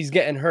old, he's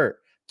getting hurt.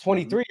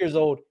 23 years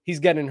old, he's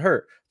getting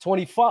hurt.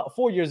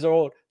 24 years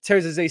old,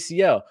 tears his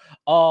ACL.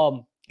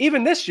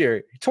 Even this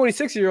year,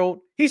 26-year-old,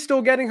 he's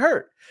still getting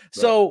hurt. Right.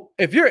 So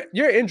if you're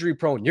injury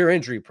prone, you're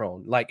injury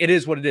prone. Like, it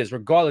is what it is,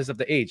 regardless of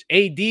the age.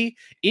 AD,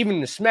 even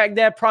in the smack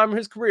dab prime of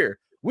his career,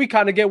 we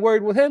kind of get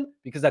worried with him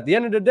because at the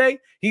end of the day,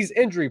 he's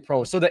injury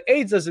prone. So the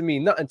age doesn't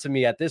mean nothing to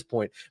me at this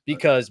point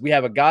because we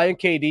have a guy in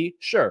KD,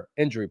 sure,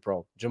 injury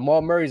prone.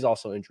 Jamal Murray's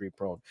also injury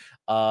prone.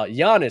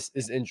 Giannis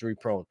is injury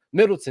prone.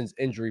 Middleton's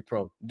injury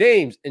prone.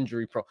 Dame's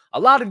injury prone. A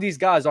lot of these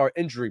guys are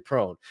injury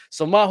prone.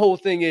 So my whole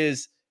thing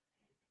is,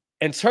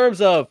 in terms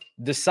of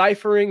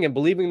deciphering and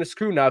believing this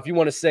crew, now, if you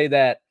want to say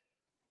that,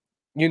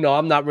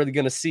 I'm not really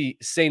going to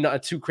say nothing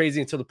too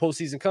crazy until the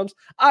postseason comes,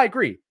 I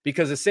agree.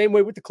 Because the same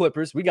way with the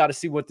Clippers, we got to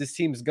see what this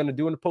team is going to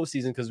do in the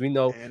postseason because we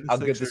know how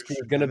good this crew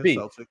is going to be.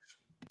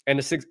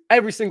 And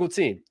every single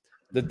team.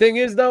 The thing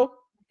is, though,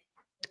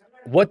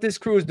 what this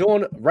crew is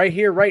doing right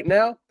here, right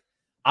now,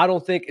 I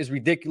don't think is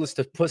ridiculous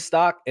to put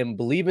stock and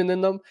believing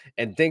in them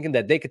and thinking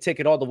that they could take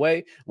it all the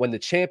way when the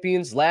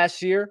champions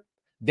last year,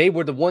 they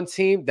were the one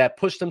team that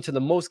pushed them to the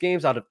most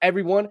games out of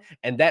everyone,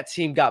 and that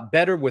team got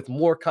better with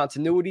more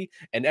continuity,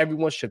 and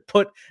everyone should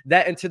put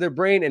that into their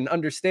brain and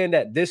understand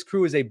that this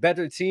crew is a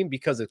better team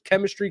because of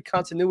chemistry,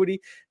 continuity,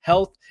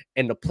 health,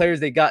 and the players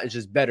they got is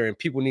just better, and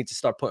people need to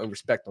start putting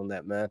respect on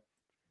that, man.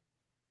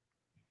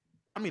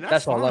 I mean,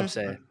 that's all I'm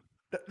saying.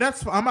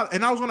 That's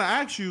and I was going to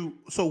ask you,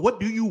 so what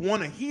do you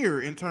want to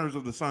hear in terms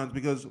of the Suns?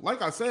 Because,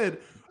 like I said,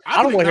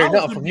 I don't want to hear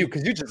nothing from you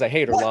because you're just a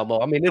hater,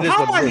 Lamo. I mean, it is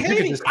what it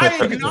is.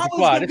 You can just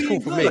quiet. It's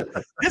cool for me.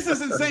 This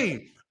is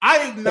insane.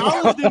 I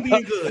acknowledge them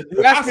being good.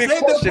 I said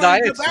they're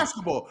playing good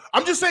basketball.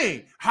 I'm just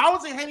saying, how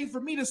is it hating for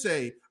me to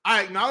say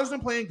I acknowledge them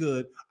playing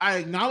good? I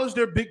acknowledge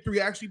their big three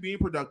actually being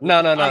productive.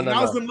 I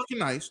acknowledge them looking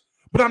nice.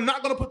 But I'm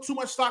not going to put too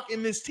much stock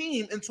in this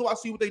team until I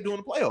see what they do in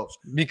the playoffs.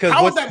 Because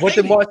what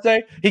did Mark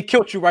say? He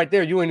killed you right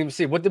there. You ain't even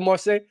see it. What did Mark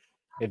say?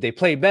 If they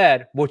play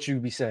bad, what you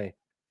be saying?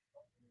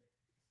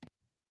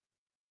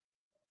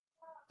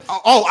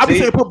 I be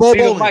saying put Bo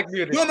Bowling.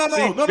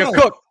 No. You're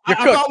cooked.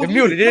 You're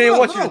muted. They didn't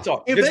want you to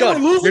talk. You're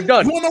done. You want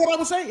to know what I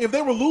was saying? If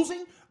they were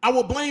losing, I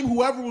would blame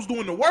whoever was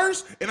doing the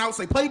worst, and I would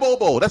say play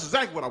ball. That's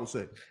exactly what I would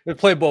say.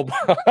 Play ball.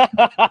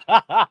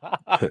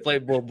 Play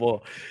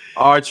ball.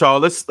 All right, y'all.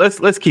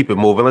 Let's keep it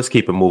moving. Let's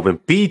keep it moving.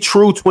 Be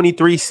True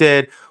 23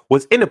 said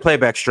was in the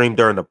playback stream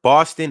during the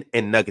Boston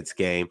and Nuggets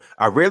game.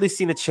 I rarely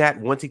seen a chat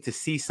wanting to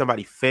see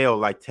somebody fail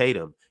like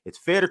Tatum. It's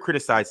fair to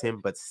criticize him,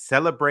 but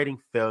celebrating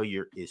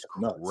failure is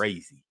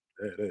crazy.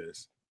 It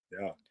is.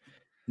 Yeah.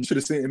 You should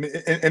have seen,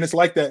 and it's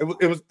like that.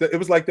 It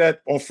was like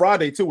that on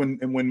Friday too.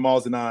 When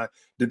Mars and I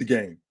did the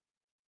game,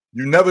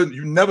 you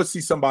never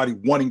see somebody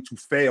wanting to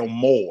fail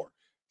more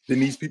than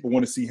these people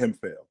want to see him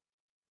fail.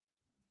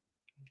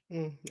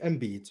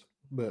 Embiid,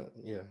 but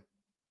yeah.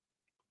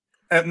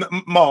 And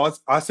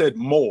Mars, I said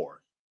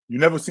more. You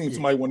never seen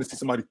somebody want to see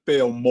somebody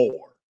fail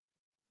more.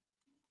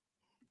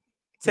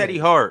 Teddy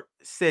Hart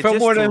said Fell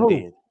just more than tuned who?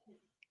 in.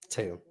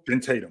 Tatum. Then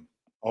Tatum.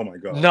 Oh my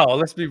God. No,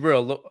 let's be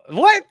real.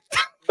 What?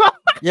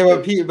 Yeah,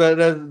 but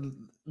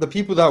the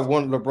people that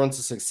want LeBron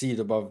to succeed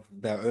above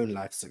their own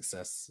life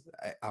success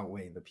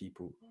outweigh the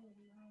people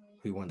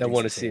who want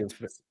to see him.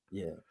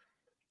 Yeah,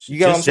 You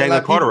get just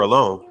Jalen Carter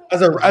alone.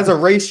 As a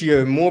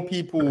ratio, more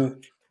people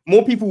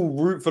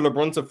root for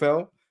LeBron to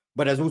fail,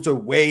 but there's also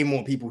way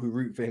more people who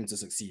root for him to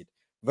succeed.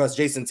 Versus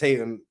Jason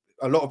Tatum,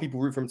 a lot of people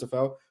root for him to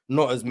fail.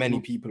 Not as many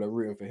people are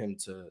rooting for him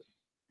to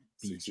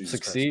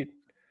succeed.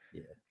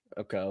 Yeah.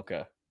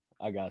 Okay.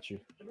 I got you.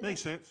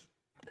 Makes sense.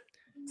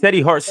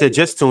 Teddy Hart said,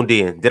 just tuned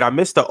in. Did I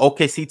miss the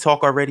OKC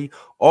talk already?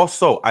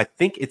 Also, I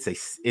think it's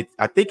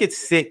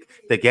sick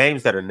the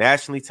games that are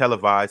nationally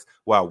televised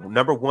while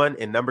number 1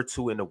 and number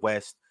 2 in the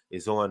West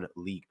is on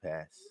League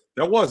Pass.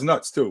 That was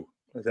nuts too.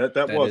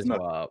 That was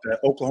nuts. Wild. That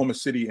Oklahoma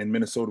City and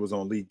Minnesota was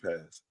on League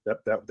Pass. That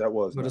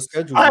was. But nuts. the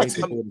schedule is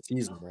before the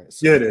season, right?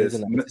 So yeah, it is.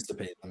 Didn't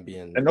anticipate them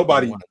being and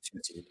nobody.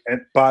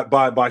 And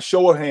by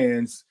show of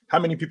hands, how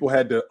many people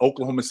had the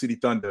Oklahoma City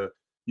Thunder?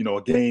 A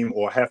game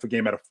or half a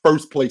game at a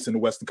first place in the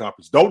Western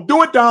Conference. Don't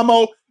do it,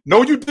 Damo.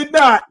 No, you did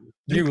not.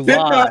 You did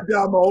not,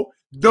 Damo.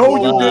 No,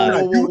 you did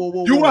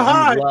not. You were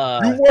high.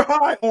 You were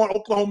high on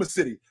Oklahoma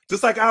City,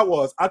 just like I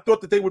was. I thought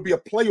that they would be a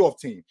playoff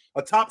team,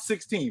 a top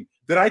 6 team.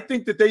 Did I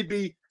think that they'd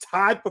be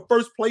tied for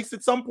first place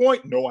at some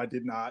point? No, I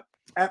did not.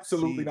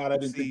 Absolutely not. I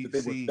didn't think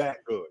that they were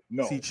that good.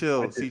 No.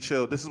 Chill.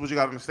 This is what you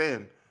got to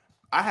understand.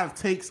 I have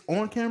takes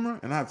on camera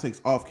and I have takes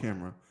off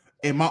camera.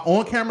 And my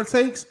on camera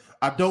takes,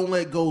 I don't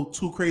let go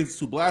too crazy,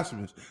 too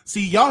blasphemous.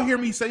 See, y'all hear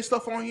me say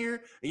stuff on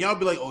here, and y'all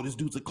be like, "Oh, this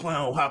dude's a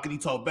clown. How can he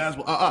talk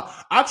basketball?"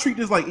 I treat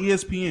this like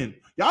ESPN.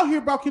 Y'all hear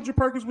about Kendrick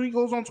Perkins when he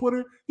goes on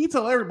Twitter? He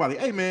tell everybody,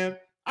 "Hey, man,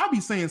 I be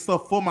saying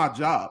stuff for my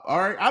job. All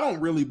right, I don't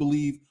really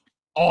believe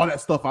all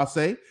that stuff I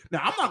say.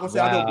 Now, I'm not gonna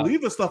say I don't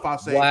believe the stuff I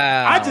say.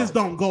 I just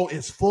don't go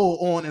as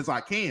full on as I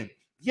can.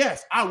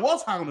 Yes, I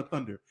was high on the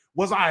Thunder.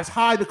 Was I as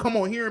high to come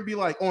on here and be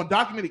like on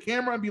documented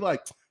camera and be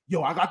like,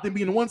 "Yo, I got them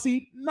being the 1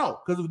 seed"? No,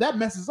 because if that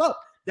messes up,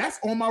 that's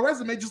on my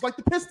resume, just like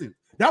the Pistons.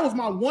 That was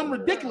my one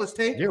ridiculous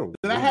take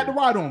that I had to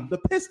ride on, the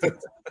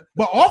Pistons.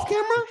 But off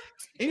camera,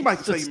 anybody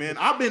can tell you, man,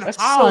 I've been high.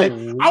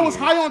 So I was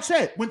high on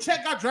Chet. When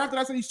Chet got drafted,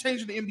 I said he's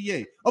changing the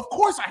NBA. Of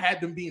course, I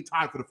had them being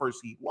tied for the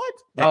first seed. What?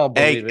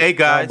 Hey,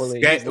 guys.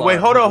 Wait,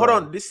 hold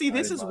on. See,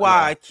 this is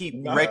why I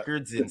keep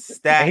records and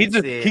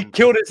stats. He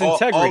killed his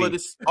integrity.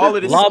 All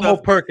of this Lamo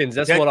Perkins.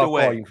 That's what I'll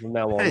call you from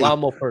now on.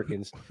 Lamo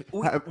Perkins.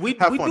 We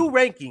do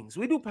rankings.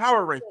 We do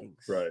power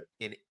rankings. Right.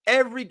 And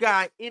every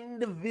guy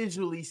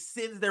individually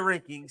sends their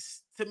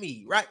rankings to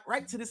me,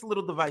 right to this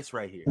little device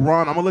right here.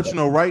 Ron, I'm gonna let you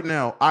know right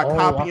now. I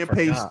copy and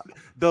paste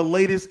the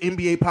latest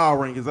NBA power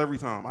rankings every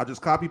time. I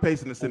just copy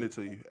paste and send it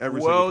to you every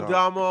single time.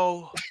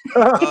 Damo,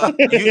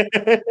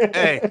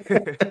 hey,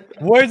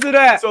 where's it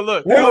at? So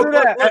look, where's it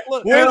at?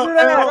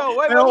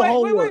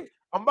 Wait.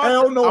 I'm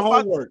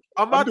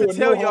about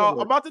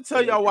to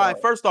tell y'all why.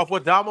 First off,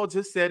 what Damo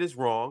just said is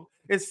wrong,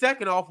 and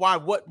second off, why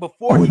what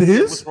before he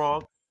said was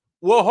wrong.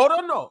 Well, hold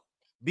on, no,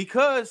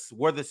 because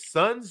were the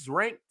Suns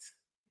ranked?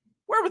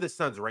 Where were the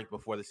Suns ranked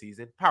before the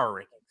season? Power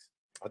rankings.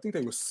 I think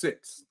they were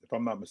 6, if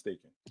I'm not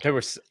mistaken. They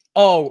were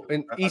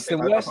in East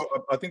and West.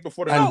 I think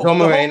before the and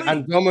Domo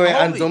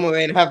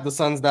ain't have the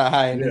Suns that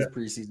high in his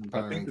preseason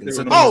power rankings.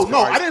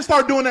 I didn't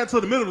start doing that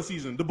until the middle of the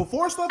season. The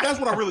before stuff, that's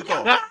what I really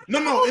thought.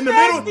 No, in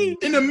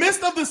the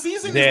midst of the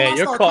season, yeah,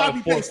 you're caught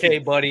in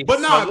 4K, buddy.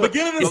 But nah,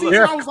 beginning of the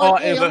season, I was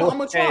like, hey, I'm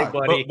gonna try,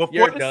 buddy.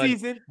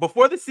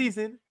 Before the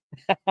season,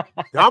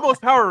 Damo's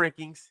power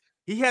rankings,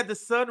 he had the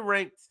Suns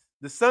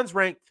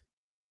ranked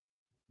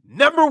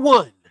number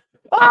 1.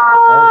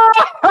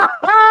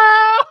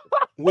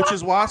 Which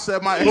is why I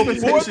said my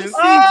expectations.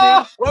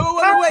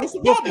 Wait.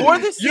 Before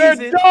the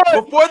season,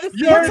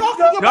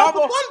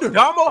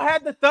 Damo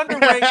had the Thunder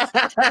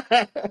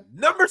ranked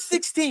number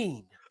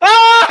 16.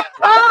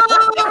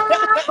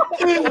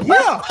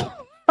 Yeah.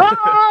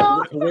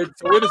 So where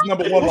does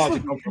number 1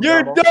 logic come from?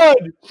 You're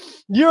done.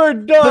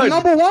 The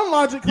number 1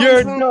 logic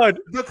comes from done.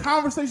 The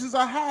conversations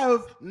I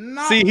have.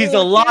 See, he's a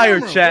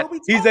liar, chat.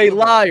 He's a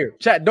liar.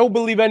 Chat, don't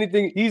believe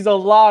anything. He's a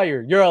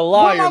liar. You're a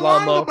liar,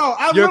 Lamo.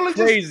 You're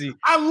crazy.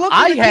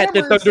 I had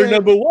the Thunder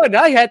number 1.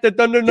 I had the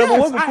Thunder number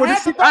 1 before the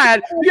season.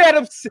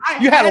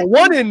 You had a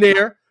 1 in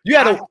there. You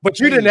had but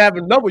you didn't have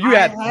a number. You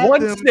had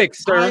 1-6,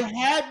 sir. I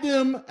had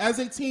them as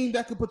a team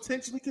that could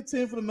potentially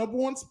contend for the number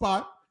 1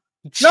 spot.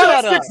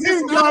 Shut up.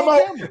 16, Damo.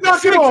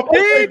 Knock it off.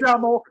 Okay,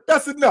 Damo.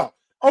 That's enough.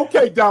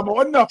 Okay,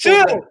 Damo. Enough.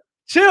 Chill.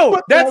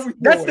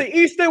 That's the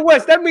East and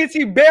West. That means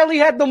he barely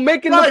had them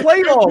making the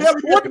playoffs.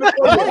 What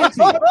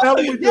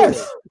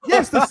the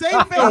Yes, the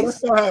same face.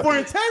 For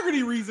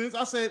integrity reasons,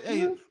 I said,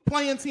 hey,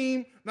 playing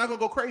team, not going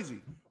to go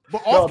crazy.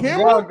 But off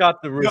camera,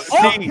 got the receipt.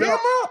 Off camera,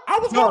 I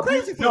was going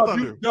crazy for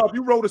Thunder.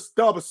 You wrote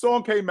a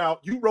song came out.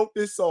 You wrote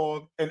this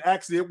song, and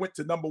actually it went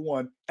to number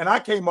 1. And I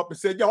came up and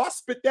said, yo, I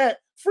spit that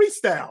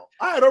freestyle.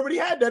 I had already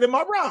had that in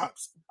my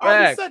rhymes. I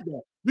already said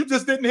that. You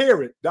just didn't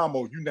hear it.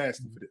 Damo, you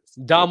nasty for this.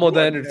 Damo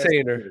the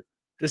entertainer.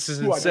 This is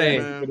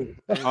insane.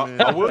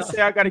 I will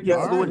say I got to give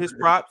Lou his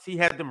props. He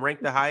had them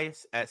ranked the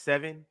highest at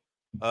 7.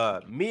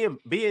 Me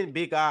and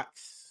Big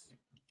Ox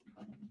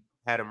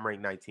had them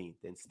ranked 19th.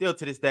 And still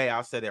to this day,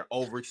 I'll say they're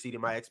over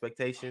exceeding my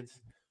expectations.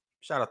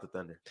 Shout out to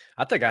Thunder.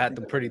 I think I had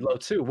them pretty low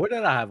too. Where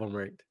did I have them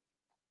ranked?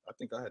 I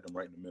think I had them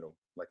right in the middle,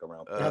 like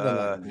around.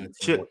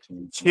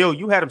 Chill.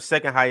 You had them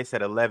second highest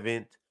at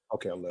 11th.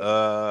 Okay,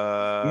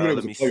 11.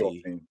 Let me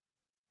see.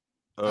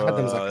 I had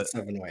them as like a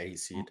 7 or 8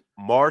 seed.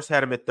 Mars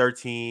had them at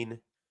 13.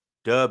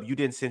 Dub, you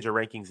didn't send your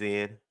rankings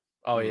in.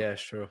 Oh yeah,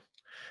 it's true.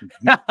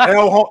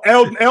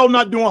 L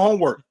not doing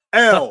homework.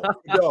 L,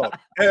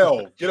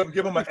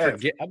 give him an F.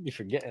 I'd be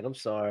forgetting. I'm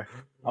sorry.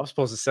 I was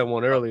supposed to send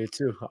one earlier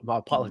too. I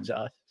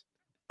apologize.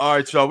 All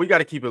right, y'all. We got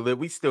to keep it lit.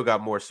 We still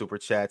got more super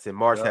chats, and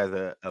Mars has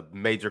a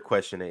major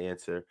question to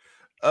answer.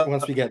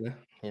 Once we get there,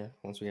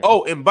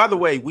 and by the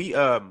way, we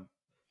on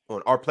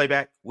our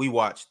playback, we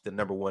watched the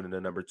number 1 and the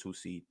number 2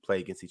 seed play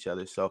against each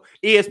other. So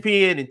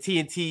ESPN and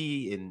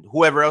TNT and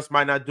whoever else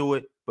might not do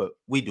it, but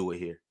we do it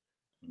here.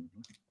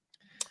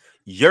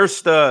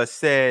 Yersta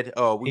said,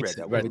 we read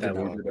that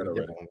one.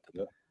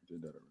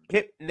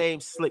 Pip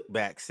named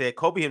Slickback said,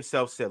 Kobe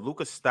himself said,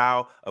 Luka's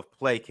style of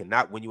play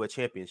cannot win you a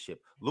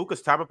championship.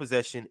 Luka's time of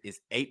possession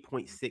is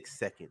 8.6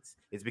 seconds.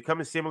 It's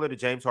becoming similar to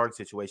James Harden's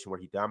situation where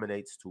he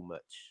dominates too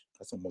much.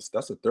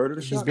 That's a third of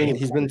the shot.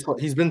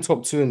 He's been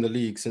top 2 in the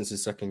league since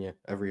his second year,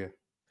 every year.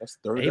 That's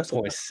 30.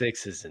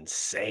 8.6 is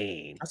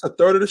insane. That's a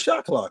third of the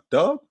shot clock,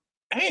 Doug.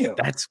 Damn.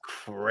 That's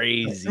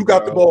crazy. You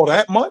got the ball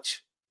that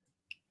much?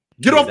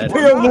 Get off the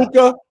pill,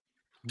 Luka.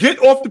 Get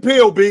off the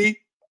pill, B.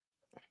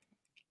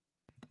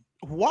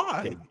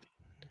 Why?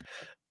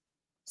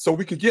 So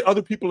we could get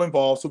other people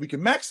involved, so we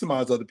can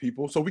maximize other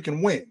people, so we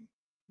can win.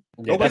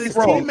 Yeah, but his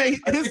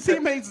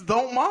teammates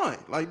don't mind.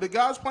 Like the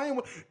guys playing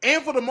with,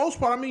 and for the most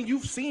part, I mean,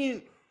 you've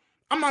seen.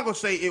 I'm not gonna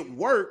say it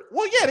worked.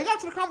 Well, yeah, they got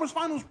to the conference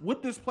finals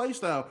with this play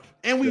style,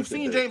 and we've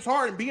seen James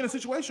Harden be in a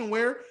situation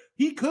where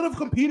he could have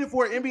competed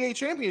for an NBA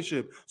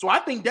championship. So I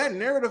think that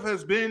narrative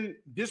has been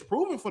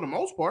disproven for the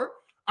most part.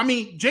 I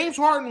mean, James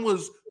Harden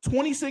was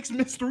 26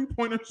 missed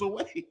 3-pointers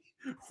away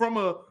from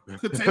a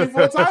contending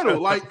for a title.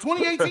 Like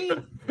 2018,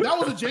 that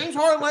was a James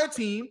Harden-led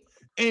team,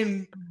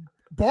 and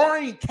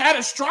barring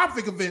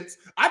catastrophic events,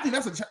 I think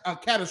that's a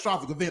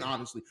catastrophic event,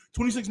 honestly.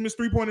 26 missed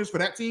 3-pointers for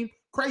that team,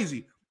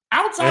 crazy.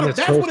 Outside of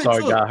that's what it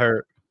took. Got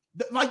hurt.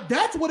 Like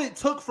that's what it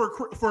took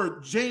for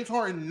James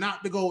Harden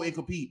not to go and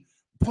compete,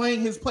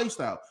 playing his play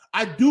style.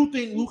 I do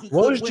think Luka.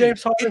 What was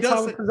James Harden's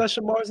time of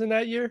possession Mars in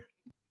that year?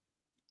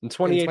 In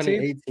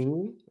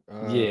 2018?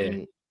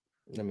 Yeah.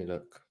 Let me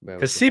look.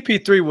 Because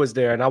CP3 was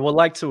there, and I would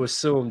like to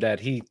assume that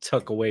he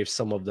took away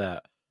some of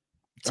that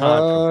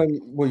time.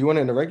 Well, you want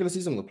it in the regular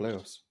season or the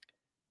playoffs?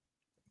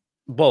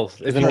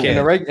 Both. In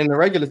the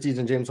regular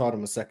season, James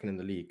Harden was second in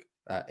the league.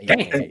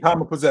 And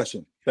time of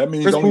possession. That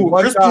means Chris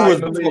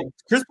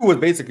Paul was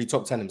basically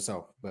top 10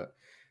 himself. But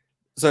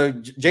so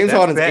James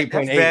Harden's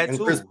 8.8 and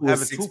Chris Paul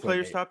was 6.8. 2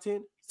 players top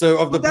 10. So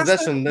of the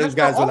possession, those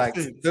guys were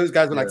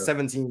like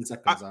 17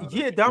 seconds out.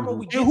 Yeah, Damo,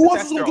 we get who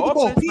else is going to get the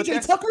ball?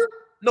 PJ Tucker?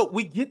 No,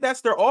 we get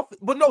that's their offense.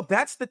 But no,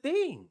 that's the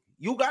thing.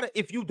 You gotta,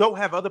 if you don't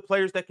have other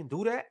players that can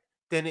do that,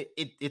 then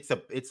it's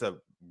a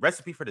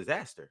recipe for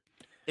disaster.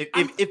 If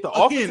the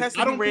offense has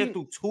to be ran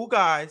through 2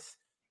 guys,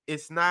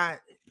 it's not.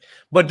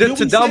 But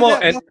to Damo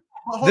and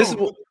this is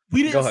what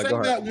we didn't say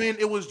that when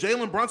it was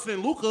Jalen Brunson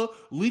and Luka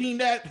leading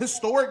that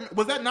historic.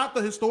 Was that not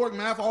the historic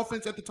Mavs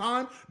offense at the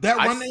time? That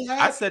run they had.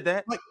 I said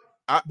that.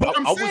 I've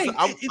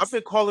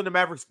been calling the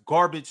Mavericks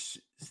garbage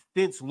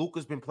since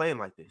Luka's been playing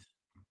like this.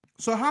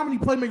 So how many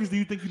playmakers do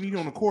you think you need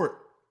on the court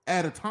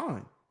at a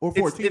time? Or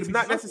for it's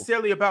not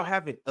necessarily about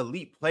having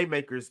elite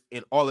playmakers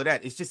and all of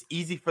that. It's just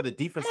easy for the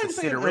defense to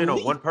sit around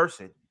on one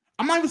person.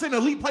 I'm not even saying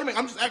elite playmaker.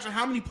 I'm just asking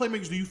how many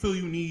playmakers do you feel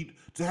you need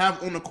to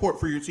have on the court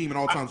for your team at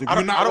all times? If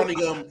you're not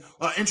running an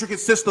intricate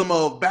system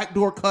of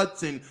backdoor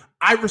cuts and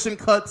Iverson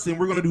cuts, and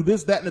we're going to do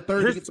this, that, and the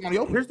third to get somebody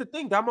open. Here's the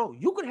thing, Damo.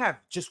 You could have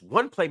just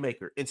one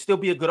playmaker and still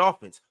be a good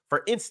offense.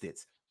 For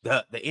instance,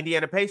 the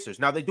Indiana Pacers.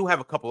 Now, they do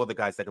have a couple other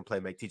guys that can play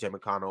make, TJ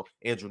McConnell,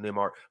 Andrew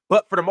Nembhard.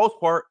 But for the most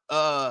part,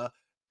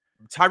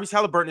 Tyrese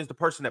Halliburton is the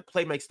person that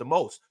play makes the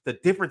most. The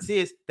difference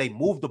is they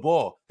move the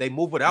ball. They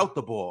move without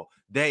the ball.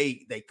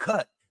 They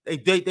cut. They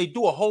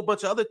do a whole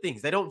bunch of other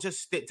things. They don't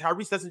just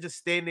Tyrese doesn't just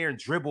stand there and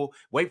dribble,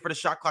 wait for the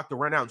shot clock to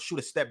run out and shoot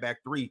a step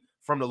back three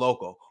from the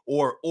logo,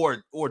 or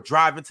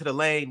drive into the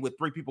lane with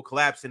 3 people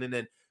collapsing and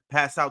then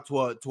pass out to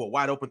a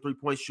wide open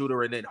 3-point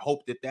shooter and then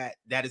hope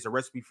that is a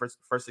recipe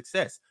for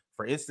success.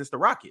 For instance, the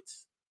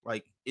Rockets.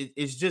 Like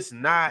it's just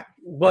not.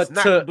 But it's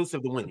not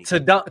conducive to winning. To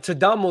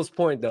Damo's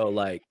point though,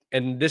 like,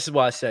 and this is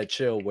why I said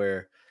chill.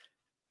 Where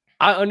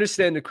I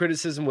understand the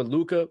criticism with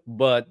Luka,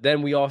 but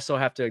then we also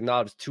have to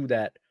acknowledge too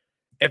that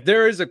if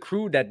there is a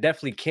crew that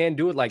definitely can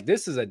do it, like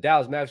this is a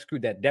Dallas Mavericks crew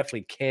that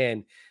definitely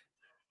can.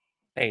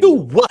 Do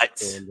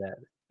what?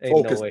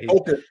 Focus,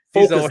 dog.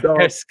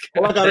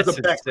 All I got is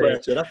a back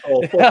scratcher. That's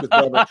all. Focus,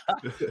 brother.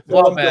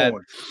 Well, man.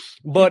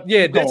 But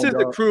yeah, this is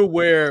the crew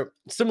where,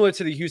 similar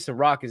to the Houston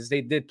Rockets, they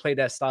did play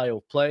that style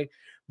of play.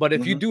 But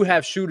if you do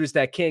have shooters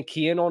that can't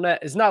key in on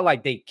that, it's not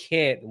like they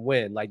can't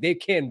win. Like they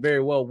can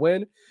very well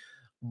win.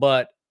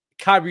 But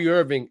Kyrie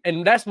Irving,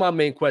 and that's my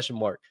main question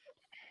mark,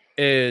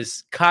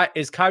 is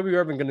Kyrie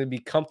Irving going to be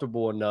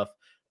comfortable enough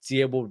to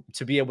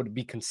be able to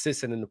be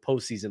consistent in the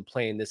postseason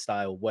playing this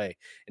style of way?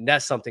 And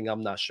that's something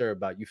I'm not sure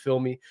about. You feel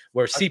me?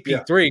 Where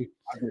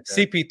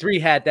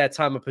CP3 had that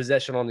time of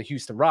possession on the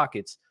Houston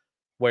Rockets,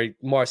 where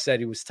Mars said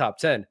he was top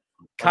 10.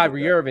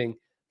 Kyrie Irving,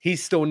 he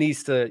still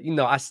needs to,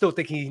 I still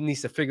think he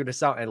needs to figure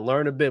this out and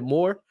learn a bit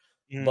more.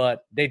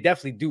 But they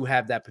definitely do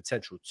have that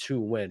potential to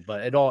win.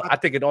 But I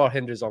think it all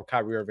hinders on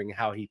Kyrie Irving and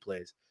how he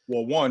plays.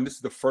 Well, one, this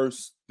is the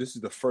first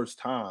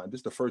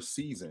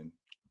season,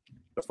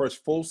 the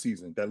first full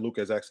season that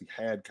Luka has actually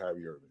had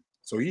Kyrie Irving.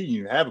 So he didn't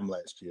even have him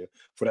last year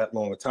for that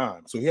long a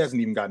time. So he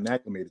hasn't even gotten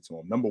acclimated to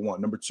him, number one.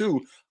 Number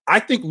two, I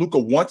think Luka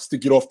wants to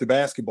get off the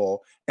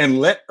basketball and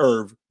let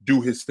Irv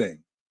do his thing.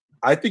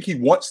 I think he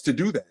wants to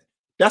do that.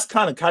 That's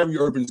kind of Kyrie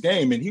Irving's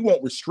game, and he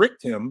won't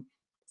restrict him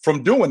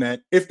from doing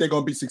that if they're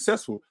going to be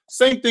successful.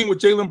 Same thing with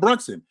Jalen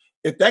Brunson.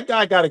 If that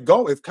guy got to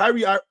go, if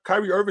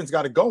Kyrie Irving's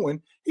got it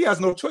going, he has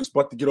no choice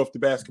but to get off the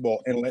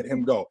basketball and let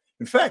him go.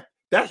 In fact,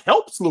 that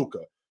helps Luka,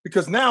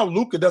 because now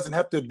Luka doesn't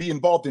have to be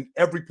involved in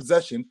every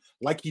possession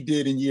like he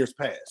did in years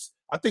past.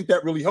 I think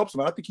that really helps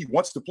him. I think he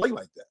wants to play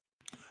like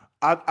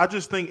that. I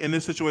just think in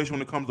this situation,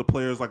 when it comes to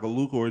players like a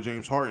Luka or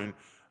James Harden,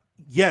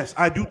 yes,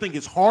 I do think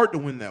it's hard to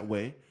win that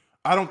way.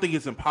 I don't think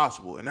it's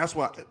impossible. And that's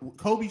why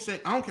Kobe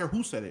said, I don't care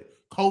who said it,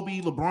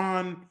 Kobe,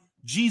 LeBron,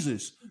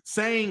 Jesus,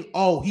 saying,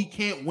 oh, he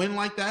can't win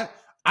like that.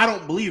 I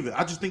don't believe it.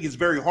 I just think it's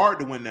very hard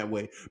to win that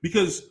way,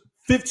 because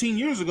 15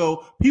 years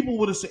ago, people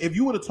would have said, if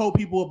you would have told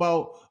people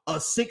about a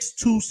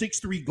 6'2",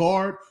 6'3"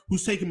 guard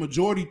who's taking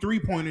majority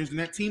 3-pointers and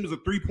that team is a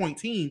 3-point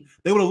team,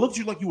 they would have looked at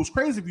you like you was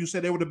crazy if you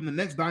said they would have been the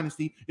next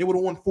dynasty. They would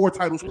have won 4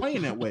 titles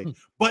playing that way.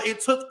 But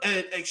it took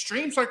an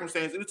extreme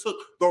circumstance. It took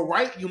the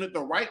right unit,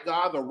 the right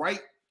guy, the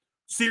right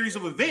series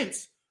of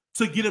events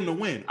to get him to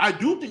win. I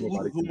do think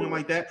Luka can win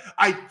like that.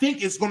 I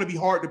think it's going to be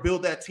hard to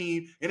build that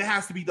team, and it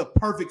has to be the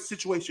perfect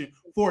situation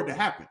for it to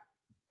happen.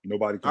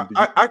 Nobody can.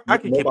 I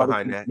can get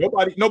behind that.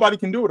 Nobody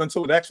can do it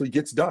until it actually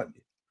gets done.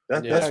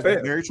 That's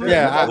fair. Very true.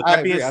 Yeah, I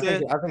agree. I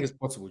think it's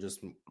possible,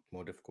 just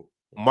more difficult.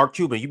 Mark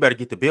Cuban, you better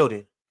get the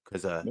building,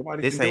 because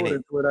this ain't it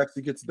until it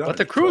actually gets done. But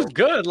the crew's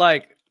good.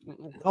 Like,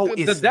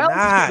 it's the Dallas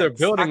not. They're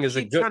building is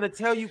a good. I'm trying to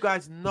tell you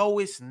guys, no,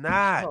 it's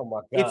not. Oh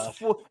my God. It's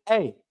full.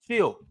 Hey,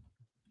 chill.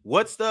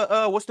 What's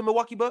the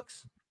Milwaukee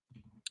Bucks?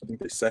 I think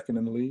they're second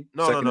in the league.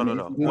 No.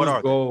 What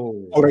are they?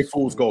 Oh, they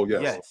Fool's Gold.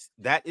 Yes,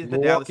 that is the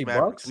Milwaukee Dallas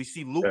Mavericks. Bucks? We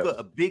see Luka,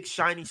 a big,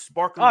 shiny,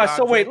 sparkling. All right,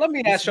 so wait, let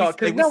me ask y'all,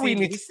 because now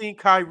we've seen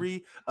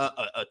Kyrie,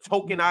 a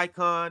token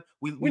icon.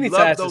 We need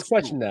love to ask those this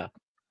question now,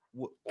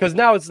 because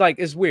now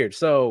it's weird.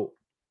 So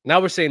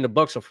now we're saying the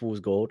Bucks are Fool's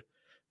Gold.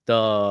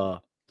 The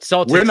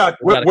Celtics. We're not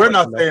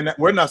saying that.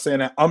 We're not saying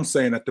that. I'm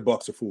saying that the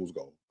Bucks are Fool's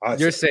Gold.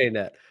 You're saying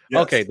that.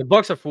 Yes. Okay, the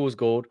Bucks are Fool's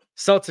Gold.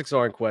 Celtics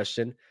are in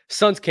question.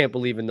 Suns can't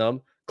believe in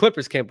them.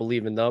 Clippers can't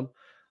believe in them.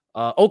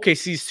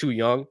 OKC's too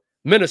young.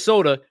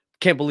 Minnesota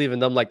can't believe in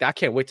them. Like, I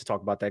can't wait to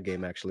talk about that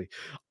game, actually.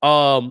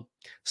 So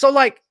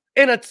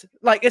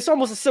it's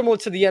almost similar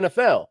to the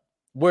NFL,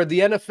 where the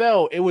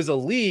NFL, it was a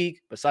league,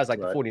 besides the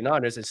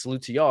 49ers, and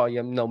salute to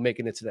y'all,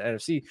 making it to the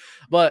NFC,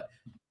 but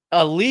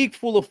a league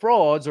full of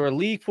frauds, or a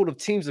league full of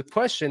teams of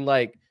question.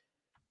 Like,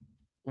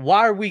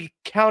 why are we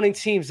counting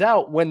teams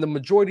out when the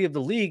majority of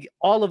the league,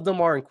 all of them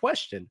are in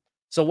question?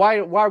 So why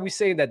are we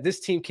saying that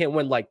this team can't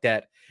win like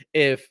that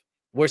if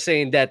we're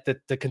saying that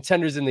the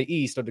contenders in the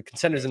East or the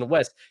contenders in the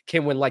West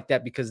can't win like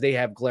that because they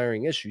have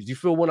glaring issues? You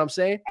feel what I'm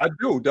saying? I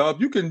do,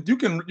 Dub. You can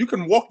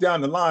walk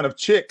down the line of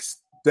chicks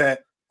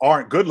that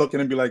aren't good looking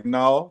and be like,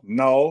 no.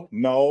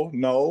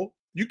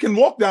 You can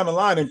walk down the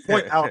line and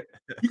point out.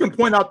 You can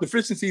point out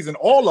deficiencies in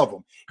all of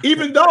them,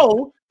 even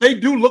though they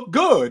do look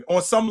good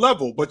on some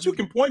level. But you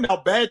can point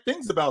out bad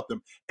things about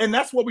them, and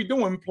that's what we're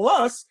doing.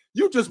 Plus,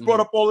 you just brought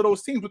up all of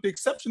those teams, with the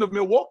exception of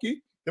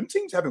Milwaukee. Them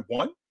teams haven't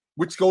won,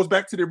 which goes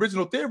back to the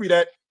original theory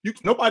that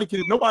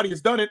nobody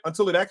has done it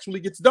until it actually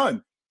gets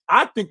done.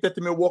 I think that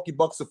the Milwaukee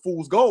Bucks are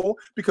Fool's Gold,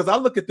 because I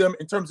look at them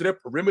in terms of their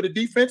perimeter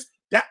defense.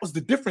 That was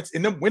the difference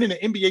in them winning the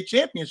NBA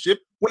championship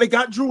when they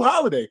got Drew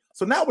Holiday.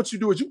 So now what you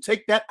do is you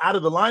take that out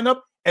of the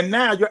lineup And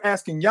now you're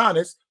asking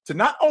Giannis to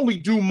not only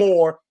do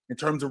more in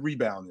terms of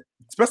rebounding,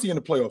 especially in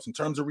the playoffs, in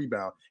terms of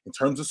rebound, in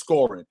terms of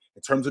scoring,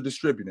 in terms of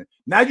distributing.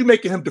 Now you're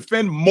making him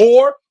defend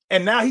more,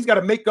 and now he's got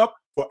to make up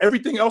for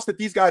everything else that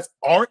these guys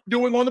aren't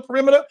doing on the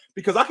perimeter.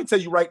 Because I can tell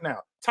you right now,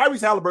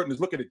 Tyrese Halliburton is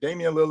looking at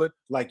Damian Lillard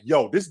like,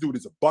 yo, this dude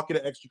is a bucket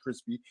of extra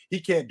crispy. He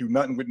can't do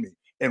nothing with me.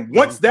 And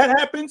once that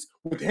happens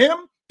with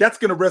him, that's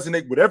going to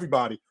resonate with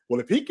everybody. Well,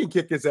 if he can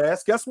kick his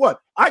ass, guess what?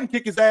 I can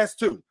kick his ass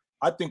too.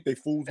 I think they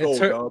fool's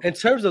gold. In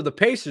terms of the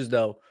Pacers,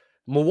 though,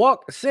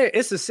 Milwaukee,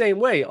 it's the same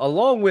way.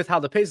 Along with how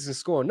the Pacers are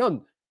scoring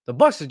them, the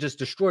Bucks have just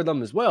destroyed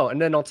them as well.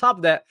 And then on top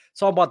of that,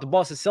 talking about the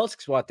Boston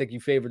Celtics, where I think you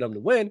favor them to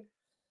win.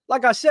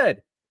 Like I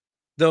said,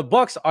 the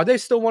Bucks, are they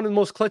still one of the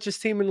most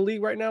clutchest team in the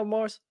league right now,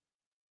 Mars?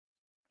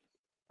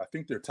 I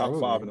think they're top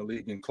 5 in the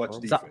league in clutch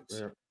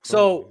defense.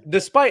 So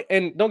despite,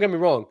 and don't get me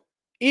wrong,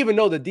 even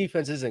though the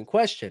defense is in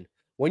question,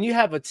 when you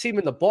have a team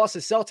in the Boston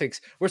Celtics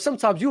where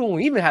sometimes you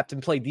don't even have to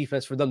play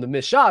defense for them to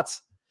miss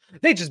shots,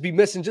 they just be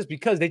missing just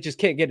because they just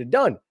can't get it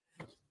done.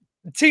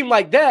 A team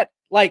like that,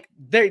 like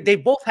they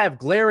both have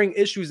glaring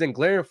issues and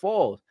glaring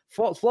flaws.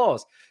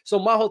 So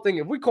my whole thing,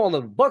 if we call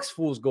them the Bucks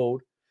fool's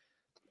gold,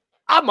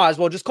 I might as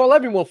well just call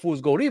everyone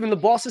fool's gold, even the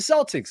Boston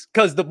Celtics.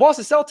 Because the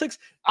Boston Celtics,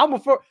 I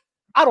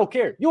don't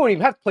care. You don't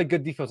even have to play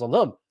good defense on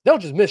them. They'll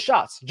just miss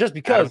shots just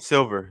because. Adam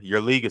Silver,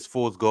 your league is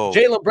fool's gold.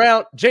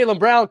 Jaylen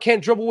Brown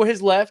can't dribble with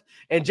his left,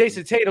 and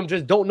Jason Tatum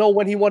just don't know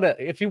when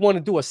if he want to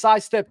do a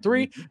sidestep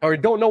three, or he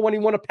don't know when he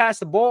want to pass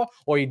the ball,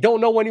 or he don't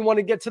know when he want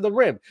to get to the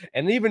rim.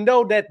 And even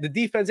though that the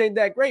defense ain't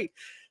that great,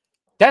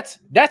 that's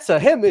a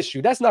him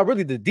issue. That's not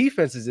really the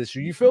defense's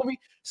issue. You feel me?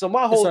 So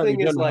my whole thing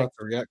is like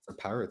to react to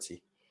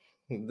parity.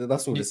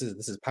 That's what this is.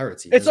 This is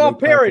parity. It's on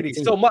parity.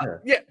 So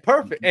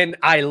perfect. And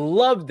I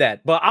love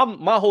that. But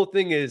my whole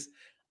thing is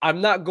I'm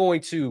not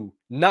going to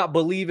not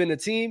believe in a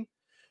team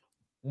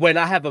when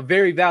I have a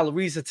very valid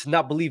reason to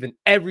not believe in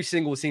every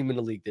single team in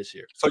the league this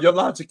year. So your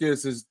logic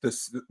is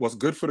this: what's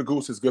good for the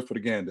goose is good for the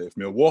gander. If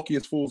Milwaukee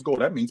is fool's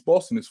gold, that means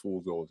Boston is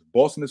fool's gold. If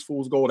Boston is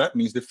fool's gold, that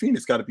means the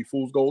Phoenix got to be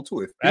fool's gold too.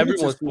 If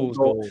everyone's fool's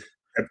gold.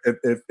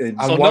 And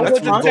so no one's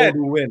gold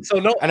will win. So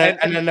no,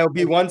 and then there'll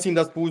be one team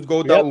that's fool's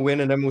gold that will win,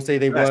 and then we'll say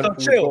they won.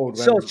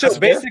 So chill.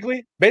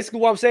 Basically,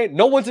 what I'm saying,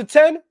 no one's a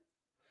 10,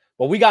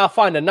 but we gotta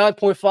find a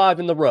 9.5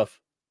 in the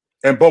rough.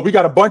 But we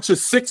got a bunch of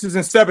 6s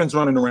and 7s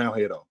running around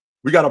here, though.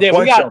 We got a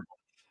bunch of them.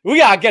 We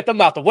gotta get them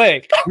out the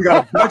way. We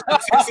got a bunch of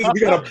 6s.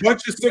 We got a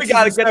bunch of 6s. We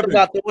gotta get them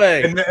out the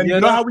way. And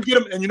you know how we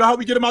get them? And you know how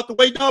we get them out the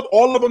way, Dub?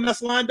 All of them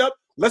that's lined up.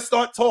 Let's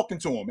start talking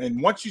to them.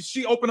 And once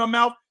she open her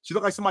mouth, she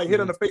looked like somebody hit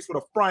her in the face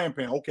with a frying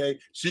pan. Okay,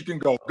 she can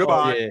go.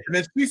 Goodbye. And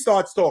then she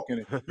starts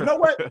talking. You know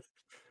what?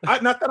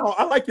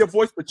 I like your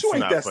voice, but you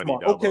ain't that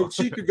smart. Okay,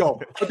 she could go.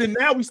 But then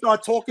now we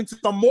start talking to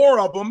some more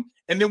of them,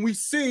 and then we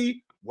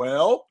see,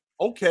 well,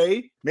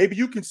 okay, maybe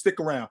you can stick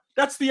around.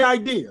 That's the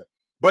idea.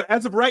 But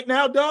as of right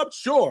now, Dub,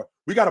 sure,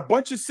 we got a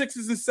bunch of 6s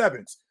and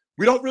 7s.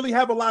 We don't really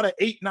have a lot of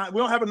 8, 9. We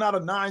don't have a lot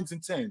of 9s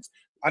and 10s.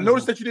 I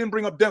noticed that you didn't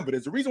bring up Denver.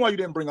 There's a reason why you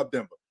didn't bring up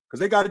Denver. Because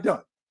they got it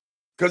done.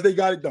 Because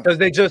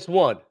they just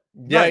won.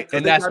 Yeah, right,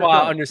 and that's why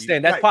I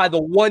understand. That's probably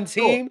the one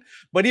team.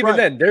 But even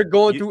then, they're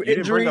going through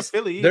injuries.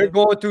 They're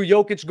going through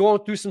Jokic,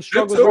 going through some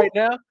struggles right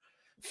now.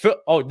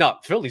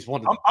 Philly's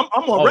one of them.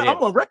 I'm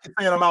on record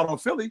saying I'm out on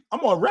Philly.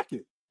 I'm on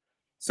record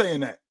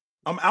saying that.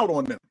 I'm out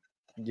on them.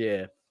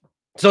 Yeah.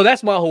 So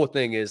that's my whole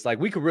thing is like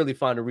we could really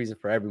find a reason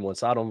for everyone.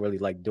 So I don't really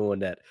like doing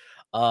that.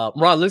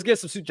 Ron, let's get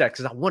some super chat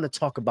because I want to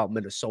talk about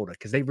Minnesota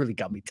because they really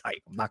got me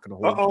tight. I'm not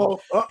going to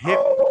hold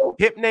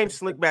Hip named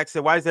Slickback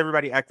said, why is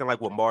everybody acting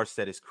like what Mars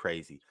said is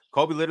crazy?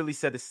 Kobe literally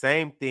said the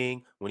same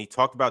thing when he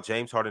talked about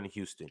James Harden in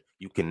Houston.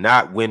 You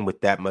cannot win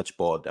with that much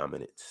ball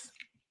dominance.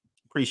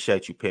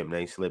 Appreciate you, Pimp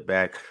name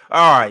Slickback.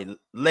 All right,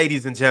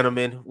 ladies and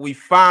gentlemen, we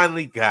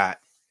finally got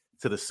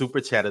to the super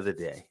chat of the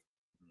day.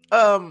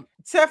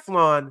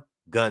 Teflon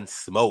Gun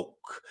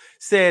Smoke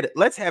said,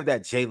 let's have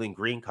that Jalen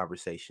Green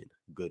conversation,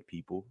 good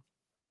people.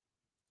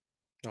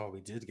 Oh,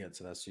 we did get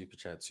to that super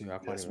chat too.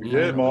 Yes, we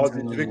did, Mars.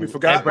 Did you think we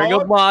forgot? And bring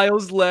up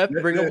Miles left.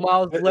 Bring up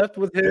Miles left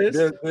with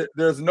his.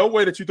 There's no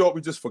way that you thought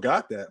we just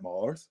forgot that,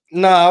 Mars.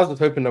 No, I was just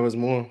hoping there was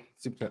more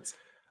super chats.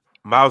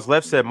 Miles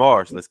left said,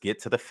 Mars, let's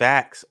get to the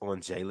facts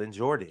on Jalen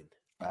Jordan.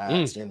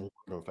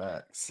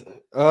 Facts.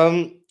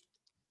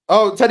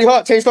 Oh, Teddy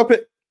Hart, change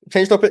topic.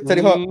 Change topic,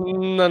 Teddy Hart.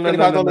 No.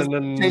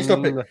 Change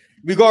topic.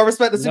 We gotta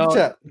respect the super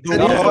chat.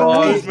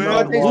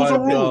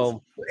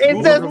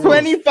 It's a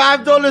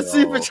 $25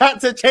 super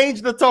chat to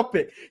change the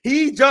topic.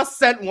 He just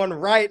sent one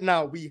right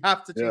now. We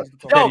have to change the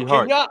topic.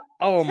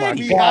 Oh my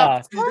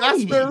God.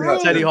 That's the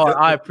rules. Teddy Hart,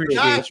 I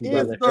appreciate you,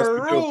 brother. That's the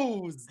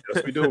rules.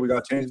 Yes, we do. We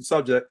gotta change the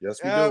subject.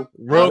 Yes, we do.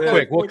 Real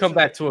quick, we'll come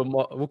back to it.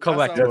 We'll come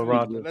back to it,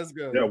 Ron. Let's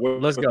go. Yeah,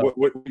 let's go.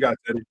 What we got,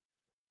 Teddy?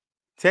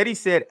 Teddy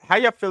said, how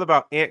y'all feel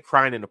about Ant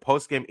crying in the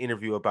postgame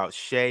interview about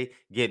Shea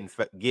getting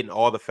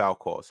all the foul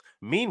calls?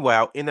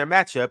 Meanwhile, in their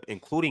matchup,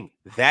 including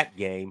that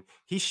game,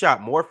 he shot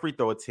more free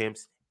throw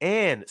attempts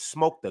and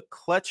smoked the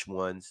clutch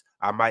ones,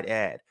 I might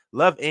add.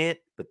 Love Ant,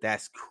 but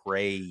that's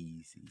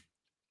crazy.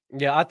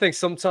 Yeah, I think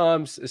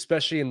sometimes,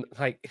 especially in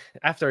like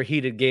after a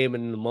heated game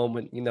and in the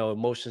moment,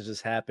 emotions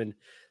just happen.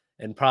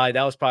 And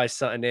that was probably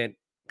something that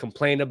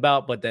complained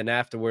about, but then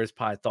afterwards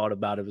probably thought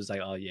about it. Was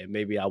like, oh yeah,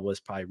 maybe I was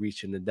probably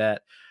reaching to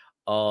that.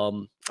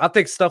 I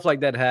think stuff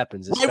like that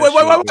happens. Wait.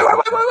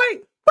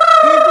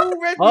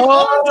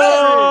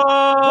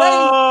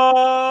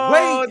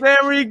 Wait,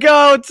 there we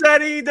go.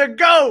 Teddy the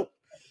GOAT.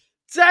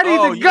 Teddy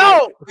the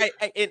GOAT.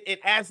 And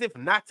as if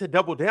not to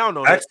double down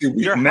on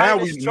Actually,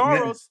 it,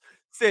 Charles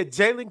said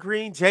Jalen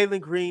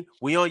Green,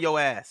 we on your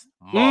ass.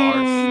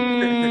 Mars.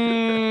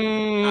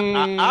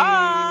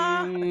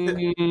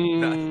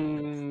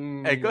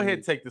 Hey, go ahead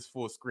and take this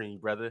full screen,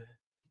 brother.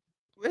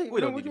 Wait,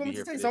 what do you want me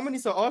to say? Somebody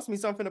needs to ask me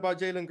something about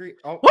Jalen Green.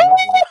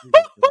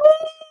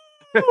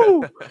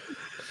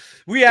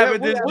 We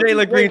having this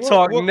Jalen Green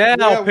talk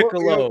now,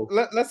 Piccolo.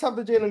 Let's have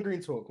the Jalen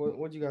Green talk.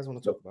 What do you guys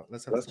want to talk about?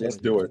 Let's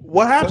do it.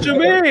 What happened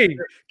to me?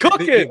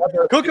 Cook him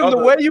the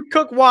way you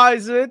cook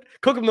Wiseman.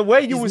 Cook him the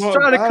way you was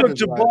trying to cook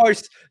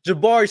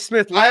Jabari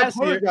Smith last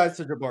year. I apologize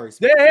to Jabari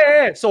Smith.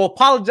 Yeah. So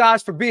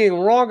apologize for being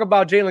wrong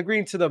about Jalen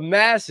Green to the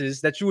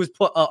masses that you was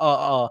put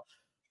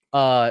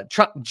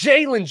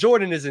Jalen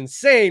Jordan is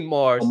insane,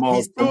 Mars.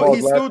 He's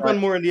still done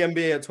more in the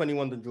NBA at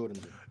 21 than Jordan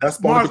did. That's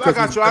Mars, I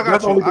got you. I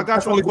got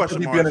you a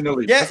question, Mars.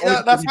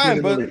 Yeah, that's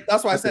fine, but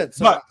that's what I said.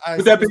 So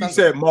with that being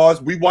said, Mars,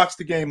 we watched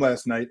the game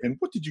last night, and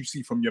what did you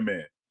see from your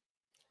man?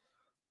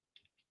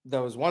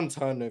 There was one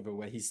turnover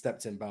where he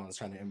stepped in bounds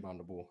trying to inbound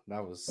the ball.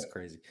 That was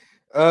crazy.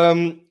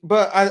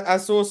 But I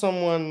saw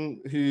someone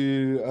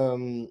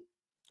who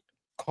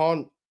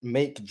can't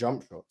make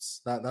jump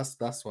shots.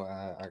 That's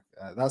why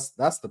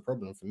that's the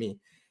problem for me.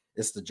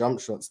 It's the jump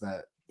shots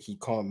that he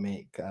can't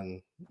make.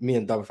 And me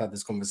and Dub have had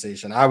this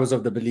conversation. I was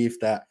of the belief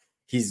that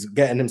he's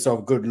getting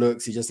himself good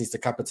looks. He just needs to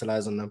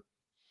capitalize on them.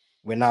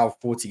 We're now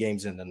 40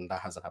 games in, and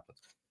that hasn't happened.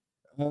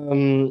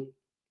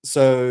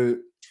 So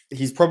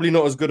he's probably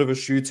not as good of a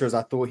shooter as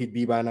I thought he'd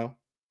be by now.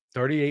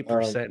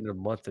 38% in the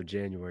month of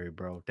January,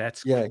 bro.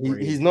 That's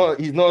crazy. He's not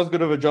as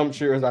good of a jump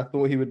shooter as I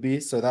thought he would be.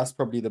 So that's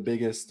probably the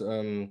biggest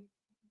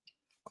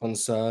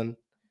concern.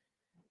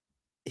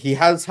 He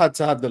has had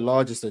to have the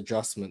largest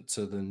adjustment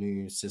to the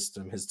new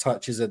system. His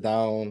touches are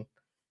down,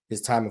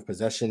 his time of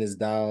possession is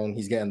down,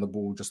 he's getting the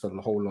ball just a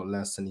whole lot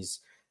less, and he's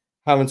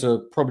having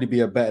to probably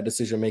be a better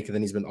decision maker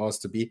than he's been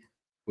asked to be,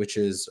 which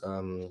is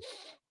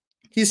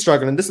he's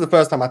struggling. This is the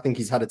first time I think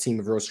he's had a team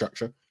with real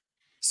structure.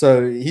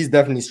 So he's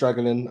definitely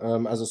struggling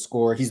as a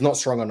scorer. He's not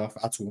strong enough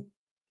at all.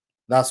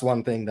 That's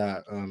one thing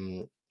that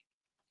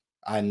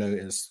I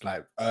noticed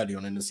like early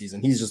on in the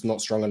season. He's just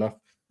not strong enough.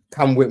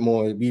 Cam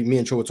Whitmore, me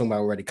and Cho were talking about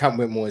already. Cam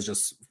Whitmore is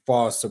just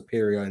far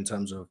superior in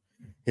terms of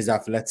his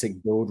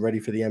athletic build, ready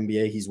for the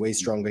NBA. He's way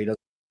stronger. He doesn't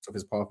off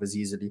his path as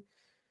easily.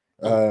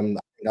 I think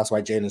that's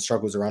why Jalen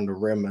struggles around the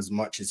rim as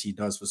much as he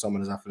does for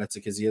someone as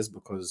athletic as he is,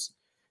 because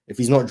if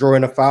he's not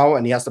drawing a foul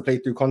and he has to play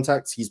through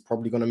contacts, he's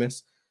probably going to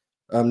miss.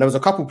 There was a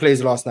couple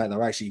plays last night that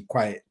were actually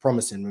quite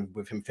promising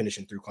with him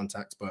finishing through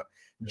contacts, but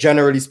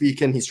generally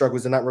speaking, he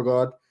struggles in that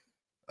regard.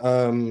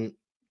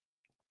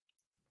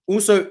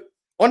 Also,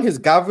 on his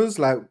gathers,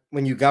 like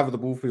when you gather the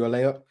ball for your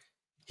layup,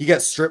 he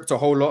gets stripped a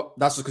whole lot.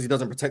 That's just because he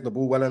doesn't protect the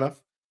ball well enough.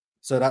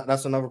 So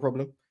that's another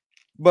problem.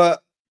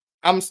 But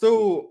I'm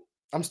still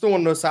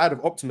on the side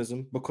of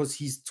optimism because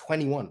he's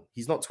 21.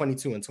 He's not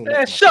 22 until next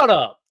month. Shut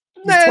up.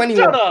 He's 21.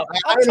 Shut up.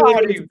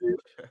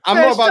 I'm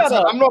not about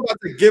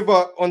to give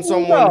up on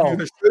someone who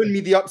has shown me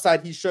the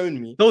upside he's shown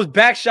me. Those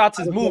back shots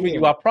is moving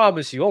you, I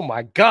promise you. Oh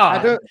my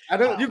God. I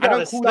don't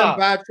call them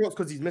bad shots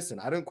because he's missing.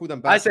 I don't call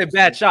them bad shots. I said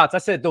bad shots. I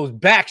said those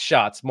back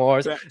shots,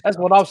 Mars. That's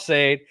what I'm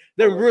saying.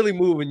 They're really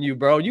moving you,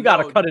 bro. You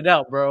gotta cut it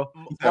out, bro.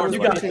 I was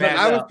pushing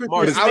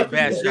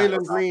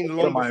Jalen Green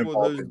long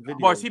before those videos.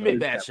 Mars, he made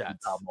bad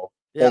shots.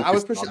 Yeah, I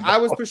was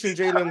pushing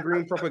Jalen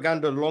Green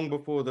propaganda long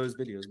before those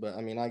videos, but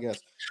I mean, I guess.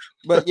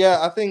 But yeah,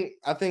 I think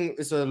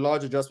it's a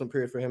large adjustment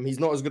period for him. He's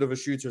not as good of a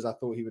shooter as I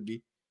thought he would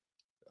be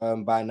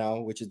by now,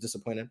 which is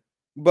disappointing.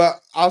 But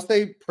I'll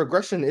say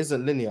progression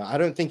isn't linear. I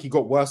don't think he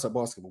got worse at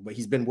basketball, but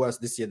he's been worse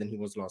this year than he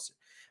was last year.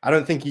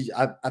 I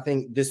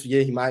think this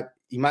year he might.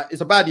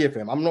 It's a bad year for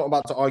him. I'm not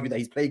about to argue that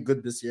he's played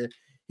good this year.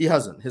 He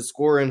hasn't. His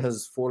scoring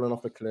has fallen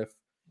off a cliff.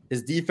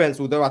 His defense,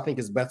 although I think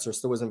is better,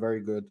 still isn't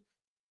very good.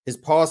 His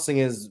passing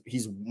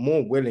he's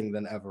more willing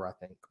than ever, I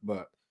think,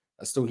 but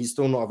he's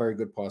still not a very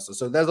good passer.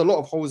 So there's a lot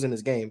of holes in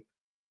his game,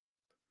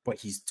 but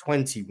he's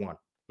 21.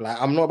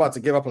 Like, I'm not about to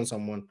give up on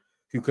someone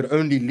who could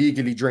only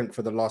legally drink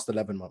for the last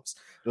 11 months.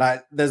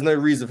 Like, there's no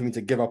reason for me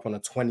to give up on a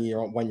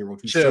 21-year-old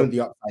who's shown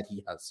the upside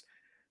he has.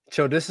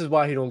 So this is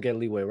why he don't get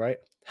leeway, right?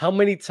 How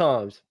many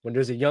times when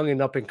there's a young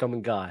and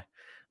up-and-coming guy,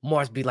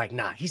 Mars be like,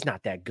 nah, he's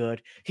not that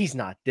good. He's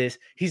not this.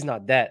 He's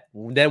not that.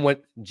 Then when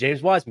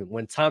James Wiseman,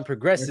 when time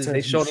progresses,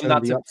 they showed him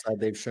not the to. Upside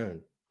they've shown.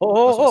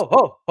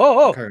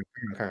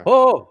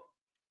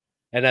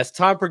 And as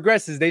time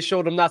progresses, they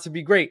showed him not to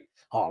be great.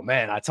 oh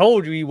man, I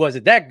told you he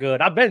wasn't that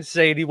good. I've been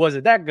saying he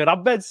wasn't that good.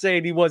 I've been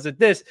saying he wasn't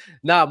this.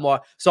 Nah,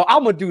 Mars. So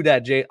I'm gonna do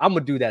that, Jay. I'm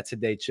gonna do that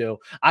today,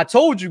 chill. I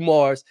told you,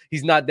 Mars,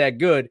 he's not that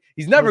good.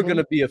 He's never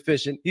gonna be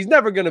efficient. He's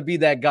never gonna be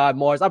that guy,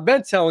 Mars. I've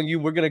been telling you,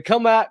 we're gonna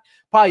come out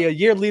probably a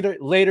year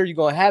later. You're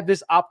gonna have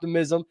this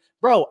optimism,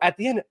 bro. At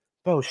the end,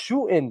 bro,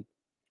 shooting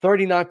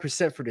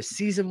 39% for the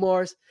season,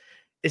 Mars,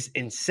 is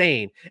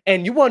insane.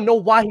 And you want to know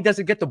why he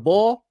doesn't get the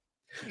ball?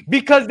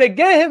 Because they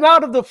get him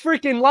out of the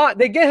freaking line.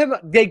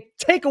 They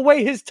take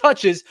away his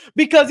touches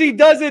because he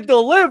doesn't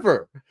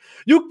deliver.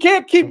 You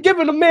can't keep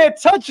giving a man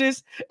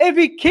touches if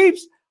he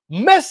keeps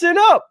messing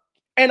up.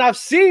 And I've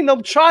seen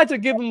them try to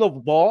give him the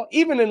ball,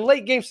 even in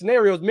late game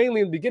scenarios,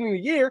 mainly in the beginning of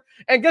the year.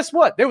 And guess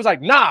what? They was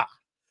like, nah,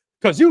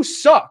 because you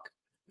suck.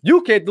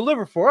 You can't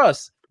deliver for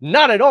us.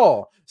 Not at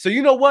all. So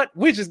you know what?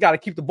 We just got to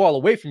keep the ball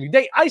away from you.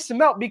 They ice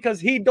him out because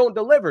he don't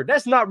deliver.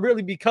 That's not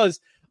really because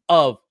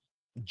of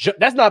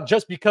that's not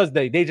just because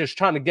they just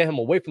trying to get him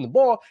away from the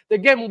ball. They're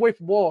getting him away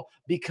from the ball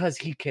because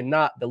he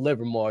cannot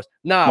deliver, Mars.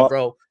 Nah,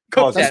 bro.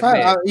 Cook that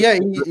man.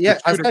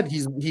 I said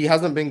he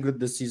hasn't been good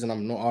this season.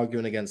 I'm not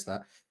arguing against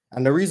that.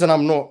 And the reason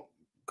I'm not,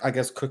 I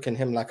guess, cooking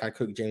him like I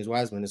cook James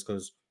Wiseman is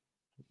because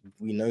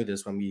we know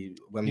this when you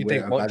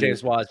think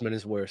James Wiseman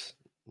is worse.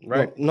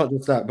 Right, well, not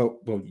just that, but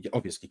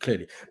obviously,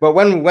 clearly. But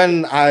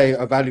when I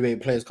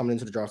evaluate players coming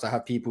into the drafts, I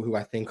have people who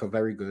I think are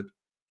very good,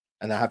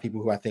 and I have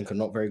people who I think are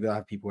not very good. I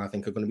have people who I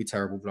think are going to be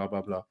terrible, blah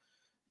blah blah.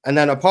 And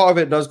then a part of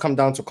it does come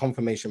down to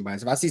confirmation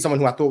bias. If I see someone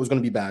who I thought was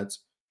going to be bad,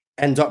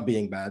 end up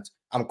being bad,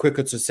 I'm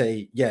quicker to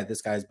say, yeah,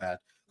 this guy's bad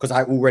because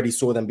I already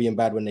saw them being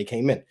bad when they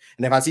came in.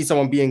 And if I see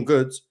someone being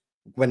good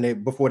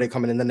before they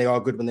come in, and then they are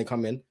good when they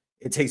come in,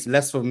 it takes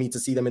less for me to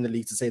see them in the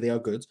league to say they are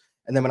good.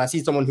 And then when I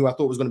see someone who I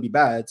thought was going to be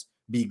bad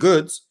be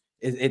good,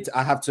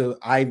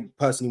 I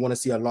personally want to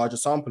see a larger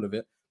sample of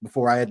it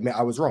before I admit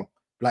I was wrong.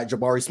 Like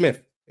Jabari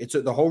Smith. It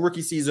took the whole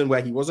rookie season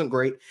where he wasn't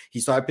great. He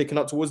started picking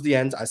up towards the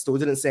end. I still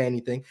didn't say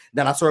anything.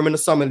 Then I saw him in the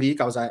summer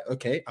league. I was like,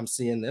 okay, I'm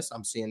seeing this.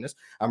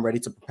 I'm ready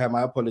to prepare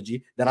my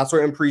apology. Then I saw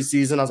it in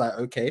preseason. I was like,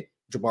 okay,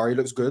 Jabari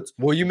looks good.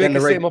 Will you make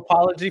the same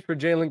apology for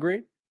Jalen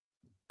Green?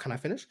 Can I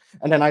finish?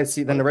 And then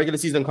then the regular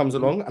season comes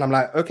along and I'm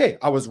like, okay,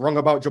 I was wrong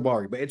about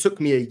Jabari, but it took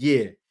me a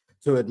year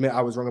to admit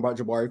I was wrong about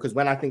Jabari because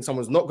when I think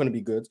someone's not going to be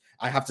good,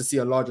 I have to see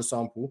a larger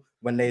sample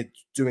when they're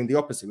doing the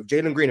opposite. With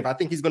Jalen Green, if I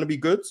think he's going to be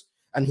good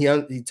and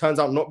he turns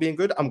out not being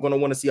good, I'm going to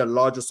want to see a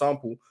larger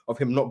sample of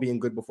him not being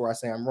good before I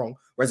say I'm wrong.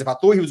 Whereas if I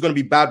thought he was going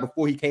to be bad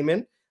before he came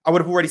in, I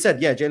would have already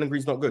said, yeah, Jalen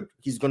Green's not good.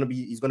 He's going to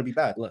be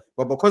bad.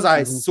 But because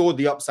I saw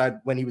the upside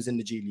when he was in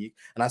the G League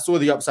and I saw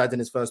the upside in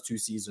his first 2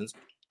 seasons,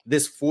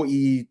 this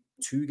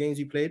 42 games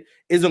he played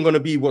isn't going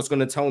to be what's going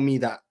to tell me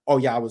that, oh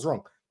yeah, I was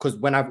wrong. Because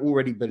when I've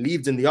already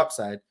believed in the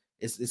upside,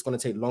 it's going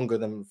to take longer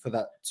than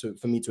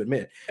for me to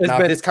admit. Now,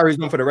 if this carries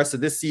on for the rest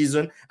of this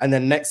season and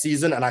then next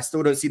season, and I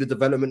still don't see the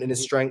development in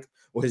his strength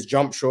or his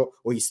jump shot,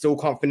 or he still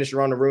can't finish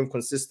around the rim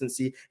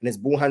consistency, and his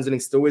ball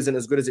handling still isn't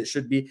as good as it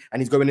should be, and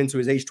he's going into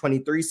his age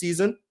 23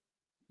 season,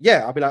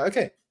 yeah, I'll be like,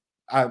 okay,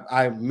 I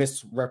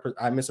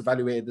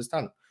misevaluated this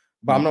talent.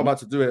 But I'm not about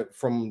to do it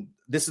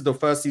this is the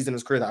first season in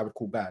his career that I would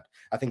call bad.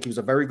 I think he was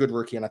a very good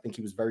rookie, and I think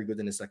he was very good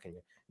in his second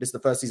year. This is the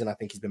first season I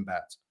think he's been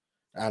bad.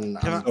 And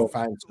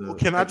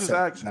can I just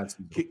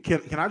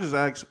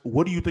ask,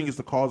 what do you think is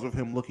the cause of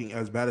him looking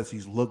as bad as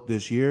he's looked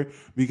this year?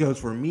 Because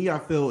for me, I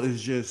feel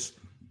it's just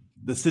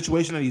the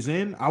situation that he's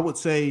in. I would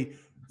say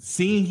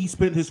seeing he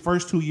spent his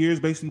first 2 years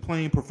basically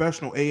playing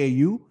professional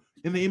AAU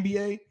in the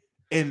NBA,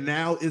 and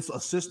now it's a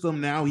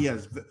system. Now he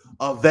has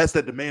vets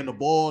that demand the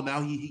ball.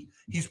 Now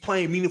he's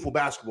playing meaningful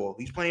basketball.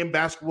 He's playing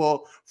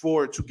basketball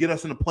to get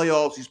us in the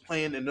playoffs. He's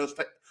playing in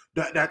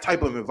that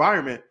type of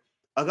environment.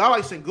 A guy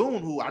like Sengun,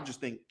 who I just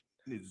think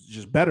is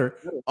just better.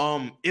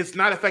 It's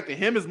not affecting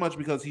him as much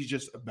because he's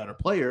just a better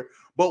player.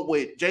 But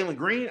with Jalen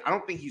Green, I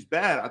don't think he's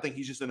bad. I think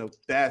he's just in a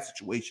bad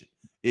situation.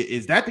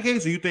 Is that the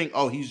case, or you think,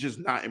 oh, he's just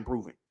not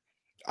improving?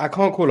 I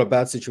can't call a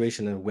bad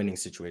situation a winning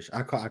situation.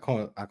 I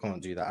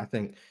can't do that. I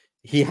think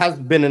he has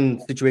been in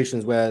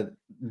situations where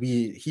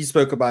he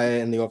spoke about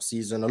it in the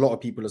offseason. A lot of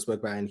people have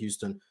spoke about it in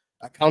Houston.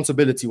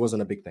 Accountability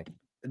wasn't a big thing.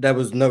 There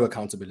was no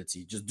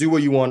accountability. Just do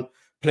what you want,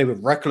 play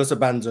with reckless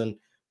abandon.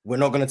 We're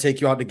not going to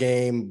take you out the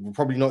game. You're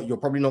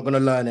probably not going to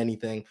learn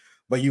anything,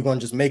 but you're going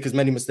to just make as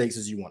many mistakes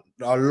as you want.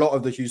 A lot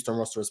of the Houston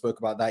roster spoke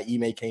about that.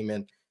 Ime came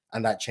in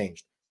and that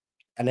changed.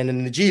 And then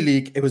in the G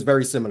League, it was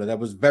very similar. There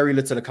was very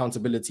little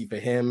accountability for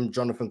him,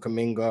 Jonathan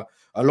Kuminga,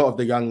 a lot of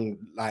the young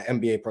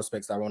NBA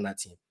prospects that were on that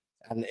team.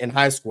 And in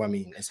high school,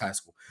 it's high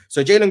school.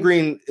 So Jalen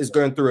Green is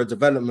going through a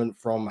development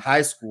from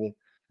high school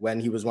when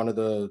he was one of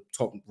the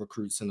top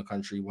recruits in the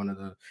country.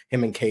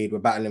 Him and Cade were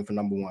battling for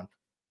number 1.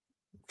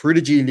 Through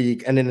the G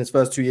League, and in his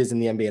first 2 years in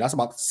the NBA. That's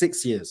about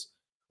 6 years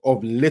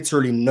of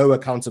literally no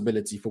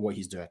accountability for what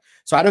he's doing.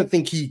 So I don't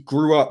think he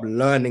grew up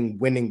learning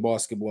winning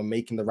basketball and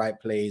making the right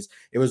plays.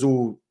 It was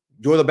all,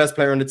 you're the best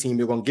player on the team.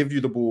 We're going to give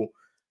you the ball.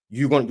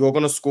 You're going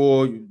to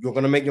score. You're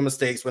going to make your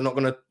mistakes. We're not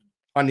going to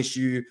punish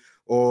you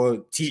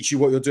or teach you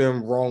what you're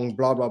doing wrong,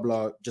 blah, blah,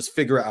 blah. Just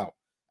figure it out.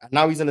 And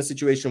now he's in a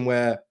situation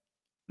where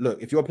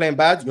look, if you're playing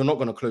bad, you're not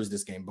going to close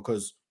this game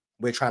because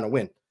we're trying to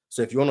win.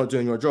 So if you're not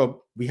doing your job,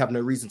 we have no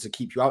reason to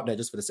keep you out there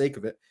just for the sake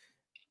of it.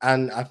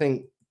 And I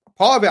think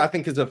part of it, I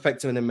think, is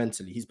affecting him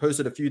mentally. He's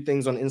posted a few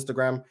things on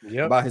Instagram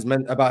about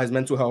his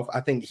mental health. I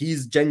think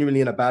he's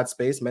genuinely in a bad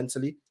space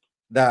mentally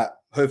that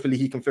hopefully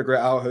he can figure it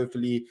out.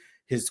 Hopefully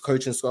his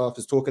coaching staff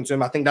is talking to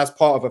him. I think that's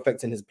part of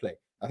affecting his play.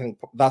 I think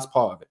that's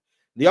part of it.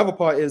 The other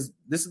part is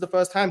this is the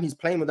first time he's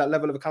playing with that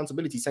level of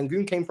accountability.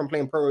 Sengun came from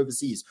playing pro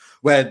overseas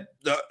where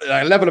the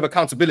level of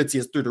accountability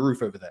is through the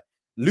roof over there.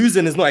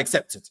 Losing is not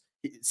accepted.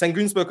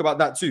 Sengun spoke about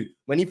that too.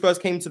 When he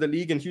first came to the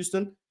league in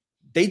Houston,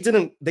 they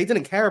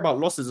didn't care about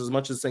losses as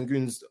much as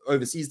Sengun's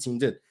overseas team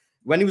did.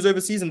 When he was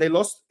overseas and they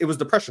lost, it was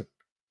depression.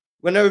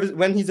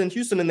 When he's in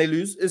Houston and they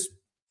lose, it's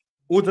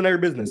ordinary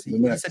business. He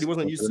said he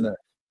wasn't used to that.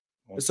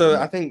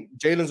 So I think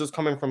Jalen's just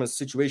coming from a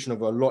situation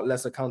of a lot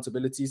less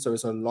accountability, so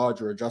it's a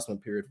larger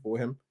adjustment period for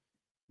him.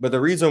 But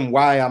the reason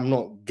why I'm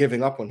not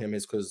giving up on him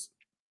is because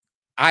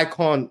I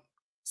can't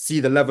see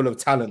the level of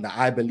talent that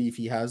I believe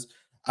he has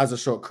as a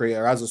shot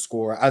creator, as a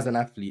scorer, as an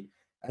athlete,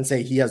 and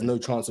say he has no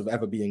chance of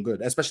ever being good,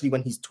 especially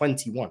when he's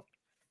 21.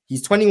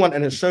 He's 21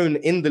 and has shown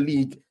in the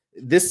league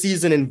this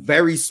season in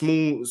very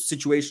small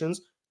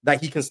situations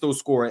that he can still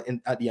score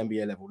at the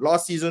NBA level.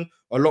 Last season,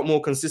 a lot more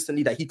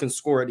consistently that he can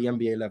score at the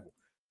NBA level.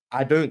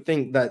 I don't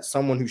think that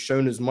someone who's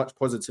shown as much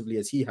positively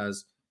as he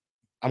has,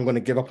 I'm going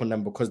to give up on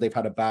them because they've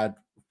had a bad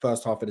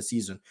first half of the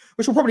season,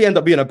 which will probably end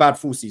up being a bad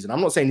full season.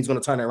 I'm not saying he's going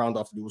to turn it around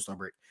after the All-Star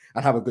break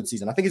and have a good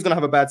season. I think he's going to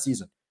have a bad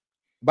season.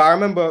 But I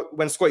remember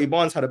when Scottie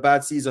Barnes had a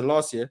bad season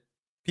last year,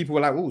 people were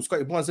like, oh,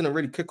 Scottie Barnes didn't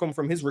really kick on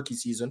from his rookie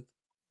season.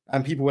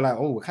 And people were like,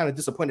 oh, we're kind of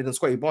disappointed in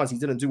Scottie Barnes. He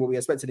didn't do what we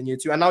expected in year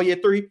 2. And now year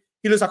 3,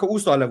 he looks like an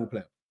all-star level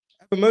player.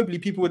 Evan Mobley,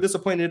 people were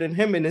disappointed in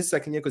him in his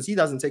second year because he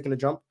hasn't taken a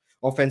jump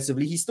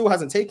offensively. He still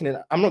hasn't taken it.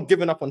 I'm not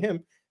giving up on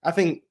him. I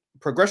think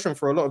progression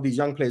for a lot of these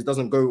young players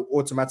doesn't go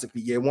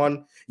automatically. Year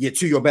 1, year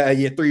 2, you're better.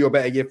 Year 3, you're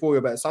better. Year 4,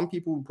 you're better. Some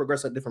people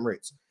progress at different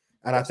rates.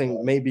 And I think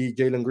maybe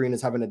Jalen Green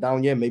is having a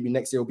down year. Maybe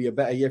next year will be a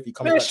better year if he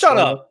comes back. Shut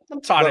up. I'm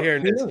tired of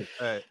hearing this.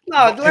 Hey.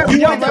 No, about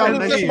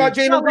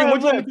Jalen Green.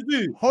 What do you want me to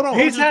do? Hold on.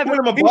 He's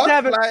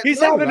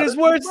having his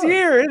worst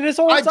year in his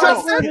whole time.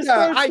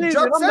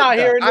 I'm not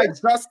hearing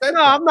this.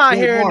 No, I'm not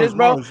hearing this,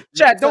 bro.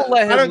 Chat, don't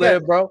let him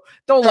live, bro.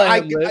 Don't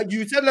let him live.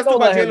 You said let's talk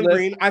about Jalen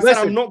Green. I said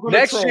I'm not going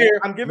to troll.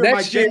 I'm giving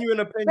my genuine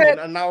opinion,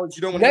 and now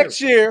you don't want to hear it.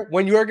 Next year,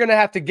 when you're going to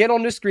have to get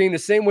on the screen the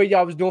same way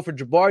y'all was doing for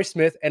Jabari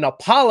Smith and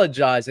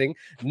apologizing,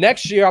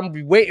 next year I'm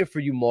be waiting for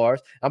you,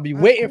 Mars. I'll be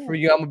waiting for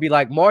you. I'm gonna be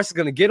like, Mars is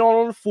gonna get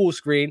on the full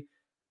screen.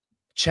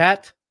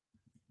 Chat,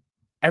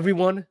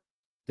 everyone,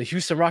 the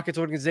Houston Rockets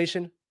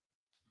organization.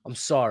 I'm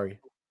sorry.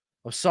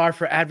 I'm sorry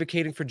for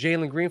advocating for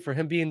Jalen Green, for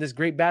him being this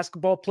great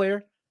basketball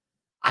player.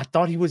 I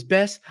thought he was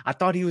best. I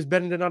thought he was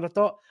better than I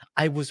thought.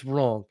 I was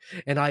wrong,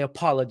 and I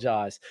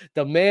apologize.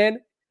 The man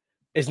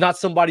is not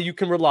somebody you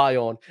can rely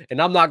on,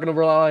 and I'm not going to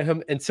rely on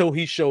him until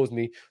he shows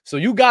me. So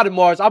you got it,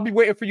 Mars. I'll be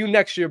waiting for you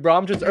next year, bro.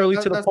 I'm just early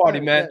to the party,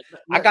 man.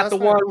 I got the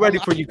wine ready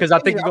for you because I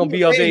think you're going to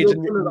be of age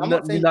in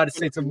the United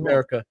States of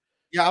America.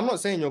 Yeah, I'm not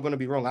saying you're going to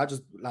be wrong. I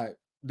just, like,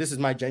 this is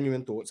my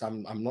genuine thoughts.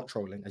 I'm not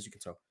trolling, as you can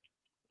tell.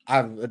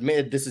 I've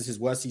admitted this is his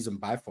worst season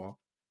by far.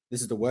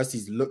 This is the worst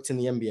he's looked in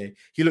the NBA.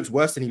 He looks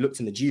worse than he looked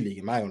in the G League,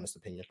 in my honest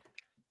opinion.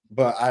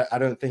 But I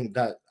don't think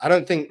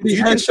he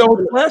had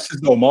shown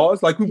flashes though,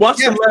 Mars. Like we watched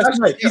him last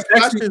night.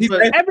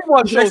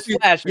 Everyone shows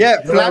flashes.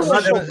 Yeah, flashes.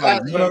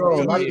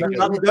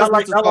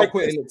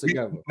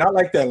 Not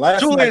like that. Last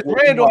Julius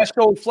Randle has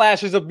shown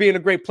flashes of being a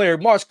great player.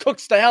 Mars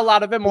cooks the hell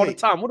out of him all the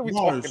time. What are we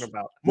talking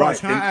about?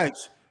 Mars, can I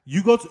ask?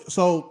 You go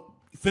to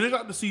finish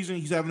out the season.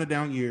 He's having a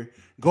down year.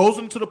 Goes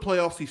into the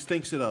playoffs. He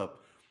stinks it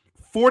up.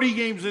 40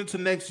 games into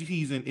next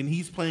season, and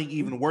he's playing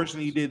even worse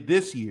than he did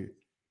this year.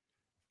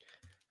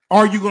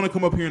 Are you going to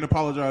come up here and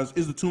apologize?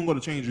 Is the tune going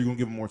to change? Or are you going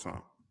to give him more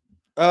time?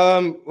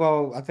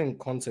 Well, I think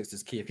context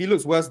is key. If he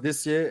looks worse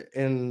this year,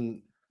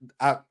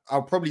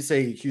 I'll probably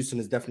say Houston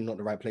is definitely not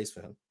the right place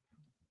for him.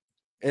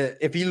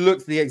 If he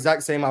looks the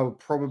exact same, I would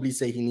probably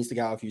say he needs to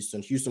get out of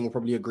Houston. Houston will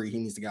probably agree he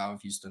needs to get out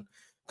of Houston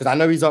because I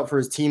know he's up for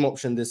his team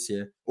option this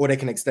year, or they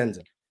can extend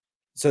him.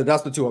 So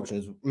that's the two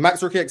options: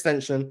 max rookie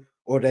extension,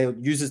 or they'll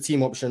use his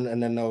team option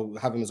and then they'll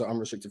have him as an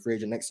unrestricted free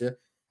agent next year.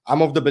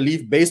 I'm of the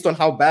belief, based on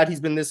how bad he's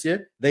been this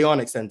year, they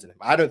aren't extending him.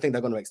 I don't think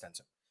they're going to extend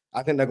him.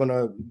 I think they're going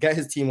to get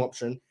his team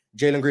option.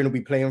 Jalen Green will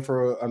be playing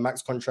for a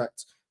max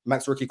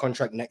rookie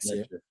contract next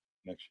year.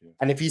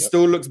 And if he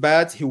still looks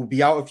bad, he will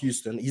be out of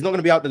Houston. He's not going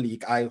to be out of the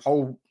league. I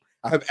hope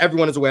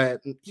everyone is aware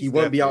he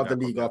won't be out of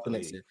the league after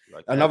next year.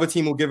 Another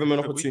team will give him an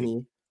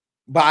opportunity.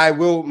 But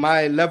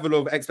my level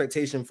of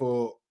expectation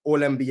for all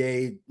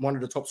NBA, one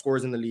of the top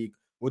scorers in the league,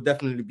 will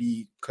definitely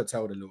be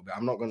curtailed a little bit.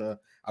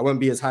 I won't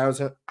be as high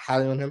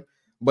on him.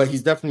 But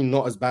he's definitely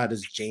not as bad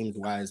as James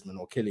Wiseman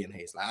or Killian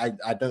Hayes. Like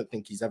I don't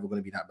think he's ever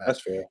going to be that bad.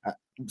 That's fair.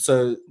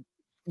 So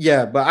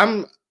yeah,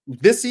 but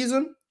this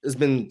season has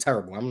been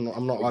terrible.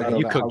 I'm not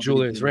arguing. You cooked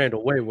Julius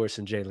Randle way worse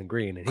than Jalen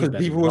Green, because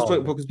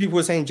people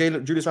were saying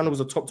Julius Randle was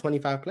a top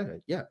 25 player.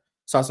 Yeah,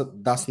 so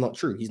that's not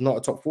true. He's not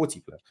a top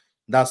 40 player.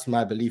 That's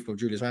my belief of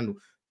Julius Randle.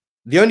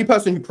 The only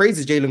person who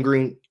praises Jalen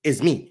Green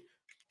is me.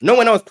 No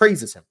one else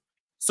praises him.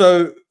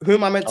 So who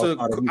am I meant to?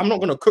 I'm not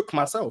going to cook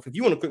myself. If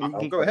you want to cook, you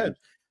can go ahead.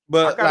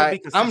 But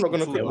like, I'm not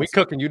going to cook. Yeah, we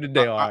cooking you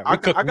today. All right,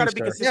 I got to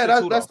be consistent. Yeah,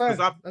 too, that's though,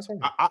 fine. That's fine.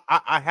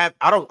 I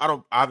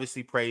don't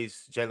obviously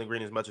praise Jalen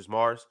Green as much as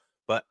Mars,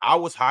 but I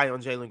was high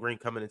on Jalen Green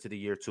coming into the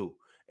year too.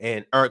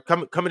 And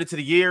coming into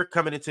the year,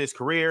 coming into his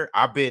career,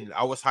 I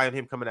was high on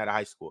him coming out of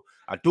high school.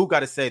 I do got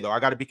to say though, I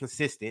got to be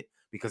consistent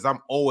because I'm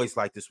always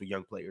like this with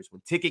young players.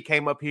 When Ticket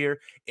came up here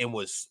and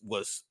was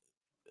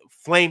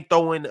flame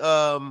throwing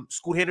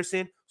Scoot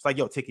Henderson, it's like,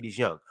 yo, Ticket, he's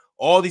young.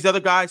 All these other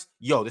guys,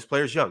 yo, this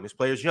player's young. This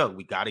player's young.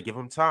 We got to give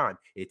him time.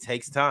 It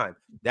takes time.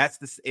 That's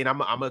the and I'm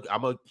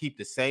gonna keep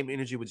the same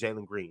energy with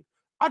Jalen Green.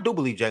 I do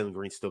believe Jalen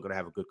Green's still going to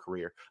have a good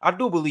career. I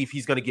do believe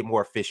he's going to get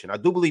more efficient. I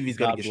do believe he's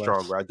going to get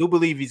stronger. I do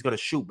believe he's going to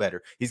shoot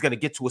better. He's going to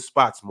get to his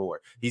spots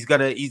more. He's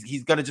going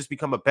to just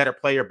become a better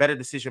player, better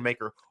decision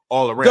maker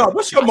all around. Doug,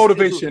 what's your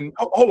motivation?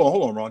 Hold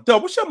on, Ron.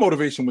 Doug, what's your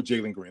motivation with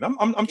Jalen Green? I'm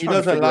trying he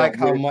doesn't to like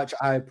how much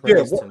I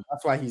praised him.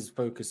 That's why he's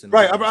focusing.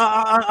 Right.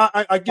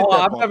 I get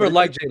that. I've never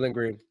liked Jalen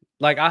Green.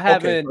 Like I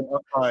haven't.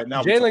 Okay,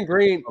 Jalen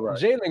Green.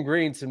 Jalen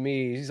Green to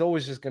me, he's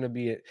always just going to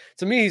be it.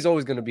 To me, he's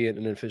always going to be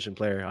an efficient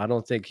player. I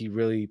don't think he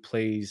really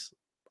plays.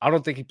 I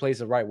don't think he plays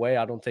the right way.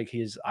 I don't think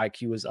his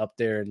IQ is up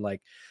there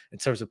in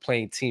terms of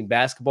playing team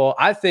basketball.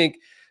 I think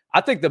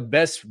the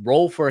best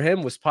role for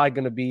him was probably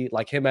going to be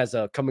like him as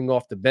a coming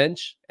off the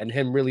bench and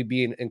him really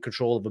being in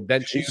control of a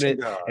bench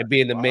unit and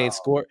being the main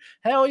scorer.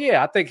 Hell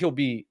yeah, I think he'll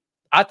be.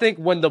 I think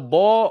when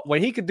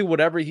he could do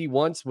whatever he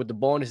wants with the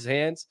ball in his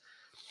hands,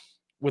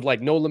 with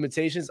like no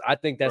limitations, I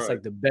think that's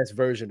like the best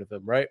version of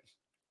him, right?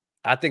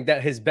 I think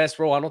that his best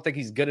role. I don't think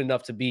he's good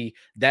enough to be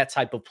that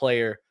type of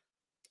player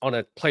on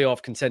a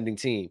playoff contending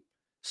team.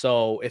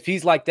 So if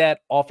he's like that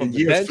off of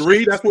the bench, year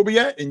 3, that's where we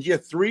at. In year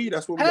 3,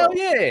 that's where we hell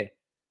yeah.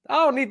 I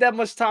don't need that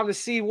much time to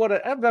see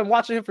I've been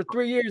watching him for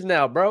 3 years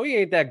now, bro. He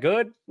ain't that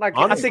good. Like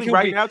honestly, I think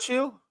right now,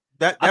 chill.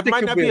 That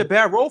might not be a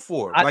bad role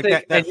for him.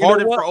 Like that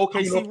Harden for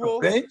OKC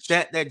role,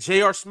 that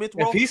J.R. Smith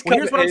role. Here's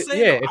what I'm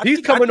saying. If he's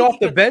coming off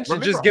the bench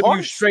and just giving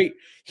you straight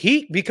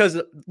heat, because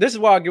this is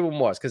why I give him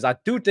Mars, because I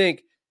do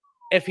think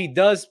if he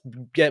does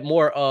get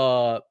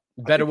more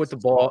better with the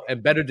ball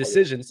and better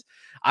decisions,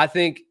 I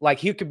think like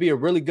he could be a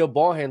really good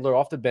ball handler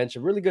off the bench,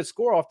 a really good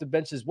scorer off the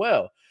bench as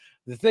well.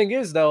 The thing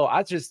is, though,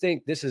 I just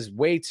think this is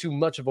way too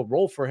much of a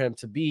role for him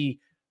to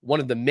be one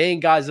of the main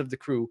guys of the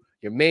crew,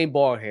 your main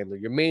ball handler,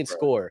 your main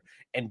scorer,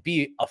 and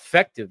be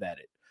effective at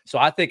it. So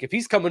I think if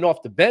he's coming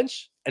off the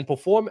bench and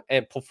performing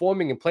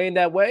and playing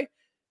that way,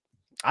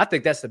 I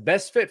think that's the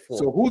best fit for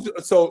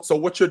him. So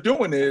what you're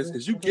doing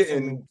is you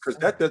getting, because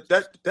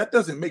that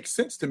doesn't make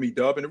sense to me,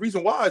 Dub. And the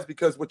reason why is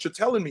because what you're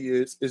telling me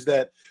is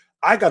that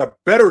I got a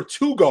better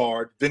 2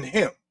 guard than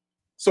him.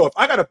 So if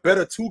I got a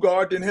better 2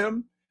 guard than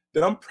him,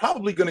 then I'm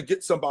probably going to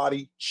get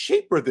somebody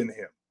cheaper than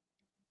him.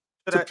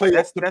 That's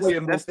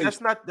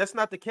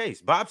not the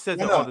case. Bob says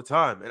it all the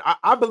time, and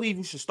I believe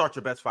you should start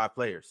your best 5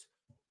 players.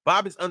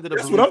 Bob is under the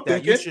belief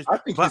that you should. I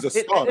think he's a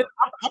starter.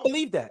 I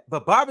believe that,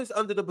 but Bob is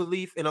under the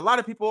belief, and a lot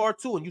of people are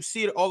too, and you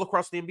see it all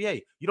across the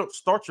NBA. You don't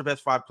start your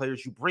best 5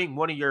 players. You bring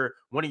one of your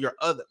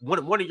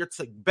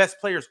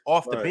best players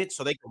off the bench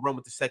so they can run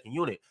with the second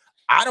unit.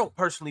 I don't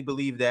personally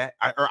believe that,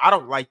 or I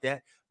don't like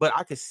that, but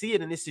I could see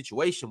it in this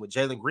situation with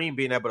Jalen Green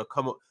being able to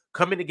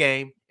come in the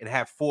game and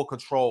have full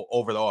control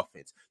over the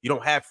offense. You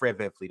don't have Fred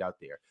VanVleet out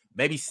there.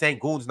 Maybe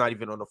Sengun's not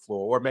even on the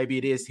floor, or maybe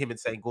it is him and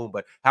Sengun.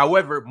 But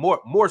however,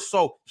 more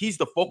so, he's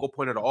the focal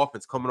point of the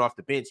offense coming off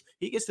the bench.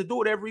 He gets to do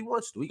whatever he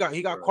wants to. He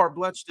got carte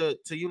blanche to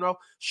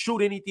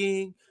shoot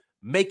anything,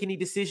 make any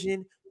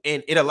decision,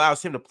 and it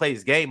allows him to play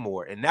his game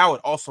more. And now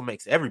it also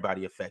makes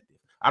everybody effective.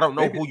 I don't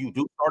know who you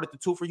do start at the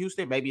 2 for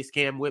Houston. Maybe it's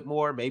Cam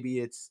Whitmore. Maybe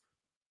it's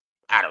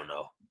I don't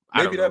know.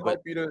 Might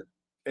be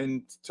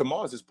and to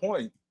Mars's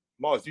point,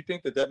 Mars, do you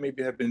think that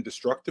maybe have been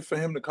destructive for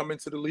him to come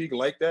into the league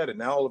like that, and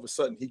now all of a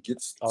sudden he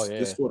gets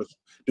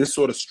this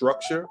sort of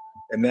structure,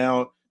 and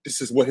now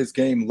this is what his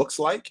game looks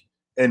like,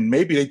 and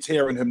maybe they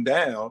tearing him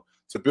down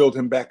to build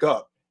him back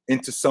up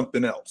into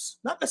something else,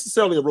 not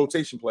necessarily a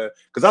rotation player,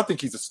 because I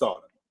think he's a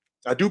starter.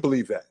 I do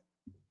believe that.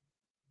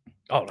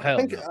 Oh hell,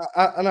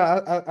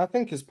 I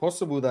think it's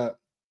possible that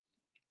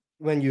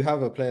when you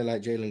have a player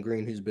like Jalen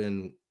Green who's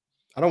been,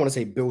 I don't want to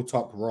say built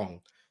up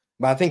wrong,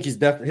 but I think his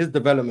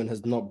development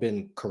has not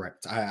been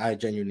correct. I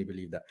genuinely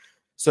believe that.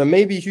 So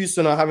maybe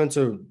Houston are having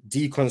to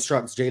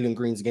deconstruct Jalen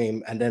Green's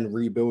game and then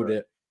rebuild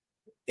it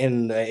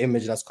in an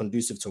image that's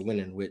conducive to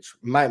winning, which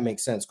might make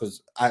sense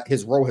because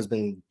his role has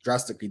been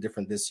drastically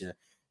different this year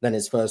than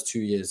his first 2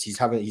 years.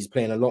 He's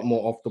playing a lot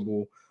more off the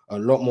ball, a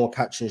lot more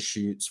catch and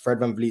shoots. Fred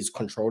VanVleet's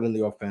controlling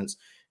the offense.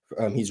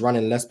 He's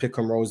running less pick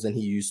and rolls than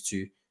he used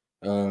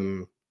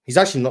to. He's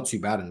actually not too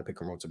bad in the pick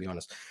and roll, to be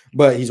honest,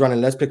 but he's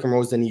running less pick and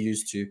rolls than he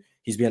used to.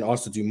 He's being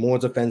asked to do more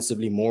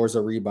defensively, more as a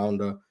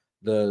rebounder,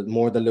 the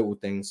little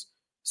things.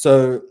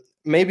 So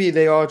maybe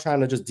they are trying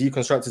to just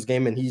deconstruct his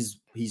game, and he's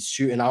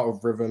shooting out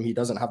of rhythm. He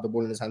doesn't have the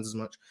ball in his hands as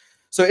much.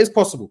 So it's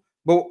possible,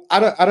 but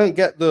I don't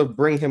get the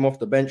bring him off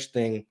the bench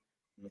thing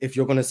if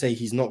you're going to say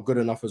he's not good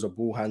enough as a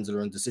ball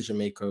handler and decision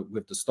maker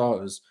with the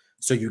starters,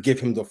 so you give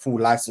him the full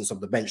license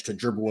of the bench to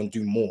dribble and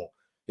do more.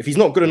 If he's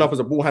not good enough as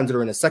a ball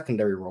handler in a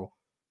secondary role,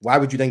 why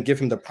would you then give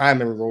him the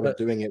primary role of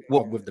doing it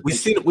with the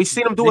bench? We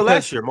seen him do it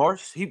last year,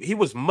 Morris. He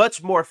was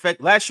much more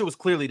effective. Last year was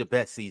clearly the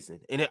best season.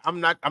 And I'm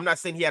not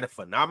saying he had a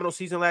phenomenal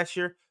season last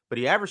year, but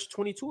he averaged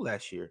 22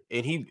 last year.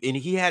 And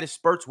he had his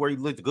spurts where he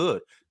looked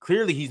good.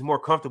 Clearly, he's more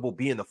comfortable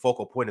being the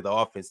focal point of the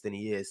offense than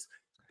he is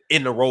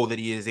in the role that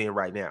he is in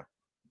right now.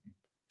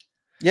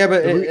 Yeah,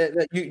 but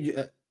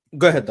you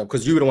go ahead though,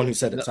 because you were the one who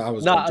said it. So I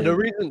was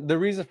the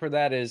reason for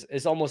that is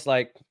it's almost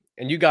like,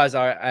 and you guys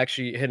are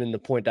actually hitting the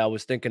point that I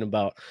was thinking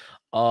about.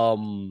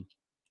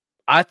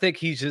 I think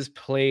he's just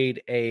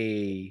played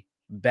a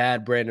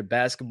bad brand of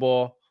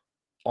basketball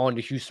on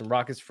the Houston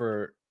Rockets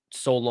for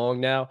so long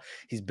now.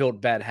 He's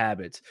built bad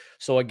habits.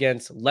 So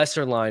against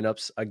lesser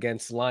lineups,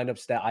 against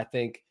lineups that I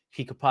think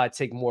he could probably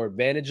take more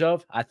advantage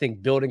of, I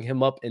think building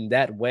him up in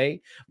that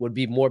way would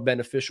be more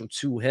beneficial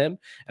to him.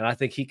 And I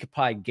think he could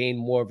probably gain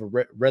more of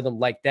a rhythm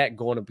like that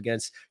going up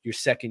against your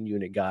second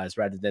unit guys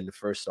rather than the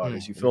first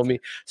starters. You feel me?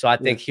 So I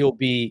think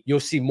you'll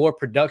see more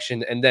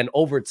production. And then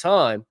over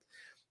time,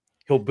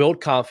 he'll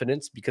build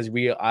confidence because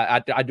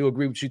I do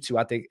agree with you too.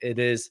 I think it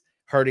is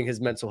hurting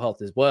his mental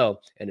health as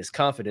well and his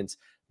confidence,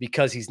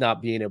 because he's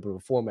not being able to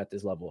perform at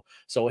this level.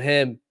 So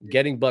him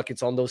getting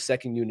buckets on those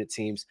second unit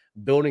teams,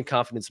 building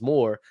confidence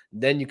more,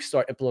 then you can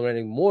start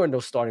implementing more in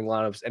those starting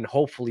lineups. And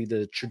hopefully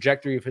the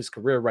trajectory of his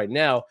career right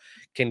now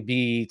can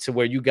be to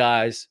where you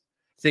guys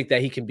think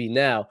that he can be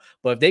now.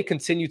 But if they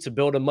continue to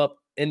build him up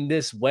in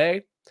this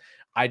way,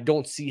 I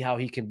don't see how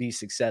he can be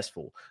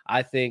successful.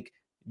 I think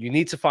you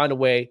need to find a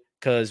way,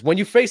 because when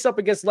you face up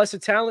against lesser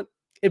talent,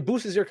 it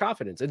boosts your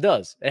confidence. It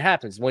does. It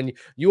happens when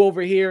you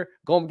over here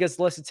going against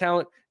lesser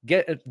talent,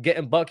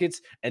 getting buckets,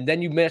 and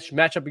then you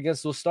match up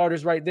against those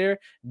starters right there.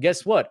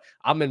 Guess what?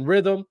 I'm in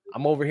rhythm.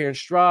 I'm over here in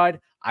stride.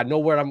 I know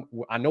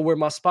where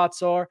my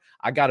spots are.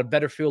 I got a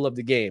better feel of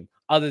the game.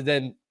 Other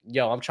than,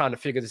 I'm trying to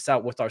figure this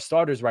out with our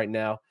starters right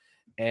now,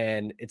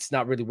 and it's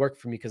not really working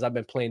for me because I've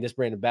been playing this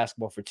brand of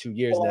basketball for 2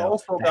 years now.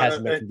 That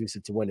hasn't been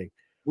conducive to winning.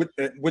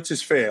 Which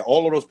is fair.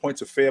 All of those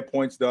points are fair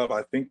points, Dub.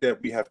 I think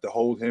that we have to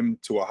hold him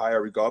to a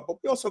higher regard, but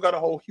we also got to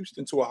hold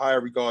Houston to a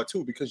higher regard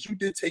too, because you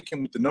did take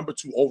him with the number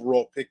 2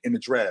 overall pick in the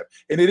draft,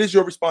 and it is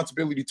your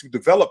responsibility to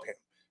develop him.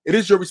 It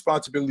is your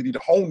responsibility to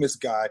hone this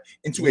guy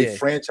into a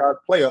franchise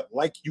player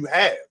like you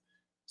have.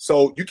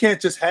 So you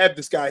can't just have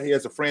this guy here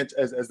as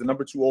as the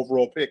number 2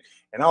 overall pick,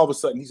 and all of a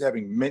sudden he's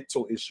having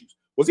mental issues.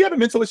 Was he having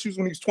mental issues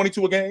when he was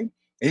 22 a game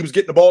and he was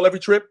getting the ball every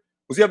trip?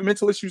 Was he having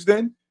mental issues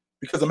then?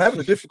 Because I'm having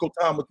a difficult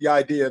time with the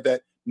idea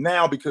that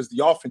now, because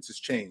the offense has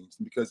changed,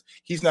 and because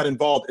he's not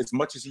involved as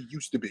much as he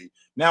used to be,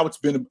 now it's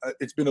been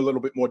a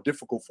little bit more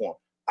difficult for him.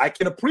 I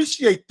can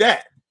appreciate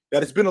that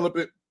it's been a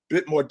little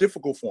bit more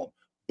difficult for him.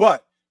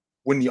 But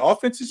when the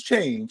offense has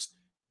changed,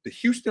 the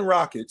Houston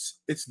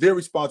Rockets, it's their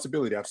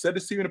responsibility. I've said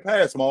this to you in the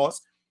past,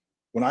 Moss.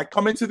 When I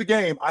come into the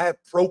game, I have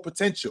pro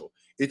potential.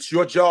 It's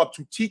your job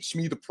to teach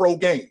me the pro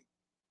game.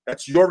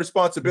 That's your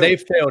responsibility.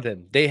 They failed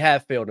him. They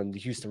have failed him, the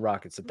Houston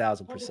Rockets,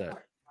 1,000%.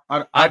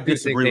 I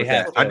disagree with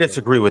that. I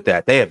disagree with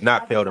that. They have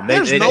not failed him.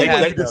 I think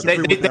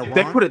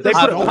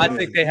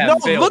they have. No,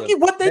 look at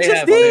what they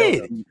just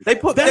did. They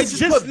put that's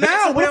just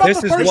now. What about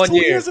this the is first 1 2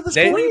 year. years of his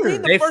career?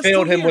 They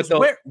failed him with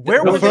where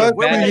the was first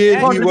 2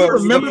 years.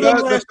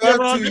 The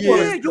first 2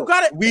 years. You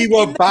got it. We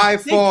were by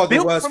far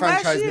the worst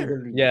franchise in the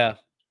league. Yeah.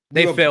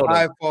 They failed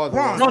him.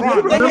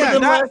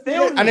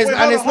 And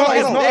it's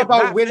not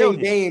about winning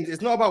games.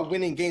 It's not about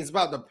winning games. It's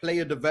about the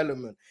player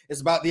development.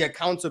 It's about the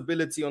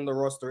accountability on the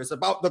roster. It's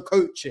about the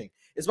coaching.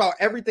 It's about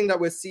everything that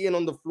we're seeing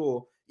on the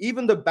floor.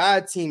 Even the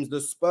bad teams, the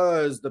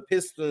Spurs, the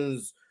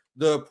Pistons,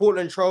 the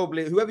Portland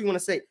Trailblazers, whoever you want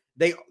to say,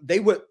 they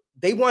weren't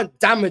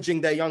damaging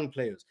their young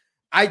players.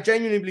 I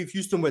genuinely believe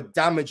Houston were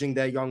damaging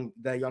their young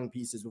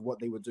pieces with what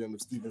they were doing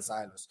with Steven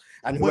Silas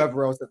and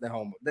whoever else at their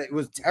home. It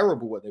was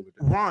terrible what they were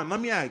doing. Ron,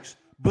 let me ask.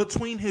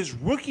 Between his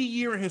rookie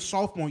year and his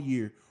sophomore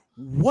year,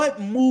 what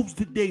moves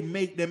did they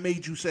make that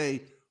made you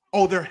say,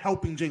 "Oh, they're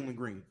helping Jalen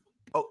Green"?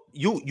 Oh,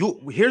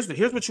 here's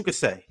what you could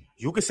say.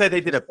 You could say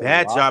they did a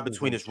bad job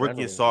between his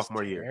rookie and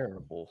sophomore year.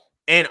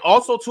 And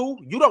also, too,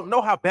 you don't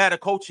know how bad a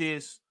coach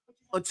is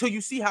until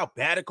you see how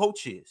bad a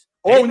coach is.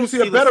 When you see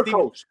a better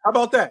coach. How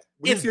about that?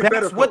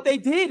 That's what they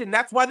did, and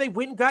that's why they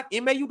went and got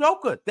Ime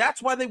Udoka.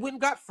 That's why they went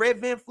and got Fred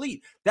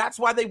VanVleet. That's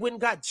why they went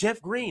and got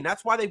Jeff Green.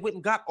 That's why they went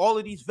and got all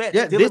of these vets.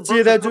 Yeah, this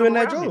year they're doing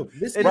their job.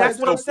 And that's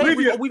what I'm saying.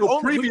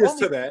 Previous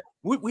to that,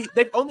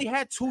 they've only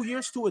had 2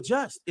 years to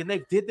adjust, and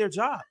they did their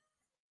job.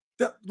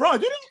 Ron,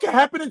 you think it can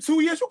happen in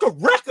 2 years? You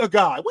could wreck a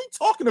guy. What are you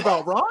talking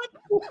about, Ron?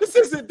 This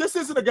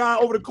isn't a guy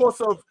over the course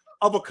of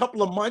a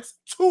couple of months,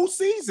 2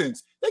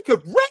 seasons. They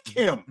could wreck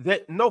him.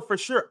 No, for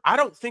sure. I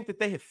don't think that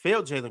they have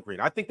failed Jalen Green.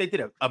 I think they did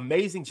an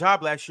amazing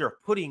job last year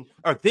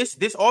of this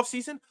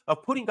offseason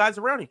of putting guys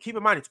around him. Keep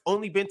in mind, it's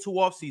only been 2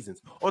 off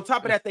seasons. On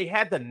top of that, they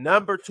had the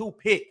number 2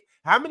 pick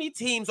How many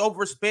teams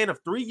over a span of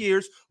 3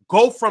 years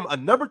go from a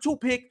number 2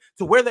 pick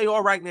to where they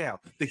are right now?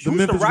 The Houston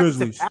Memphis Rockets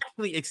Grizzlies have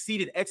actually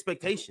exceeded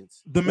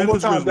expectations. The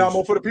Memphis Grizzlies.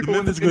 Damo, for the people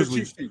Memphis in the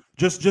Grizzlies. Chiefs.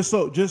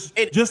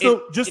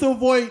 Just to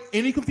avoid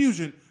any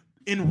confusion,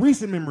 in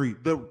recent memory,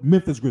 the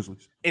Memphis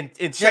Grizzlies. And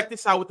check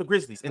this out with the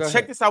Grizzlies.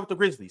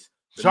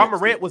 Ja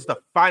Morant was the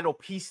final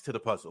piece to the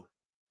puzzle.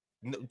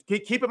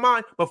 Keep in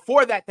mind,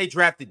 before that, they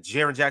drafted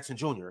Jaren Jackson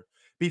Jr.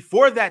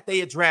 Before that, they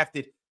had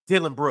drafted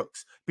Dylan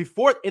Brooks. They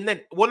got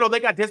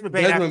Desmond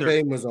Bane after. Desmond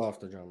Bane was off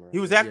the drummer. He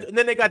was after, and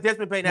then they got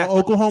Desmond Bane after.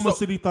 Oklahoma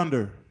City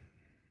Thunder.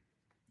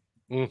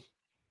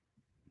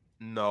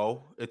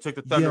 No, it took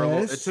the Thunder.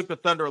 Yes. It took the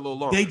Thunder a little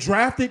longer. They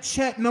drafted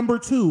Chet number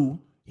 2.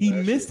 He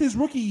missed his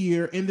rookie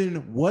year, and then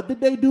what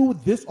did they do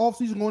with this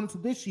offseason going into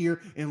this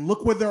year? And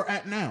look where they're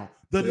at now.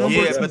 The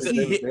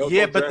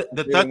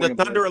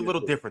Thunder are a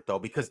little different though,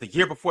 because the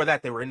year before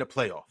that they were in the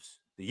playoffs.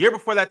 They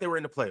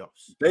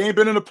ain't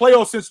been in the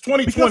playoffs since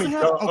 2020.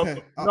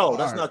 No,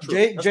 that's not true.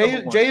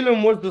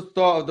 Jalen was the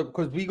start of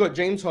because we got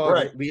James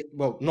Harden. Right.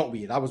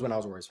 That was when I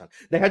was a Warriors fan.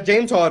 They had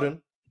James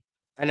Harden,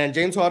 and then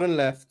James Harden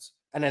left,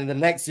 and then the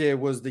next year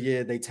was the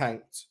year they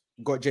tanked,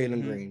 got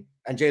Jalen Green,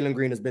 and Jalen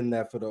Green has been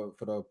there for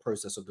the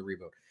process of the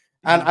rebuild.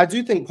 And I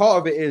do think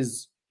part of it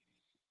is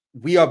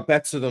we are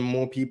better than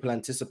more people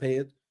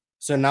anticipated.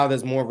 So now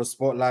there's more of a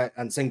spotlight,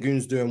 and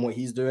Sengun's doing what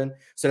he's doing.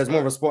 So there's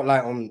more of a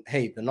spotlight on,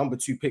 hey, the number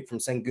 2 pick from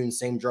Sengun,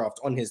 same draft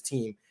on his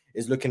team,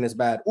 is looking as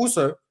bad.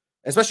 Also,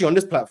 especially on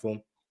this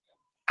platform,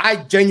 I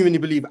genuinely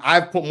believe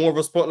I've put more of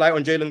a spotlight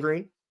on Jalen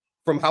Green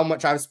from how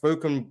much I've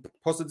spoken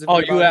positively. Oh,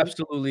 you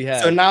absolutely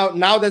have. So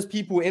now there's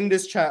people in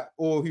this chat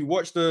or who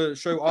watch the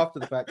show after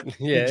the fact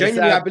yeah, who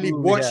genuinely, I believe,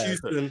 watch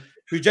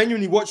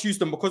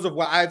Houston because of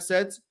what I've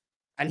said.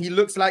 And he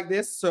looks like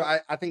this, so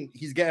I think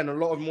he's getting a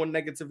lot of more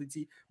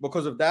negativity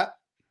because of that.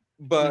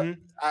 But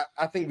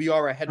I think we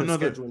are ahead of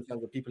schedule in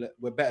terms of people.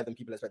 We're better than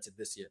people expected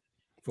this year.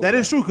 That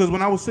is true, because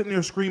when I was sitting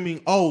there screaming,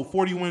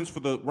 40 wins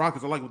for the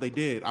Rockets, I like what they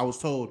did, I was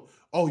told,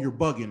 you're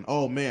bugging.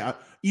 Oh, man.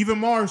 Even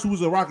Mars, who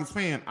was a Rockets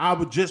fan, I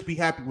would just be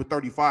happy with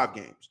 35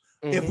 games.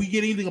 If we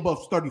get anything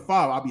above 35,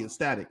 I'll be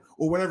ecstatic,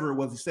 or whatever it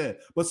was he said.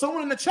 But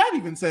someone in the chat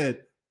even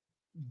said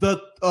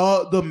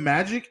the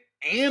Magic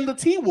and the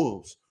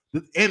T-Wolves.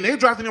 And they're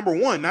drafting number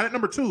 1, not at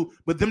number 2,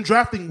 but them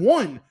drafting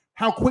 1,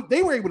 how quick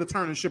they were able to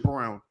turn the ship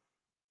around.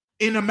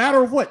 In a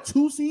matter of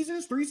 2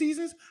 seasons, 3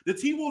 seasons? The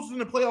T-Wolves was in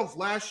the playoffs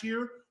last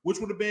year, which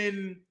would have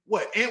been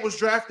Ant was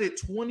drafted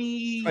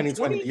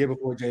 2020, the year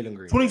before Jalen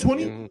Green.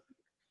 2020?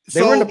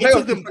 They were in the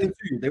playoffs in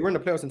 22. They were in the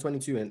playoffs in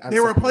 22. And they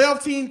were a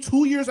playoff team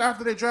 2 years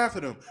after they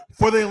drafted him.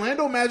 For the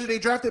Orlando Magic, they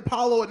drafted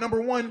Paolo at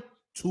number 1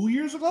 2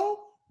 years ago.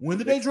 When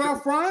did they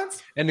draft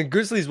Franz? And the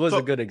Grizzlies was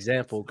a good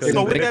example because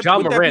Ja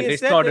Morant,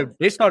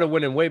 they started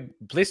winning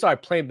they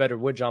started playing better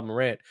with Ja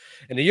Morant.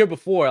 And the year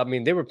before, I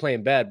mean, they were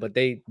playing bad, but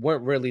they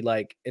weren't really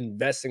like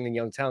investing in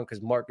young talent because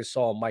Marc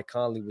Gasol and Mike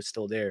Conley was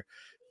still there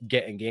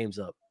getting games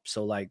up.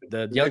 So like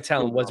the young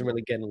talent wasn't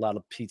really getting a lot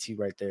of PT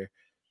right there.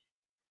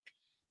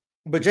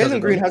 But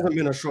Jalen Green hasn't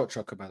been a short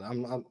chucker about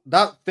that.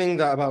 That thing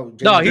that about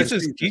Jalen no, he's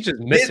just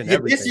missing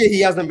everything. This year he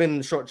hasn't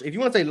been short. If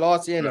you want to say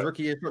last year and his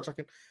rookie year short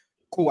chucking,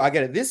 cool, I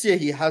get it. This year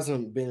he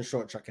hasn't been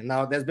short chucking.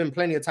 Now there's been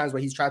plenty of times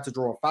where he's tried to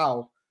draw a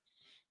foul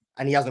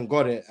and he hasn't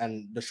got it,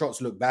 and the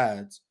shots look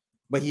bad.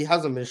 But he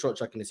hasn't been short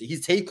chucking this year.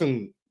 He's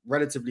taken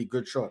relatively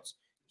good shots.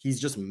 He's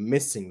just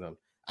missing them,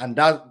 and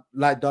that,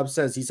 like Dub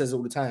says, he says it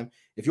all the time.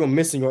 If you're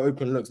missing your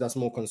open looks, that's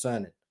more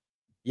concerning.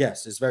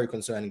 Yes, it's very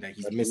concerning that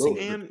he's missing.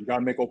 And you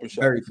gotta make open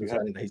shots. Very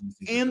concerning that he's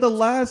missing. And the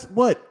last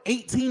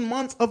 18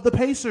 months of the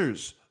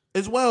Pacers,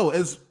 as well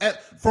as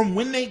from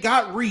when they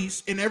got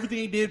Reese and everything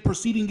they did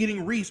preceding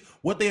getting Reese,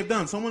 what they have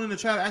done. Someone in the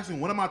chat asking,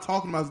 what am I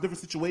talking about? It's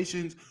different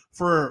situations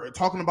for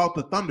talking about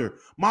the Thunder.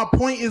 My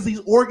point is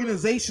these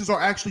organizations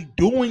are actually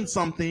doing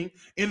something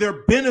and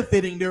they're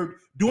benefiting. They're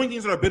doing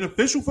things that are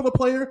beneficial for the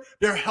player.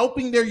 They're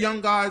helping their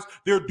young guys.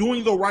 They're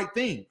doing the right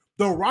thing.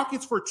 The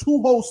Rockets for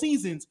 2 whole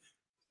seasons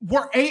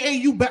were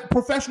AAU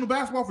professional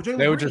basketball for Jalen Green.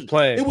 They were just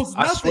playing. It was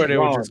nothing. I swear they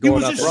were just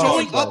going up. He was just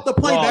showing up to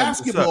play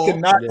basketball with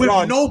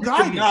no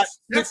guidance.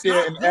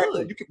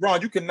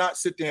 You cannot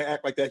sit there and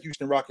act like that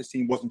Houston Rockets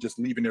team wasn't just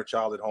leaving their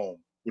child at home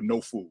with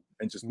no food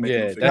and just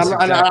making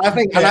I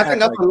think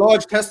that's a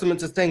large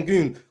testament to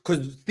Sengun,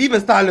 because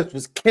Steven Silas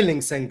was killing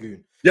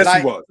Sengun. Yes,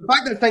 he was. The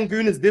fact that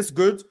Sengun is this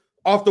good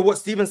after what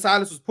Steven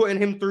Silas was putting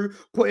him through,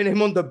 putting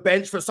him on the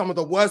bench for some of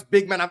the worst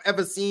big men I've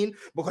ever seen,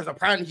 because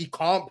apparently he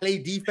can't play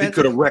defense. He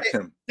could have wrecked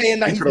him. Saying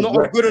that he's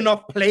not a good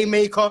enough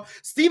playmaker.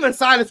 Steven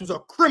Silas was a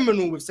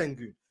criminal with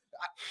Sengun.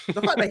 The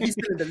fact that he's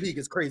still in the league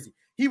is crazy.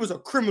 He was a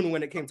criminal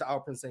when it came to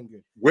Alperen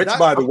Sengun. Which,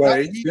 by the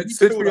way,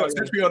 since we're on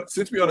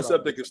the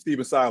subject of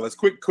Steven Silas,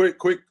 quick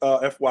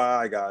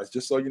FYI, guys,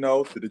 just so you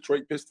know, the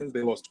Detroit Pistons,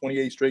 they lost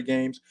 28 straight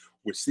games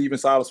with Steven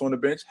Silas on the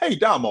bench. Hey,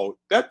 Damo,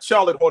 that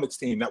Charlotte Hornets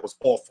team, that was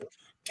awful.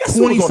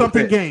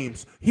 20-something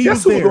games. He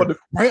was there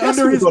right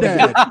under his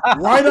dad.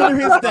 Right under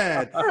his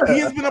dad. He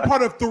has been a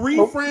part of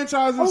 3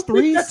 franchises,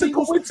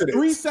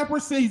 3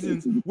 separate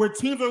seasons where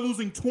teams are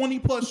losing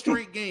 20-plus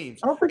straight games.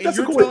 And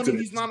you're telling me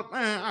he's not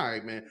man, all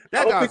right, man.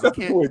 That guy's a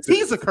can't.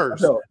 He's a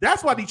curse.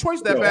 That's why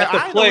Detroit's that bad.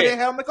 I didn't know they had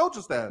him on the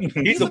coaching staff.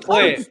 He's a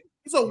plant.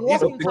 He's a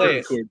walking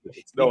plant. He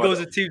goes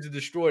to teams to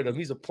destroy them.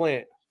 He's a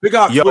plant. Big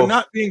Ox, we're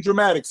not being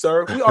dramatic,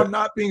 sir. We are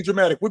not being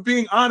dramatic. We're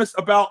being honest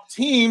about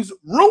teams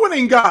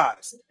ruining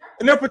guys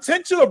and their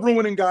potential of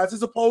ruining guys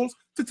as opposed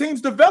to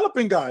teams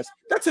developing guys.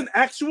 That's an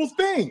actual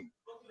thing.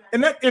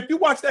 And that if you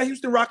watch that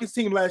Houston Rockets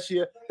team last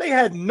year, they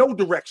had no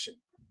direction,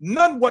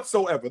 none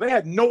whatsoever. They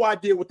had no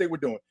idea what they were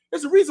doing.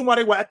 There's a reason why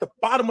they were at the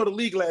bottom of the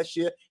league last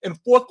year in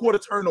fourth quarter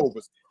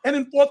turnovers and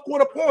in fourth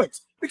quarter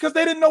points because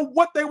they didn't know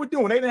what they were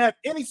doing. They didn't have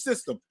any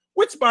system.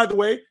 Which, by the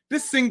way,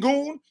 this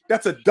Sengun,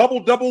 that's a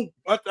double-double,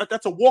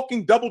 that's a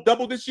walking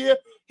double-double this year.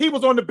 He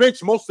was on the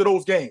bench most of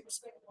those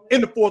games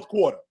in the fourth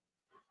quarter.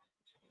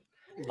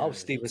 Oh,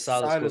 Steven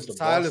Silas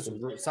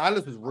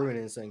was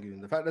ruining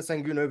Sengun. The fact that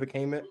Sengun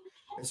overcame it,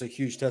 it's a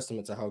huge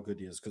testament to how good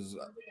he is because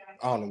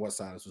I don't know what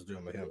Silas was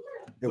doing with him.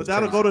 But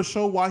that'll go to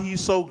show why he's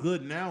so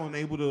good now and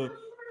able to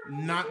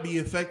not be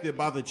affected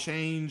by the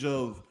change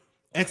of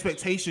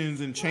expectations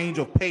and change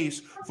of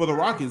pace for the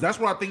Rockets. That's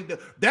what I think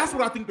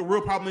the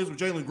real problem is with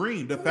Jalen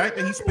Green. The fact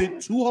that he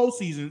spent 2 whole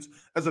seasons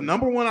as a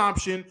number 1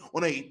 option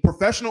on a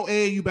professional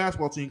AAU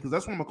basketball team, because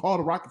that's what I'm gonna call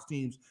the Rockets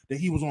teams that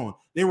he was on.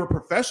 They were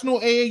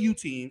professional AAU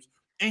teams,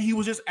 and he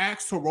was just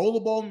asked to roll the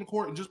ball in the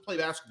court and just play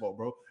basketball,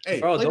 bro.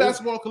 Hey, play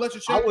basketball, collect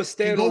your check. I was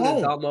standing on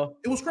this, Damo.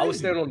 It was crazy. I was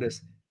standing on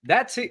this.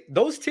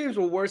 Those teams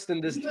were worse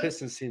than this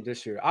Pistons team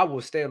this year. I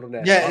will stand on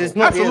that. Yeah, it's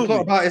not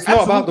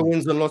about the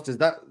wins and losses.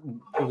 That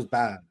it was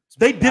bad.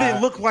 They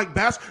didn't look like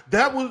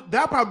basketball.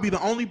 That probably be the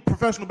only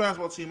professional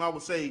basketball team I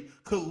would say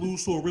could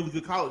lose to a really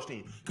good college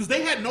team because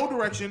they had no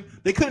direction.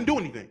 They couldn't do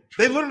anything.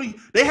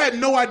 They had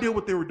no idea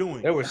what they were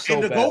doing. They were so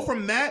and to bad. go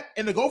from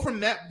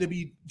that to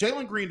be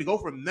Jalen Green to go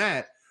from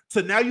that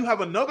to now you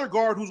have another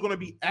guard who's going to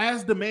be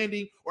as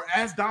demanding or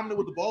as dominant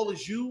with the ball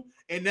as you,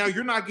 and now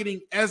you're not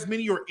getting as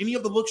many or any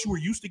of the looks you were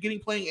used to getting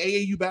playing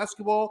AAU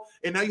basketball,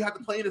 and now you have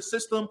to play in a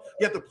system.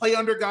 You have to play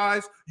under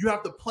guys. You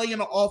have to play in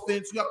the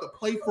offense. You have to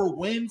play for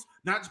wins,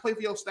 not just play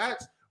for your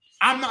stats.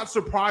 I'm not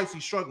surprised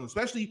he's struggling,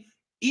 especially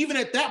even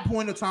at that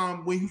point in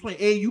time when he was playing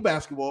AAU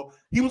basketball.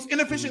 He was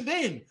inefficient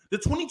then. The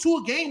 22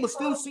 a game was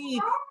still seen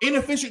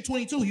inefficient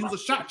 22. He was a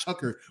shot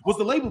chucker, was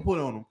the label put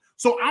on him.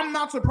 So I'm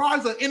not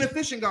surprised an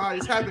inefficient guy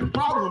is having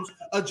problems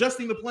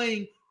adjusting to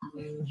playing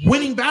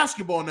winning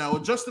basketball now,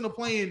 adjusting to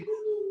playing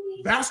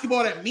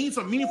basketball that means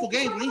some meaningful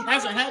games, and he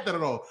hasn't had that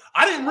at all.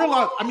 I didn't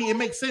realize, it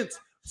makes sense.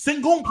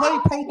 Sengun played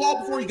pro ball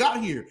before he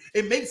got here.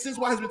 It makes sense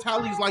why his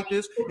mentality is like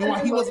this and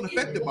why he wasn't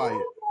affected by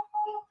it.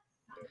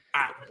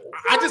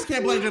 I just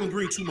can't blame Jalen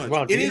Green too much.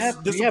 Ron, it is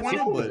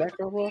disappointing, but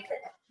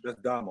that's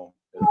Damo.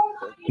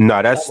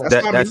 No,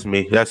 that's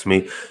me. That's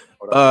me.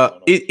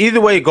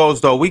 Either way it goes,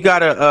 though, we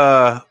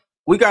gotta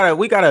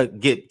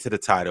get to the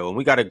title, and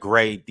we gotta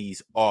grade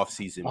these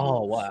off-season moves.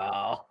 Oh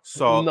wow!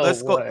 So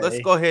let's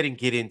go ahead and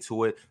get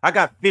into it. I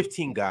got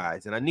 15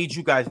 guys, and I need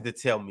you guys to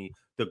tell me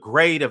the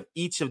grade of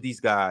each of these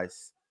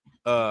guys.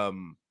 Right.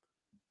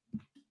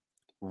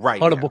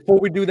 Hold on, before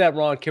we do that,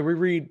 Ron, can we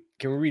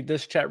read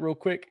this chat real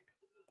quick?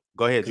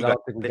 Go ahead. I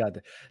don't think we got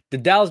that. The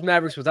Dallas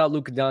Mavericks without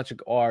Luka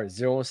Doncic are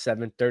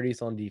 0-7,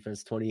 30th on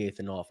defense, 28th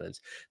in offense,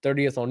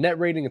 30th on net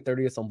rating, and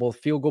 30th on both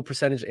field goal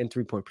percentage and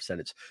 3-point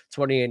percentage.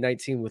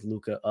 28-19 with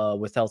Luka,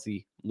 with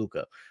healthy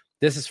Luka.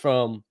 This is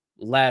from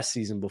last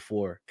season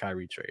before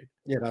Kyrie trade.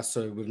 Yeah, that's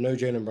so with no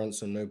Jalen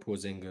Brunson, no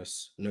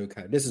Porzingis, no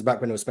Kyrie. This is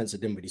back when it was Spencer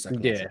Dinwiddie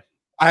second option.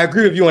 I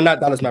agree with you on that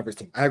Dallas Mavericks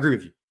team. I agree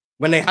with you.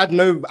 When they had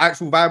no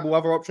actual viable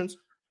other options,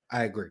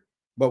 I agree.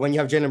 But when you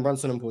have Jalen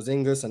Brunson and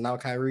Porzingis and now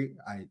Kyrie,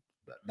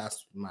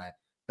 that's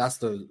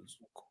the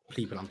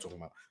people I'm talking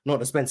about. Not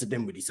the Spencer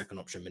Dinwiddie second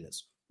option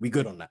minutes. We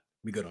good on that.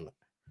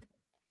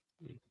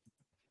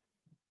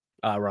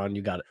 Ron,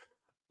 you got it.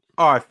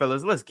 All right,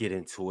 fellas, let's get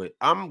into it.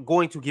 I'm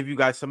going to give you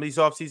guys some of these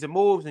offseason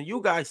moves, and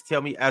you guys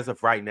tell me as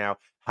of right now,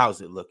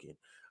 how's it looking?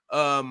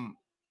 From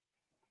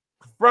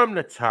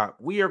the top,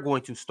 we are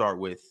going to start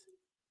with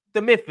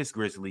the Memphis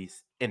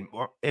Grizzlies and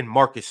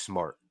Marcus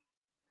Smart.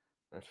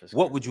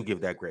 What would you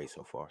give that grade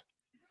so far?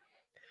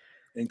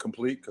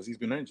 Incomplete because he's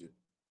been injured.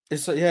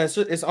 It's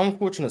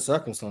unfortunate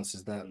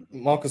circumstances that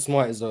Marcus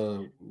Smart is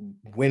a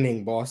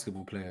winning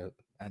basketball player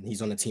and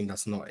he's on a team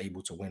that's not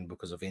able to win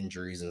because of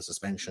injuries and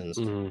suspensions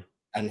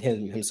and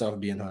himself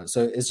being hurt.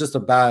 So it's just a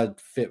bad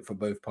fit for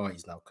both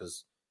parties now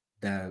because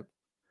their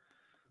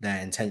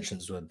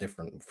intentions were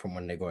different from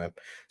when they got him.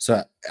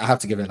 So I have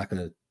to give it like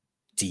a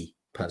D.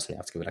 Personally, I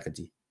have to give it like a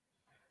D.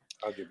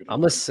 I'll give it.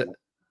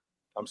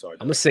 I'm sorry.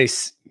 I'm gonna say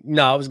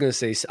no. I was gonna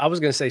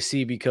say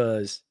C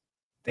because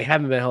they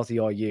haven't been healthy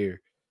all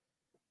year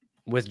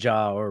with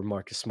Ja or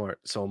Marcus Smart.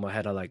 So in my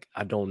head,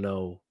 I don't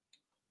know.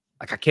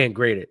 Like I can't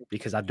grade it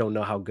because I don't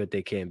know how good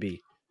they can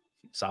be.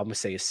 So I'm gonna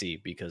say a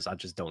C because I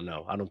just don't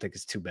know. I don't think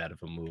it's too bad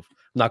of a move.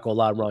 I'm not gonna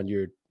lie, Ron.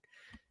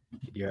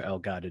 You're L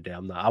guy today.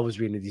 I'm not. I was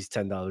reading these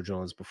 $10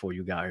 Jones before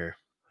you got here.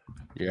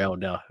 You're L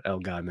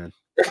guy, man.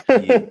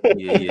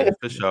 Yeah,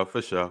 for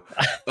sure.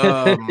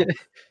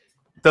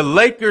 The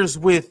Lakers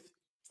with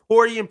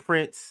Taurean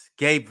Prince,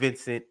 Gabe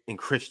Vincent, and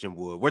Christian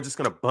Wood. We're just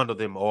gonna bundle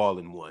them all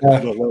in one.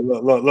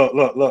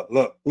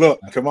 Look.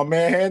 Can my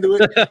man handle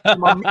it? Can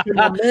my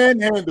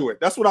man handle it?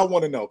 That's what I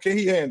want to know. Can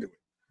he handle it?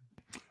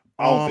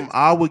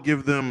 I would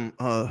give them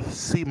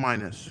C-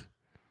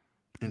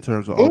 in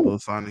terms of all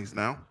those signings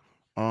now.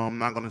 I'm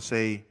not gonna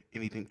say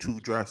anything too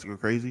drastic or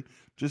crazy.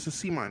 Just a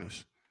C-.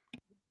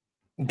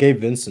 Gabe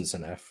Vincent's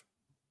an F.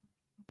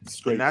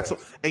 Straight.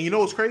 And you know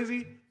what's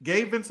crazy?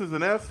 Gabe Vincent's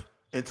an F,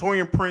 and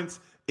Taurean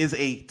Prince is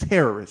a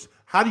terrorist.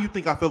 How do you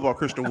think I feel about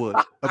Christian Wood?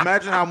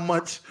 Imagine how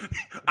much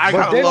I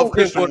gotta love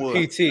Christian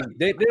Wood. PT.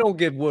 They don't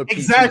give Wood PT.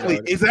 Exactly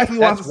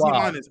why it's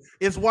a C-.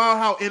 It's wild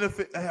how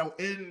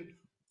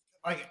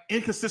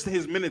inconsistent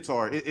his minutes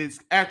are. It's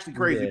actually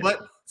crazy. Yeah. But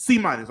C-.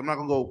 I'm not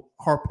gonna go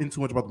harp in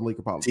too much about the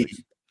Laker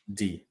politics.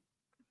 D.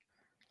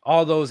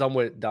 All those I'm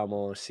with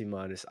Damo on C-.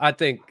 I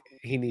think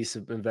he needs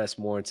to invest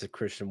more into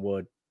Christian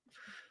Wood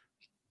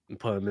and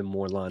put him in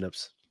more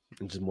lineups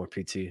and just more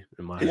PT in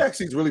my He head.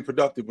 actually is really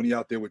productive when he's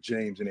out there with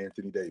James and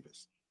Anthony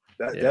Davis.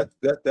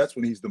 That's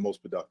when he's the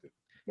most productive.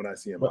 When I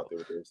see him out there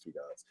with those two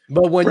guys.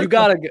 But when you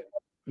got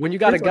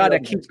a guy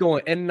that keeps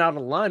going in and out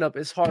of the lineup,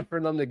 it's hard for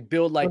them to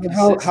build like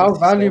How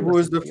valuable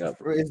is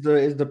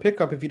the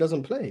pickup if he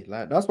doesn't play?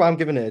 Like that's why I'm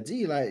giving it a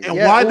D. Like, and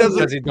why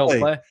doesn't he don't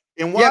play?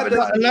 And why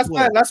that's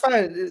fine. That's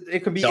fine.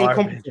 It could be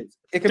incompetence.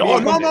 It could be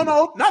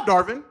no, not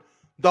Darvin.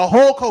 The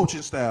whole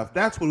coaching staff.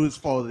 That's what his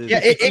fault is.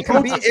 Yeah, it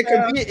can be. You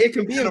can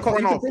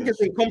think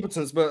it's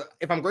incompetence, but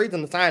if I'm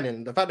grading the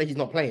signing, the fact that he's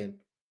not playing,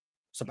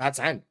 it's a bad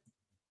sign.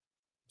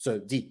 So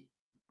D,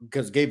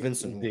 because Gabe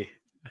Vincent. D.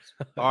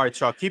 All right,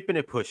 y'all, keeping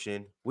it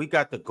pushing. We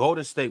got the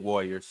Golden State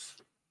Warriors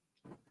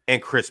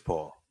and Chris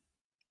Paul.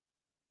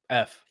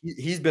 F.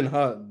 He's been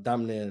hurt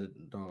damn near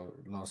the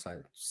last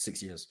like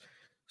 6 years.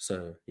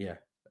 So yeah,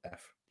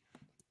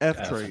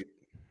 F trade.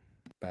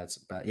 Bad.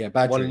 Yeah,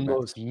 bad. One of the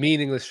most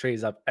meaningless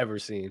trades I've ever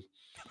seen.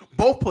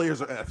 Both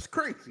players are F's.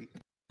 Crazy.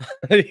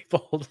 He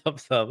pulled up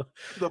some.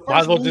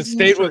 Might as well just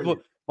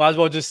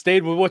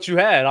stayed with what you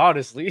had,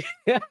 honestly.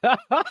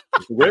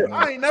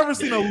 I ain't never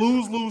seen a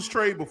lose-lose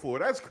trade before.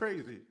 That's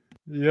crazy.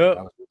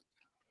 Yep.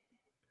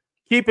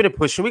 Keeping it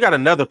pushing. We got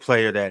another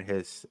player that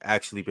has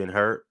actually been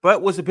hurt,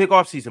 but was a big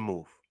offseason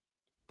move.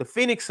 The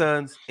Phoenix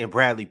Suns and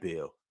Bradley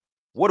Beal.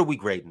 What are we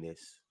grading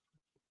this?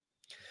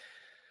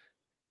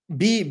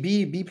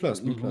 B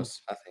plus,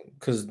 I think,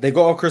 because they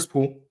got Chris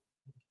Paul.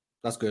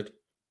 That's good,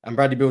 and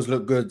Bradley Beal's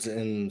looked good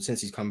since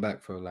he's come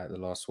back for like the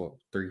last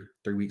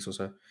three weeks or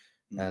so,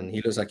 and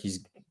he looks like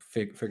he's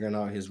figuring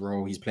out his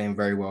role. He's playing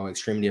very well,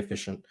 extremely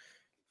efficient.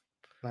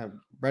 Like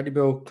Bradley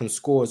Beal can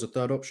score as a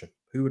third option.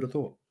 Who would have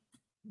thought?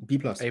 B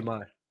plus, A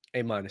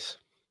minus.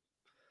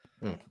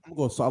 I'm gonna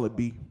go solid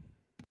B.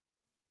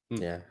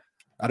 Yeah,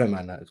 I don't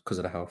mind that because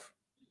of the health.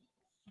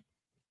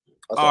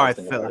 All right,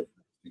 Phil.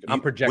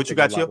 I'm projecting. What you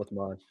got, you? With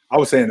mine. I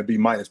was saying a B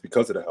minus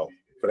because of the health.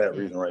 For that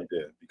reason right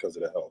there, because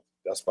of the health.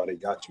 That's why they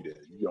got you there.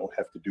 You don't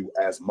have to do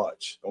as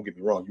much. Don't get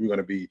me wrong. You're going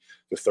to be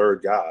the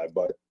third guy,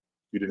 but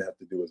you didn't have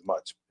to do as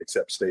much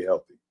except stay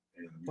healthy.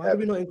 Why did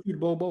we not include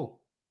Bobo?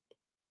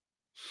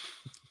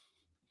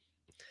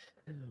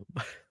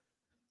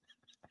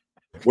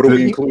 What are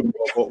we including?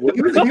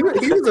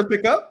 He was a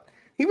pickup.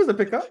 He was a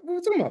pickup. What are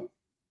we talking about?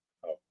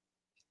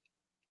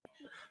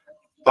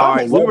 All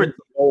right, we were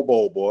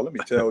Bobo, boy. Let me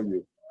tell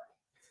you.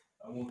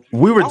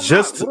 What is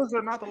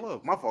there not to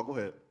love? My fault. Go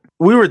ahead.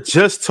 We were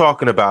just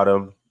talking about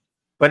him,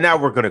 but now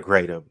we're gonna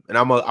grade him, and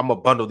I'm gonna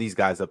bundle these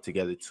guys up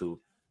together too.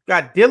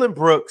 Got Dylan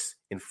Brooks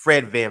and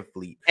Fred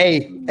VanVleet.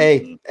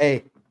 Hey.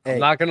 I'm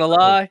not gonna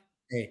lie.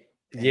 Hey.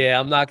 Yeah,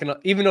 I'm not gonna.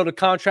 Even though the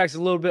contract's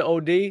a little bit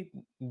OD,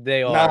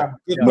 they are.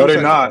 No,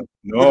 they're not.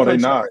 No, they're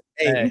not.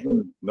 Hey.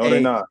 No,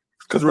 they're not.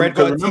 Because Fred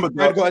got a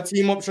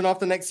team option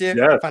after next year.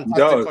 Yeah,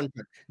 fantastic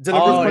contract.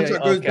 Dylan Brooks'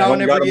 contract goes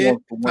down every year.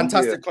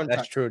 Fantastic contract.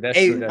 That's true.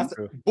 That's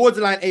true.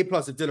 Borderline A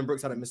plus if Dylan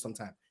Brooks hadn't missed some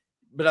time.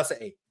 But that's an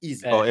A.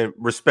 Easy. Oh, and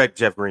respect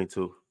Jeff Green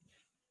too.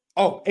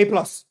 Oh, A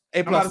plus.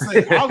 A plus.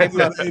 I'll give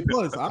it an A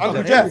plus.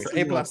 Uncle Jeff,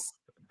 A plus.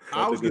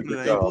 I was giving it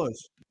an A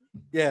plus.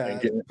 Yeah,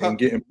 and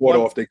getting Porter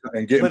off the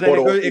and getting but then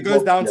Porter it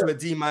goes down to a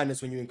D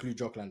minus when you include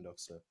Jock Landale.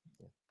 So.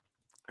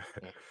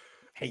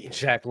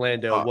 Jack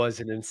Landale was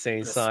an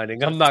insane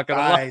signing. I'm not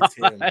gonna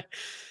lie.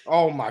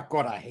 Oh my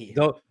god, I hate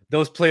him.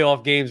 Those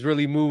playoff games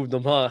really moved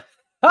him, huh?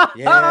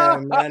 Yeah,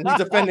 man. He's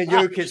defending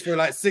Jokic for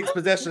like 6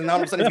 possessions. Now all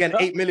of a sudden he's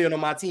getting 8 million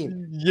on my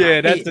team. Yeah,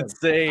 that's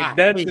insane.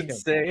 That's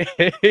insane.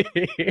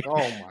 Oh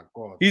my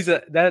god.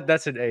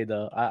 That's an A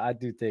though. I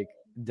do think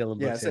Dylan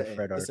Brooks and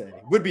Fred are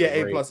would be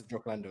an A plus if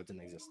Jock Landale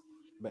didn't exist.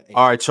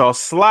 All right, y'all.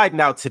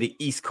 Sliding out to the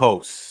East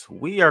Coast.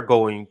 We are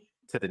going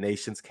to the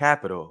nation's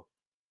capital.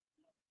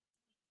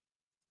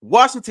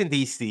 Washington,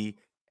 D.C.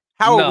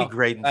 How are we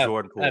grading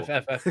Jordan Poole? F.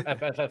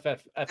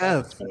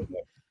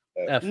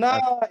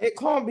 Nah, it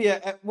can't be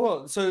a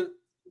well. So,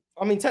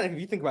 I mean, technically,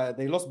 if you think about it,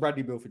 they lost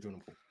Bradley Beal for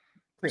Jordan Poole.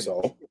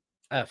 So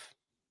F.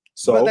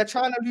 So but they're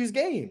trying to lose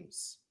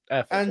games.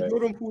 And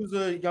Jordan Poole's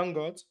a young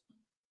guard.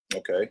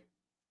 Okay.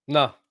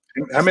 No.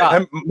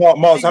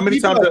 Mars, how many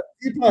times,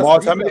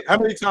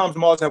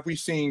 Mars, have we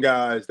seen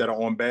guys that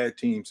are on bad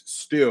teams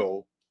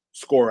still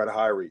score at a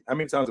high rate? How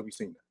many times have we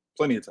seen that?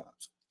 Plenty of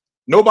times.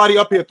 Nobody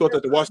up here thought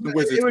that the Washington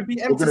Wizards it would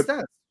be empty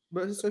stats.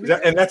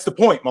 And that's the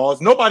point, Mars.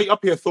 Nobody up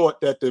here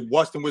thought that the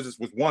Washington Wizards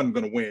was one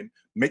going to win,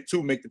 make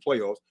two, make the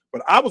playoffs.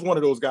 But I was one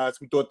of those guys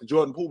who thought that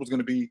Jordan Poole was going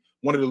to be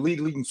one of the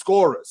leading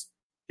scorers.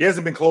 He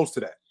hasn't been close to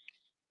that.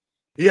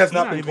 He has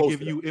not been close.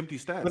 Give you empty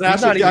stats. But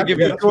he's not even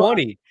giving you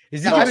 20.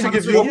 I should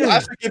give you a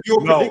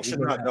prediction.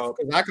 Because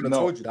I could have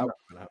told you that.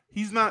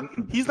 He's not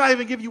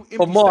even giving you empty stats.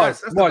 But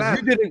Mars,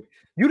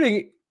 you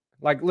didn't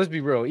like. Let's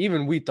be real.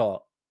 Even we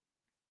thought,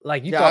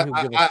 like you thought he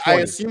was giving 20.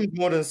 I assumed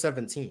more than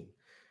 17.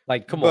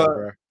 Like, come on,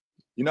 bro.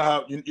 You know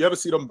how you ever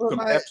see them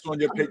F's on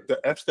your paper, the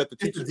F's that the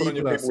teachers put on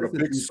your paper with a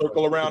big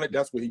circle around it?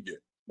 That's what he get.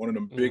 One of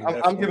them big.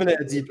 I'm giving it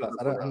a D+.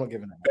 I'm not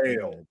giving it.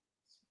 Fail.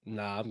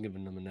 Nah, I'm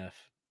giving them an F.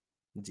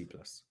 D+.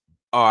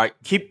 All right,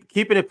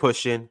 keeping it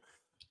pushing.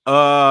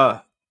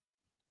 I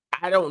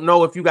don't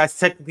know if you guys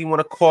technically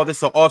want to call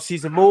this an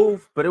offseason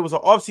move, but it was an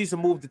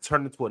offseason move to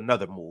turn into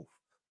another move.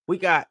 We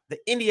got the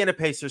Indiana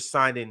Pacers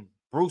signing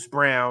Bruce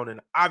Brown, and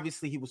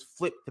obviously he was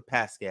flipped to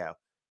Pascal.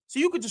 So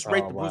you could just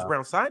rate the Bruce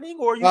Brown signing,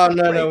 or you? Oh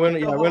no,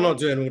 we're not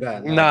doing all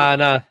that. Nah,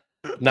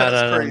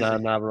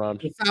 Ron.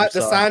 The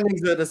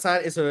signings,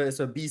 it's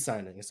a B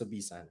signing. It's a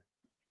B signing.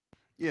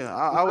 Yeah,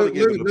 I would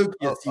give it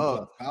a C+.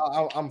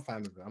 I'm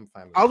fine with it.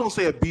 I was gonna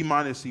say a B-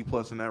 C+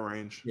 in that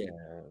range. Yeah,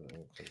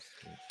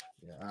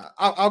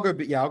 I'll go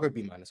B. Yeah, I'll go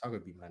B-. I'll go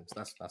B-.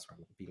 That's right.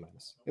 B-.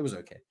 It was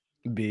okay.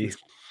 B.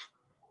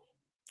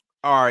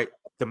 All right,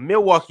 the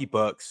Milwaukee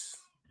Bucks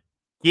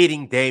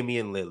getting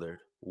Damian Lillard.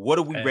 What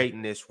are we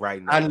rating this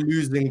right now? And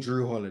losing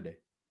Drew Holiday.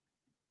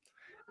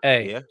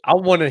 Hey, yeah. I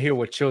want to hear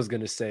what Chill's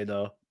gonna say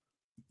though.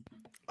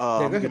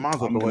 I'm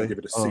gonna give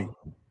it a C.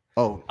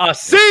 A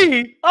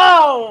C?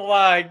 Oh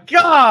my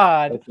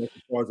God! That's as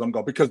far as I'm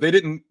going, because they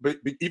didn't. But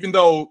even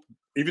though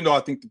I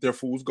think that they're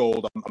fool's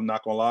gold, I'm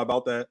not gonna lie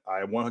about that.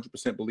 I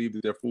 100% believe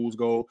that they're fool's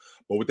gold.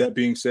 But with that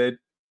being said,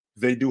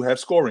 they do have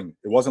scoring.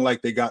 It wasn't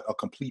like they got a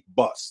complete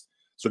bust.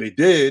 So they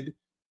did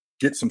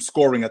get some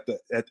scoring at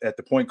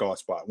the point guard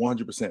spot,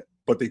 100%.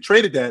 But they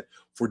traded that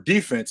for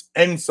defense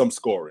and some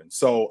scoring.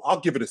 So I'll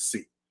give it a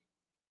C.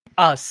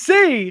 A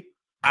C?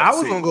 I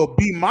was gonna go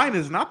B-, and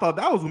I thought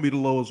that was gonna be the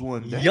lowest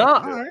one.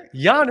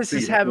 Giannis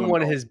is having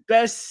one of his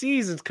best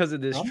seasons because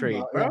of this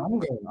trade, bro.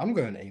 I'm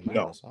going A-.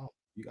 No.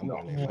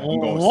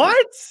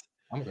 What?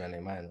 I'm going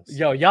A-.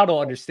 Yo, y'all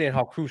don't understand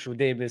how crucial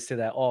Dame is to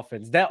that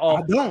offense.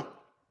 I don't.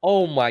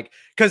 Oh my!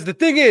 Because the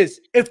thing is,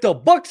 if the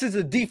Bucks is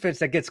a defense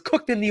that gets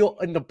cooked in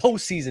the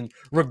postseason,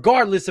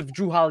 regardless if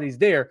Drew Holiday's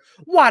there,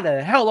 why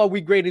the hell are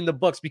we grading the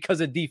Bucks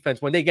because of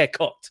defense when they get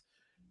cooked?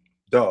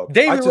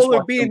 David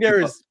Lillard being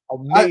there is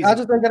amazing. I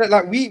just don't get it.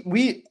 Like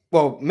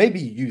well, maybe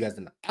you guys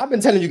didn't. I've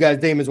been telling you guys,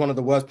 Dame is one of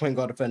the worst point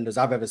guard defenders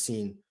I've ever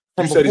seen.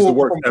 You said he's the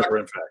worst ever.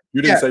 In fact,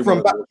 you didn't say you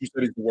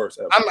said he's the worst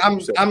ever.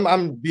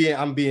 I'm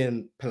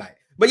being polite,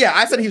 but yeah,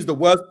 I said he's the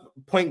worst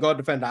point guard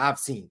defender I've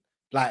seen.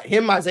 Like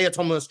him, Isaiah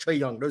Thomas, Trae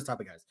Young, those type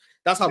of guys.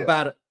 That's how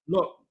bad.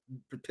 Not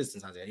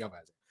Pistons, Isaiah, young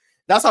Isaiah.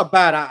 That's how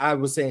bad I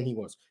was saying he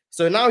was.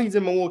 So now he's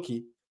in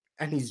Milwaukee,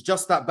 and he's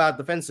just that bad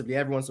defensively.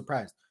 Everyone's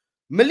surprised.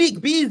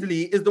 Malik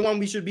Beasley is the one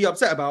we should be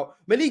upset about.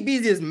 Malik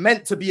Beasley is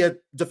meant to be a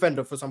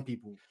defender for some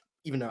people,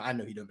 even though I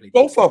know he don't play.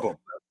 Both of them.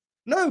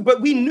 No,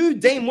 but we knew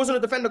Dame wasn't a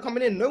defender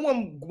coming in. No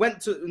one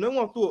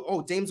thought,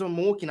 oh, Dame's on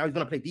Milwaukee, now he's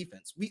going to play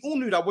defense. We all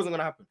knew that wasn't going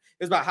to happen.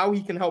 It's about how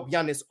he can help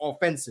Giannis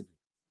offensively.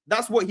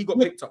 That's what he got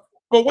picked up for.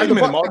 But wait a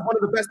minute, Mark. One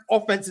of the best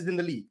offenses in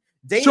the league.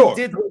 Dame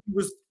did what he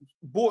was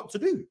bought to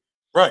do.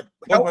 Right.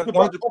 Help the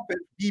Bucks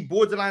offense be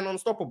borderline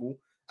unstoppable.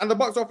 And the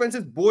Bucks offense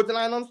is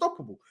borderline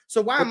unstoppable.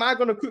 So why am I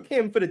going to cook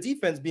him for the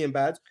defense being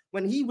bad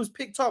when he was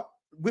picked up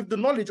with the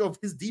knowledge of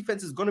his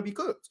defense is going to be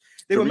cooked?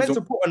 They were meant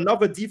to put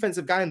another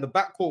defensive guy in the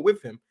backcourt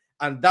with him,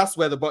 and that's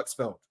where the Bucks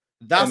failed.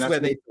 That's where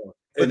they failed.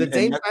 But the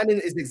Dame signing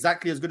is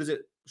exactly as good as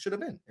it should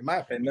have been, in my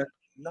opinion.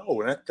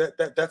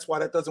 That's why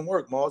that doesn't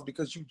work, Mars,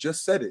 because you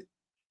just said it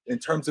in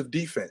terms of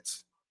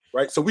defense,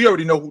 right? So we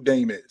already know who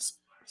Dame is.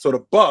 So the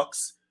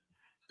Bucks,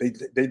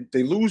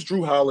 they lose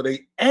Drew Holiday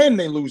and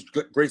they lose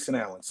Grayson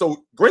Allen.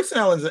 So Grayson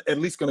Allen's at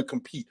least going to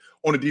compete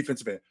on the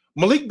defensive end.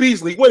 Malik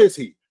Beasley, what is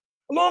he?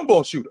 A long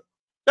ball shooter.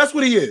 That's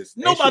what he is.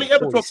 Nobody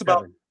ever talks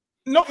about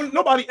Malik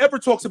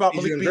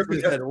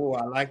Beasley. Said, oh,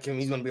 I like him.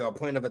 He's going to be our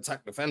point of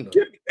attack defender.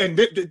 And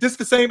this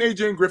the same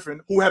Adrian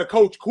Griffin who had a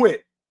coach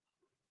quit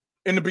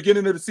in the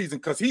beginning of the season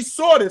because he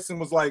saw this and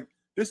was like,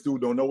 this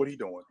dude don't know what he's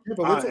doing. Yeah,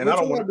 but we're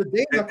talking about the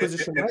Dame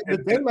acquisition, right? The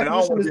Dame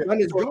acquisition is done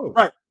his job.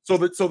 Right. So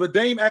the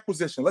Dame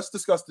acquisition, let's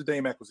discuss the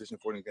Dame acquisition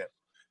for an example.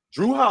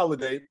 Drew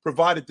Holiday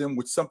provided them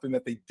with something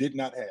that they did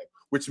not have,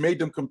 which made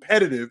them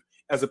competitive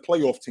as a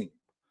playoff team.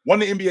 Won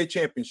the NBA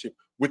championship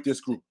with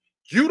this group.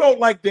 You don't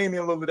like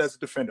Damian Lillard as a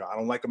defender. I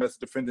don't like him as a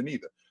defender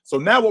neither. So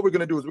now what we're going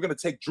to do is we're going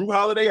to take Drew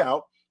Holiday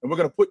out, and we're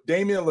going to put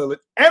Damian Lillard,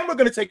 and we're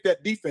going to take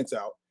that defense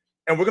out,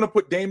 and we're going to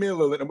put Damian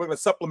Lillard, and we're going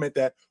to supplement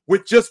that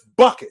with just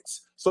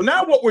buckets. So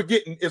now what we're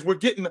getting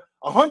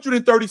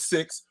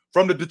 136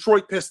 from the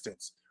Detroit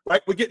Pistons,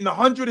 right? We're getting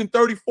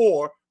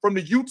 134 from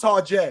the Utah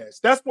Jazz.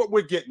 That's what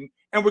we're getting.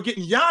 And we're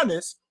getting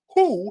Giannis,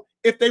 who,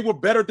 if they were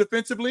better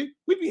defensively,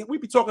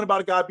 we'd be talking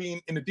about a guy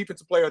being in the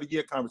Defensive Player of the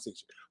Year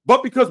conversation.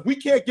 But because we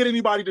can't get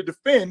anybody to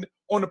defend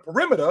on the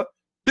perimeter,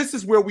 this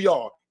is where we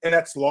are. And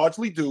that's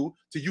largely due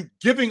to you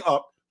giving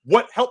up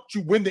what helped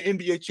you win the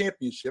NBA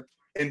championship,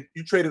 and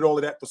you traded all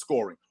of that for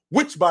scoring,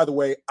 which, by the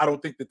way, I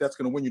don't think that that's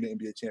going to win you the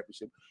NBA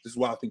championship. This is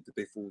why I think that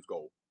they fool's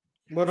gold.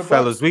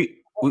 Fellas, we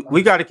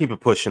got to keep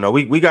it pushing. Though.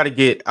 We got to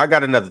get. I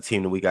got another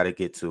team that we got to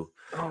get to.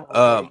 We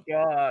got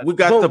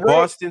the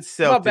Boston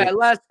Celtics. My bad.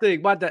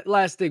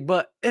 Last thing.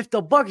 But if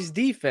the Bucks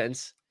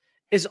defense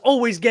is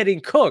always getting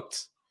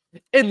cooked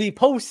in the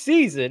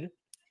postseason,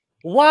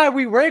 why are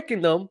we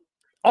ranking them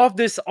off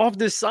this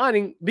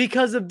signing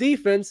because of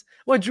defense?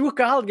 When Drew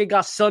Holiday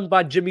got sunned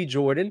by Jimmy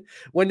Jordan,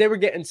 when they were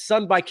getting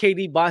sunned by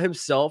KD by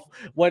himself,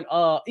 when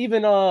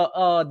even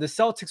the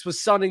Celtics was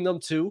sunning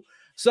them too.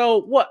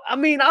 So what? I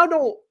mean,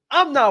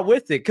 I'm not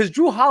with it because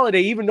Drew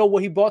Holiday, even though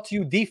what he brought to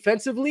you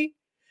defensively,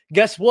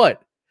 guess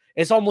what?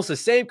 It's almost the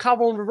same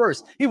combo in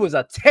reverse. He was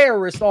a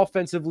terrorist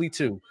offensively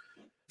too.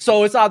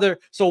 So it's either.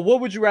 So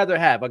what would you rather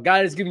have? A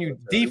guy that's giving you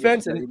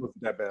defense and he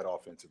wasn't that bad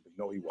offensively.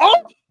 No, he wasn't.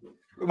 Oh!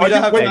 I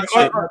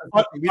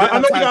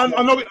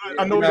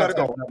know we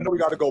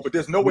gotta go, but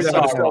there's no way you're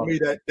gonna tell me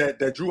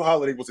that Drew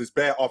Holiday was as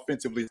bad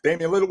offensively as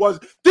Damian Lillard was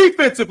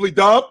defensively,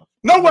 dog.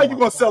 No way you're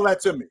gonna sell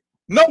that to me.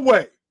 No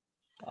way.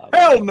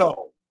 Hell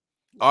no.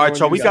 All right,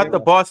 y'all. We got the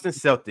Boston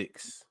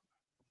Celtics.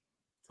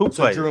 Two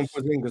players. Drew and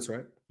Porzingis,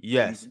 right?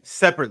 Yes,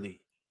 separately.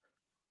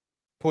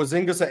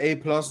 Porzingis at A+,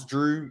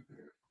 Drew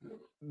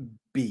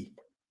B.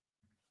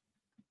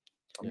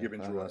 I'm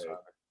giving Drew a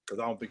because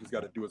I don't think he's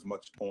got to do as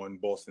much on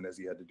Boston as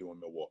he had to do in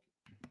Milwaukee.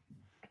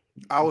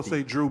 I would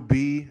say Drew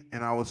B,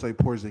 and I would say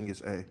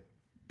Porzingis A.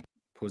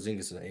 Porzingis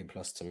is an A+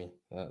 to me.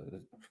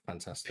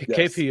 Fantastic.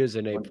 KP is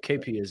an A.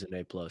 KP is an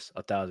A+,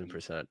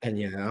 1,000%. And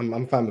yeah,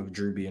 I'm fine with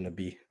Drew being a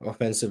B.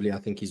 Offensively, I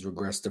think he's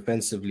regressed.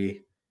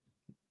 Defensively,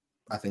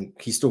 I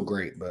think he's still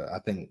great, but I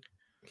think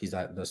he's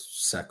like the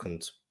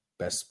second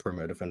best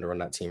perimeter defender on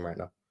that team right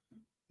now.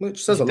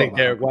 Which says a lot. Think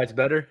Derek White's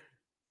better?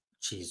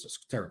 Jesus,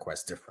 Derek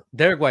White's different.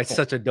 Derek White's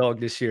such a dog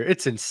this year.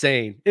 It's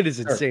insane. It is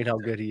insane how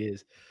good he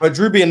is. But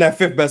Drew being that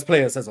fifth best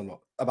player says a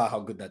lot about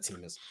how good that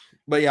team is.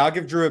 But yeah, I'll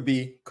give Drew a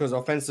B because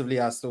offensively,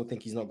 I still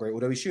think he's not great.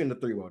 Although he's shooting the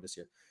 3 well this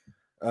year.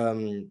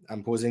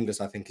 And Porzingis,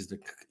 I think, is the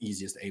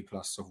easiest A+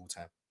 of all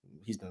time.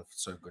 He's been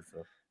so good for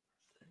him.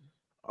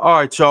 All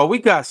right, y'all. We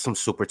got some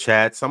super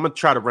chats. I'm going to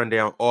try to run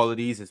down all of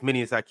these, as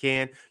many as I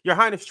can. Your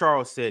Highness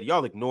Charles said,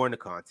 y'all ignoring the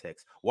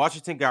context.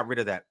 Washington got rid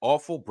of that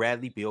awful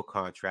Bradley Beal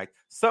contract,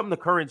 something the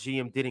current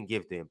GM didn't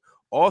give them.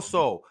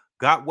 Also,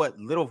 got what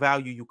little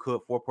value you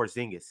could for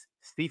Porzingis.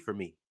 Steve for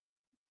me.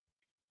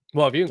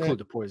 Well, if you include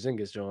the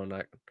Porzingis, John,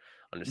 I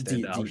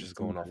understand that. I was just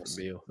going off of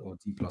Beal. Or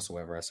D+ or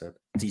whatever I said.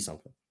 D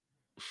something.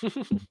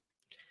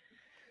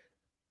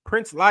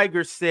 Prince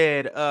Liger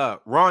said,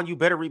 Ron, you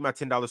better read my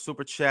 $10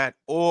 super chat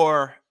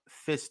or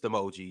fist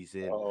emojis.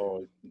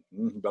 Oh,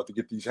 about to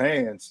get these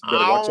hands. You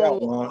better watch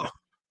out, Ron.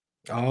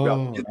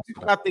 Oh, I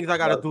got things I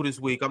got to do this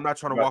week. I'm not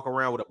trying to walk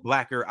around with a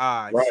blacker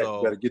eye. Right, so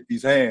you better get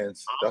these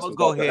hands. I'm going to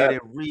go ahead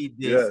and read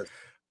this. Yes.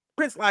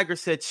 Prince Liger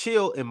said,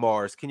 chill in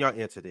Mars. Can y'all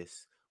answer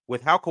this?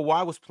 With how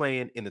Kawhi was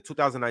playing in the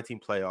 2019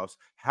 playoffs,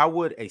 how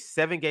would a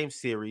 7-game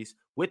series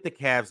with the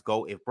Cavs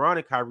go if Bron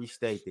and Kyrie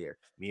stayed there?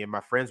 Me and my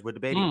friends were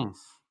debating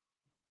this.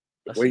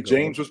 The way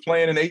James was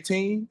playing in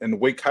 18 and the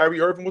way Kyrie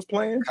Irving was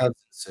playing? Cavs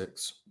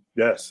 6.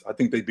 Yes, I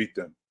think they beat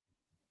them.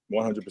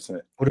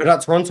 100%. Well,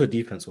 that Toronto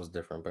defense was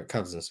different, but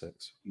Cavs in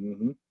 6.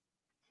 Mm-hmm.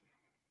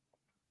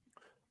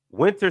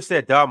 Winter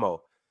said,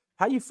 Damo,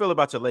 how you feel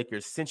about your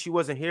Lakers since you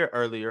wasn't here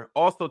earlier?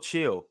 Also,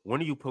 chill.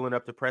 When are you pulling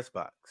up the press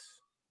box?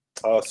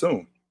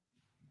 Soon.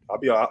 I'll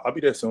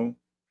be there soon.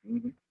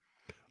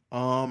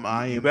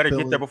 Mm-hmm. You better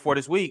get there before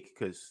this week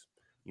because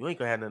you ain't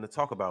gonna have nothing to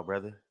talk about,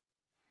 brother.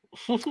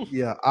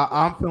 Yeah,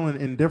 I'm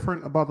feeling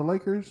indifferent about the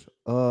Lakers.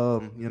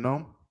 You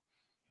know,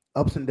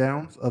 ups and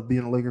downs of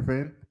being a Laker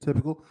fan.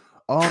 Typical.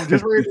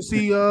 Just ready to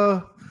see.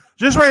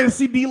 Just ready to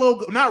see D'Lo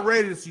go. Not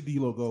ready to see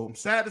D'Lo go. I'm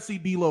sad to see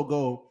D'Lo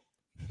go,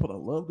 but I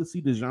love to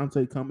see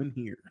DeJounte come in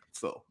here.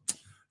 So,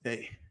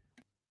 hey.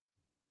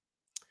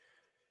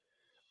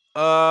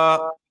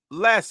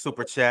 Last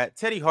super chat.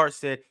 Teddy Hart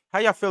said, "How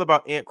y'all feel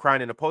about Ant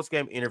crying in a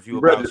post-game interview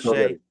about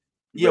Shea?"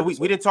 Yeah, we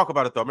didn't talk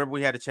about it though. Remember,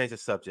 we had to change the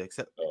subject.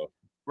 So,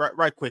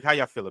 right quick. How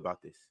y'all feel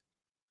about this?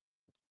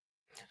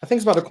 I think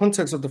it's about the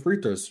context of the free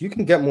throws. You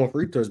can get more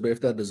free throws, but if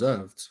they're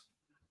deserved,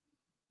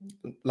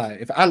 like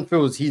if Ant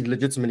feels he's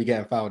legitimately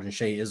getting fouled and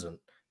Shea isn't,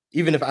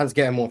 even if Ant's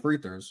getting more free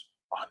throws,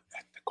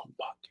 unethical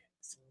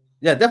buckets.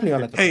 Yeah, definitely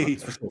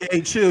unethical.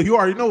 Hey, chill. You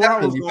already know where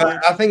I was going.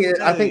 I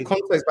think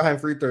context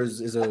behind free throws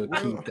is a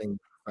key thing.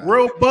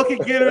 Real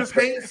bucket getters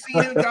hate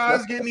seeing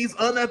guys getting these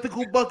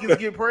unethical buckets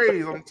get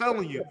praised. I'm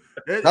telling you.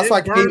 That's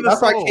why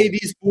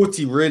KD's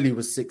 40 really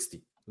was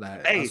 60.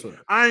 Like, Hey, that's what,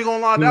 I ain't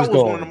gonna lie, that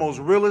was one of the most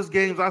realest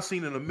games I've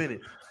seen in a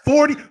minute.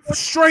 40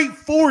 straight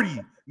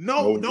 40.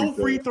 No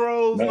free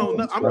throws. No,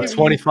 I'm giving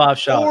 25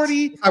 shots.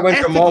 40. I went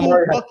Jamal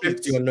Murray had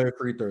buckets. 50 on no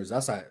free throws.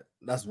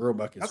 That's real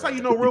buckets. That's how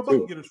you know real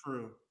bucket getters for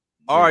real.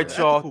 All right,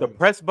 y'all. The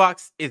press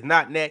box is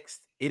not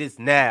next. It is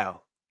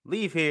now.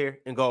 Leave here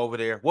and go over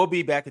there. We'll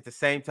be back at the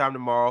same time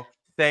tomorrow.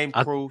 Same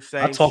crew,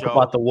 same I talk show.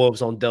 about the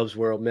Wolves on Dubs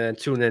World, man.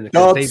 Tune in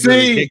because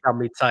they got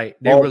me tight.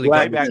 They really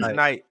got me playback tight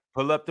tonight.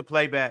 Pull up the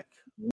playback.